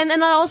talking about? No, and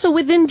then also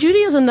within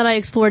Judaism that I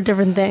explored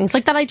different things.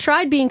 Like that I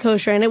tried being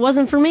kosher and it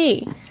wasn't for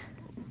me.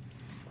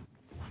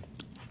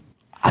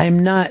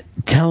 I'm not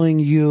telling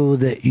you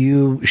that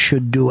you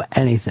should do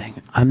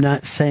anything. I'm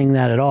not saying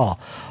that at all.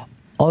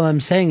 All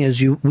I'm saying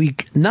is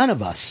none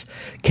of us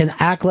can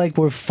act like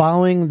we're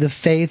following the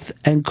faith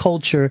and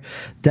culture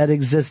that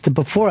existed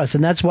before us.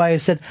 And that's why I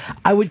said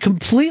I would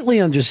completely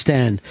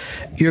understand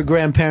your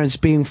grandparents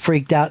being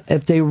freaked out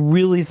if they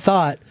really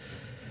thought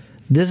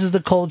this is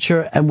the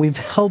culture and we've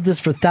held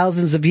this for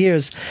thousands of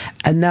years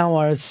and now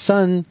our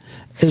son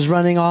is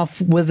running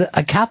off with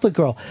a Catholic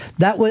girl.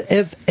 That would,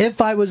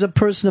 if I was a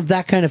person of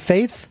that kind of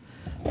faith,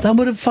 that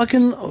would have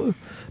fucking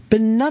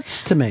been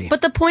nuts to me.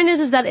 But the point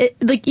is that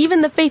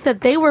even the faith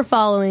that they were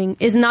following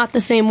is not the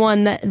same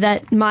one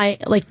that my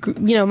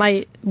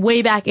my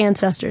way back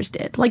ancestors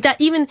did. Like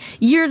that, even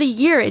year to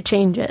year, it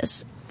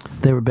changes.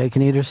 They were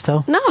bacon eaters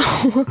still? No.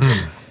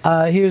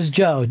 Here's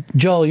Joe.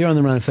 Joel, you're on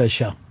the Ron and Fez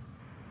show.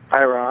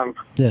 Hi, Ron.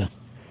 Yeah.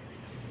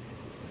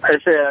 I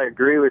say I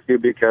agree with you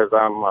because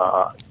I'm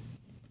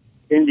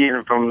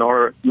Indian from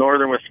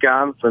northern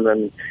Wisconsin,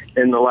 and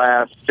in the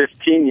last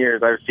 15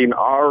 years, I've seen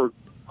our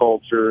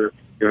culture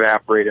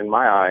evaporate in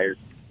my eyes,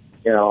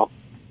 and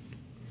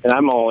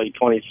I'm only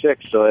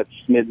 26, so it's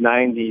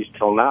mid-90s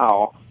till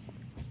now.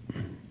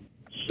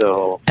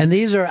 So, and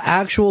these are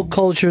actual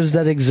cultures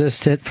that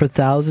existed for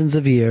thousands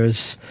of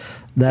years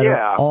that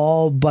are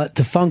all but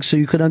defunct, so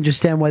you could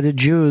understand why the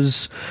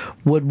Jews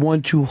would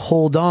want to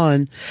hold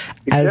on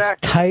as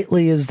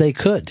tightly as they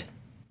could.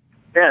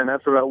 Yeah, and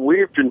that's what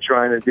we've been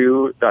trying to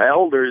do, the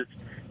elders,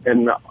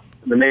 in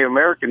the Native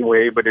American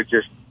way, but it's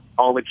just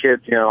all the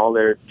kids,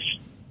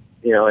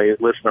 they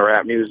listen to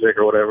rap music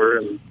or whatever.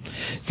 And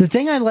the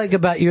thing I like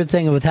about your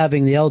thing with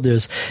having the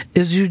elders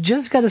is you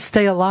just got to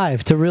stay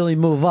alive to really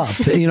move up.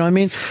 You know what I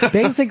mean?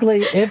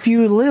 Basically, if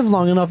you live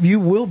long enough, you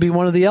will be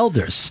one of the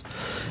elders.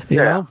 You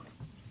know?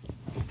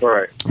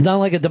 Right. Not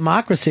like a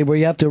democracy where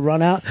you have to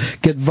run out,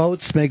 get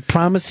votes, make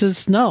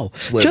promises. No.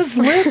 Just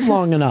live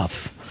long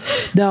enough.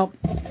 Now,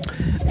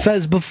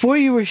 Fez, before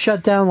you were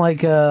shut down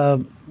like a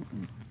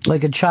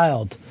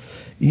child,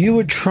 you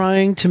were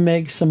trying to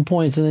make some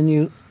points, and then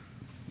you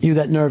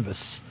got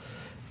nervous,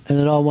 and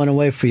it all went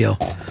away for you.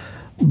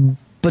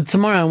 But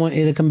tomorrow I want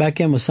you to come back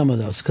in with some of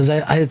those, because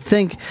I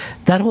think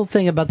that whole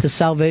thing about the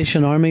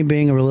Salvation Army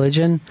being a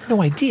religion,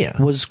 no idea,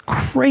 was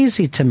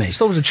crazy to me.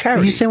 So it was a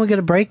charity. Are you saying we get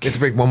a break? Get to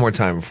break one more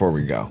time before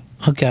we go.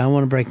 Okay, I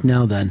want to break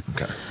now then.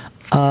 Okay.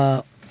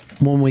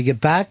 When we get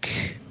back,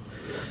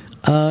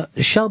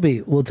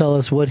 Shelby will tell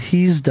us what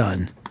he's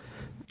done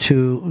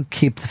to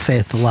keep the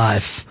faith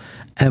alive.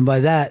 And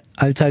by that,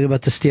 I'm talking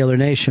about the Steeler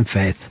Nation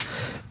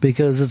faith,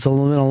 because it's been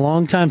a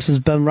long time since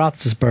Ben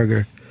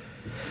Roethlisberger.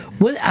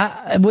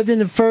 Within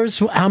the first,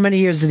 how many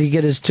years did he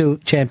get his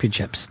 2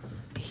 championships?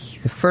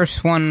 The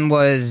first one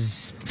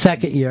was...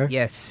 Second year.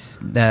 Yes.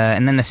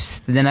 And then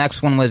the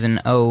next one was in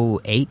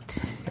 2008,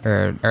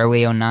 or early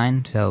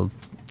 2009, so...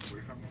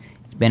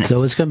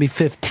 So it's going to be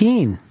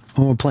 15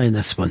 when we're playing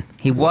this one.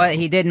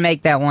 He did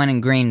make that one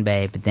in Green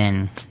Bay, but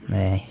then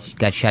he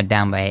got shut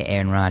down by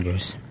Aaron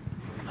Rodgers.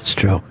 That's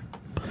true.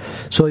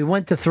 So he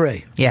went to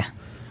 3. Yeah.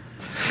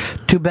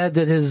 Too bad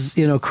that his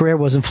career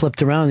wasn't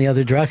flipped around the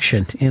other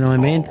direction. You know what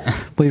I mean?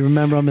 We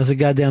remember him as a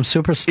goddamn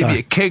superstar. He'd be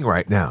a king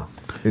right now.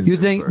 You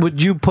think,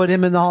 would you put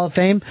him in the Hall of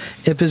Fame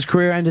if his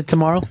career ended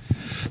tomorrow?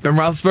 Ben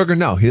Roethlisberger,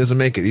 no. He doesn't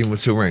make it, even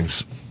with 2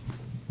 rings.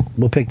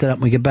 We'll pick that up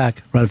when we get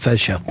back. Ron and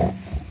Fez Show.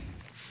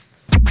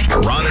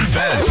 Ron and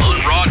Fez on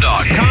Raw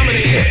Dog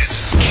Comedy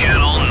Hits,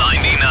 Channel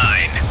 99.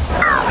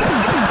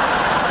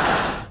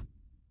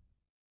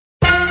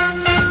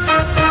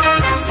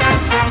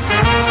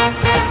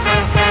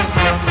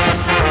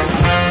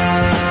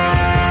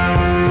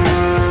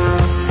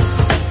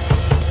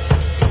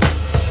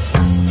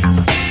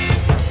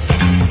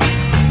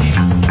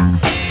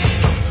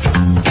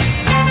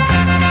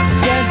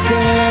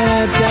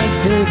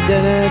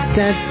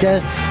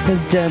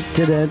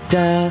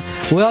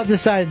 We all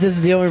decided this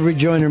is the only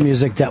rejoinder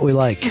music that we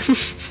like.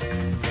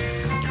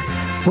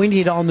 We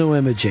need all new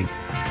imaging.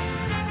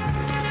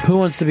 Who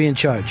wants to be in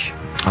charge?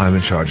 I'm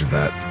in charge of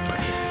that.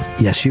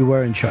 Yes, you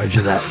were in charge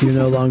of that. You're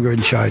no longer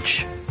in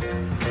charge.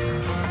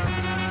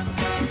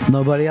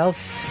 Nobody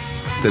else?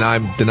 Then I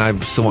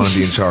still want to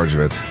be in charge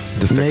of it.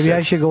 To fix Maybe it.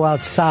 I should go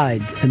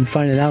outside and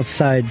find an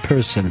outside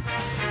person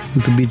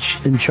who could be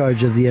in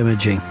charge of the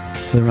imaging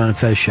for the Ron and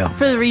Fez show.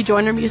 For the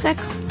rejoiner music?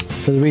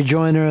 For the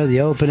rejoiner,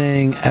 the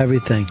opening,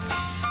 everything.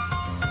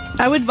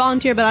 I would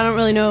volunteer, but I don't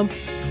really know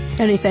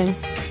anything.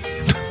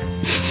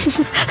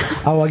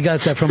 Oh, I got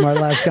that from our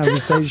last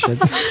conversation.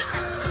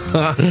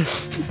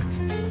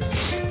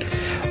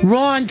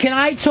 Ron, can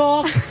I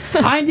talk?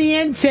 I'm the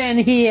intern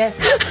here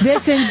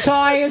this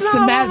entire That's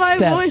not semester. what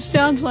my voice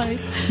sounds like.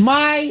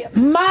 My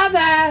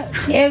mother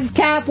is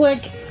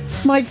Catholic.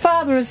 My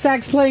father is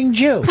sax-playing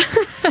Jew.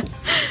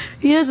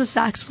 He is a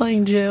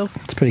sax-playing Jew.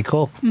 It's pretty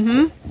cool.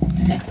 Mm-hmm.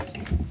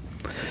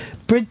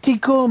 Pretty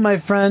cool, my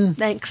friend.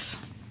 Thanks.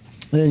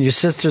 And your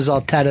sister's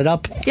all tatted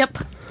up? Yep.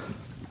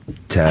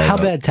 How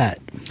bad tat?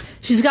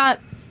 She's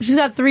got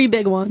 3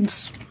 big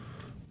ones.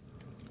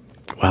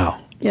 Wow.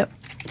 Yep.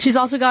 She's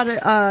also got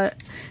her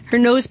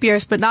nose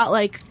pierced, but not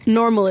like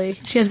normally.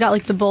 She has got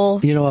like the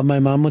bowl. You know what my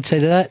mom would say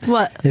to that?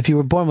 What? If you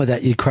were born with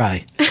that, you'd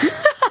cry.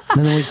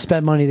 And then we'd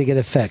spend money to get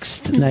it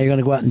fixed. Now you're going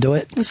to go out and do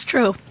it? It's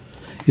true.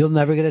 You'll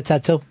never get a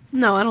tattoo?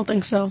 No, I don't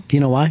think so. Do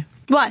you know why?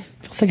 Why?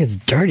 Feels like it's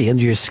dirty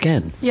under your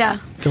skin. Yeah.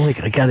 I feel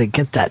like I got to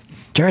get that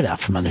dirt out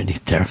from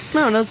underneath there.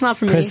 No, it's not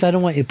for me. Chris, I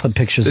don't want you to put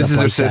pictures This up is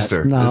her like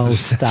sister. that. No,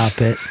 This is her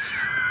stop it.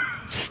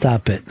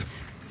 Stop it.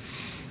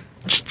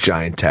 Just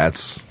giant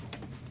tats.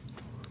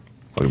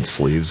 Fucking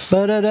sleeves.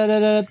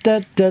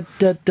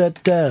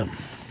 Ba-da-da-da-da-da-da-da-da.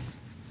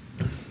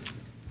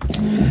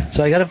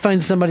 So I got to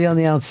find somebody on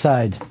the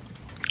outside.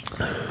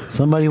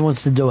 Somebody who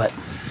wants to do it.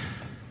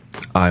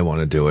 I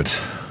want to do it.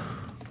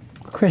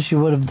 Chris, you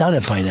would have done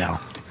it by now.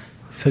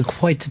 For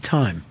quite the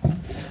time.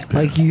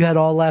 Like you had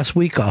all last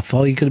week off.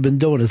 All you could have been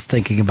doing is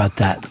thinking about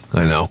that.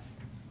 I know.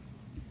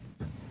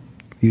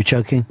 You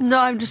choking? No,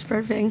 I'm just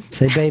burping.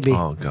 Say baby.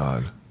 Oh,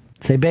 God.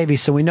 Say baby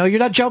so we know you're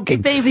not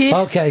joking. Baby.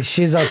 Okay,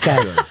 she's okay.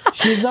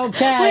 She's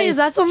okay. Wait, is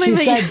that something She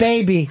that said you-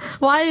 baby.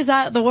 Why is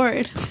that the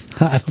word?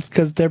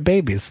 Because they're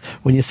babies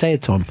when you say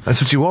it to them.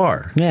 That's what you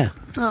are. Yeah.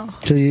 Oh.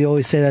 So you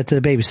always say that to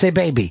the baby. Say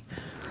baby.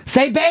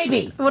 Say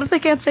baby. What if they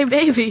can't say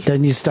baby?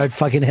 Then you start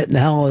fucking hitting the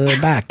hell out of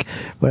their back.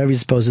 Whatever you're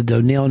supposed to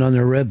do. Kneeling on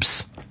their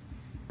ribs.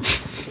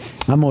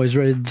 I'm always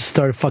ready to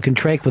start a fucking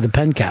trach with a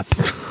pen cap.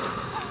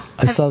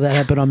 I saw that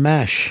happen on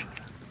MASH.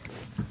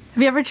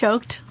 Have you ever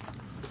choked?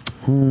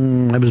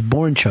 I was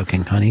born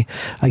choking, honey.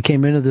 I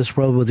came into this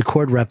world with a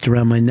cord wrapped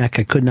around my neck.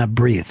 I could not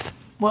breathe.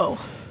 Whoa.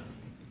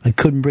 I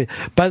couldn't breathe.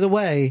 By the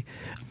way,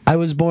 I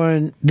was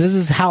born... This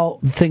is how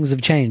things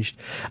have changed.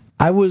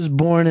 I was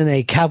born in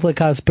a Catholic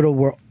hospital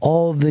where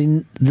all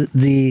the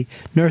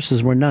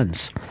nurses were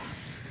nuns.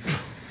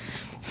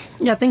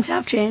 Yeah, things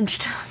have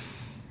changed.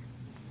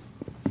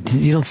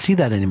 You don't see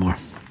that anymore.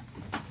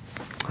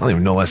 I don't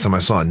even know last time I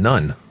saw a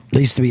nun.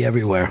 They used to be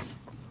everywhere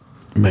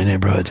in my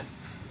neighborhood.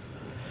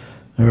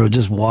 They were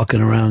just walking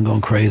around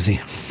going crazy.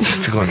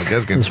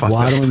 Just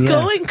waddling, yeah.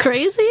 Going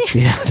crazy?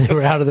 Yeah, they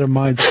were out of their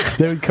minds.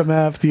 They would come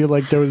after you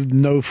like there was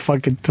no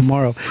fucking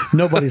tomorrow.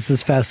 Nobody's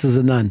as fast as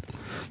a nun.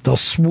 They'll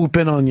swoop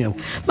in on you.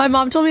 My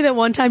mom told me that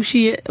one time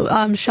she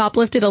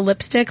shoplifted a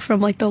lipstick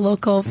from like the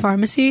local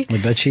pharmacy. I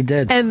bet she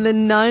did. And the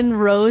nun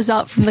rose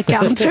up from the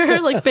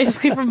counter, like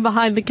basically from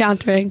behind the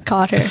counter, and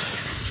caught her.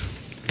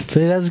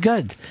 See, that's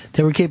good.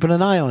 They were keeping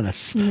an eye on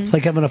us. It's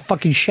like having a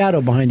fucking shadow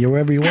behind you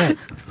wherever you went.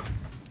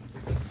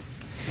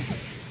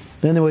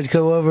 Then they would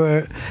go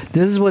over.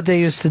 This is what they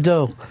used to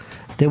do.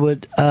 They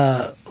would,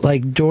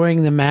 like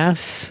during the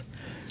mass,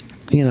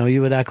 you know,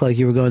 you would act like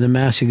you were going to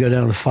mass. You go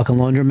down to the fucking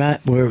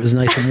laundromat where it was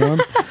nice and warm,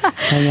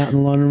 hang out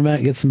in the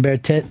laundromat, get some bare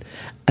tit,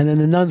 and then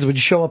the nuns would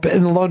show up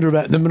in the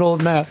laundromat in the middle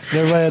of mass.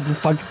 Everybody had to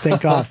fucking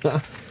take off.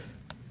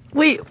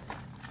 Wait,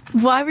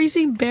 why were you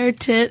seeing bare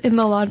tit in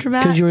the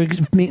laundromat? Because you were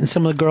meeting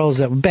some of the girls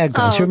that were bad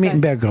girls. Oh, You were meeting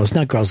okay. bad girls,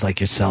 not girls like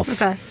yourself.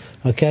 Okay.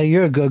 Okay,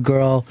 you're a good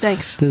girl.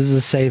 Thanks. This is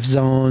a safe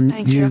zone.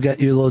 Thank you.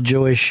 Got your little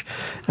Jewish.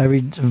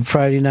 Every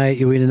Friday night,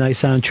 you eat a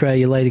nice entree.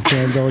 You light a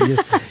candle.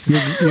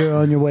 You're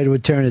on your way to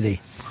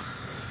eternity.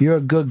 You're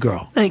a good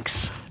girl.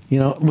 Thanks. You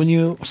know, when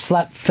you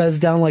slapped Fez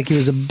down like he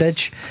was a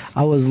bitch,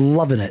 I was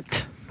loving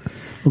it.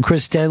 When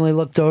Chris Stanley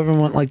looked over and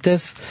went like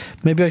this,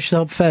 maybe I should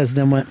help Fez.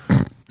 Then went,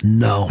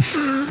 no,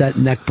 that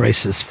neck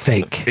brace is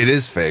fake. It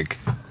is fake.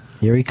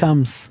 Here he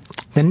comes.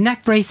 The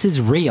neck brace is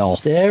real.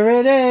 There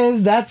it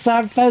is. That's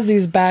our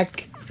Fezzy's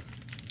back.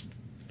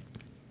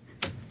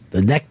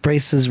 The neck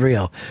brace is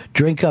real.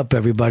 Drink up,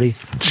 everybody.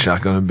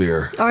 Shotgun and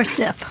beer. Or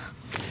sip.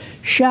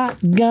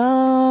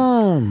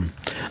 Shotgun.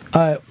 All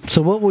right,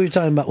 so what were we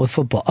talking about with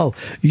football? Oh,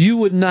 you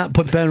would not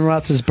put Ben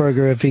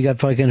Roethlisberger if he got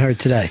fucking hurt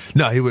today.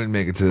 No, he wouldn't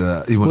make it to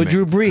the... He With wouldn't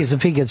Drew make Brees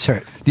if he gets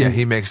hurt. Yeah,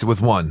 he makes it with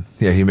one.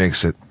 Yeah, he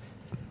makes it.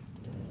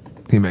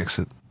 He makes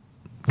it.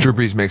 Drew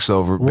Brees makes it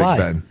over Why?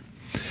 Big Ben.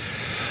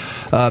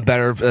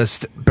 Better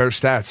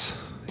stats.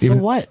 So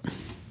what?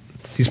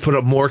 He's put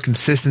up more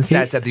consistent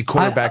stats at the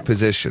quarterback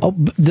position. Oh,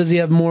 does he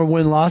have more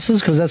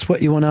win-losses? Because that's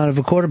what you want out of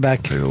a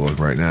quarterback. Take a look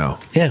right now.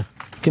 Yeah.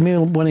 Give me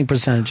winning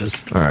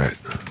percentages. All right.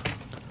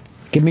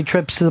 Give me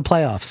trips to the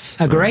playoffs.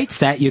 A great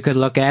stat you could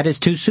look at is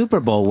 2 Super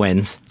Bowl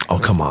wins. Oh,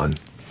 come on.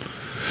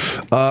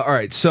 All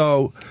right,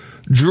 so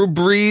Drew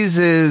Brees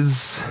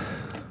is...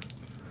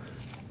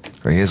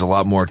 He has a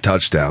lot more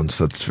touchdowns,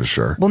 that's for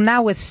sure. Well,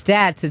 now with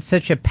stats, it's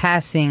such a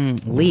passing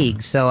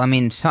league. So, I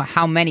mean, so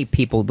how many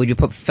people would you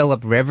put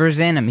Phillip Rivers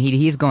in? I mean,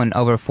 he's going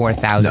over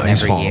 4,000 every year.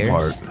 He's falling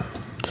apart.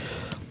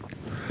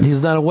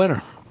 He's not a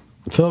winner.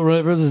 Phil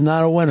Rivers is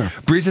not a winner.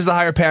 Brees has a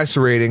higher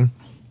passer rating.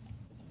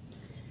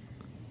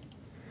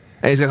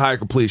 And he's got higher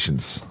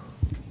completions.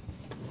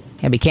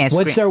 Yeah, but can't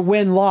What's their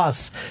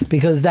win-loss?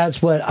 Because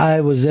that's what I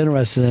was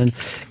interested in.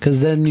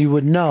 Because then you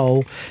would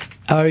know,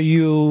 are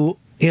you...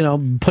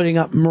 putting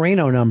up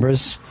Marino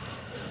numbers.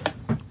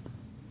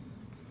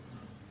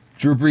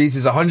 Drew Brees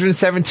is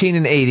 117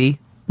 and 80.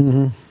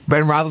 Mm-hmm.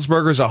 Ben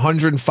Roethlisberger is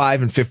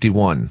 105 and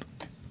 51.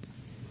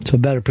 So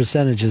better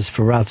percentages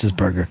for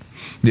Roethlisberger.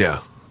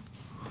 Yeah.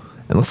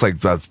 It looks like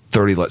about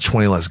 20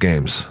 less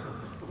games.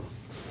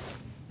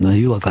 No,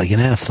 you look like an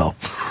asshole.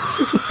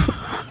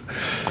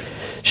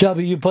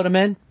 Shelby, you put him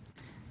in?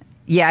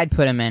 Yeah, I'd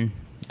put him in.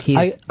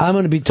 I'm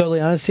going to be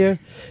totally honest here.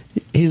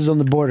 He's on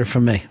the border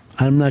for me.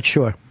 I'm not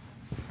sure.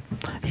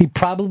 He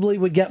probably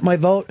would get my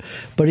vote,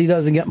 but he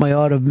doesn't get my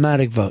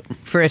automatic vote.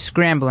 For his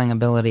scrambling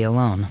ability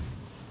alone.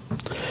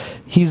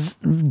 He's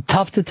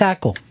tough to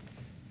tackle.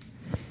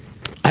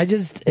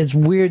 It's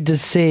weird to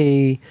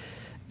see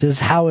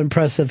just how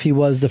impressive he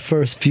was the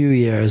first few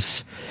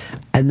years,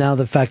 and now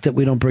the fact that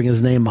we don't bring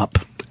his name up.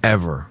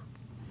 Ever.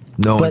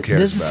 No one cares.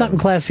 But this is something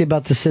classy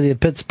about the city of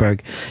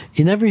Pittsburgh.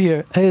 You never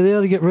hear, hey, they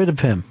ought to get rid of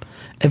him.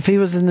 If he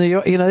was in New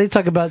York, they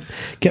talk about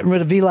getting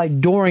rid of Eli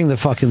during the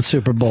fucking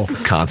Super Bowl.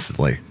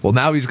 Constantly. Well,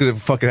 now he's going to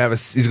fucking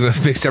he's going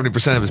to make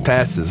 70% of his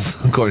passes,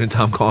 according to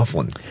Tom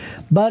Coughlin.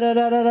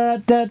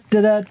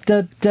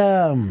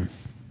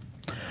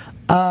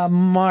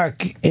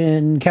 Mark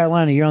in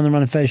Carolina, you're on the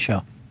Run and Fez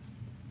show.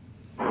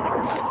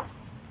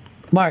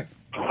 Mark.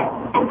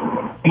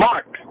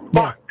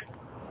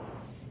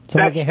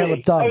 Sound like a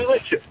hair-lipped dog. Hey,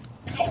 listen.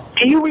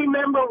 Do you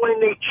remember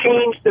when they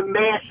changed the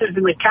masses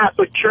in the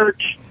Catholic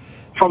Church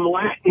from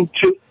Latin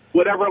to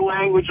whatever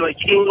language, like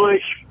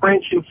English,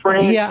 French, and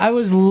French? Yeah, I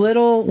was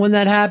little when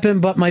that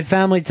happened, but my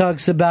family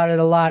talks about it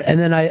a lot, and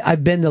then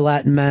I've been to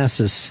Latin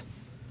masses.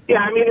 Yeah,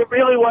 I mean, it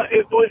really was.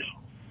 It was.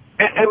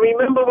 And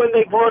remember when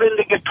they brought in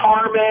the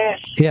guitar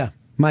mass? Yeah,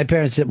 my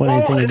parents didn't want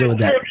anything to do with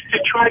that. To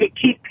try to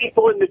keep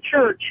people in the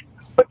church.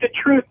 But the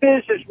truth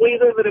is we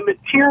live in a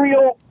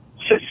material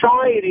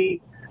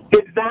society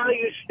that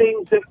values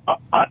things that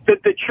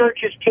the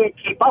churches can't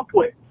keep up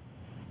with.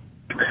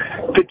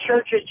 The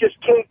churches just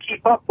can't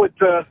keep up with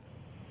the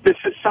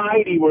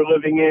society we're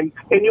living in,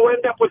 and you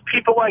end up with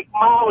people like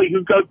Molly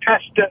who go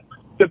test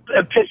the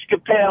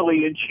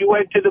Episcopali, and she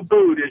went to the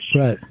Buddhist.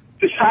 Right.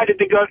 Decided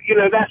to go.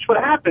 That's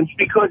what happens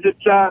because it's.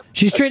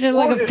 She's treating it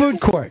like a food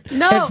court.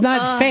 No, it's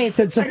not faith;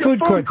 it's a food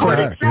court for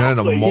her. You're not in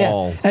a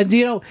mall. Yeah.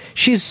 And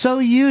she's so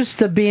used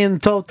to being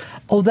told,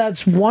 "Oh,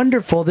 that's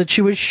wonderful," that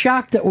she was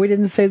shocked that we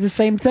didn't say the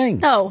same thing.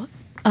 No.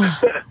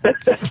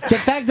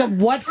 The fact that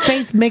what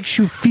faith makes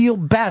you feel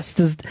best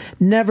has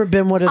never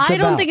been what it's about. I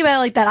don't think about it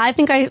like that. I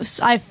think I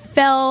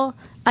fell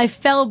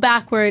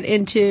backward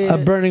into a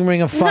burning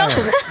ring of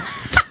fire.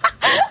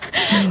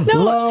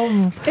 No.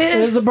 Love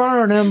is a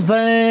burning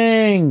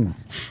thing.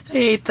 I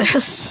hate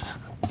this.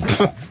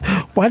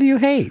 Why do you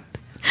hate?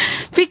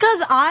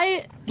 Because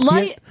I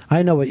like...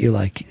 I know what you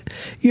like.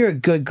 You're a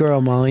good girl,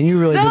 Molly, and you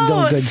really been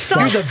doing good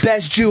stuff. You're the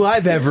best Jew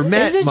I've ever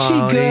met, Isn't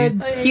Molly. she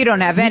good? You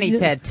don't have any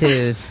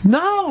tattoos.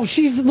 No,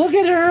 look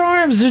at her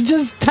arms. They're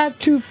just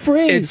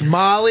tattoo-free. It's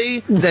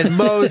Molly, then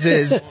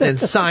Moses, then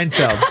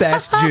Seinfeld.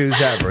 Best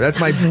Jews ever. That's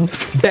my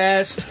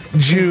best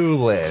Jew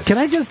list. Can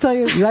I just tell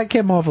you, that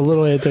came off a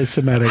little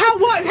anti-Semitic. How?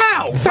 What?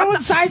 How? Throwing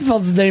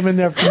Seinfeld's name in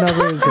there for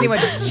no reason. Anyway,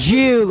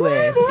 Jew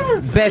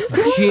list.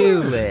 Best Jew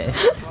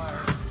list.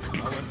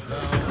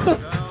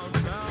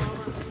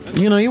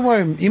 You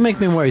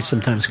make me worry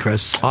sometimes,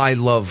 Chris. I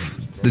love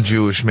the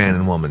Jewish man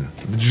and woman,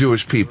 the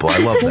Jewish people. I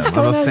love them.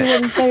 I'm a fan. I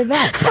wouldn't say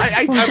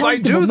that. I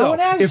do though.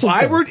 If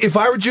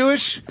I were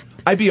Jewish,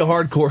 I'd be a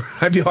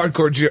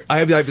hardcore Jew.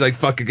 I'd be like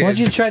fucking. Why don't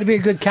you try to be a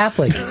good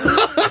Catholic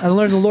and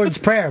learn the Lord's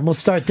Prayer, and we'll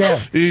start there.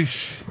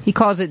 He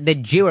calls it the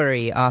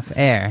Jewery off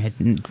air.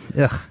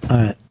 Ugh. All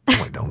right. No,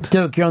 I don't.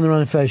 Duke, you're on the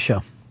Run and Fez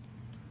show.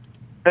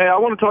 Hey, I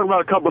want to talk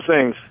about a couple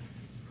things.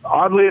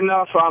 Oddly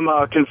enough, I'm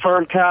a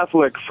confirmed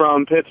Catholic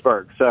from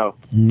Pittsburgh, so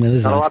not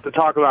a lot to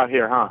talk about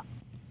here, huh?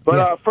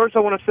 But first I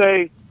want to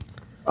say,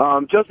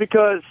 just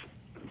because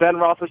Ben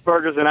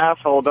Roethlisberger's an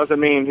asshole doesn't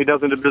mean he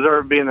doesn't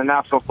deserve to be in the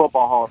National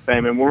Football Hall of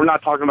Fame, and we're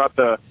not talking about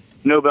the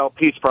Nobel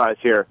Peace Prize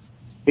here.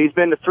 He's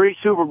been to 3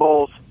 Super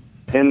Bowls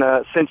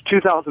since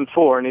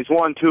 2004, and he's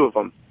won 2 of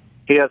them.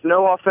 He has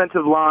no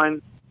offensive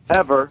line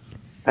ever,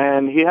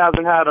 and he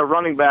hasn't had a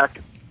running back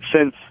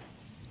since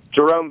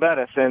Jerome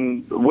Bettis,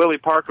 and Willie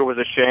Parker was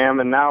a sham,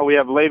 and now we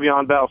have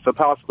Le'Veon Bell, so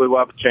possibly we'll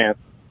have a chance.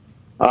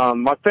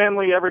 My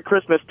family every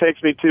Christmas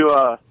takes me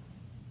to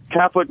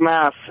Catholic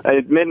Mass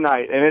at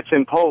midnight, and it's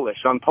in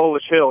Polish, on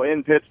Polish Hill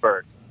in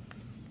Pittsburgh.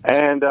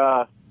 And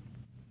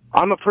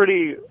I'm a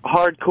pretty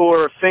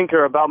hardcore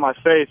thinker about my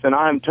faith, and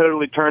I'm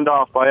totally turned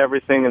off by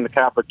everything in the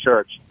Catholic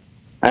Church.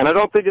 And I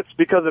don't think it's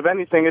because of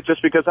anything. It's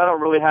just because I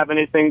don't really have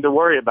anything to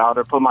worry about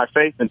or put my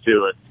faith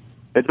into it.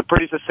 It's a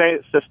pretty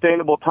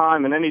sustainable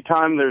time, and any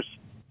time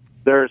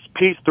there's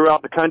peace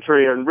throughout the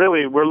country, and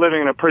really we're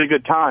living in a pretty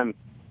good time,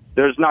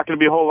 there's not going to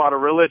be a whole lot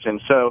of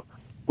religion. So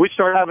we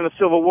start having a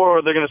civil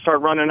war, they're going to start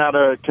running out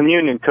of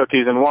communion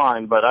cookies and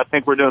wine, but I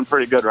think we're doing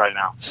pretty good right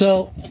now.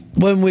 So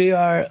when we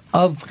are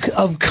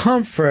of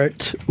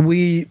comfort,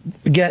 we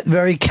get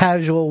very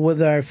casual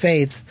with our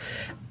faith,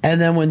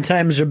 and then when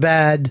times are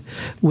bad,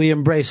 we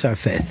embrace our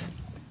faith.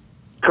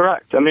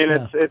 Correct. I mean,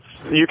 it's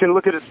you can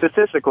look at it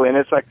statistically, and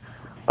it's like,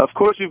 of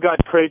course you've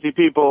got crazy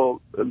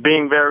people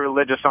being very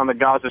religious on the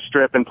Gaza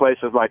Strip and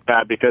places like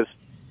that because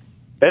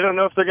they don't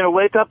know if they're going to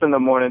wake up in the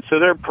morning, so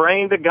they're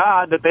praying to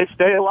God that they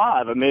stay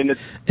alive. I mean,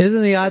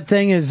 Isn't the odd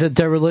thing is that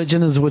their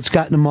religion is what's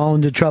gotten them all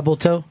into trouble,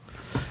 too?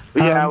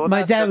 yeah. Well,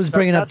 my dad was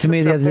bringing up to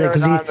me the other day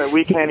because that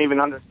we can't even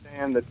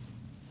understand that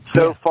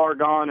so far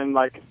gone and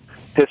like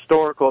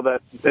historical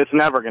that it's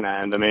never going to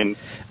end. I mean,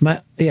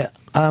 my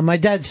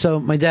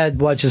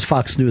dad watches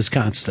Fox News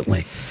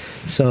constantly,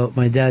 so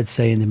my dad's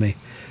saying to me,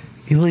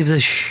 "You believe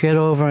this shit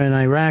over in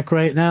Iraq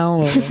right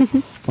now?"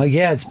 Like,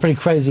 yeah, it's pretty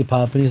crazy,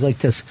 Pop. And he's like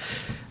this.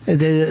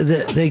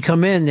 They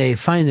come in, they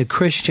find the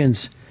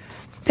Christians,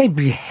 they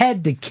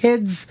behead the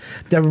kids,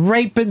 they're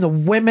raping the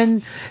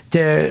women,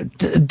 they're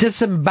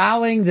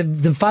disemboweling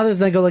the fathers,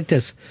 and I go like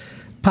this,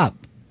 Pop,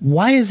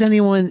 why is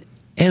anyone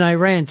in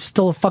Iran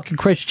still a fucking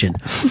Christian?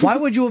 Why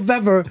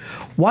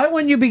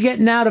wouldn't you be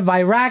getting out of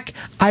Iraq,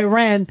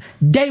 Iran,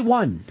 day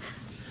one?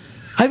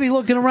 I'd be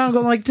looking around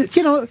going like, if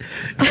you're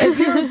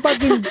a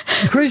fucking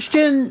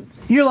Christian,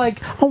 you're like,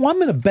 oh,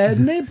 I'm in a bad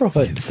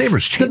neighborhood. This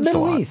neighbor's changed the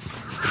Middle East.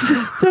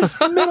 This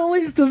Middle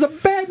East is a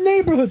bad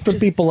neighborhood for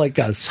people like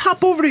us.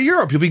 Hop over to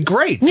Europe. You'll be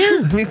great.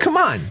 Yeah. I mean, come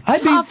on.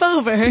 Hop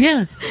over.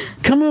 Yeah.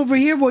 Come over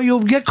here where you'll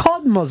get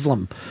called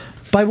Muslim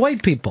by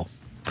white people.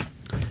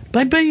 But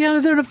I bet you out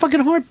of there in a fucking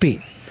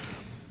heartbeat.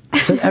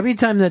 But every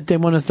time that they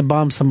want us to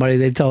bomb somebody,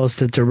 they tell us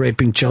that they're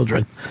raping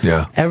children.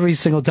 Yeah. Every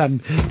single time.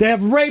 They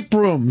have rape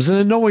rooms, and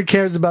then no one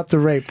cares about the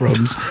rape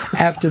rooms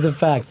after the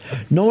fact.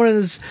 No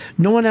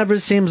one ever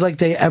seems like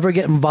they ever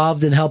get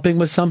involved in helping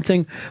with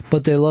something,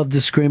 but they love to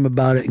scream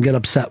about it and get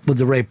upset with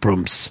the rape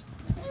rooms.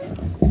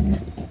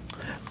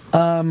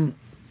 Eric,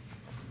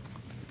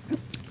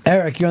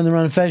 you're on the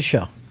Ron and Fez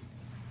show.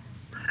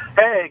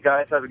 Hey,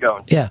 guys. How's it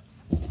going? Yeah.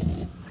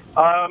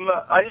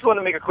 I just want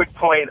to make a quick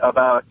point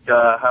about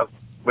how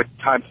with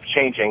times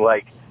changing.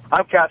 Like,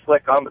 I'm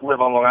Catholic, I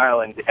live on Long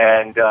Island,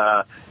 and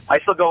I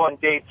still go on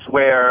dates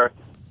where,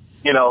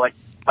 like,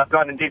 I've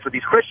gone on dates with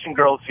these Christian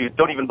girls who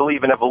don't even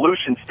believe in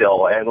evolution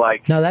still, and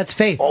like... No, that's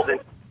faith.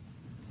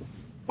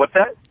 What's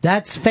that?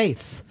 That's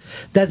faith.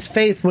 That's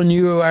faith when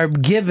you are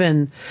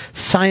given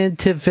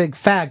scientific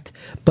fact,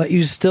 but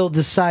you still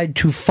decide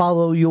to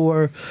follow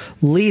your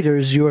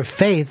leaders, your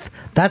faith.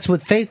 That's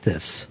what faith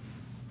is.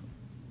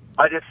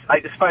 I just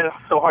find it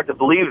so hard to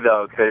believe,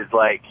 though, because,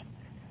 like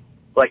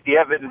the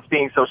evidence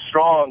being so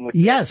strong.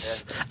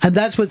 Yes, and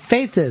that's what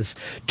faith is.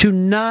 To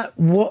not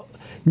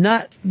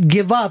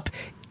give up,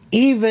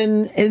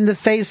 even in the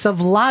face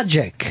of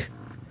logic.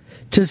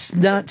 To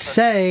not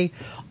say,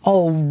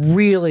 oh,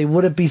 really,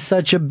 would it be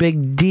such a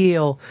big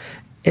deal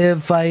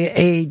if I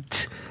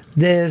ate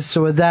this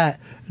or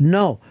that?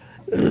 No.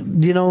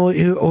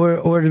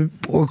 Or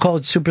call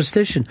it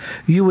superstition.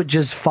 You would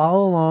just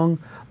follow along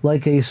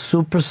like a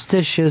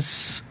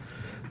superstitious,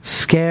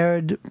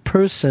 scared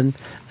person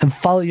and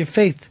follow your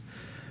faith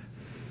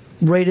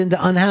right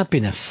into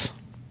unhappiness.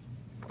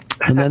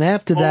 And then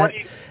after that,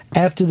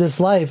 after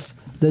this life,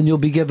 then you'll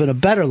be given a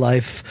better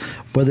life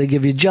where they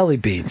give you jelly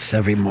beans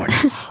every morning.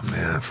 Oh,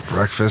 man, for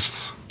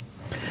breakfast.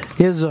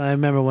 Here's what I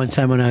remember one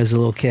time when I was a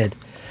little kid.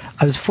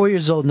 I was 4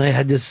 years old and I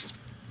had this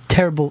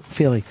terrible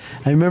feeling.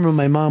 I remember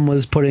my mom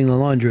was putting the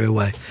laundry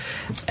away.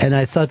 And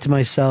I thought to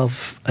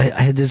myself, I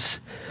had this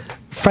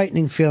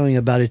frightening feeling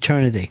about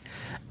eternity.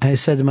 I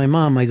said to my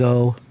mom, I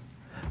go,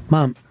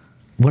 Mom,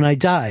 when I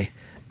die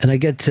and I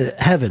get to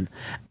heaven,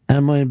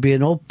 am I going to be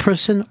an old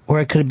person or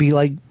I could be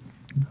like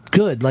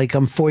good, like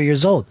I'm 4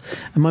 years old?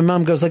 And my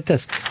mom goes like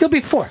this, you'll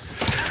be 4.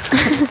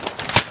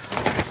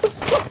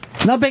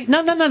 No,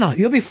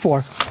 you'll be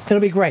 4. It'll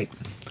be great.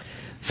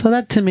 So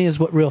that to me is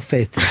what real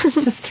faith is.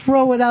 Just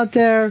throw it out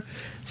there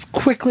as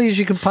quickly as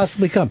you can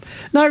possibly come.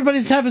 Now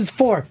everybody's heaven's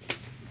 4.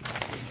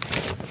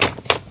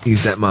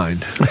 Ease that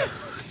mind.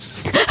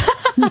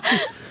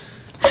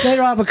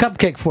 Later I'll have a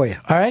cupcake for you,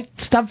 all right?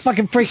 Stop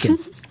fucking freaking.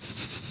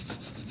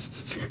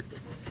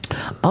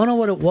 I don't know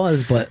what it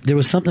was, but there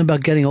was something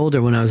about getting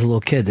older when I was a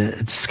little kid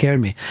that it scared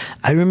me.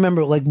 I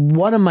remember, like,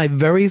 one of my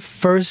very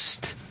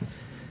first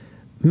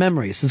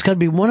memories. It's got to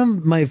be one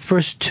of my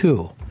first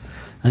two.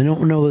 I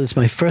don't know whether it's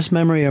my first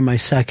memory or my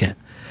second.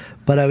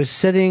 but I was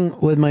sitting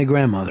with my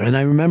grandmother, and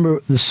I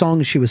remember the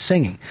song she was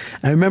singing.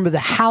 I remember the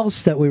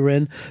house that we were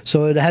in,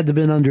 so it had to have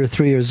been under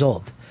 3 years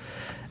old.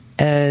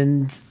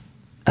 And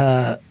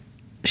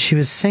she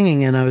was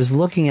singing, and I was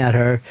looking at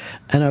her,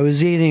 and I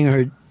was eating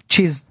her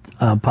cheese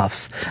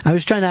puffs. I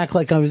was trying to act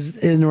like I was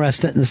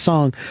interested in the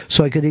song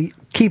so I could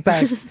keep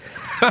back.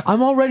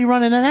 I'm already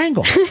running an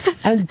angle.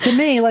 And to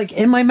me, like,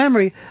 in my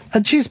memory,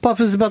 a cheese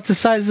puff is about the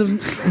size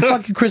of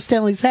fucking Chris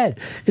Stanley's head.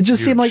 It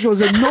just seemed like it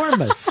was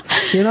enormous.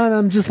 You know, and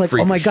I'm just like,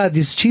 oh my God,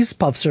 these cheese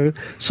puffs are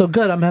so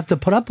good. I'm going to have to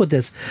put up with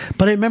this.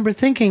 But I remember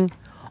thinking,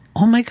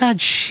 oh my God,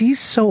 she's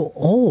so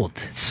old.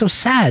 It's so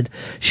sad.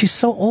 She's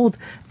so old.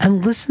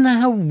 And listen to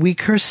how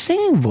weak her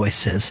singing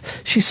voice is.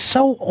 She's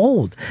so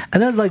old.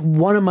 And that was like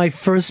one of my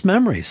first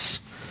memories.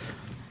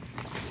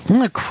 Isn't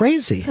that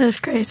crazy? That's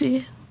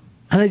crazy.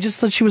 And I just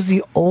thought she was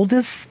the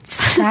oldest,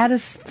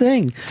 saddest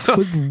thing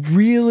with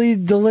really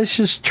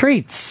delicious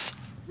treats.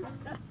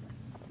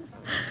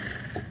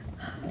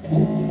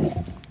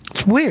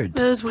 It's weird.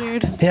 That is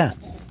weird. Yeah.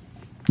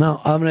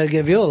 Now, I'm going to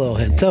give you a little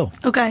hint, too.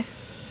 Okay.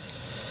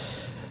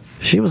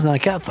 She was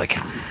not Catholic.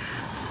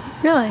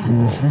 Really?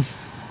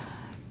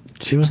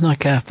 Mm-hmm. She was not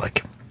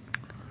Catholic.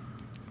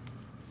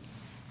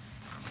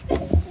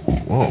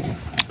 Whoa.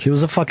 She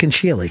was a fucking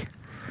Sheely.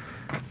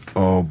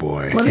 Oh,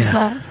 boy. What is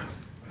that?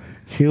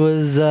 She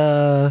was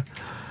an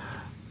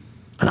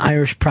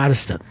Irish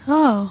Protestant.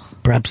 Oh.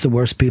 Perhaps the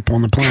worst people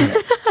on the planet.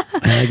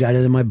 And I got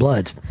it in my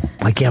blood.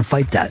 I can't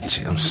fight that.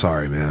 Gee, I'm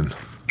sorry, man.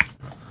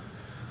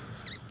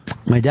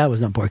 My dad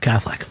was not born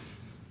Catholic.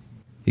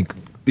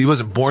 He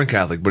wasn't born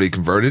Catholic, but he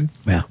converted?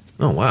 Yeah.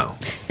 Oh, wow.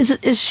 Is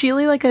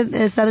Sheely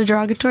is that a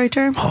derogatory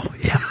term? Oh,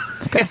 yeah.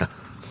 Okay. Yeah.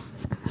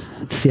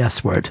 It's the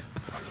S word.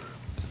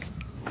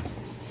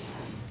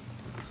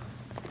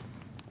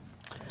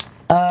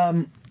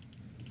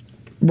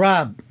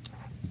 Rob,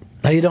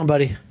 how you doing,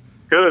 buddy?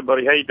 Good,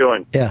 buddy. How you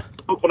doing? Yeah.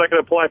 When I can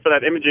apply for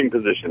that imaging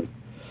position?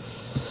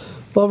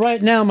 Well,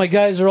 right now, my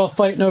guys are all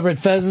fighting over at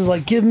Fez's,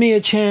 like, give me a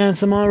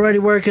chance. I'm already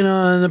working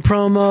on the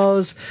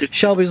promos.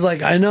 Shelby's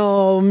like, I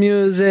know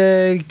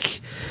music.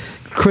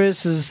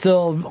 Chris is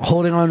still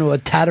holding on to a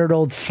tattered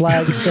old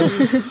flag. So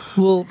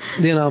we'll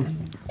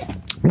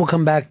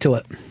come back to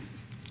it.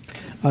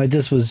 All right,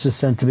 this was just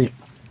sent to me.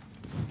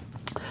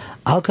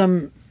 How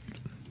come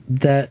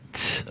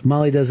that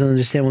Molly doesn't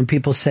understand when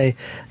people say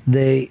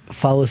they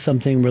follow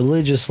something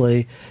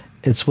religiously,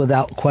 it's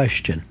without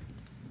question?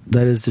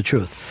 That is the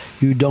truth.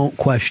 You don't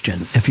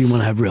question if you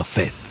want to have real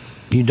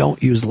faith. You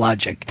don't use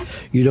logic.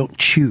 You don't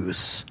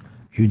choose.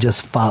 You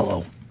just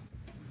follow.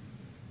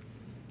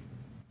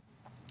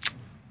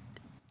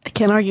 I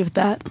can't argue with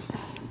that.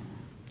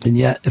 And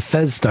yet, if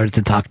Fez started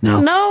to talk now.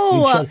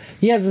 No!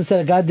 He hasn't said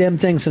a goddamn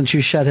thing since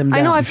you shut him down.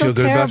 I know, I feel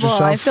terrible.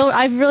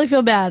 I really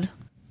feel bad.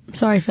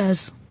 Sorry,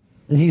 Fez.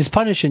 And he's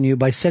punishing you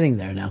by sitting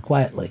there now,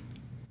 quietly.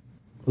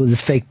 With his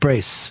fake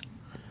brace.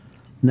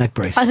 Neck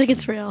brace. I think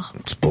it's real.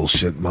 It's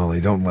bullshit, Molly.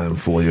 Don't let him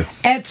fool you.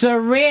 It's a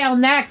real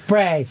neck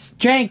brace.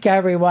 Drink,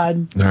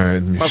 everyone. All right,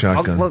 let me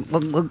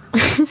shotgun.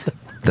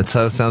 That's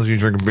how it sounds when you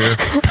drink a beer.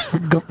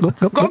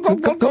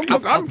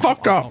 I'm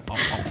fucked up.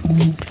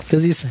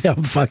 Does he say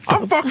I'm fucked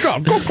up? I'm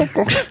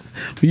fucked up.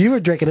 You were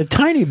drinking a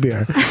tiny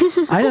beer.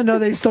 I didn't know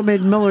they still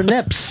made Miller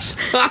Nips.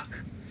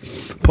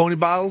 Pony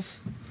bottles?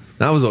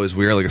 That was always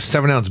weird. Like a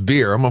 7-ounce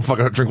beer. I'm gonna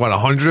fucking drink,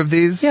 100 of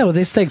these? Yeah, well,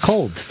 they stay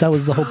cold. That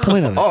was the whole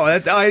point of it. Oh, I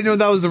didn't know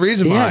that was the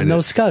reason behind it. Yeah,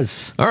 no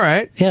scuzz. All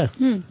right. Yeah.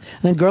 And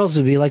then girls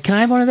would be like, can I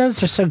have one of those?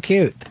 They're so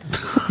cute.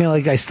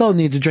 Like, I still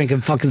need to drink a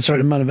fucking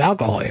certain amount of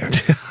alcohol here.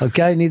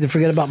 Okay? I need to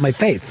forget about my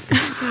faith.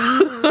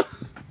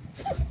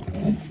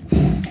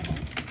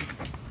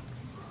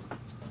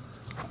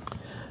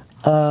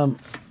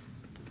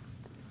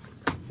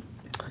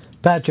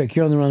 Patrick,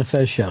 you're on the Ron and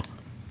Fez show.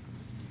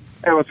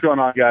 Hey, what's going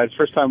on, guys?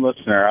 First time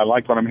listener. I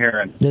like what I'm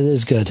hearing. It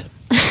is good.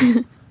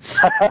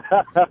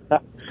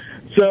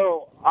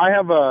 So I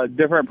have a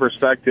different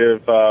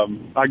perspective.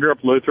 I grew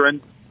up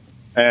Lutheran,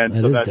 and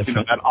so that's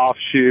an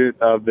offshoot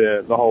of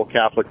the whole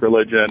Catholic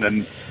religion.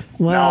 And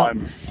now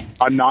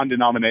I'm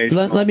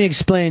non-denominational. Let me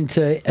explain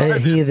to a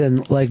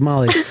heathen like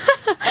Molly.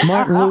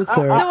 Martin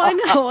Luther. No,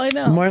 I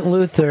know. Martin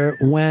Luther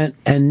went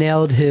and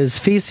nailed his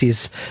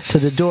feces to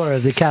the door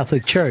of the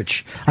Catholic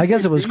Church. I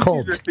guess it was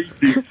cold.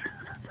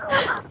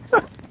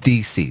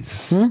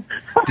 Theses.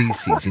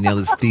 Theses. He nailed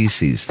his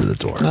theses to the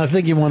door. I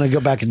think you want to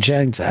go back and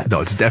change that.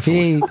 No, it's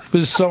definitely. He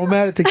was so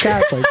mad at the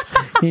Catholics,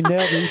 he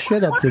nailed his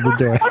shit up to the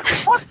door.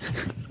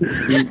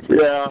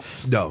 Yeah.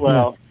 No.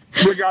 Well,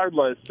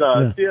 regardless,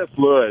 C.S.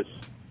 Lewis,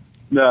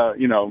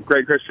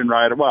 great Christian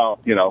writer. Well,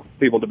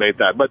 people debate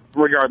that, but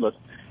regardless,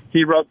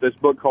 he wrote this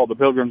book called The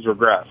Pilgrim's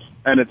Progress,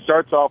 and it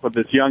starts off with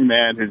this young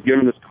man who's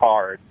given this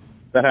card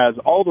that has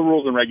all the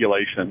rules and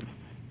regulations,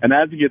 and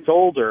as he gets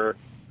older,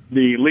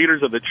 the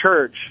leaders of the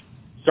church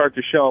start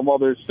to show him, well,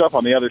 there's stuff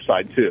on the other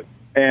side, too.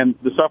 And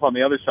the stuff on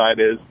the other side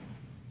is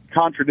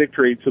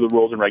contradictory to the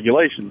rules and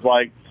regulations.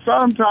 Like,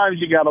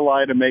 sometimes you got to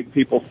lie to make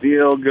people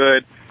feel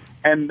good.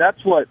 And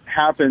that's what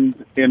happens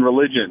in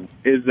religion,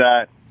 is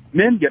that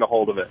men get a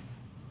hold of it.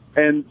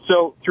 And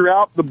so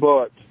throughout the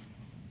book,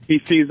 he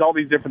sees all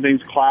these different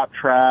things,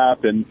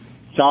 claptrap and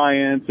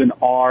science and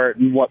art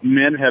and what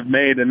men have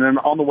made. And then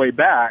on the way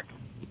back,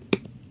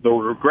 the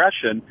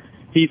regression,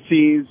 he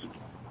sees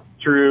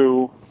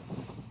through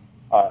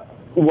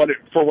what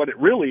it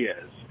really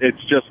is.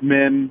 It's just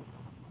men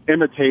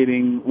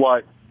imitating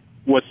what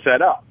was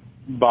set up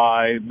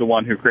by the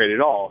one who created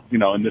it all,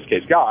 in this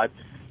case, God.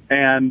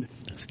 And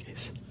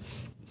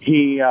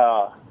he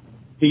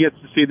gets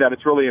to see that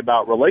it's really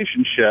about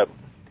relationship,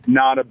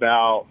 not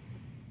about,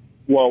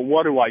 well,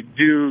 what do I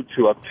do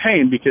to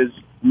obtain? Because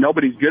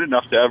nobody's good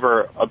enough to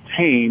ever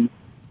obtain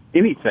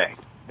anything.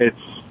 It's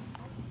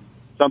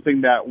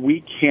something that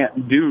we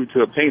can't do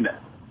to obtain it.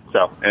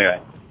 So,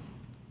 anyway.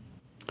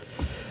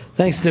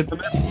 Thanks, Dip.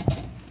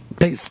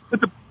 Thanks.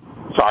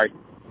 Sorry.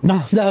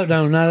 No, not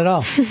at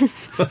all.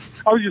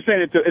 I was just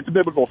saying it's a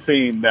biblical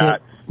theme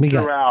that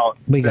throughout,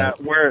 that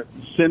where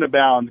sin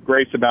abounds,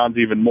 grace abounds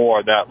even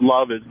more, that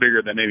love is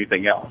bigger than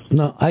anything else.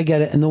 No, I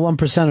get it. And the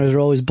 1%ers are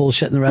always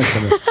bullshitting the rest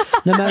of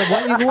us. No matter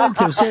what you go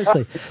into,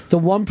 seriously. The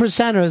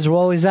 1%ers will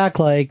always act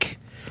like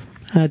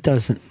it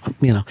doesn't,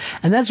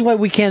 And that's why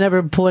we can't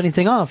ever pull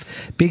anything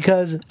off.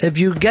 Because if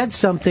you get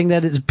something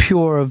that is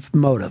pure of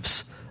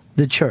motives,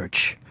 the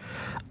church,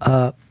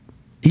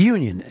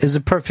 union is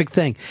a perfect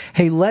thing.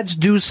 Hey, let's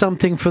do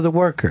something for the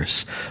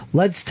workers.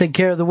 Let's take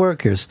care of the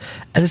workers.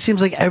 And it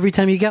seems like every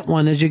time you get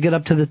one, as you get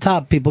up to the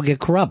top, people get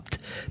corrupt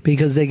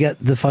because they get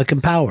the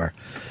fucking power.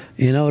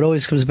 It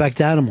always comes back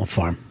to Animal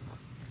Farm.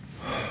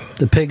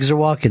 The pigs are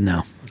walking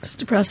now. It's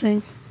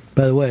depressing.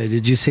 By the way,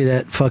 did you see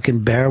that fucking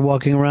bear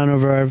walking around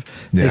over our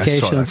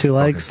vacation on two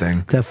legs?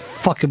 That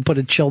fucking put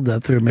a chill down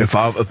through me. If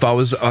I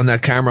was on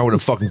that camera, I would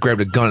have fucking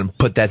grabbed a gun and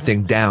put that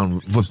thing down.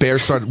 When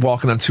bears start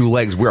walking on two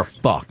legs, we're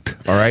fucked.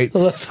 All right?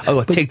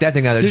 I'll take that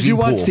thing out of the Did you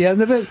gene pool. watch the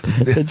end of it?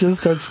 It just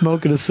starts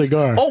smoking a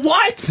cigar. Oh,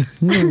 what?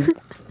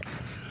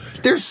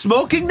 They're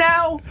smoking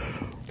now?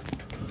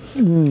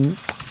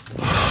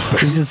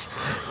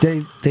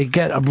 They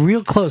get up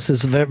real close.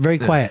 It's very, very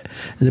quiet.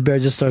 And the bear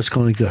just starts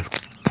going good.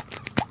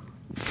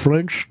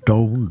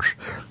 Flintstones.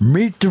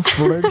 Meet the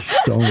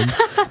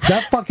Flintstones.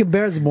 That fucking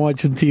bear's been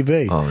watching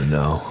TV. Oh,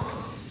 no.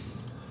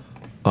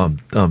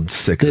 I'm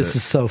sick of This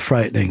is so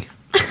frightening.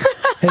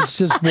 It's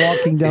just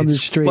walking down the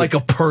street. Like a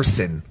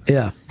person.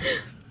 Yeah.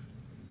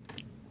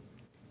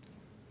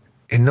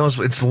 It knows,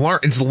 it's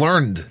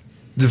learned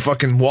to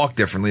fucking walk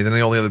differently than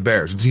all the other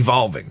bears. It's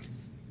evolving.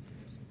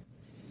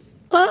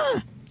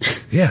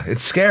 Yeah,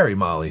 it's scary,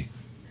 Molly.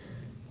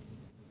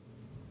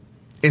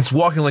 It's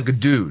walking like a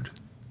dude.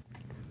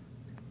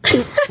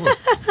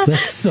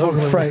 That's so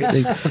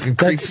frightening.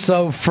 That's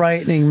so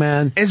frightening,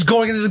 man. It's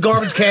going into the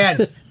garbage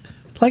can.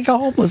 Like a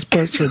homeless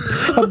person.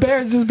 A bear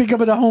is just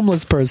becoming a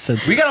homeless person.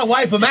 We gotta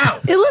wipe him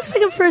out. It looks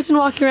like a person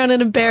walking around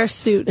in a bear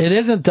suit. It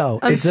isn't, though.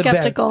 I'm it's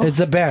skeptical. A bear. It's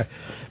a bear.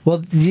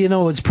 Well,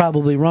 what's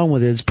probably wrong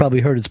with it? It's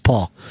probably hurt its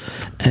paw.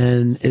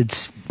 And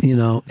it's,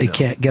 it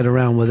can't get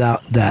around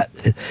without that.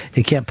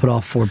 It can't put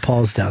all four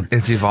paws down.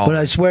 It's evolving.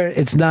 But I swear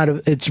it's not.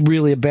 It's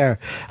really a bear.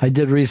 I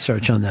did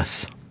research on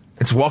this.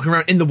 It's walking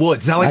around in the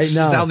woods. It's not like it's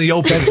out in the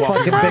open. That's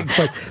fucking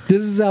Bigfoot.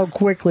 This is how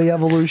quickly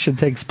evolution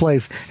takes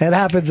place. It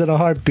happens in a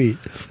heartbeat.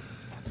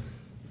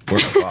 We're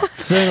fucked.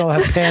 Soon I'll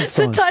have pants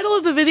on. The title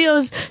of the video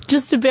is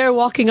just a bear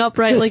walking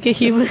upright like a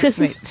human.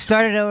 Wait,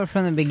 start it over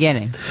from the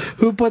beginning.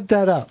 Who put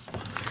that up?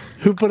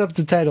 Who put up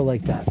the title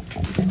like that?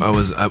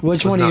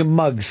 Which one of you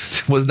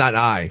mugs? Was not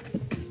I.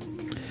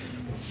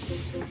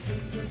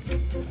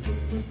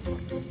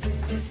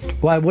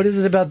 Why? What is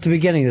it about the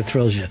beginning that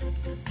thrills you?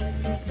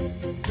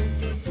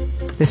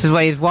 This is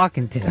what he's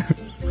walking to.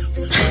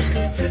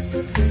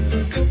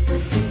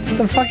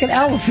 The fucking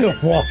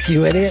elephant walk,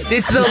 you idiot.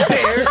 This is a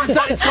bear.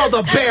 It's called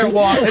a bear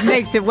walk. It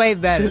makes it way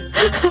better.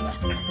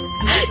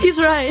 He's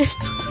right.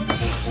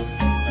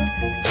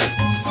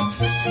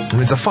 I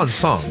mean, it's a fun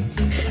song.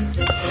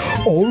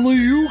 Only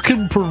you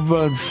can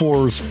prevent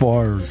forest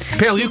fires.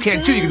 Apparently you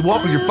can too. You can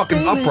walk with your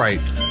fucking upright.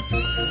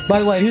 By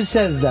the way, who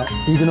says that?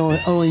 You can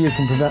only you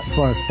can prevent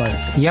forest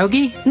fires.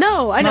 Yogi?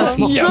 No, I know.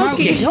 Smokey.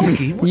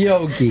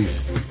 Yogi.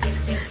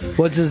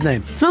 What's his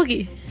name?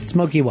 Smokey.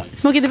 Smokey what?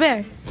 Smokey the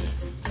Bear.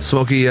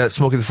 Smokey the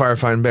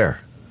firefighting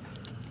bear.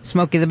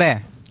 Smokey the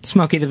Bear.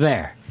 Smokey the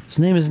Bear. His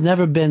name has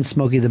never been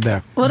Smokey the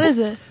Bear. What is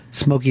it?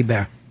 Smokey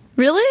Bear.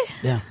 Really?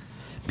 Yeah.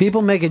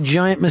 People make a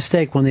giant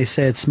mistake when they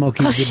say it's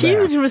Smokey the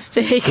Bear. A huge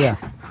mistake. Yeah.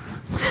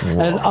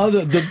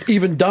 And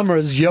even dumber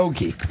is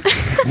Yogi.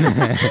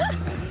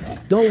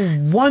 No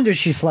wonder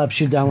she slaps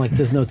you down like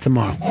there's no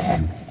tomorrow.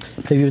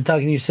 Have you been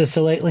talking to your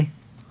sister lately?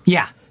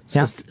 Yeah.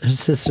 Her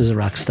sister's a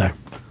rock star.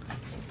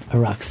 A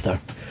rock star.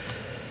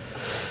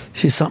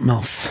 She's something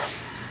else.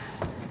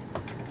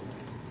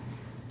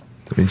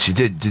 I mean, she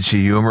did. Did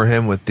she humor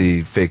him with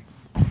the fake?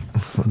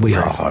 We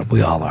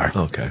all are.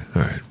 Okay,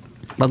 all right.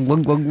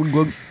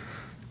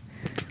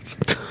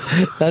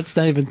 That's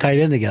not even tied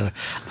in together.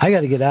 I got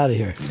to get out of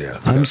here. Yeah,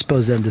 I'm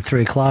supposed to end at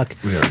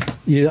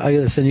 3:00. I got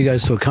to send you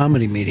guys to a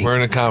comedy meeting.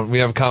 We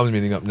have a comedy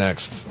meeting up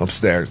next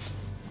upstairs.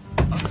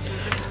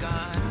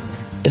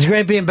 It's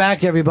great being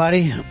back,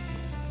 everybody.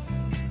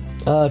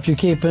 If you're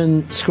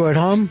keeping score at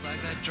home,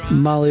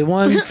 Molly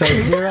 1,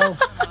 Fez 0.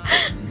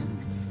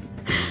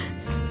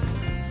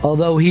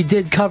 Although he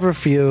did cover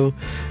for you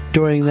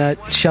during that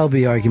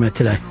Shelby argument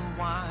today.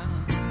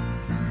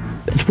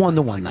 It's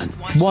 1-1 then.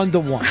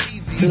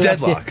 1-1. It's a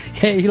deadlock.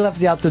 He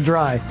left you out to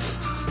dry.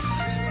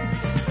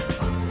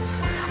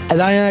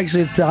 And I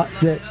actually thought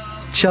that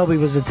Shelby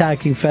was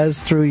attacking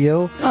Fez through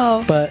you.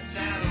 Oh. But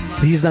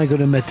he's not going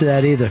to admit to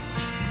that either.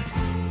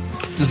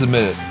 Just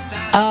admit it.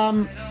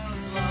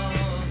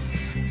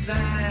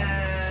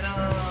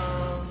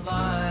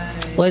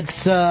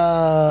 Let's,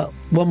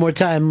 one more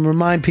time,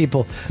 remind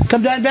people.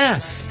 Come to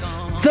Mass.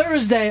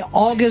 Thursday,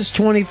 August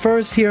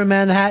 21st here in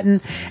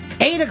Manhattan.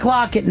 8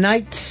 o'clock at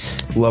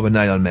night. Love a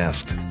night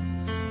unmasked.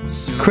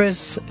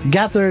 Chris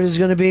Gethard is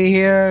going to be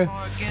here.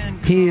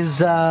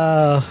 He's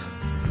a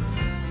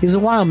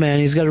wild man.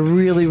 He's got a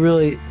really,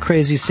 really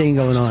crazy scene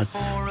going on.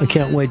 I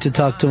can't wait to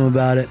talk to him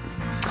about it.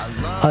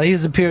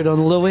 He's appeared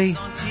on Louie.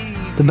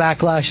 The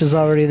backlash is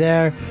already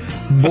there.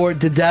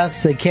 Bored to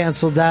death. They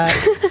canceled that.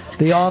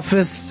 The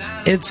Office,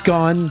 it's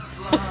gone.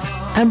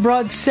 And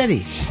Broad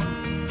City,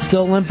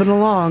 still limping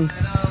along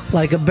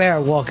like a bear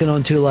walking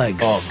on two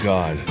legs. Oh,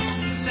 God.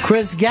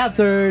 Chris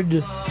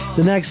Gethard,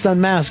 the next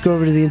Unmasked. Go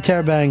over to the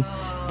Interbank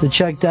to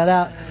check that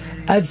out.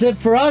 That's it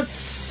for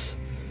us.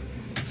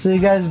 See you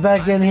guys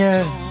back in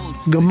here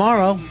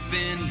tomorrow.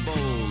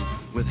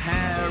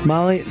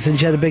 Molly,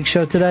 since you had a big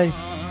show today,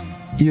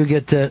 you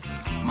get to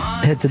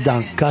hit the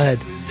dunk. Go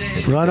ahead.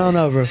 Run on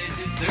over.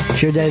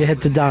 It's your day to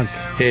hit the dunk.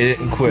 Hit it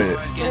and quit it.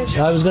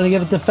 I was going to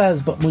give it to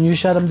Fez, but when you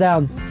shut him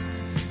down.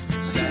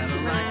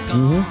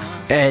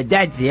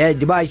 That's the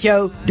end of my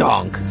show.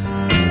 Donk.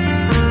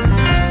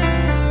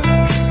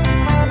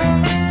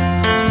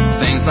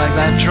 Things like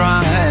that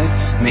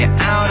drive me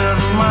out of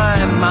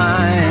my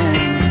mind.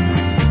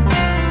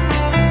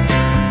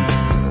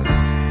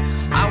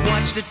 I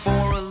watched it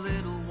for a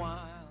little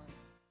while.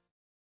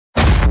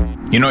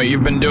 You know what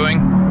you've been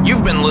doing?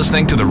 You've been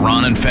listening to the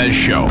Ron and Fez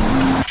Show.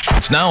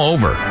 It's now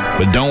over,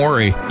 but don't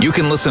worry, you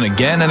can listen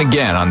again and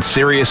again on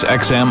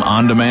SiriusXM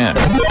On Demand.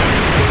 Go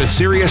to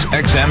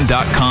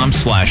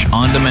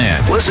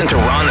SiriusXM.com/on-demand. Listen to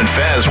Ron and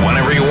Fez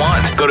whenever you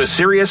want. Go to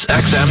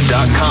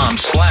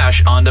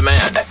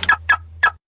SiriusXM.com/on-demand.